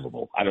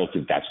unfathomable. I don't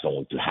think that's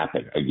going to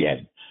happen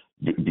again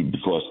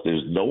because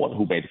there's no one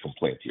who made a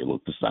complaint here.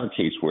 Look, this is not a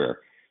case where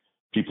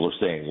people are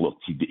saying, look,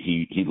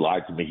 he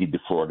lied to me, he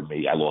defrauded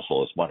me, I lost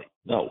all this money.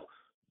 No,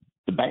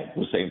 the bank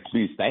was saying,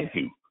 please, thank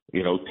you,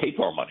 take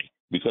our money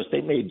because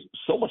they made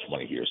so much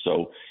money here.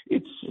 So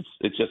it's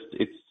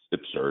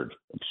absurd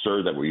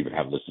that we're even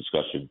having this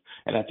discussion.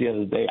 And at the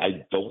end of the day,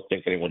 I don't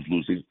think anyone's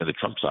losing, and the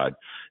Trump side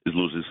is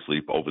losing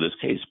sleep over this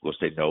case because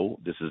they know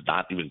this is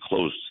not even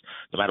close.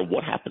 No matter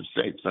what happens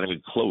today, it's not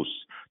even close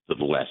to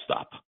the last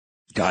stop.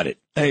 Got it.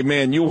 Hey,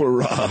 man, you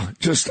were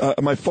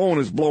my phone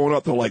is blowing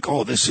up. They're like,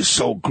 oh, this is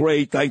so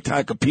great. Thank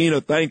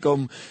Tacopina. Thank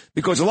them.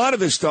 Because a lot of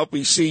this stuff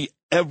we see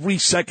every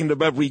second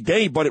of every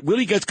day, but it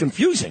really gets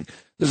confusing.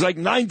 There's like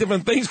 9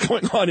 different things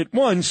going on at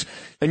once,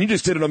 and you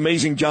just did an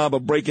amazing job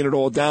of breaking it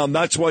all down.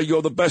 That's why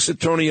you're the best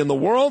attorney in the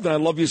world, and I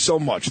love you so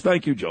much.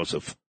 Thank you,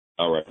 Joseph.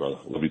 All right, brother.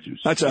 Love you too.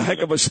 That's a heck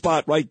of a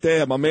spot right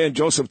there. My man,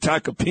 Joseph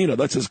Tacopina.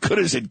 That's as good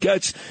as it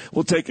gets.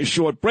 We'll take a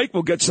short break.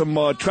 We'll get some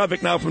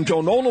traffic now from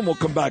Joe Nolan. We'll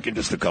come back in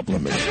just a couple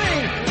of minutes.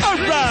 All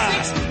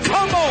right.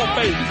 Come on,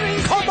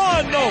 baby. Come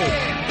on, no.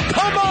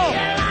 Come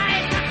on.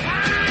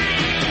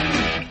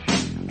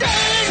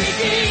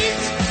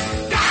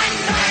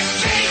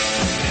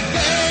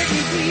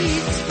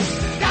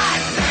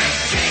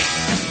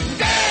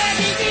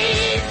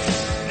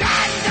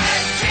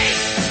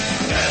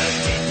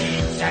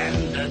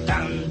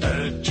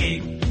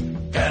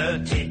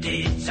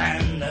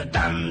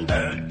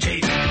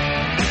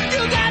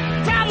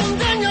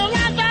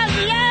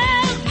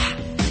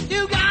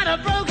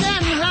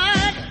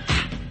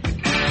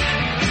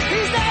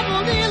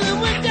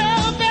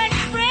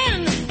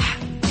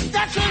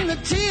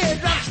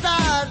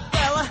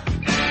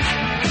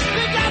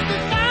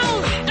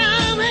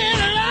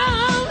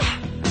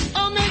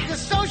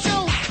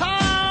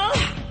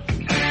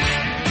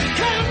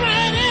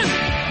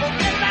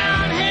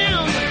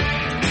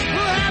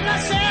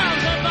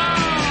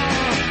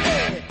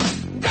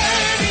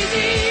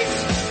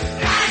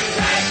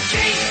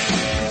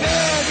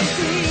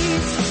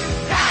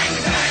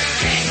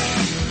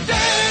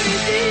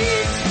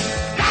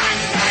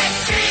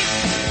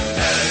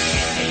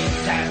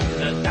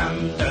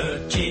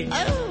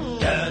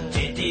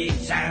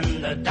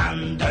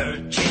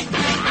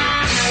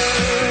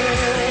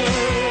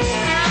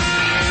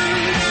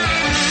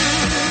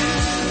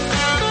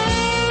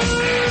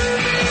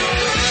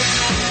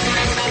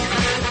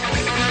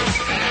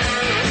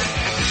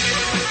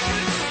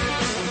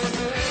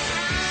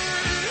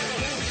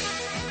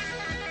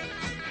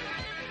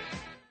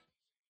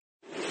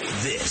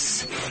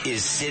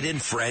 Sid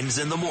and Friends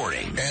in the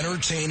morning.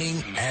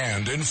 Entertaining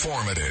and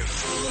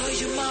informative. Oh,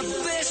 you're my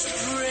best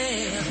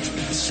friend.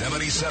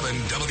 77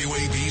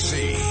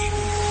 WABC.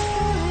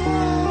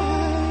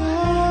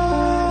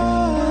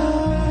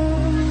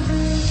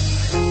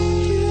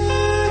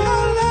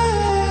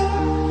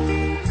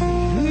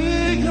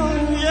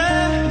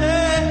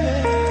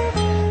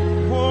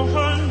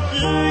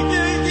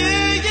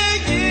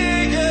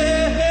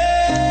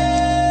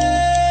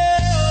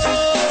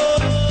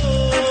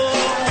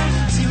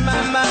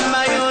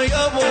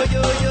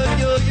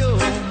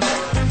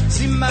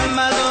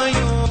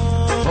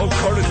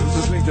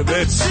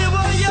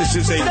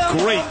 This is a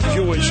great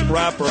Jewish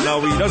rapper. Now,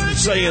 he doesn't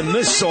say in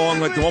this song,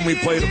 like the one we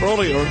played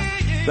earlier,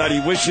 that he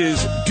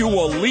wishes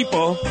Dua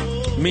Lipa,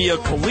 Mia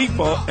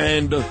Khalifa,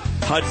 and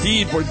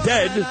Hadid were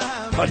dead.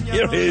 But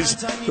here is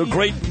the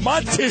great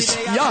Matis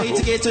Yahoo.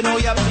 To get to know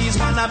you, please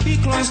wanna be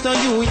close to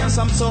you. Yes,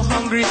 I'm so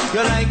hungry.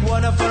 You're like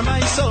water for my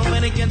soul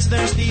when it gets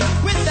thirsty.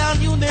 Without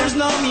you, there's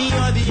no me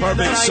or the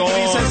perfect song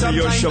for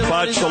your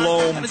Shabbat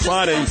Shalom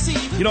Friday.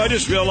 You know, I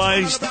just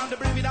realized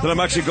that I'm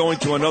actually going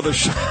to another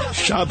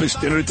Shabbos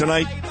dinner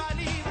tonight.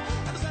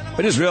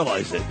 I just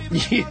realized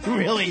it. You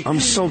really? I'm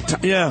so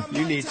yeah.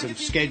 You need some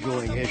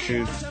scheduling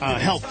issues.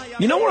 Help.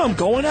 You know where I'm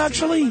going,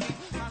 actually?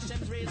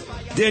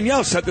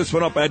 Danielle set this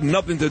one up. I had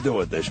nothing to do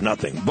with this.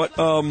 Nothing. But,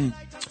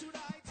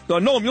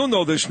 Noam, you'll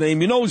know this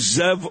name. You know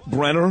Zev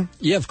Brenner?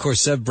 Yeah, of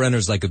course. Zev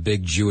Brenner's like a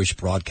big Jewish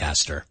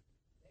broadcaster.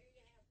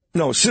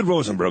 No, Sid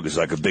Rosenberg is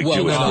like a big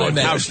Jewish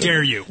broadcaster. How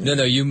dare you?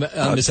 No, you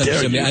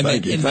misunderstood me. I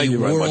meant in the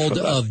world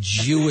of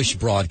Jewish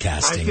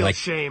broadcasting. I feel like,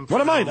 shame. What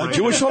am I? Not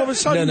Jewish all of a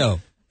sudden? No.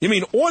 You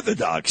mean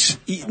Orthodox?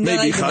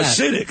 Maybe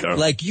Hasidic? Or...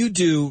 Like you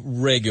do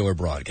regular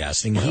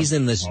broadcasting. He's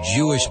in this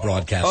Jewish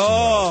broadcasting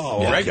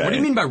world. Yeah. Okay. What do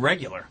you mean by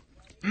regular?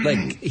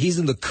 Like, he's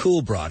in the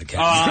cool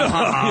broadcast.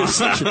 I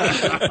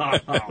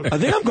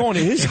think I'm going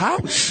to his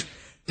house.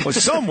 Or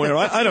somewhere.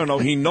 I don't know.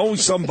 He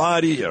knows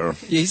somebody or...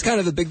 Yeah, he's kind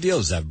of a big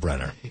deal, Zev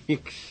Brenner.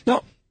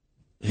 No.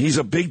 He's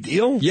a big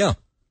deal? Yeah.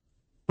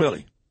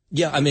 Really?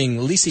 Yeah, I mean,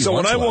 at least he So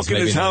when once I was, walk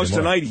in his house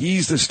tonight,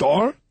 he's the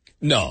star?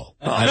 No.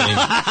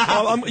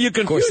 I mean, you're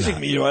confusing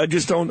me. I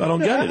just don't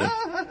get it.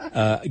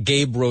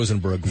 Gabe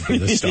Rosenberg will be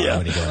the star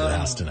when he goes to the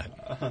house tonight.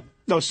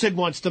 No, Sid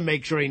wants to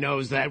make sure he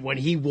knows that when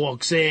he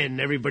walks in,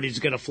 everybody's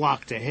going to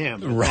flock to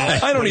him.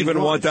 Right. I don't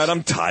even want that.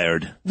 I'm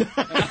tired. Okay.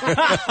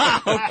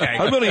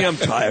 I really am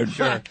tired.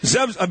 Sure.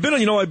 Zev's, I've been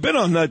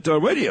on that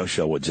radio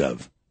show with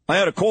Zev. I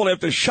had a call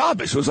after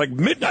Shabbos. It was like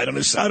midnight on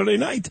a Saturday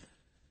night.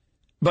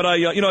 But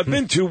I've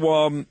been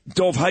to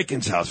Dov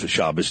Hikin's house for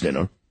Shabbos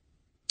dinner.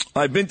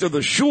 I've been to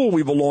the shul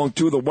we belong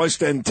to, the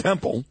West End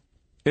Temple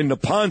in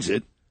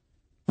Neponset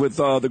with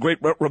the great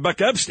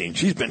Rebecca Epstein.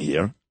 She's been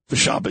here for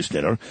Shabbos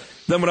dinner.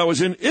 Then when I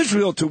was in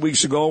Israel 2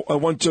 weeks ago, I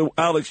went to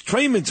Alex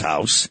Trayman's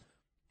house,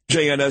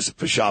 JNS,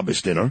 for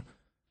Shabbos dinner.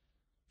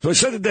 So I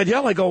said to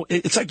Danielle, I go,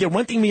 it's like you're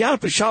renting me out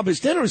for Shabbos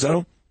dinners,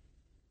 and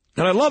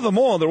I love them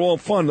all. They're all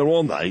fun. They're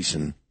all nice.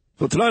 And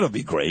so tonight will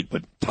be great,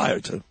 but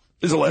tired too.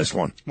 This is the last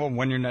one. Well,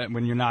 when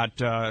you're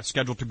not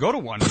scheduled to go to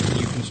one,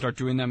 you can start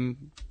doing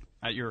them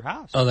at your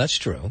house. Oh, that's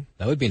true.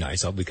 That would be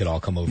nice. We could all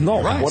come over. No,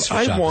 to your house what for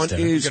I Shabbos want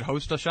dinner. is... You could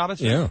host a Shabbos?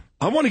 Yeah.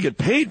 I want to get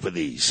paid for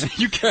these.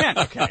 You can't.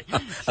 Okay.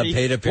 A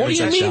paid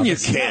appearance. What do you mean at you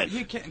Shabbos? can't?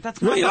 You can't. That's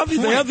not the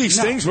point. They have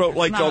these things where,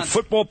 like,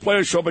 football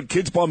players show up at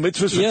kids' bar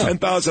mitzvahs for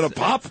 $10,000 a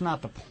pop. That's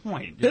not the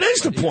point. It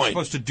is the You're point.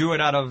 supposed to do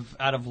it out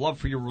of love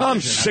for your religion.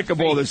 I'm sick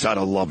of all this out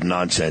of love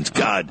nonsense.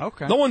 God.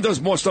 Okay. No one does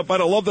more stuff out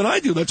of love than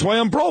I do. That's why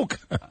I'm broke.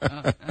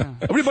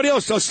 Everybody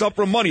else does stuff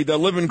for money. They're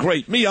living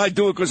great. Me, I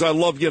do it because I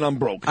love you and I'm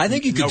broke. I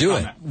think you could do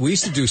it. We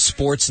used to do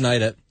sports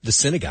night at the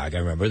synagogue. I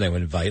remember they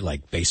would invite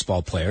like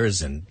baseball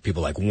players and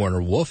people like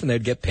Warner Wolf, and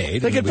they'd get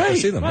paid. They get paid.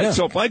 See them. Right. Yeah.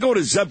 So if I go to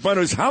Zev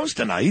Brenner's house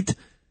tonight,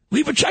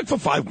 leave a check for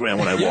 $5,000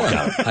 when I walk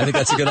out. I think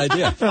that's a good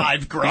idea.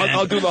 $5,000.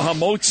 I'll do the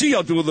hamotzi.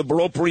 I'll do the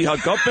baropri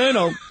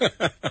hakapen.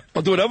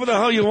 I'll do whatever the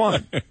hell you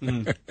want.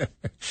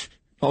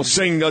 I'll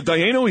sing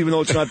Dayenu, even though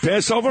it's not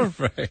Passover.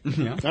 Right.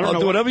 Yeah. I'll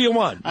do whatever you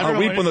want. I'll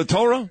reap on the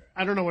Torah.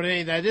 I don't know what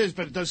any of that is,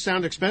 but it does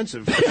sound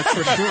expensive. That's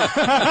for sure.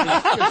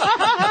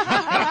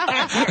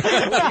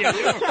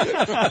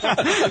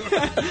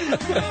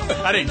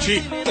 I didn't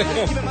cheat.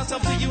 Giving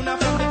myself to you now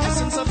from the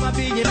essence of my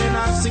being, and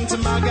I sing to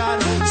my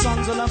God.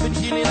 Songs of love and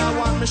healing, I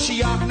want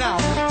Mashiach now.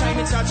 Time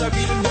it starts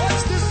revealing.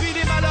 What's this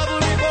feeling? My love will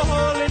leave a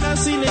hole in the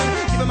ceiling.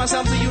 Giving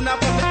myself to you now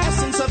from the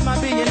essence of my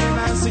being, and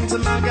I sing to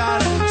my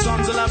God.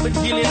 Songs of love and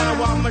healing, I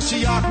want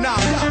Mashiach now.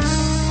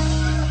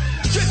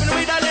 Stripping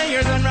away the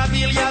layers and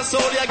reveal your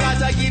soul. You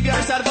gotta give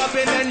yourself up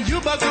and then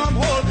you become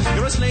whole.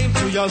 You're a slave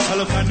to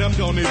yourself and them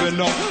don't even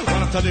know.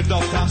 Want to live the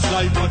fast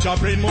life, but your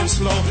brain moves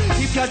slow.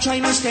 If you're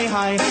trying to stay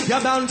high,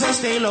 you're bound to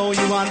stay low.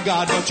 You want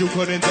God, but you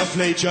couldn't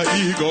deflate your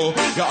ego.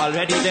 You're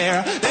already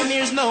there, then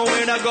there's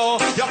nowhere to go.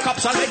 Your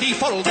cup's already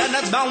full, then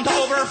it's bound to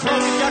overflow.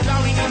 You're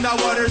drowning in the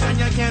waters and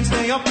you can't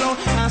stay afloat.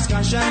 Ask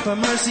Hashem for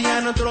mercy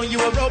and I'll throw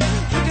you a rope.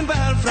 Looking for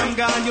help from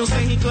God, you'll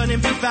say he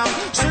couldn't be found.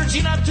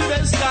 Searching up to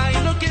the sky,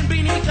 looking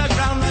beneath the ground.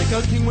 Like a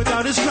king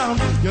without his crown,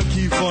 you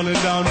keep falling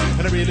down.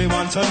 And I really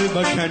want to live,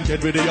 but can't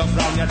get rid of your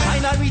frown. You're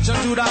trying to reach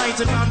onto the heights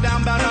and come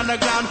down on the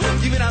ground.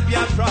 Giving up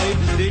your pride,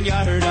 then you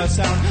heard a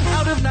sound.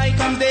 Out of night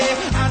comes day,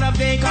 out of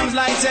day comes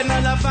light. And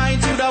I'll find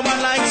to the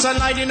one like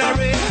sunlight in a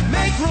ray.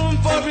 Make room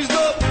for his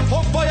love,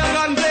 hope fire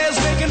gun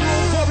blaze. Making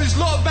room for his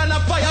love and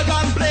a fire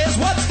gun blaze.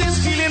 What's this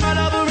feeling? I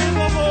love a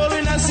rainbow hole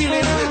in the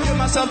ceiling. Give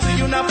myself to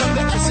you now from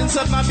the essence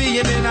of my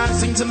being, and I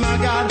sing to my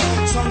God.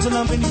 Songs of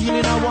love and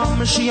healing, I want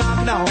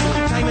Mashiach now.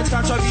 Time it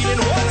starts revealing.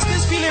 What's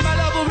this feeling? My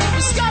love will rip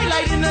the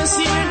skylight in the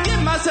ceiling.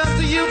 Give myself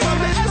to you from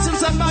the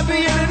essence of my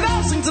being, and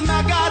I'll sing to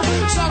my God.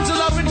 Songs of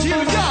love and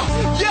healing.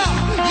 Yeah, yeah,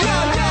 yeah,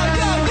 yeah, yeah,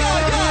 yeah,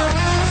 yeah.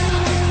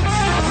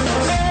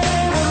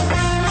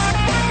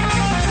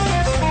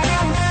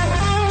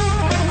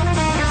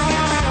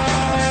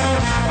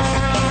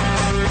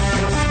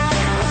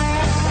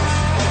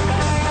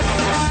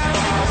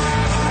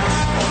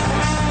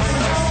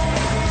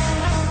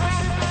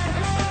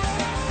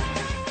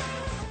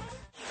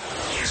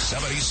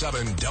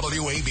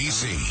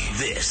 WABC.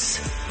 This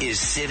is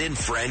Sid and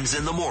Friends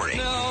in the Morning.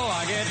 No,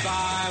 I get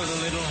by with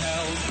a little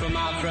help from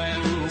my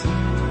friends.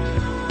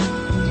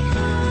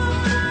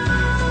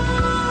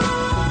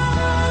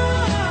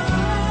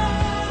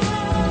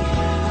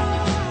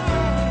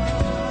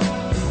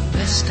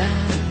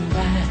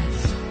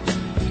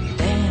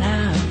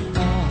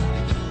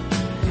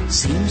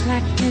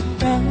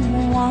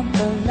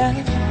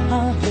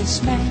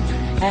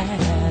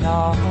 at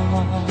all.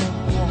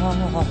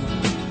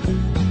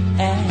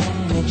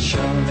 And it's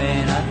sure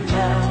been a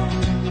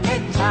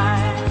lovely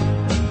time,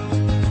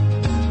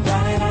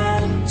 right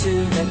up to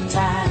the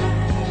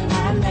time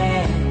I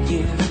met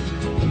you.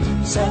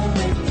 So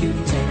if you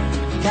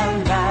take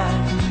a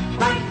ride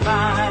like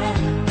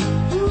mine,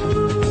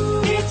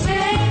 it's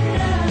in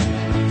love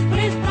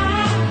with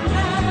my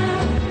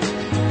love.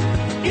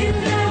 You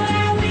know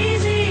how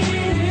easy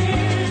it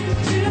is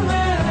to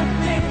love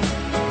me.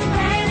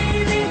 And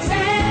if it's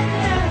in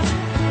love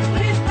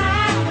with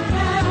my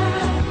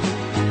love,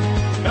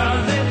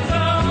 'cause it's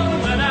all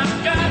that I've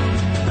got,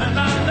 and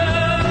my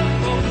love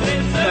won't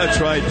listen. That's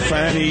right,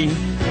 Fanny.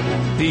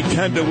 Be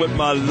tender with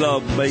my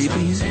love,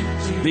 baby.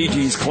 Bee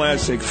Gees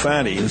classic,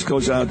 Fanny. This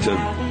goes out to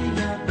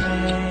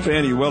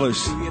Fanny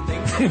Willis.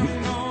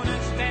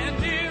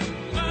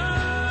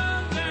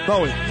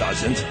 No, it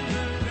doesn't.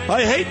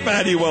 I hate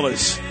Fanny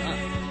Willis.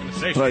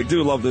 But I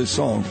do love this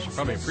song. She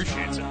probably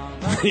appreciates it.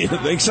 You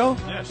think so?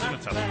 Yeah, she's in a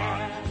tough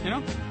spot. You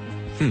know?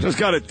 Just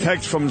got a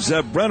text from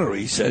Zeb Brenner.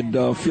 He said,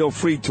 feel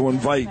free to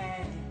invite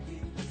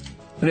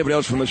anybody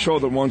else from the show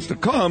that wants to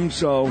come.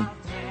 So,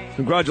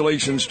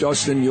 congratulations,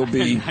 Justin. You'll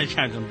be...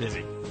 I'm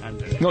busy.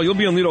 No, you'll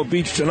be on Lido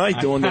Beach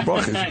tonight doing the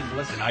brachas.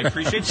 Listen, I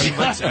appreciate the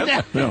invite.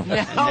 No.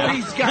 Now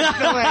he's got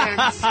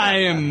plans. I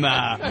am.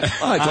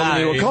 I told him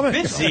you were coming.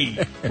 Busy.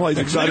 Well, he's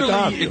excited to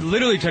have you. It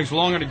literally takes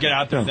longer to get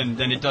out there than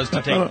it does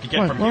to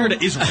get from here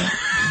to Israel.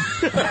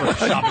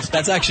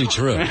 That's actually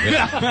true.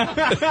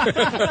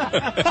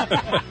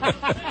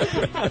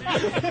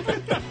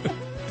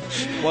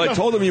 Well, I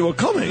told him you were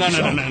coming.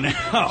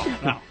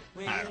 No.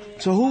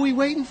 So who are we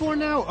waiting for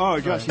now? Oh,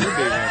 Justin, you're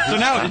big.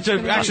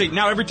 So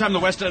now every time the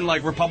West End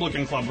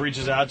Republican Club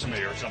reaches out to me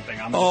or something,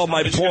 I'm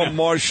my poor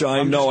Marsha,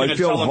 I know. I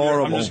feel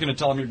horrible. I'm just going to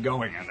tell them you're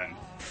going, and then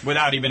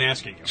without even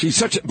asking you.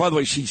 By the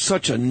way, she's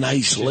such a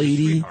nice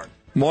lady,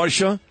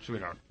 Marsha.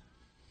 Sweetheart.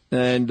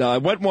 And I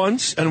went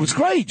once, and it was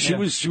great. She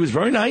was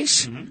very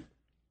nice. Mm-hmm.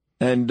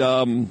 And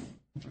I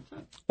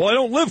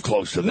don't live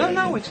close to there.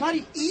 No, it's not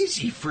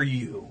easy for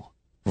you.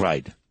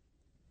 Right.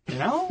 You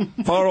know,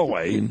 far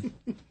away.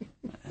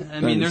 I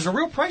mean, there's a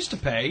real price to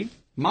pay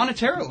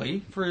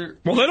monetarily for.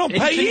 Well, they don't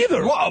pay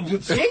either. Well,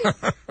 see, they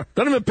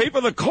don't even pay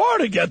for the car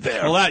to get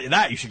there. Well,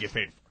 that you should get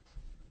paid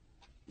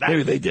for.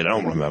 Maybe they did. I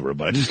don't remember,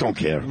 but I just don't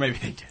care. Maybe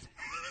they did.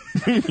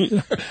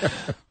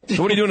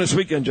 So, what are you doing this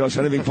weekend, Josh?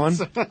 Anything fun?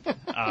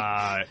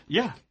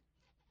 Yeah.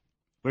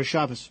 Where's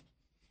Shabbos?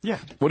 Yeah.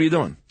 What are you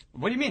doing?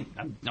 What do you mean?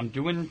 I'm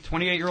doing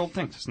 28-year-old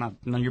things. It's none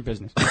of your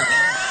business.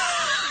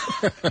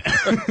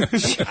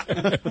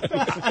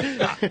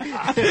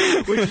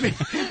 Which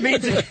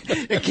means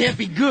it can't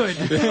be good.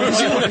 That's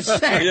what you want to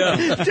say.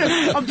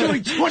 Yeah. I'm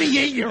doing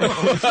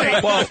 28-year-old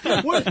things. Well,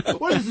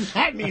 what does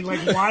that mean?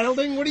 Like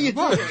wilding? What are you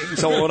doing?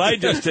 So what I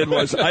just did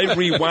was I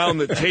rewound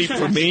the tape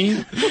for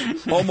me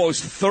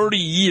almost 30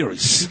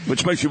 years,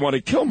 which makes me want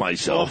to kill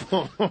myself.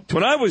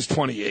 When I was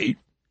 28,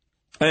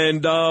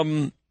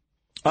 and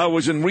I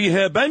was in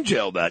rehab and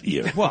jail that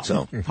year. Well,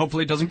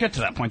 hopefully it doesn't get to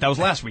that point. That was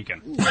last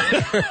weekend.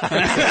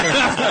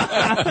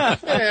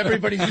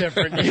 Everybody's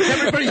different.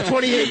 Everybody's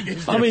 28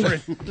 is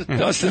different.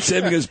 Dustin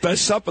saving his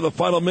best sup for the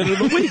final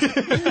minute of the week.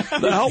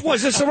 The hell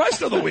was this the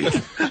rest of the week?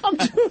 I'm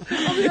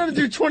going to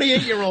do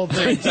 28-year-old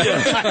things.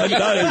 Yeah,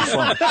 that is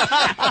fun.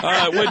 All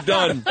right, we're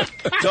done.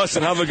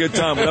 Justin, have a good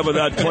time, whatever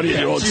that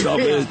 28-year-old stuff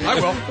is. I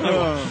will.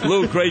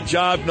 Lou, great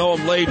job. Noam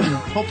Layden.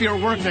 Hope you're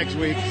at work next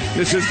week.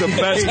 This is the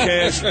best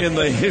cast in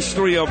the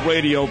history of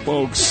radio,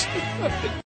 folks.